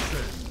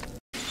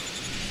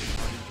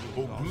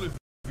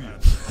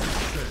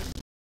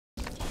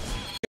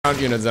 ground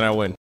units and I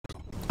win.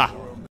 Ah.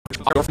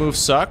 Our moves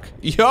suck.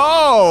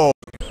 Yo!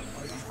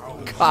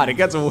 God, it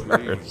gets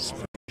worse.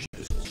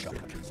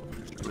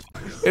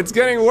 It's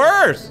getting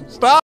worse!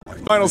 Stop!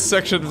 Final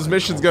section of this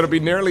mission's gonna be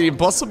nearly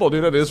impossible,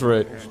 dude, at this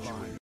rate.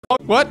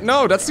 What?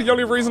 No, that's the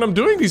only reason I'm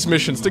doing these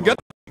missions, to get...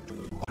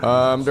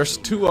 there's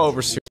 2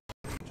 overs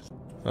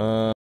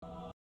here.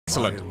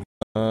 Excellent.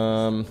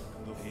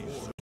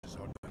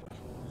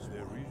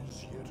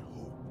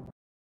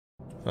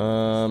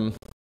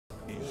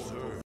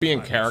 Be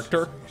in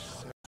character.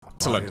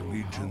 Excellent.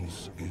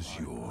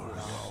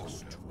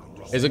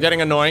 Is it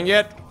getting annoying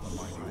yet?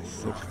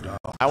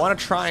 I want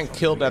to try and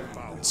kill that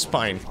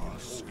spine.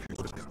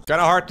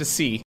 Kinda hard to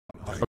see.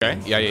 Okay,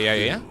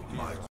 yeah.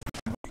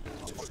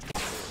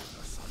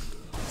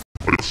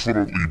 I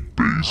definitely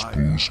bass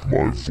boost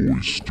my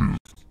voice too.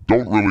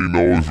 Don't really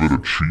know if it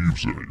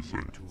achieves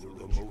anything.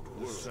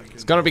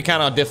 It's gonna be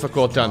kinda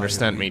difficult to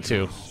understand me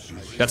too.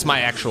 That's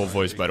my actual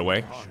voice, by the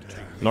way.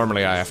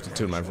 Normally I have to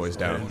tune my voice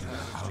down.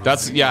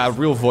 That's, yeah, a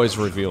real voice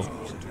reveal.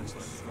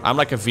 I'm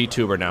like a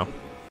VTuber now.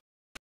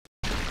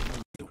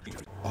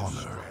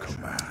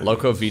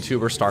 Lowko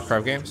VTuber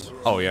StarCraft games?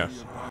 Oh yeah.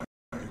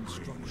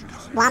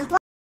 Womp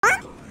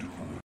womp?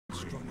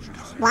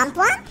 Womp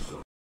womp?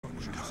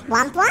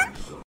 Womp womp?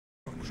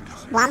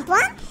 Womp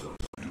womp?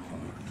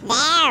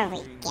 There we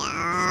go.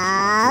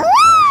 Woo!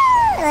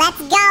 Let's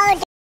go.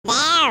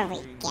 There we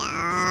go.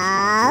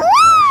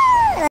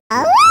 Woo!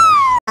 Woo!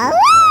 Woo!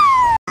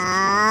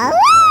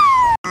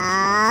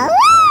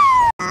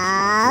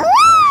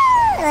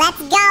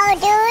 Let's go,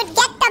 dude.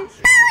 Get the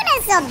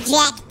bonus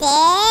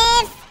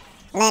objective.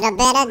 Little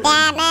bit of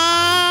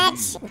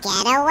damage.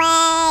 Get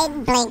away.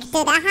 Blink to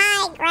the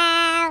high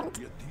ground.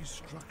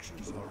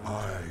 I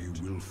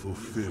will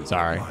fulfill.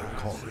 Sorry.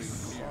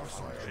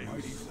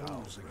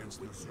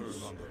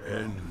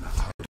 And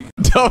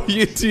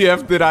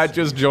WTF, did I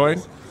just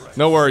join?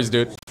 No worries,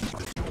 dude.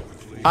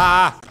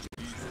 Ah!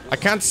 I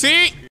can't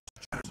see!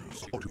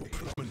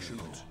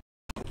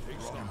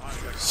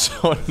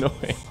 So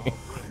annoying.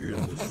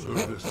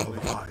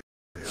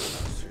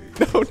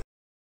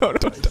 No,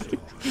 don't die.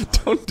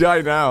 Don't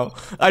die now.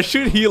 I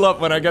should heal up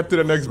when I get to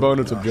the next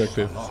bonus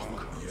objective.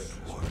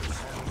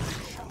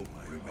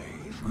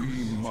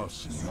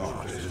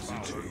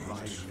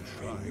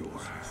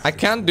 I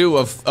can't do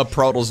a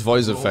Protoss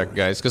voice effect,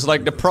 guys, because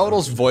like the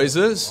Protoss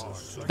voices,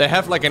 they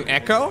have like an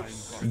echo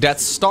that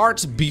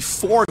starts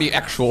before the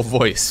actual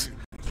voice.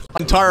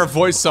 The entire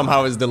voice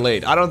somehow is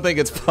delayed. I don't think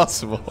it's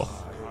possible.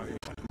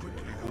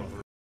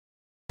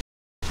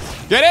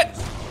 Get it?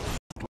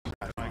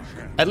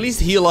 At least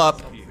heal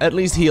up. At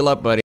least heal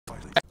up, buddy.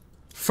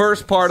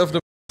 First part of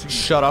the...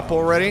 Shut up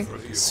already.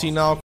 See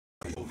now...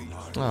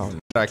 Oh,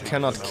 I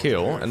cannot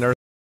kill, and there's...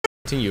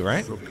 Continue,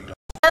 right?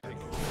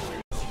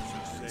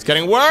 It's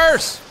getting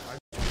worse!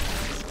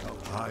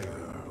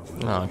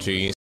 Oh,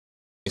 jeez.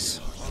 It's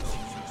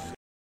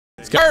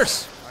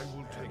worse!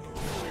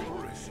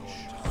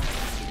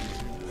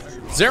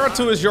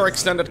 02 is your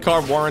extended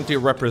car warranty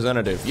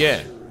representative.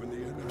 Yeah.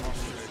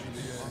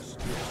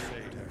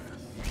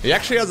 He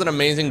actually has an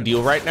amazing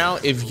deal right now.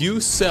 If you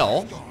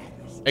sell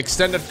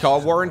extended car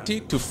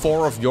warranty to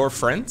 4 of your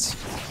friends,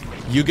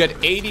 you get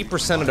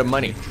 80% of the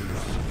money.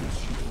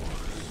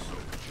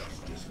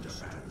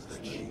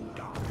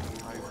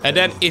 And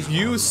then if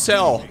you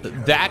sell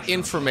that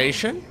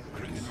information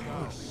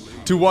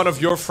to one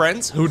of your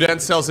friends, who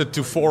then sells it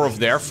to 4 of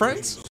their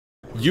friends,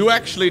 you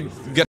actually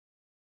get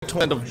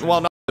 20 of,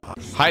 well, not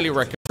highly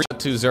recommend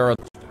to 0.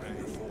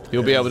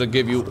 He'll be able to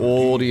give you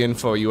all the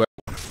info you have.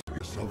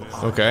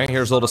 Okay,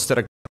 here's all the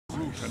static.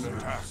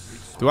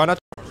 Do I not?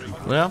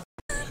 Yeah.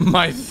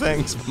 My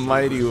thanks,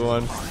 mighty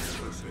one.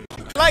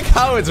 I like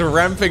how it's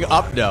ramping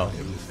up now.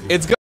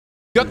 It's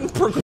gotten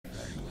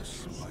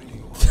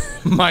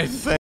My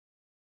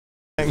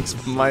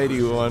thanks,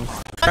 mighty one.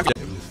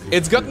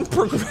 It's gotten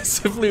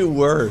progressively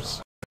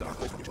worse.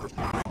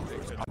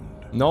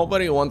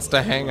 Nobody wants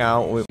to hang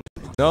out with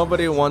me.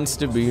 Nobody wants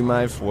to be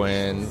my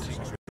friend.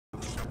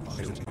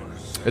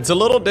 It's a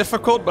little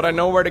difficult, but I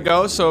know where to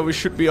go, so we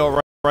should be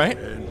alright. Right?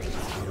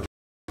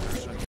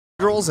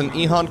 Minerals and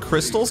Ehon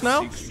crystals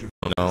now?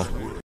 No.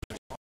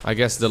 I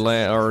guess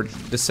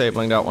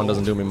disabling that one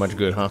doesn't do me much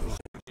good, huh?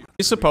 Are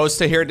you supposed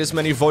to hear this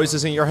many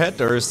voices in your head,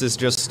 or is this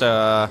just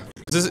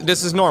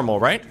this is normal,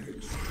 right?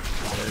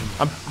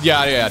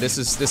 Yeah, this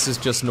is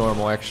just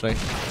normal actually.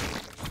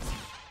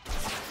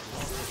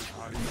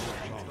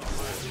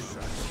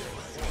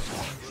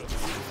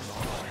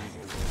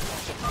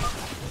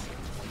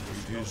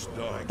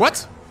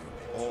 What?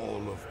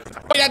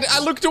 Oh, yeah, I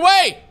looked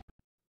away!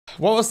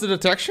 What was the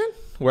detection?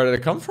 Where did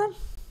it come from?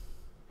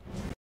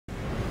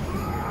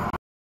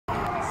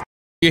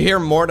 You hear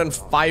more than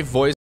 5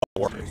 voices.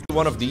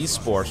 One of these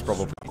spores,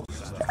 probably.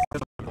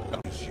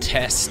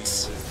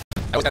 Tests.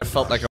 I always kind of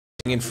felt like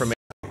I'm information.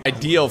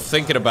 Idea of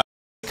thinking about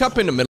it. Wake up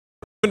in the middle,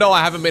 even though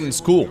I haven't been in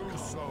school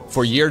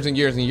for years and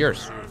years and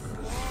years.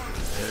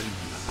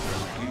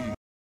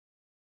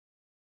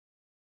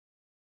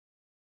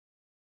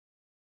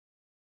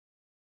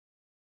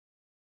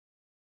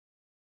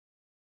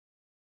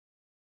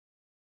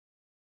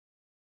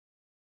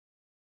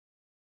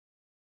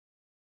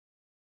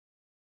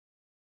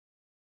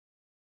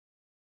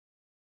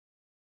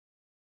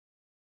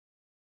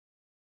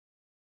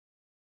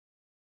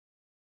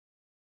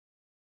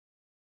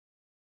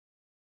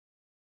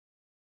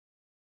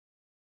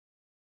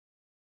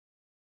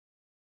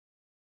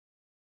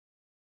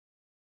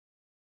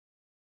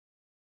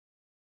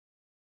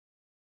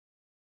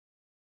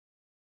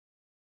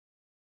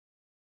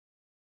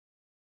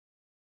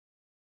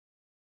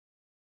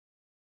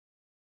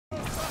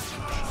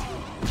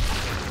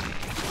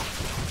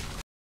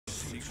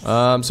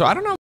 So I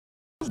don't know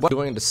what's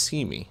doing to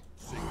see me.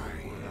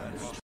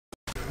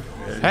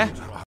 Huh?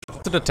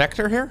 The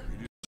detector here?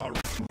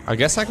 I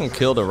guess I can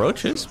kill the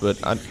roaches,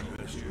 but I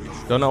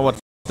don't know what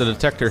the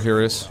detector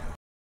here is.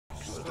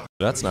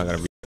 That's not gonna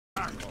be.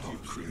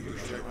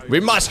 We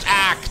must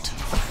act!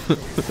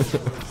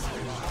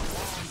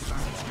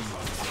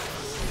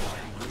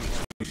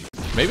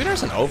 Maybe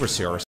there's an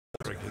overseer or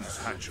something.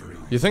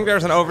 You think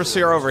there's an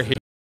overseer over here?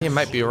 You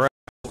might be right.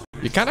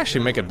 You can't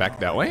actually make it back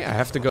that way. I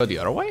have to go the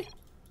other way?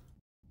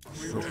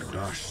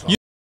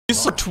 You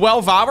for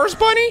 12 hours,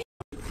 bunny?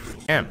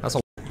 Damn, that's a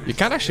lot. You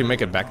can't actually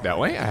make it back that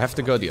way. I have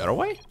to go the other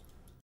way?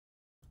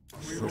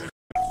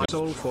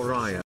 Soul for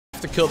Aya. I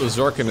have to kill the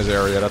Zork in this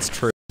area, that's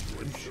true.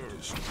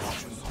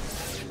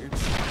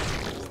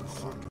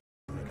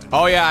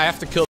 Oh yeah, I have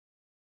to kill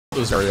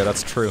this area,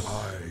 that's true.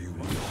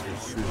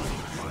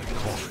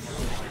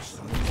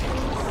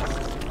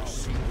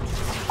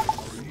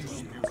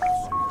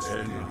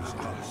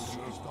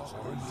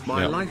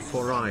 My life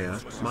for Aya,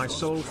 my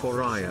soul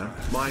for Aya,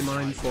 my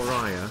mind for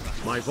Aya,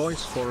 my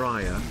voice for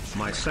Aya,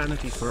 my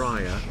sanity for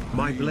Aya,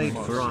 my blade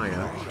for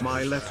Aya,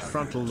 my left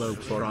frontal lobe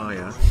for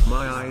Aya,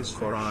 my eyes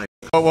for Aya.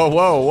 Whoa, whoa,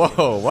 whoa,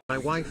 whoa. What? My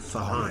wife for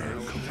Aya.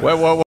 Whoa,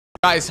 whoa, whoa.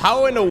 Guys,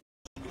 how in the...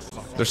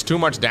 There's too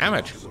much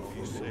damage.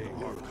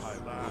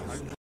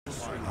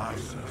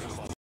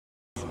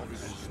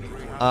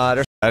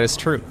 That is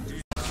true.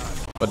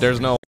 But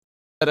there's no...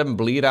 Let him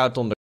bleed out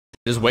on the...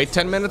 Just wait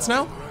 10 minutes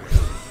now?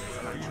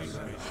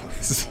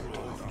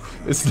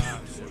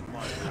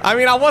 I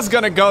mean, I was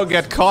gonna go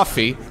get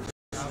coffee.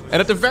 And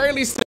at the very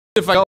least,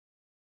 if I go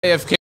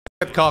AFK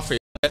get coffee...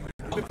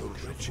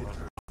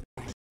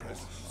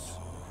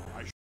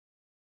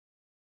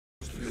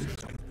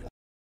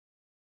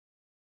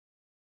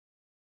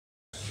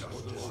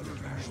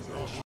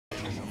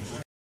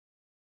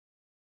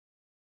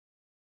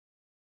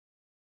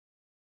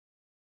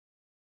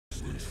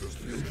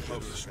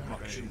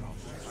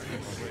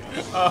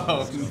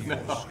 Oh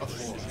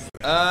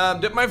no.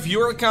 Did my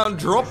viewer count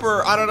drop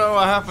or I don't know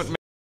what happened? Did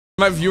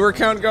my viewer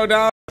count go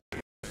down?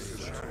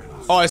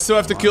 Oh, I still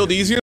have to kill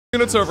these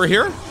units over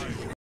here?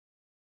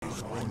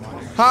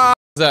 How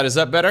is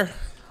that better?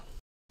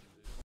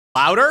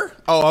 Louder?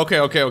 Oh,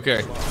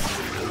 okay.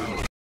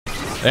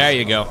 There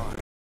you go.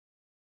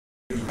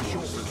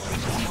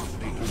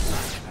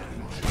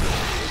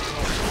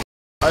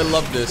 I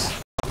love this.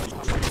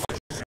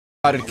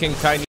 King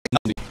Tiny.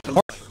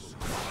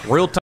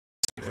 Real time.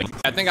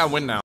 I think I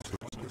win now.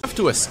 I have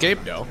to escape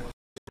though.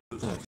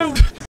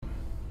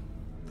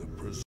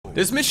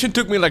 This mission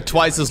took me like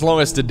twice as long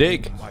as the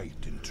dig.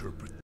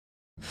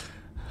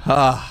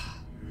 Ah.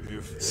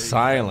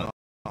 Silence.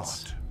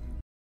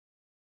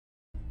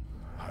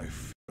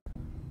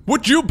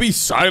 Would you be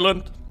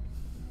silent?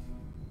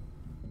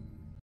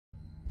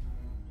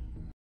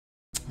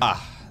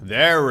 Ah,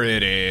 there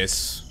it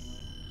is.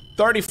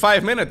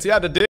 35 minutes. Yeah,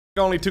 the dig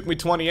only took me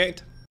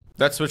 28.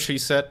 That's what she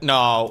said.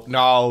 No.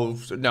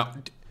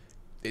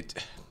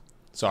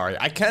 Sorry,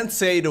 I can't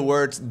say the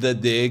words the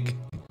dig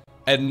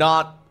and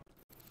not.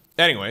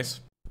 Anyways,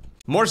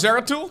 more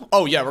Zeratul?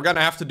 Oh yeah, we're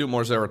gonna have to do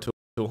more Zeratul.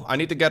 I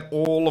need to get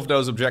all of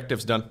those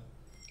objectives done.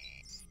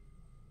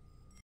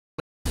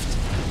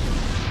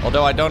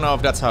 Although I don't know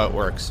if that's how it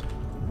works.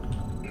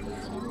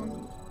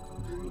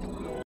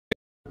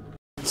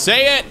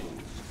 Say it!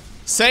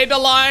 Say the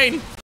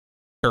line!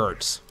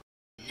 Hurts.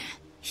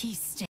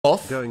 He's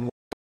off. Going.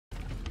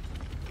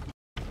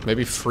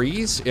 Maybe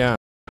freeze? Yeah.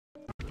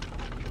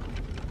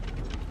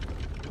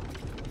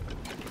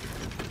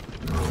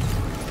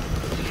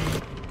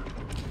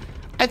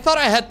 I thought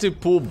I had to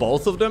pull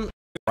both of them,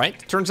 right?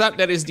 Turns out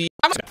that is the...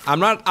 I'm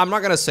not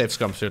gonna save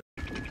Scumsuit.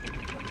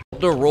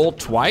 The roll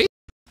twice?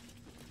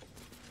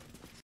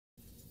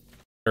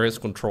 There is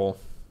control.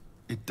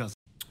 It does.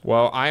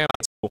 Well, I am...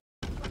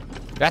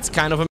 That's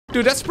kind of a...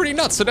 Dude, that's pretty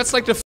nuts. So that's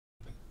like the...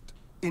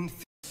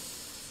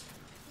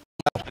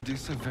 Do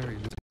so very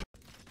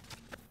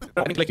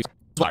Oh,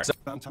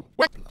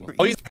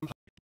 he's...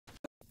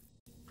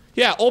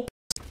 Yeah, open...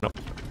 No.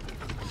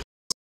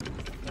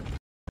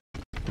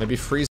 Maybe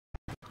freeze...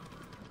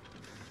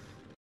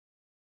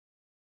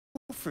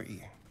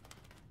 free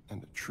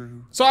and the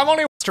true. So I'm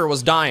only master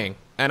was dying,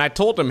 and I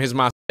told him his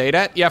master say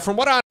that. Yeah, from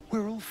what I...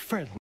 We're all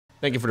friends.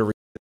 Thank you for the...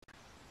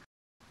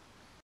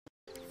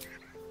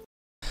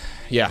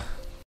 Yeah.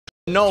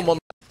 Gnome on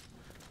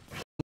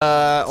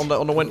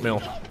the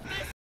windmill.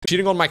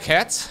 Cheating on my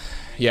cats?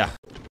 Yeah.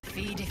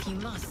 Feed if you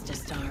must,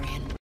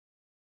 Astarian.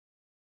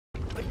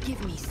 But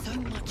give me so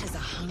much as a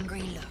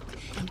hungry look.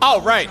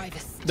 Oh right,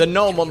 the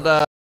gnome on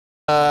the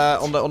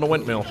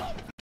windmill.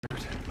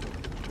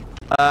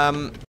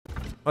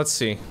 Let's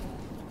see.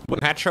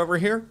 What hatch over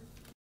here?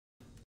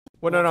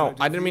 Well, no,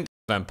 I didn't mean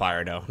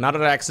vampire though. Not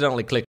that I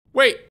accidentally clicked.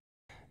 Wait.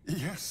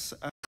 Yes.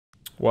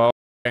 Well,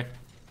 okay.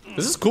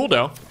 This is cool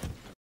though.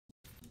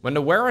 When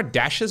the wearer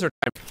dashes or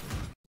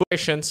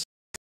patience,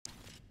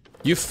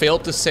 you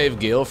failed to save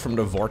Gale from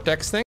the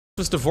vortex thing.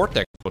 What was the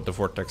vortex? What the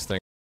vortex thing?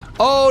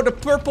 Oh, the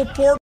purple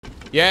port.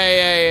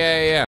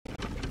 Yeah.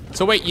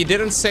 So wait, you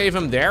didn't save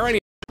him there?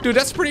 Dude,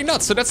 that's pretty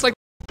nuts. So that's like,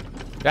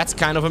 that's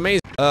kind of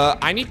amazing.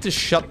 I need to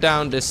shut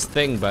down this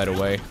thing, by the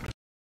way.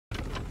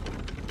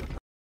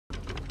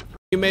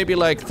 You maybe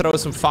like throw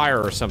some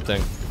fire or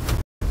something.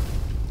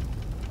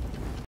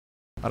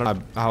 I don't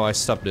know how I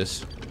stop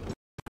this.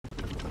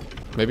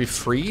 Maybe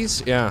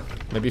freeze? Yeah,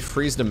 maybe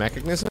freeze the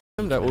mechanism.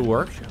 That would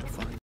work.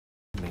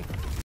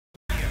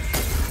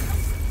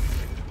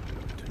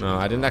 No,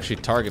 I didn't actually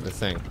target the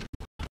thing.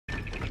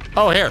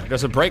 Oh, here,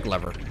 there's a brake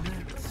lever.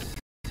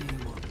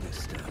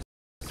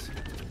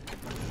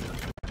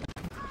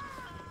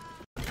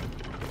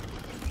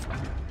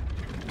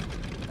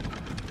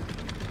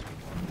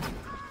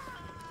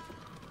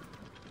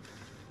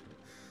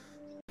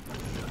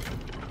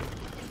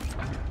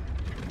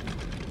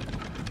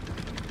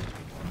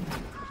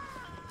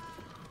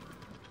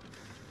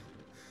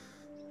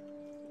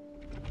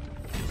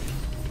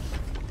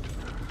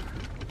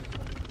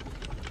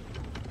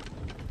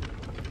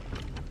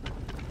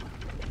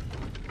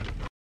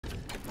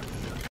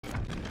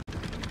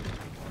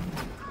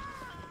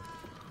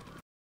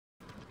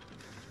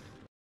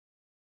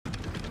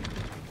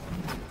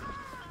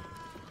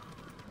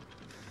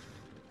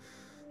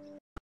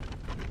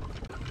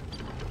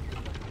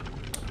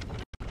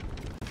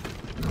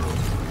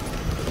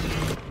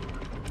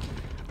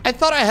 I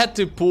thought I had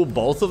to pull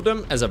both of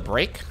them as a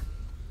brake.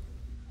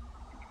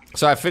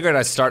 So I figured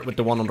I'd start with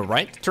the one on the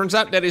right. Turns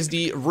out that is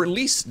the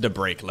release the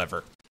brake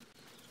lever.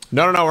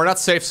 No, we're not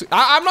safe.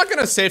 I'm not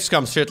gonna safe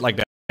scum shit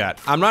like that.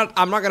 I'm not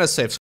gonna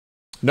safe.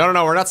 No,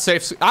 we're not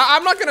safe.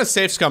 I'm not gonna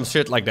safe scum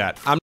shit like that.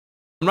 I'm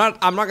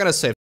not gonna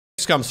safe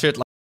scum shit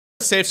like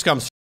safe scum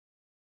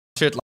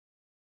shit like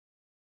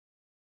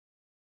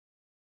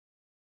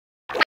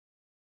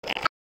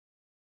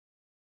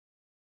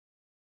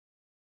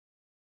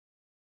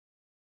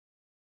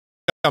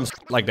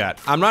like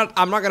that. I'm not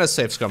gonna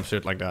save scum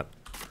shit like that.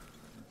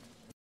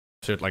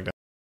 Shit like that.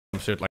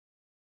 Shit like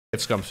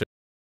save scum shit.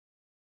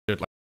 Shit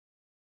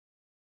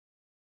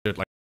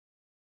like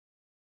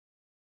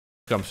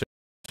scum shit.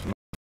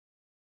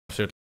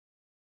 Shit.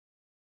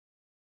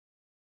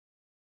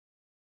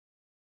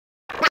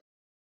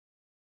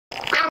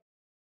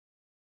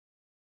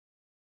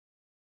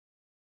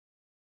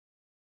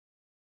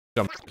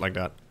 Scum like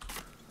that.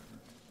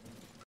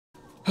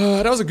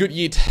 That was a good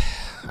yeet.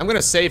 I'm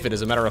gonna save it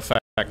as a matter of fact.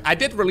 I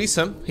did release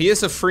him. He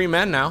is a free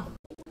man now.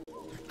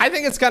 I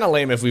think it's kind of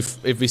lame if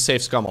we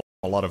save scum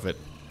a lot of it.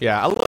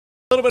 Yeah, a little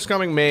bit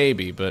scumming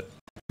maybe, but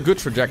a good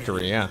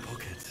trajectory, yeah.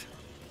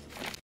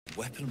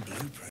 Weapon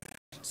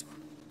blueprints.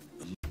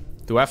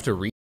 Do I have to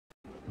read?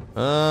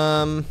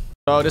 Oh,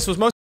 this was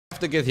mostly I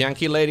have to get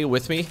Yankee Lady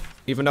with me,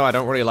 even though I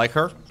don't really like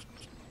her.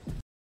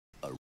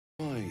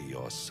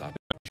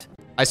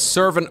 I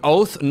serve an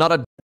oath, not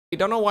a. I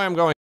don't know why I'm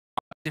going.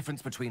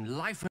 Difference between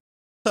life and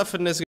Stuff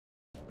in this.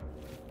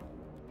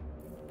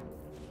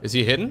 Is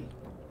he hidden?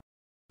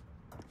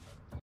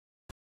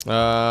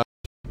 No,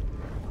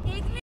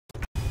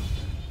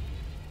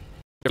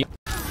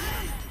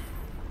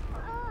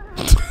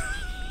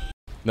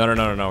 we're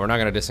not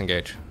gonna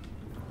disengage.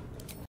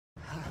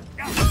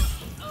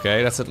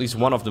 Okay, that's at least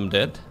one of them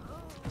dead.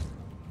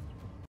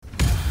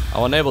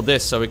 I'll enable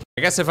this, so I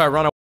guess if I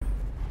run away.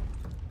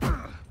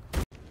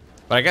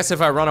 But I guess if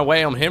I run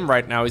away on him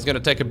right now, he's gonna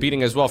take a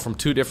beating as well from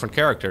two different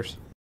characters.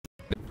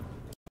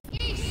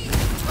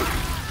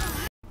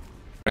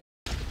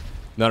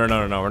 No, we're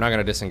not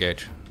gonna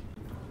disengage.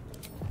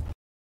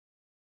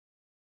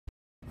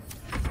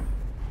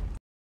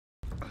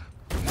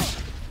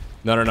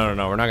 No, we're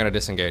not gonna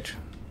disengage.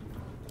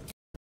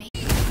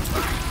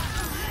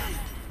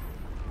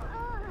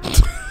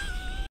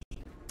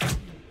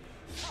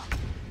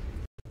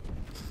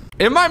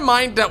 In my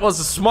mind, that was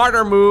a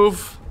smarter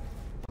move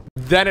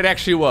than it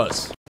actually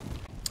was.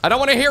 I don't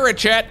want to hear it,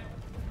 chat.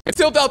 It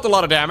still dealt a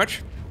lot of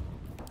damage.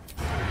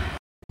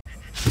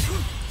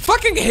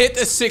 Fucking hit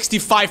a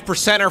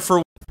 65%er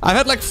for. I've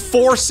had like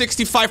 4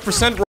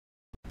 65%.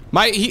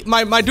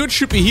 My dude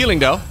should be healing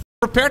though.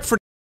 Prepared for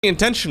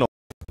intentional.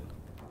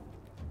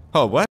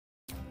 Oh, what?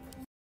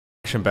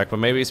 Action back, but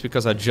maybe it's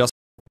because I just.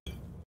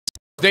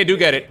 They do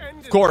get it,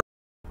 of course.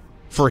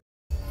 For.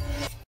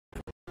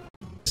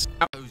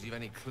 Suppose you've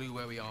any clue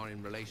where we are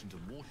in relation to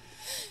water?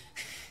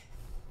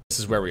 This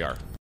is where we are.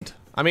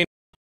 I mean,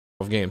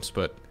 of games,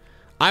 but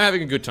I'm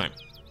having a good time.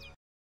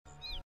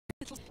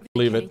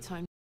 Believe it.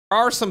 There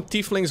are some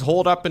tieflings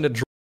holed up in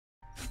the.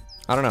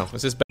 I don't know.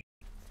 Is this bad?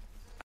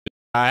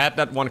 I had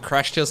that one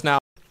crash just now.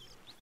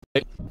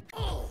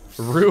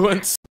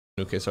 Ruins.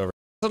 Okay, so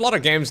there's a lot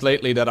of games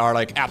lately that are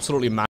like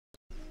absolutely massive.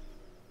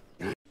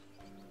 100+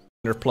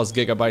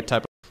 gigabyte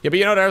type. Yeah, but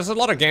you know, there's a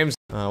lot of games.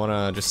 I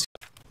wanna just.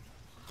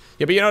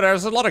 Yeah, but you know,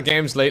 there's a lot of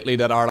games lately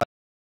that are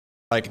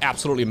like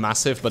absolutely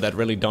massive, but that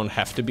really don't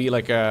have to be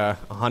like a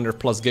 100+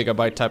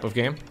 gigabyte type of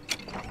game.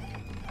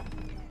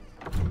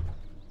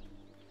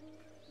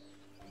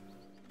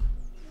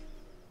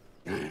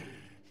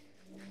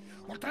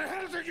 What the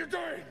hell are you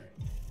doing?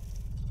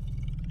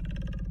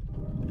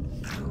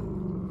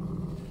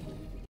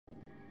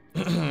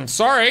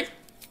 Sorry.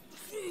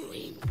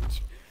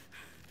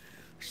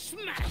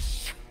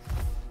 Smash.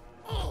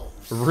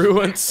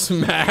 Ruin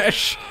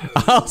smash.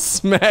 I'll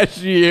smash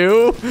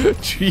you.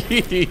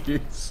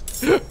 Jeez.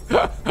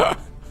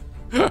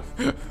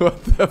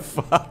 What the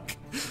fuck?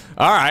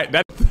 Alright,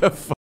 that's the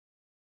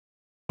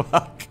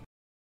fuck.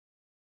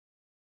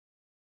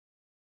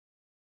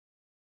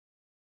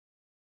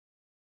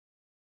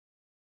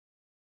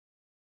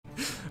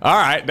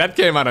 Alright, that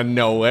came out of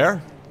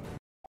nowhere.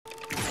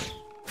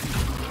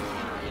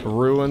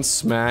 Ruin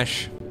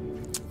smash.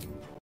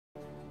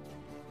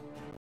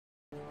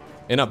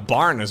 In a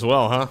barn as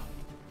well, huh?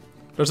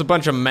 There's a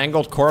bunch of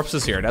mangled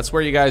corpses here. That's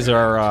where you guys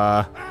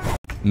are,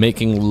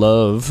 making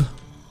love.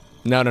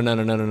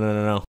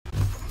 No.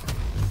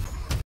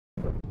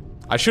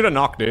 I should have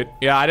knocked it.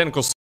 Yeah, I didn't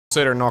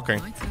consider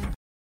knocking.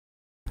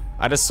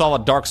 I just saw a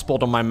dark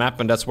spot on my map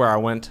and that's where I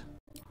went.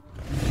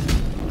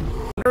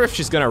 I wonder if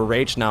she's gonna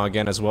rage now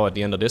again as well at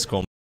the end of this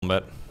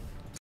combat.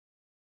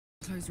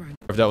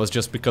 If that was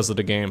just because of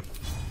the game.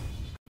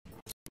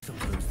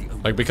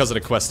 Like, because of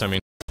the quest, I mean.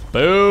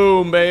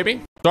 Boom,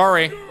 baby.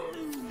 Sorry.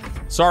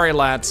 Sorry,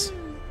 lads.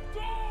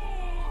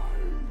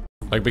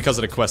 Like, because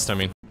of the quest, I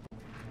mean.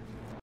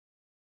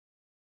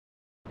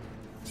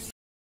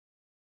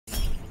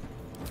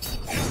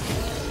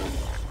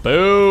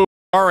 Boom.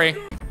 Sorry.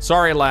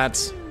 Sorry,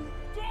 lads.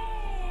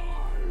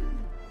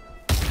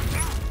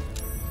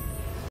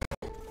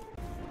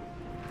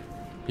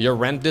 Your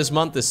rent this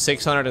month is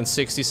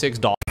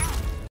 $666.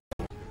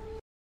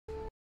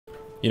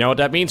 You know what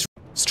that means?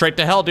 Straight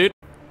to hell, dude.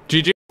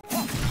 GG.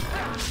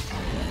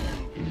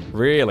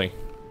 Really?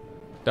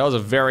 That was a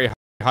very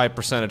high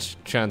percentage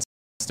chance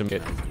to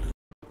get.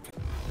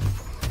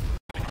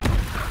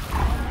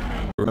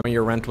 Remember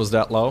your rent was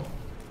that low?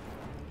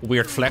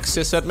 Weird flex,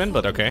 sysadmin,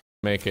 but okay.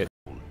 Make it.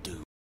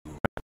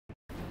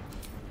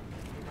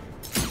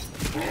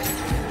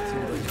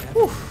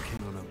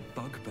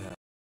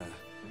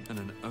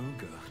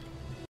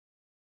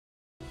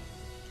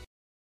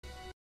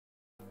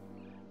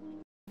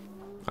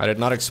 I did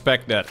not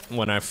expect that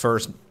when I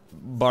first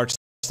barged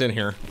in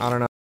here. I don't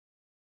know.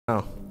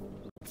 Oh.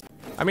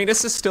 I mean,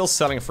 this is still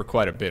selling for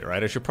quite a bit,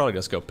 right? I should probably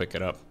just go pick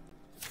it up.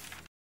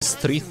 It's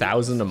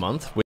 3,000 a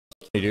month? Wait,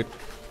 dude.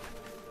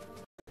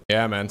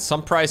 Yeah, man.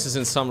 Some prices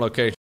in some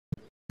locations.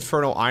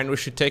 Infernal Iron, we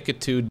should take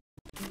it to...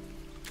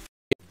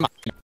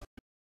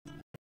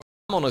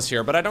 Someone was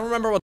here, but I don't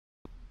remember what...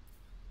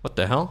 What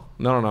the hell?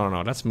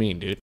 No. That's mean,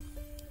 dude. I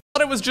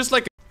thought it was just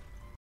like...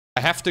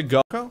 I have to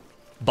go...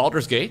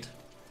 Baldur's Gate?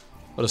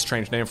 What a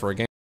strange name for a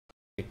game.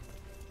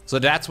 So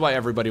that's why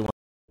everybody wants...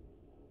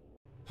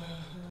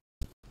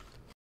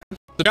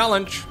 The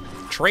challenge.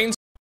 Trains...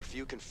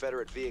 Few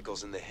Confederate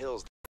vehicles in the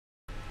hills.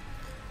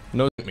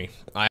 No, me.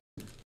 I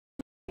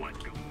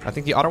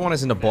think the other one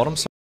is in the bottom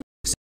side.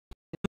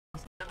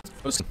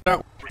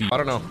 I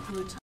don't know.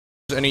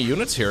 There's any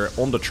units here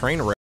on the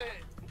train rail?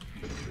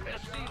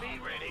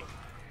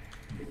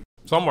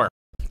 Somewhere.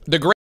 The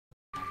great...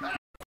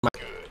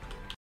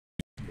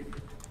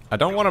 I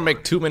don't want to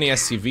make too many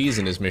SCVs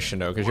in this mission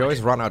though, because you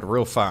always run out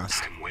real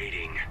fast.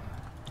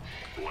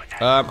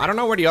 I don't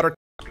know where the other...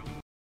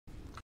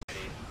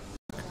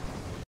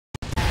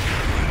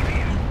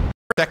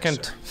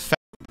 Second...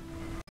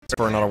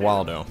 For another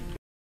while though.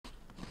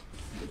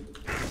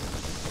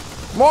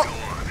 What?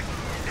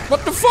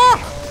 What the fuck?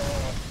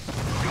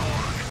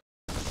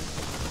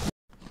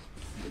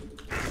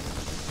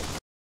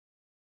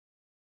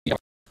 Yep.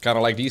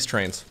 Kinda like these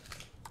trains.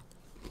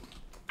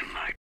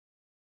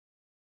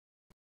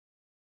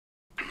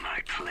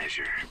 My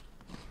pleasure.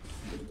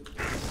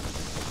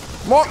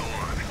 What?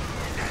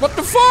 What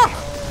the fuck?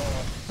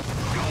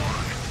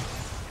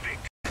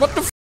 What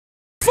the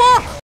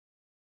fuck?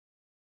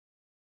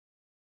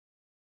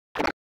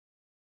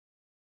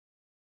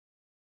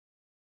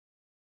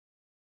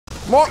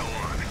 What?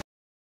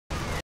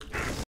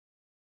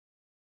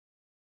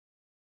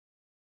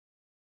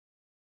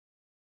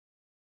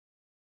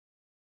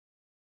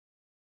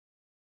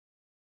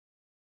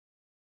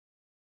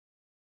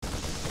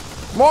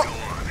 What?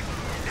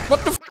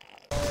 What the f—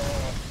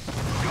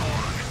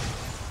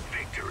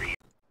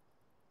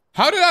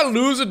 How did I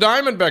lose a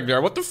diamond back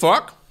there? What the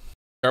fuck?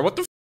 What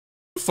the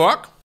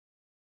fuck?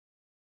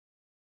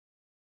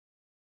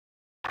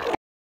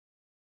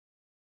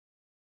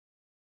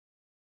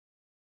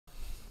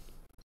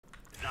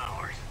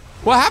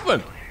 What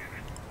happened?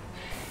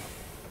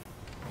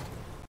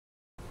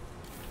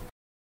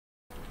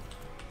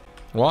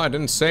 Well, I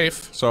didn't save,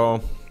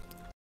 so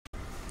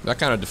that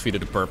kind of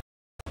defeated the purpose.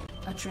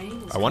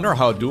 I wonder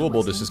how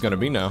doable this is gonna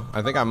be now.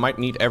 I think I might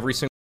need every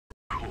single...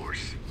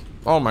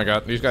 Oh my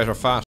god, these guys are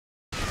fast.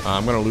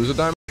 I'm gonna lose a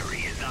diamond.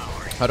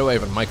 How do I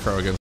even micro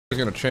again? It's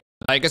gonna change.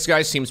 I guess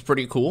guy seems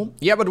pretty cool.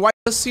 Yeah, but why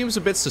this seems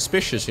a bit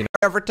suspicious, you know?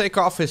 Ever take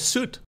off his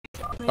suit?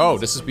 Oh,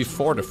 this is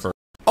before the first.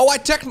 Oh, I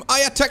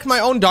attacked my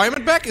own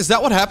diamond back? Is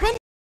that what happened?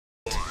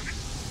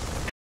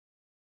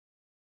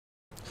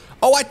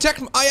 Oh,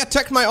 I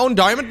attacked my own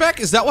diamond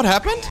back? Is that what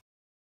happened?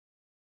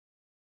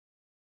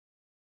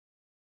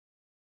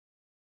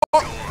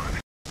 Oh.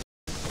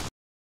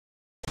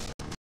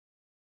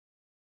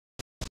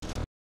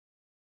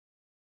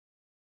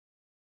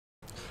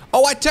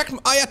 Oh,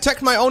 I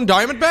attacked my own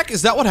Diamondback?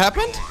 Is that what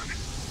happened?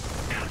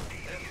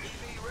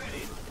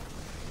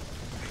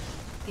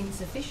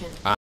 Insufficient.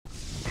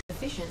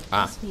 Sufficient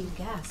steam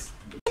gas.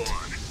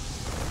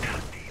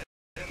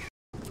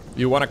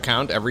 You want to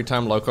count every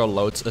time Lowko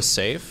loads a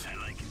save?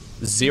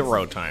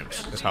 0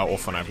 times is how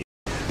often I've...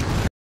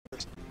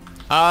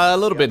 a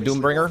little bit,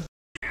 Doombringer.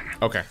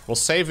 Okay, we'll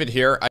save it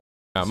here.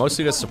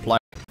 Mostly the supply.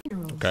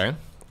 Okay.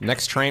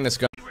 Next train is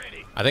going...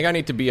 I think I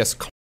need to be as...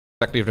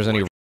 Exactly if there's any...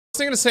 I was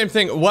thinking the same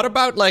thing. What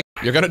about, like,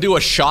 you're gonna do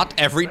a shot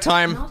every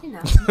time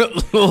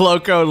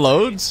Lowko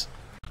loads?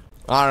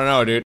 I don't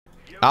know, dude.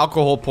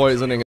 Alcohol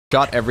poisoning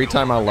shot every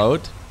time I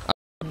load.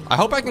 I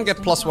hope I can get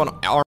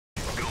 +1 armor,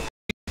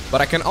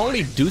 but I can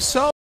only do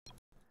so.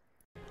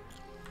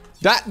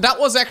 That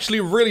was actually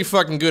really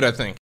fucking good, I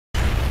think.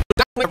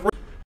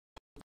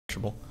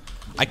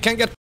 I can't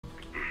get...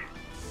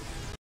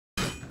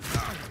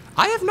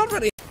 I have not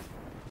really...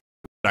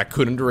 I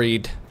couldn't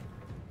read.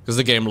 Because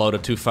the game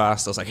loaded too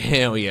fast. I was like,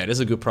 hell yeah, this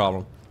is a good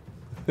problem.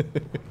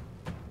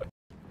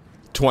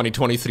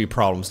 2023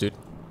 problems, dude.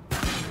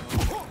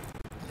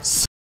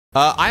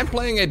 I'm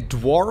playing a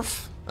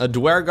Dwargar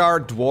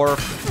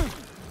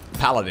Dwarf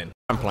Paladin.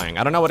 I'm playing.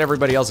 I don't know what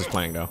everybody else is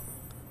playing, though.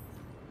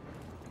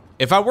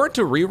 If I were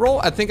to reroll,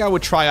 I think I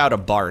would try out a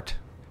Bard.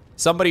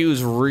 Somebody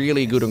who's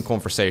really good in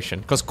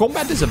conversation. Because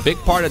combat is a big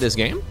part of this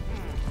game.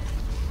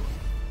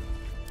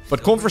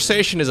 But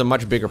conversation is a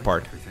much bigger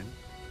part.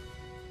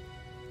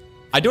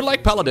 I do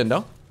like Paladin,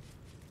 though.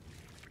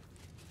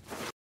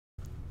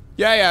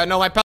 Yeah, no,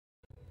 my Paladin...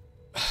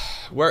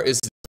 Where is...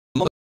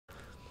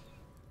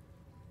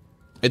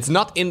 It's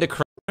not in the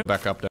crowd.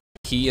 Back up the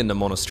key in the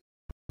monastery.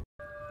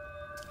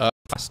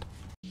 Fast.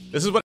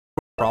 This is what...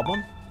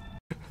 Problem?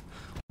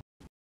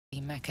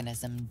 The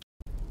mechanism...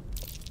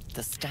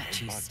 The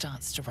statue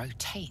starts to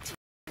rotate.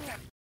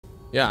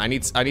 Yeah, I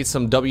need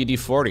some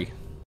WD-40.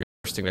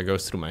 First thing that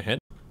goes through my head.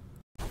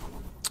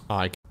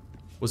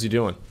 What's he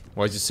doing?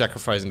 Why is he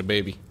sacrificing the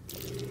baby?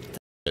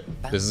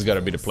 This has got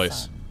to be the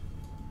place.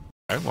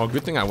 Okay, well,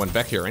 good thing I went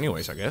back here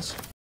anyways, I guess.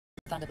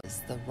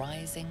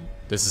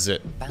 This is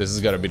it. This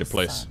has got to be the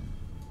place.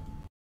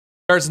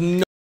 There's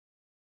no...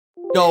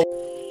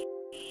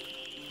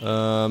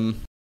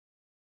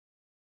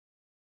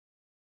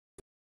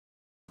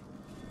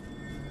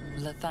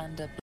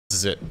 This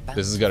is it.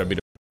 This has got to be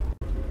the...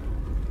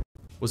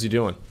 What's he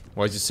doing?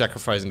 Why is he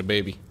sacrificing the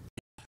baby?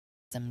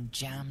 Some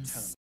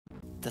jams.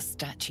 The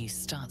statue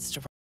starts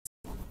to...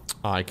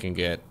 I can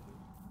get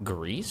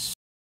grease?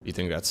 You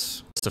think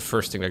that's the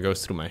first thing that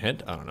goes through my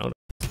head? I don't know.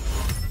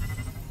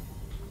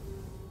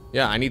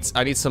 Yeah, I need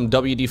some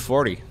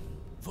WD-40.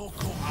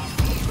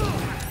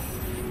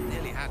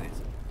 Nearly had it.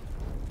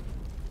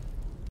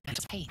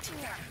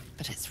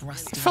 But it's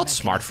rusty. I felt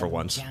smart for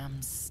once.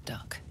 Jams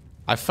stuck.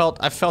 I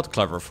felt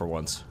clever for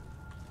once.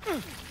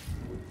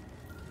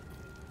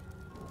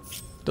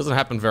 Doesn't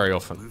happen very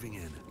often. Moving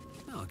in.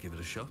 I'll give it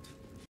a shot.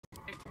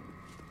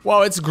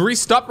 Whoa, it's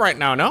greased up right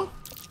now, no?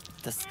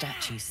 The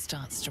statue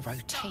starts to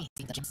rotate.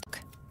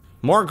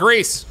 More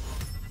grease.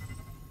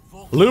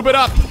 Lube it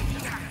up.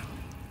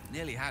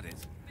 Nearly had it.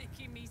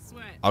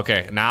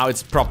 Okay, now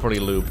it's properly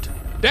lubed.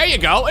 There you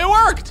go, it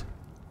worked!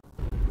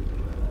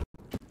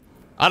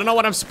 I don't know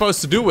what I'm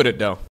supposed to do with it,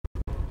 though.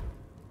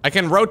 I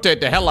can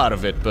rotate the hell out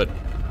of it, but...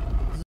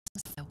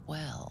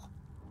 Well.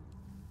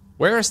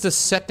 Where is the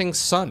setting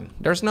sun?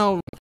 There's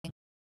no...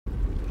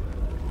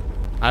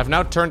 I've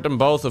now turned them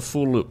both a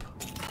full loop.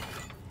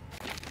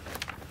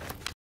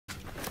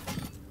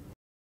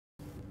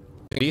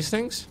 These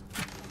things?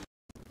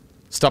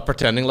 Stop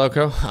pretending,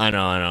 Lowko. I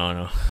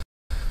know.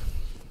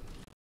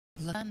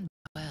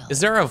 Is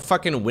there a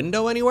fucking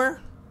window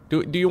anywhere?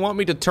 Do you want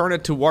me to turn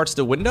it towards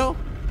the window?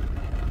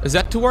 Is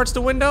that towards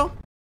the window?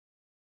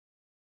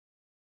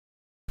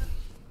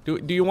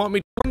 Do you want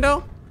me to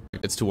window?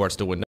 It's towards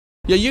the window.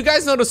 Yeah, you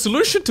guys know the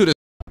solution to this.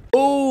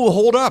 Oh,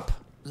 hold up.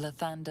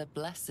 Lathander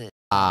bless it.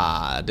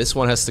 This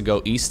one has to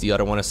go east, the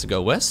other one has to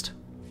go west.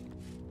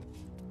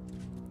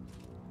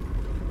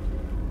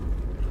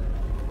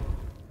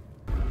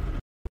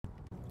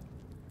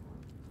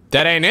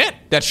 That ain't it?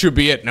 That should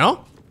be it,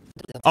 no?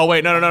 Oh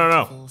wait,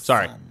 no.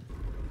 Sorry.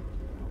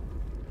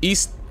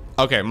 East.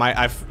 Okay,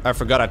 I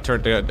forgot I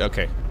turned the.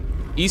 Okay,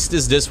 east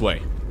is this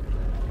way.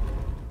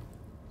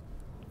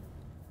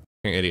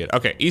 Fucking idiot.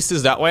 Okay, east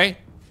is that way.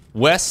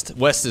 West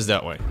is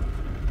that way.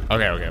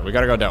 Okay, we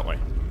gotta go that way.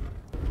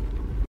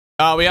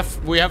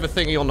 We have a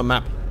thingy on the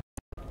map.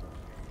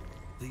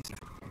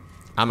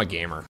 I'm a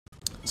gamer.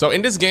 So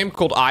in this game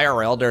called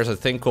IRL, there's a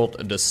thing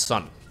called the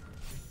sun.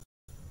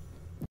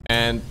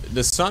 And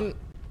the sun,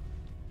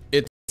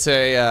 it's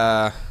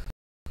an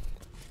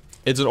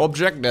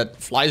object that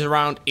flies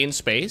around in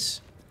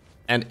space.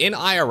 And in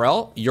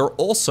IRL, you're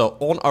also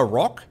on a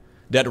rock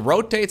that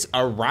rotates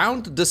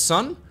around the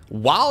sun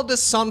while the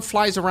sun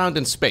flies around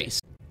in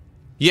space.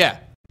 Yeah.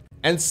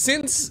 And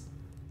since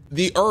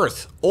the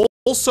Earth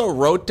also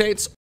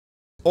rotates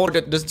on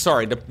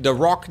the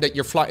rock that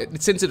you're flying,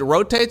 since it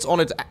rotates on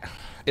it,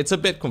 it's a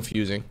bit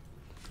confusing.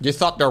 You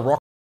thought the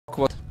rock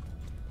was...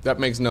 That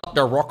makes no...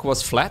 The rock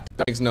was flat?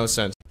 That makes no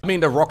sense. I mean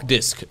the rock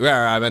disc.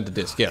 Yeah, I meant the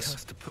disc,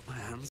 yes. To put my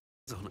hands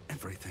on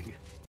everything.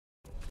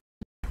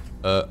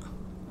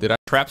 Did I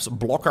traps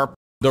block our...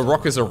 The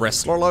rock is a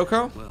wrestler,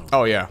 Lowko?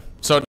 Oh yeah.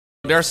 So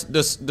there's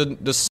this...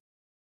 The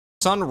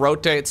sun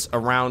rotates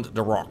around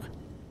the rock.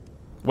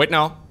 Wait,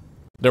 no.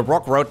 The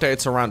rock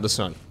rotates around the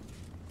sun.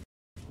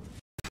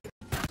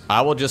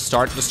 I will just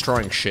start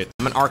destroying shit.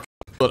 I'm an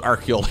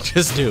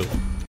archaeologist, dude.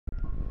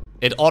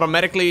 It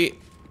automatically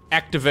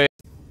activates...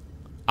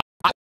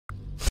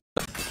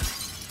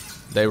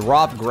 They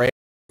robbed grave...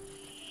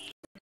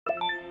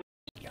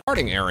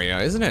 Starting area,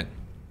 isn't it?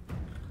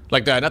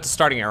 Like the... Not the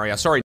starting area,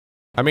 sorry.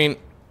 I mean...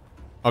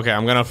 Okay,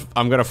 I'm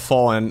gonna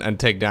fall and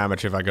take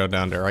damage if I go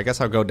down there. I guess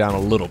I'll go down a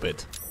little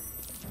bit.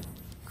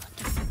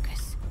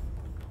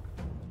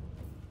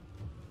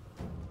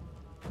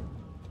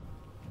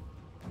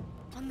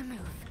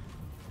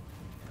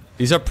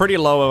 These are pretty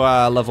low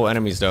level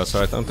enemies though,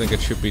 so I don't think it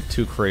should be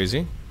too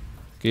crazy.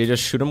 Can you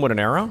just shoot them with an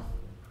arrow?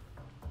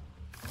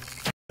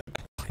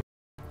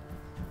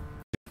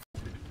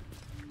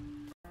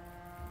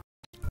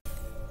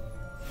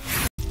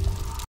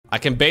 I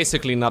can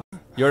basically not...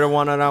 You're the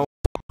one that I...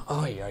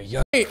 Oh,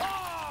 yeah. I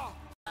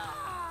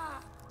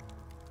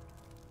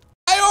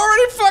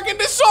already fucking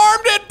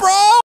disarmed it,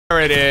 bro!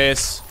 There it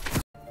is.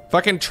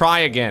 Fucking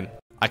try again.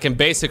 I can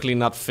basically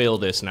not fail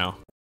this now.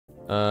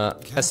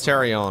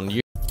 Asterion,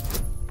 you...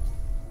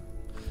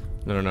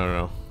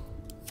 No.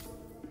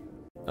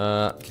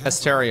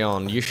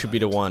 Asterion, you should be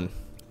the one.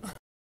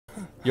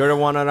 You're the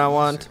one that I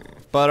want.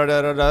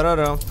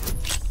 Ba-da-da-da-da-da.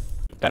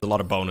 That's a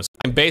lot of bonus.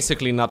 I'm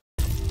basically not...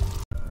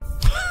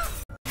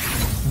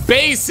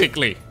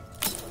 Basically!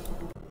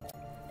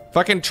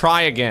 Fucking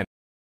try again.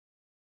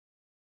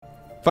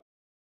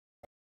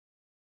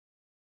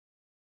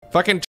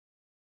 Fucking...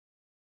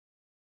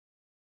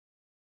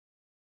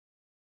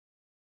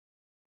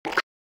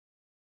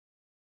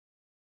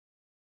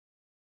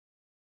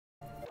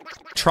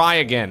 Try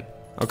again.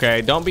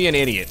 Okay, don't be an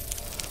idiot.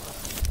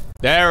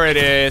 There it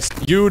is.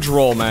 Huge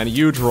roll, man.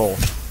 Huge roll.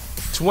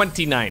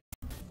 29.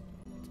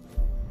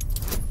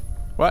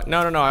 What?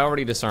 No, I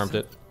already disarmed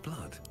it.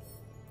 Blood?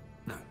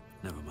 No,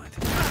 never mind.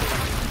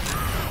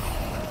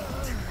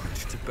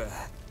 To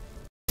bear.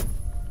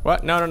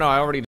 What? No, I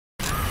already...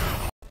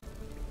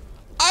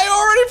 I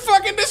already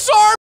fucking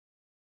disarmed!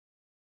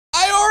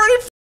 I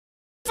already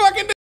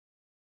fucking...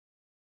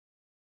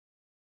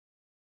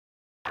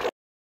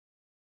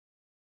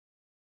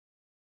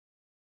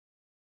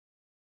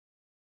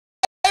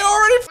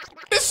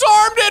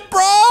 Disarmed it,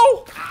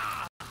 bro!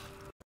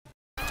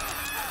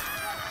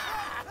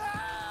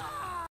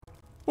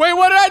 Wait,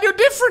 what did I do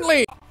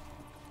differently?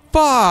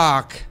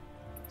 Fuck.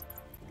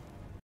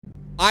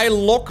 I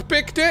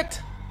lockpicked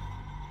it?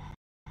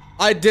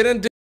 I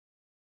didn't...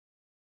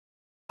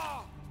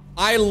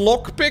 I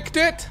lockpicked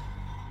it?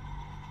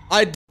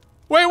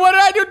 Wait, what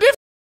did I do differently?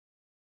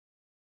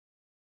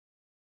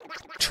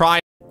 Try...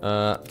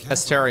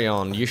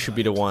 Asterion, you should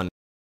be the one.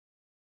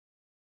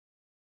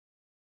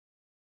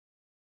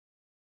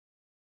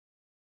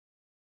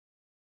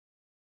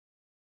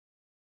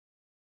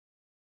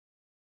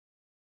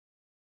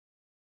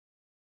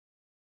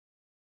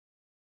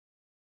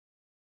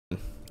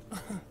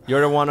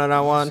 You're the one that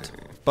I want.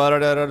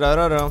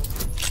 Ba-da-da-da-da-da.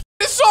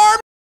 Disarm!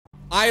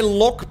 I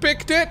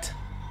lockpicked it?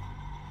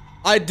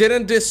 I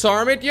didn't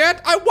disarm it yet?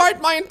 I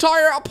wiped my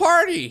entire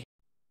party!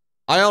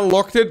 I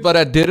unlocked it, but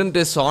I didn't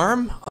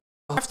disarm?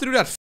 I have to do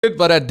that fight,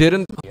 but I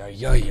didn't...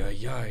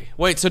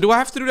 Wait, so do I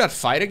have to do that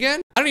fight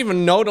again? I don't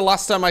even know the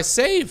last time I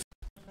saved.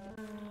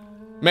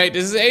 Mate,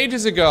 this is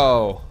ages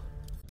ago.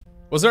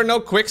 Was there no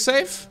quick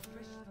save?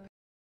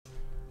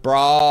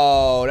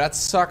 Bro, that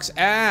sucks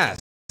ass.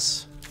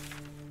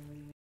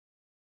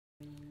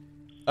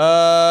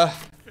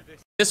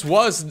 This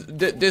was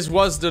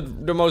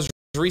the most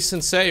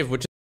recent save,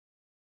 which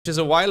is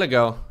a while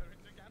ago.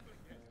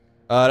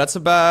 That's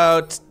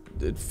about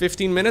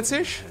 15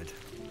 minutes-ish?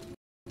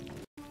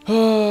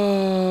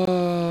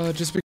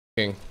 Just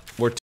because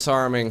we're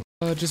disarming.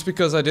 Just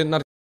because I did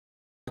not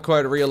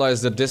quite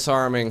realize that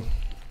disarming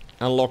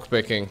and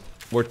lockpicking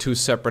were two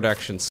separate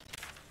actions.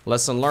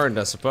 Lesson learned,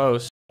 I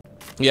suppose.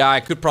 Yeah,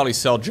 I could probably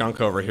sell junk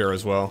over here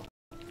as well.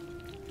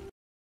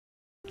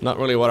 Not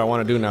really what I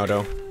want to do now,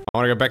 though. I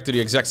want to go back to the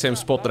exact same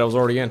spot that I was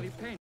already in.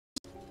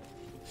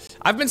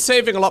 I've been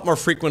saving a lot more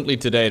frequently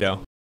today,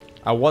 though.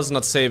 I was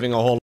not saving a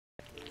whole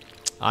lot.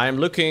 I am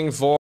looking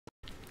for...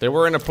 They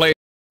were in a place...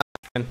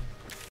 A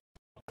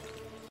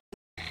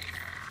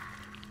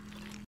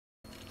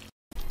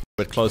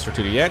bit closer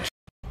to the edge.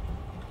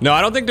 No, I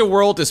don't think the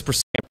world is per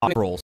se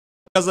rolls.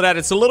 Because of that,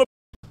 it's a little...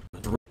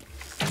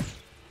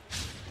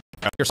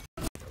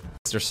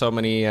 There's so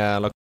many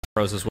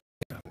pros as well.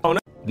 Oh no!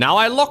 Now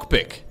I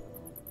lockpick.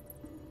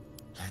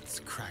 Let's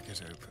crack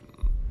it open.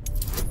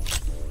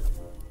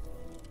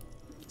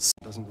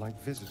 Doesn't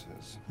like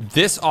visitors.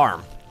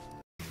 Disarm.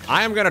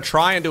 I am gonna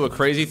try and do a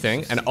crazy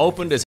thing and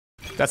open this.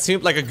 That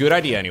seemed like a good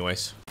idea,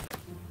 anyways.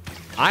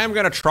 I am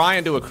gonna try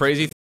and do a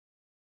crazy thing.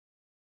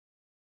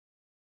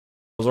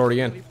 I was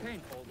already in.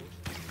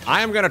 I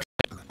am gonna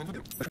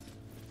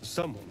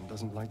Someone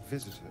doesn't like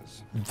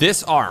visitors.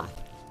 disarm.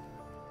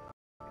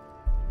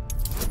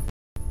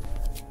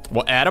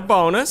 We'll add a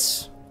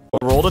bonus.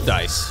 We'll roll the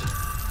dice.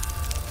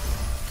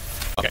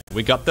 Okay,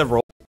 we got the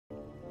roll.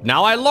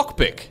 Now I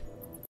lockpick.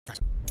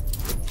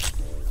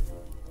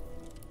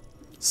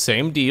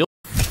 Same deal.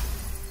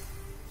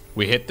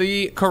 We hit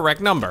the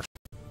correct number.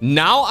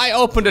 Now I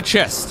open the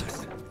chest.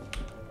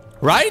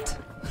 Right?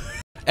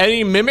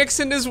 Any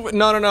mimics in this?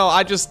 No.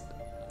 I just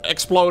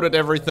exploded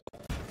everything.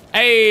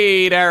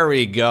 Hey, there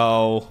we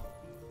go.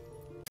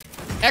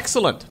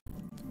 Excellent.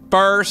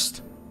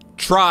 First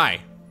try.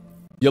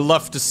 You'll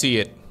love to see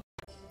it.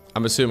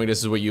 I'm assuming this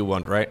is what you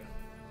want, right?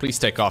 Please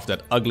take off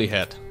that ugly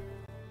head.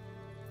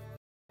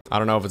 I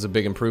don't know if it's a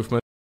big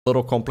improvement. A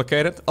little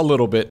complicated. A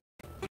little bit.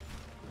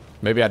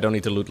 Maybe I don't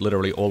need to loot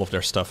literally all of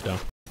their stuff, though.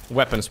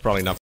 Weapons,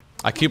 probably not.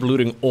 I keep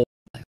looting all.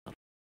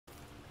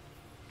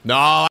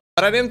 No,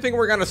 but I didn't think we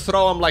were gonna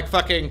throw them like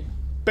fucking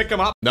pick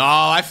them up.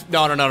 No,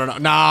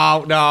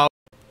 no.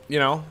 You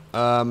know,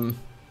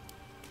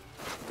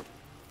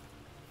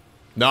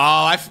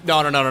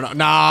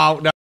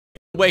 no.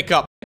 Wake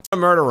up, I'm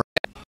a murderer.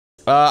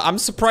 I'm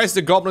surprised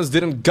the goblins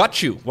didn't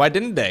gut you. Why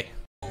didn't they?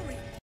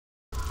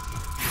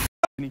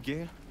 Any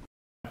gear?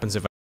 Happens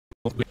if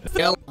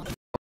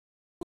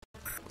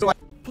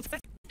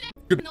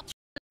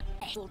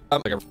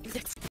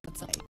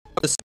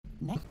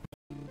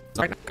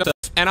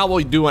and I will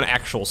do an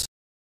actual.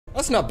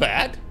 That's not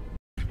bad.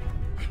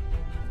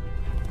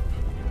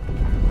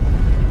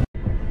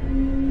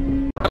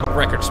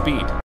 Record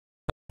speed.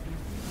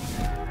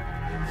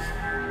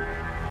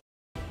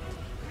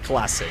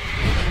 Classic.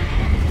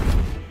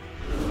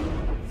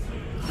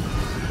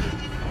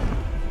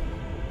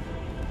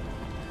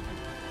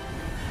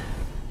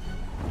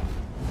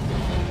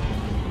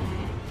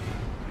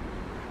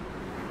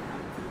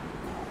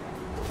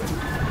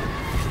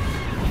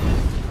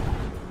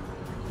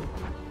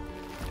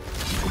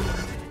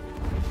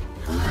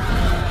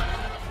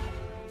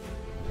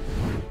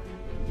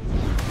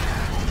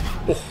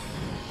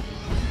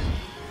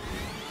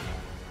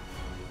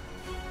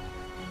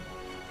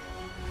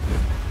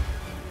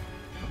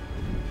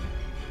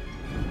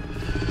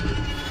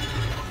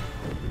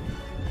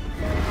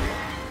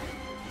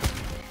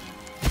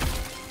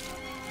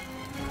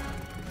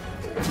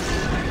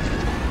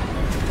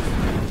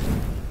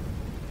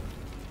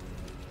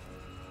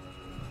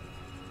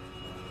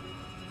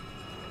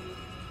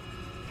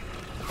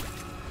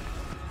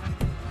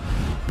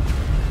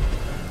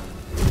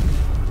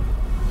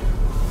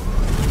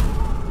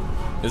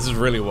 This is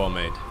really well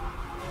made.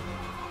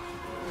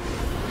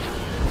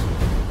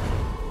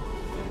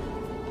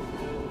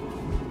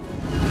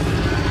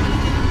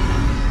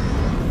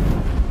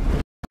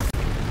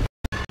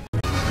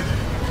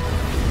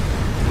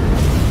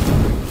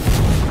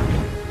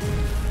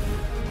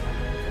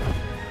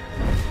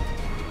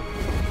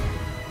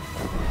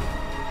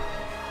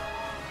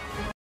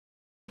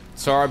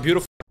 So our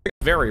beautiful,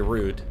 very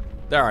rude.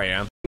 There I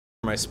am.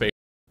 My space.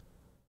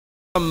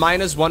 A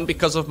 -1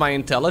 because of my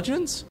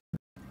intelligence?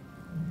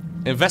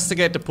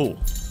 Investigate the pool.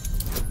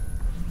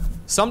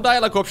 Some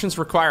dialogue options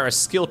require a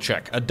skill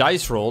check, a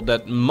dice roll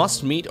that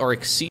must meet or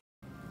exceed.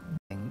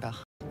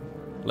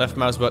 Left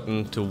mouse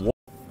button to walk.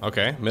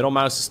 Okay, middle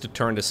mouse is to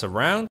turn this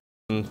around.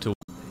 To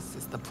this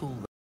is the pool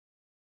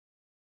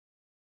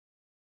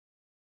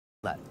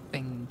that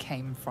thing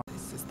came from.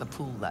 This is the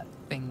pool that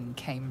thing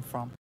came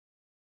from.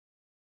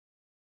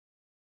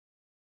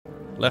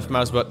 Left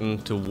mouse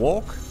button to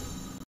walk.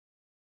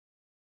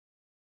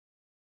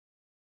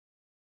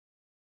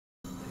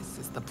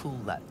 The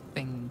pool that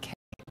thing came.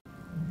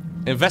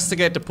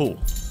 Investigate the pool.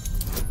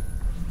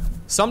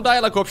 Some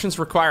dialogue options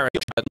require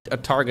a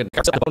target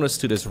bonus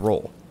to this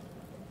roll.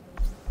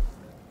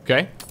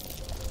 Okay.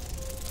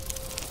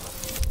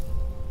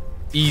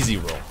 Easy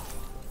roll.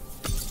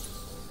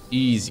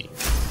 Easy.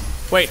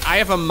 Wait, I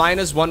have a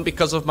 -1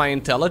 because of my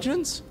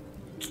intelligence?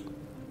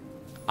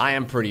 I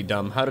am pretty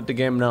dumb. How did the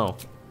game know?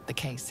 The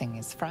casing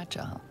is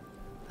fragile.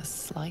 The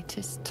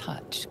slightest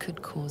touch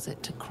could cause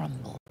it to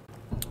crumble.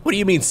 What do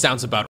you mean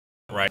sounds about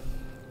right?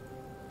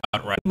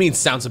 About right. What do you mean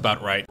sounds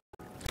about right?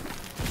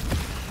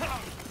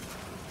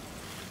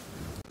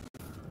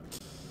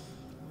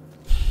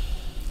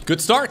 Good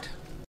start.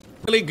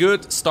 Really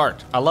good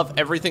start. I love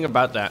everything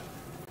about that.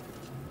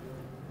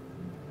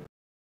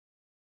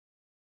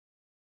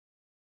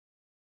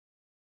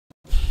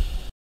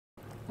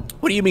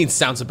 What do you mean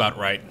sounds about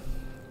right?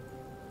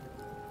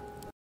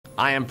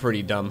 I am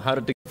pretty dumb. How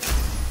did the...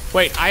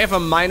 Wait, I have a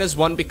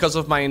 -1 because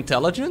of my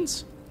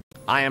intelligence?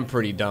 I am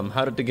pretty dumb.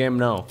 How did the game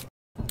know?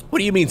 What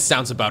do you mean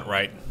sounds about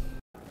right?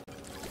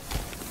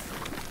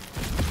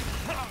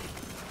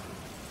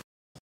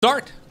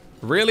 Start.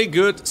 Really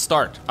good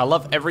start. I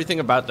love everything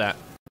about that.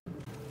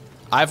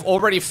 I've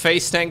already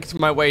face tanked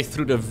my way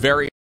through the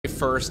very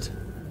first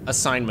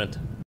assignment.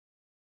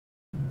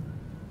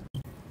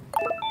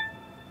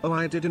 Oh,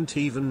 I didn't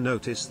even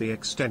notice the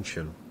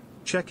extension.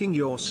 Checking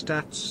your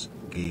stats,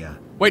 gear.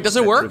 Wait, does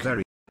it work?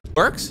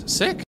 Works?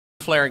 Sick.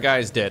 Flare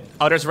guy's dead.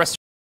 Oh, there's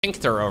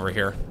Restorator over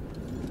here.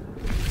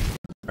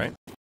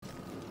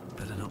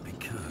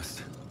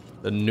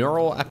 The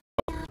neural...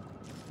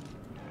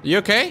 You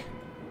okay?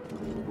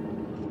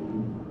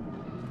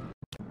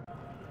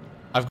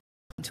 I've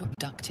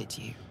abducted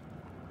you.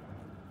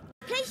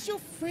 Please, you'll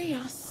free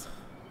us.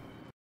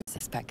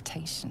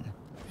 Expectation.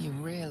 You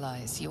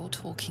realize you're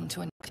talking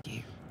to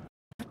you.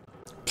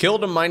 Kill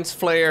the Mind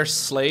Flayer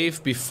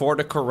slave before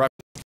the corrupt...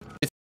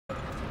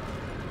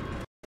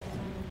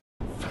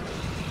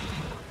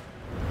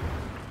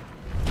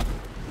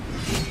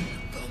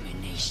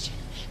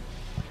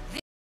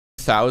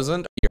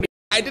 1,000?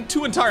 I did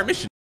 2 entire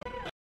missions.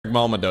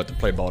 Moment though to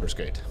play Baldur's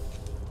Gate.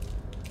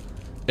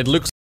 It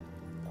looks...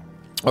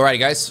 Alright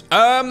guys,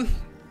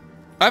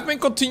 I've been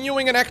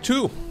continuing in Act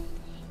 2.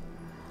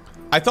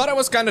 I thought I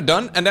was kind of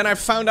done, and then I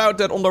found out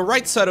that on the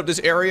right side of this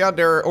area,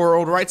 or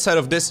on the right side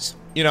of this,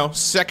 you know,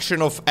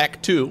 section of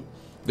Act 2,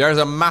 there's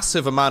a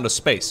massive amount of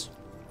space.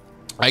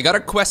 I got a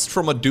quest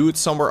from a dude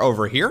somewhere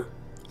over here,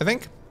 I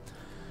think.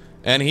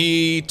 And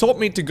he told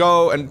me to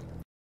go and...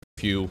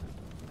 If you...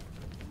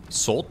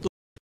 Sold the...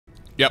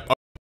 Yep,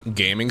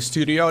 gaming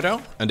studio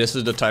though, and this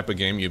is the type of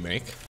game you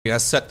make. He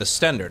has set the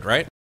standard,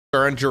 right?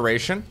 Current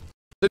duration.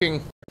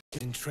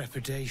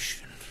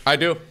 Intrepidation. I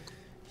do.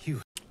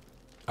 You.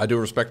 I do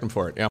respect him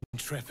for it, yeah.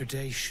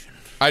 Intrepidation.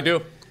 I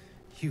do.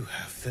 You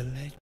have the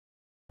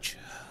ledger.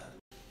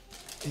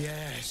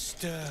 Yes,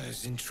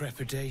 does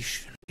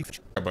intrepidation.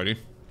 Hi, buddy.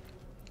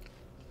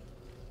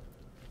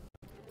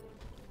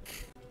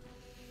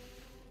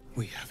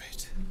 We have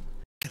it.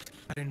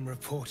 Erin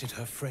reported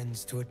her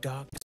friends to a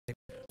dark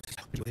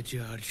the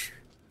judge.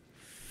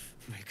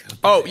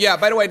 Oh, yeah,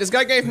 by the way, this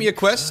guy gave me a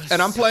quest,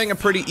 and I'm playing a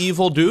pretty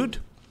evil dude.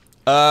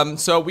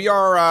 So we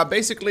are,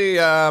 basically,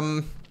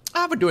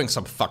 we're doing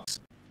some fucked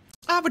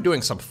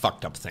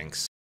up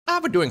things.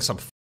 We're doing some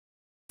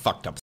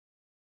fucked up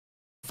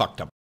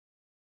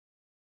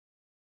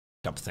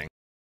thing.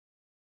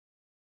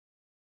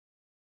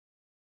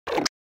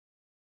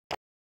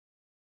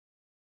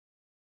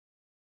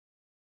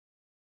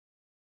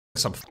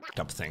 Some fucked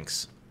up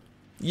things.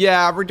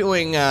 Yeah, we're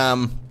doing,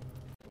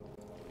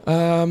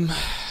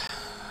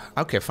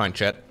 okay, fine,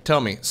 chat.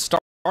 Tell me,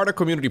 start a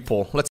community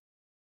poll. Let's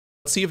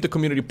see if the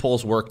community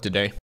polls work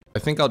today. I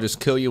think I'll just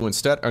kill you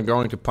instead. I'm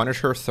going to punish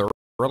her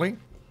thoroughly.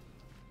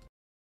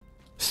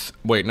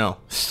 Wait, no.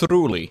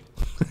 Thoroughly.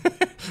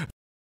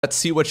 Let's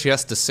see what she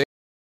has to say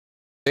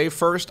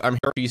first. I'm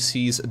here.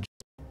 PC's.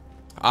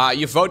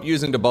 You vote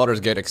using the Baldur's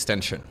Gate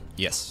extension.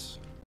 Yes.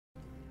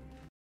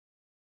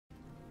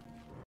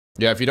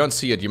 Yeah, if you don't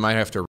see it, you might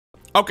have to...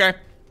 Okay.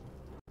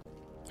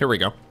 Here we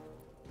go.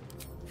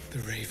 The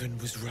Raven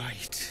was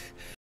right.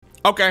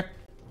 Okay.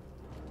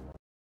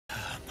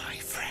 My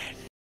friend.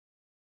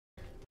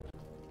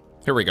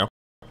 Here we go.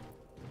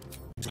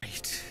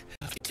 Right.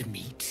 To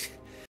meet.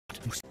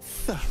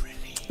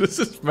 Thoroughly. This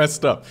is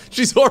messed up.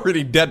 She's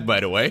already dead,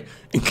 by the way,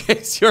 in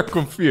case you're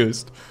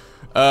confused.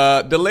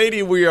 The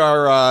lady we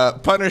are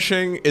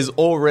punishing is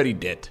already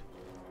dead.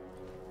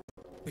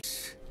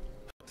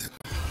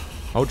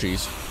 Oh,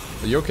 jeez.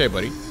 Are you okay,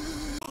 buddy?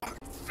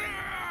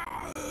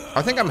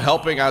 I think I'm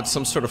helping out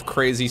some sort of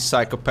crazy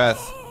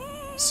psychopath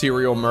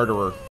serial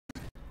murderer.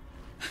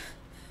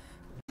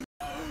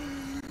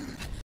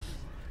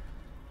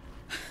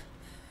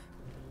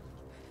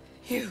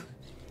 You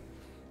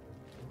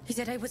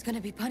said I was gonna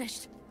be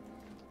punished.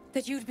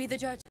 That you'd be the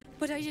judge,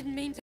 but I didn't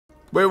mean to.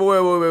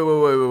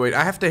 Wait.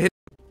 I have to hit.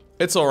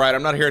 It's alright,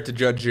 I'm not here to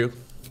judge you.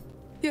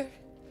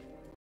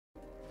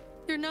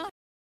 You're not.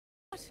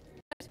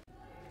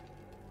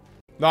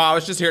 No, I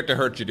was just here to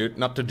hurt you, dude,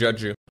 not to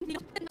judge you.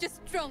 I'm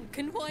just drunk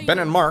and whiny. Ben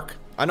and Mark.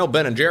 I know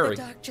Ben and Jerry.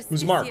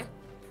 Who's Mark?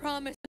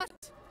 Promise.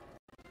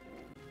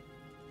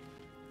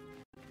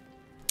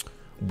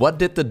 What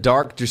did the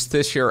Dark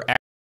Justiciar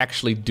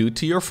actually do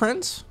to your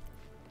friends?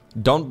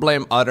 Don't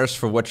blame others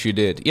for what you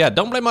did. Yeah,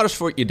 don't blame others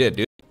for what you did,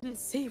 dude. I didn't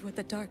see what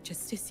the Dark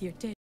Justiciar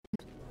did.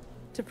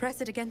 To press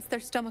it against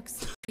their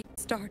stomachs,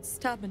 start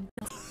stabbing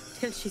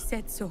till she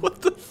said so. What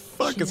the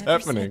fuck is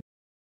happening?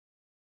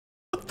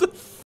 What the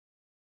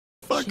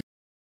fuck?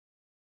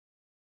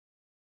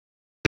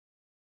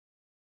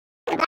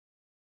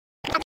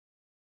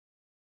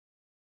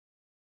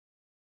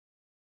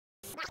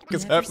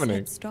 Is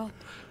happening? Stop.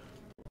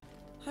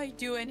 I'd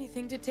do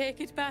anything to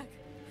take it back.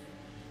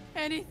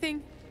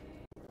 Anything.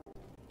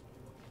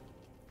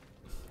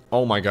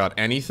 Oh my god,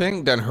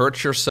 anything? Then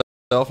hurt yourself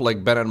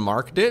like Ben and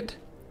Mark did?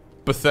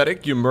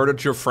 Pathetic, you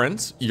murdered your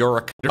friends? You're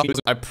a...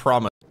 I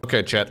promise.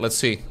 Okay, chat, let's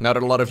see. Now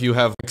that a lot of you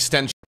have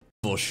extension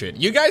evil shit.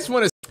 You guys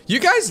want to... You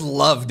guys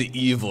love the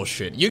evil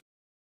shit. You...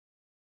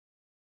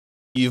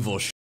 Evil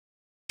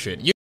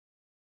shit. You...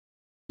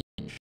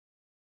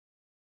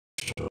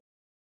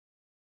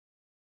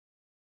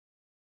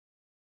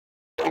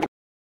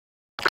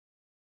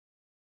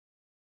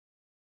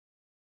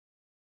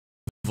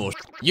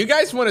 You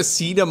guys want to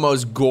see the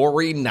most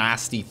gory,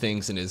 nasty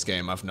things in this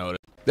game, I've noticed.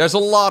 There's a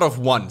lot of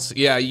ones.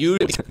 Yeah, you...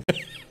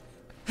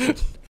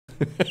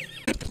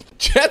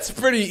 Chat's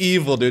pretty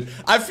evil, dude.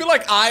 I feel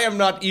like I am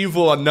not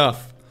evil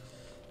enough.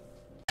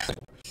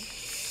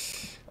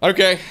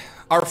 Okay,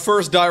 our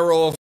first die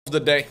roll of the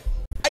day.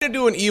 to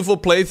do an evil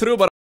playthrough,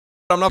 but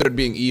I'm not good at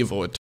being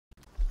evil.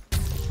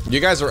 You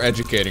guys are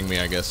educating me,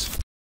 I guess.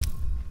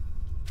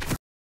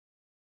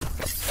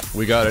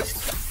 We got it.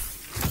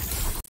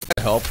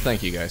 Help,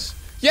 thank you guys.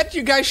 Yet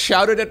you guys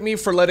shouted at me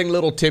for letting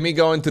little Timmy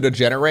go into the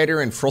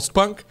generator in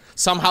Frostpunk.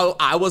 Somehow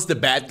I was the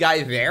bad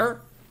guy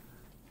there?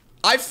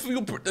 I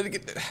feel...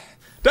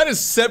 That is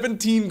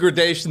 17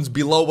 gradations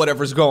below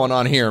whatever's going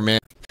on here, man.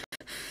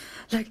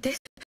 Like this?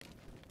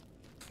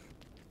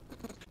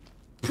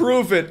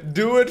 Prove it.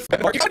 Do it.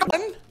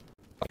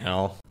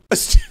 No. I'm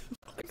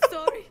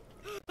sorry.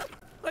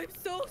 I'm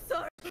so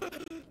sorry.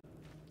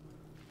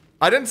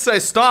 I didn't say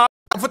stop.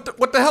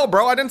 What the hell,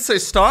 bro? I didn't say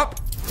stop.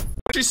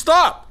 She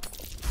stop.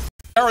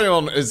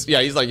 Arion is,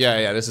 yeah, he's like,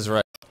 yeah, this is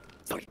right.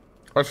 Sorry.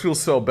 I feel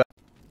so bad.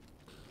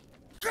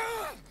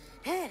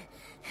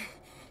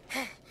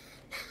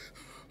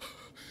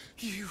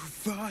 You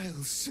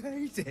vile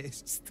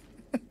sadist.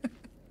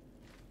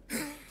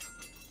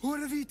 What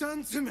have you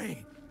done to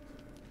me?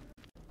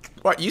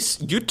 What,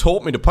 you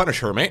told me to punish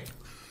her, mate.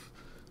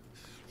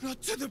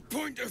 Not to the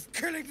point of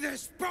killing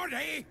this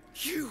body.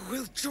 You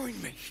will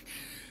join me.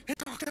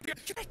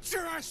 Get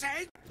your ass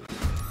in.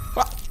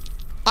 What?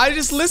 I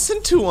just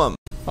listened to him.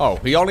 Oh,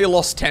 he only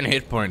lost 10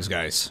 hit points,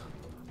 guys.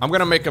 I'm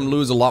gonna make him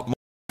lose a lot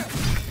more.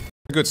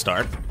 Good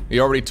start. He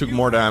already took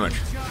more damage.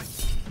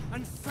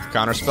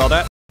 Counterspell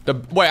that.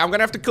 Wait, I'm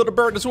gonna have to kill the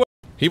bird as well.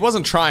 He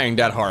wasn't trying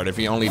that hard if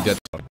he only did.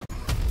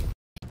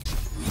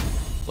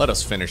 Let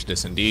us finish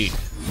this indeed.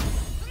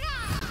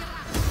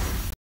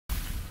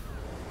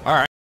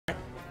 Alright.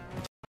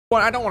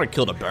 Well, I don't want to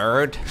kill the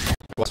bird.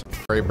 What's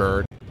a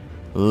bird?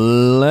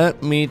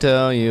 Let me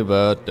tell you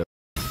about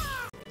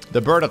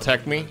the bird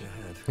attacked me.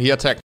 He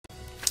attacked.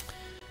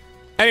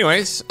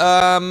 Anyways,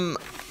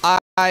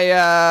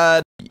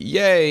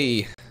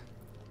 yay.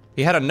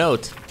 He had a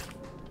note.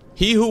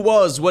 He who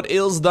was, what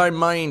ails thy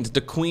mind?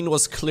 The queen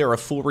was clear, a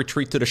full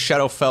retreat to the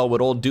Shadowfell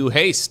with all due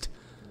haste.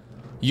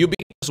 You be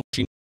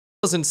she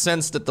was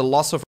incensed at the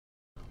loss of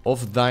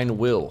thine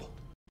will.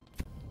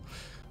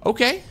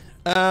 Okay,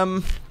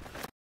 I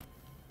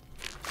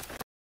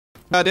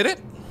did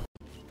it?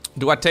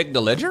 Do I take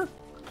the ledger?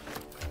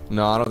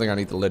 No, I don't think I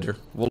need the ledger.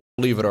 We'll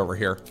leave it over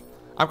here.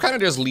 I'm kind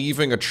of just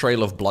leaving a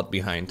trail of blood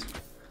behind.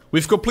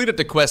 We've completed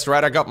the quest,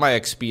 right? I got my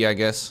XP, I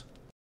guess.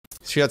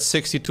 She had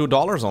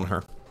 $62 on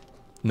her.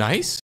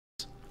 Nice.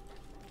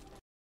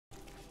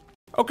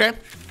 Okay.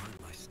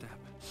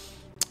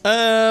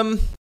 How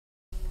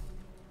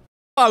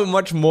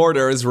much more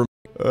there is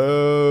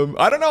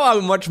I don't know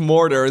how much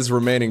more there is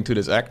remaining to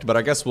this act, but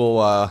I guess we'll,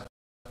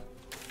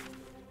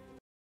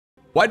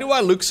 Why do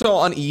I look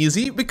so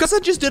uneasy? Because I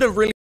just did a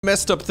really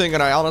messed up thing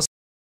and I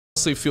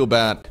honestly feel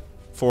bad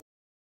for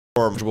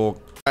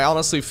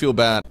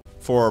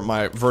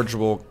my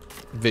virtual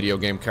video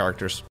game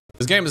characters.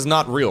 This game is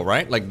not real,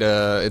 right? Like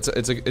it's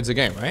a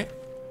game, right?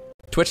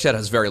 Twitch chat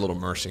has very little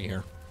mercy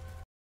here.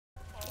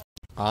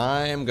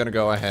 I'm gonna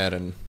go ahead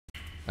and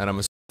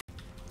I'm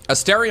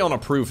Asterion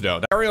approved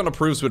though. Asterion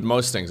approves with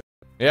most things.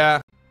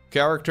 Yeah,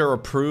 character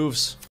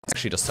approves.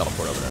 Actually, just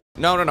teleport over there.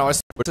 No,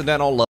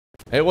 accidental love.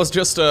 It was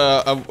just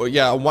a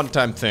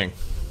one-time thing.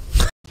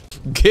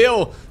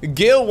 Gil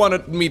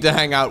wanted me to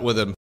hang out with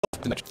him.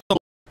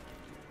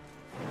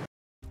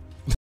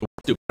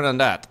 Stupider than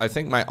that. I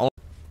think my own.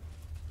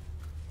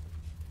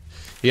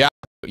 Yeah.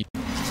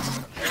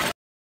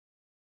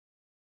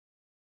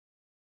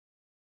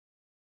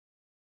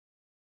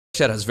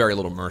 Chat has very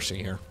little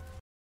mercy here.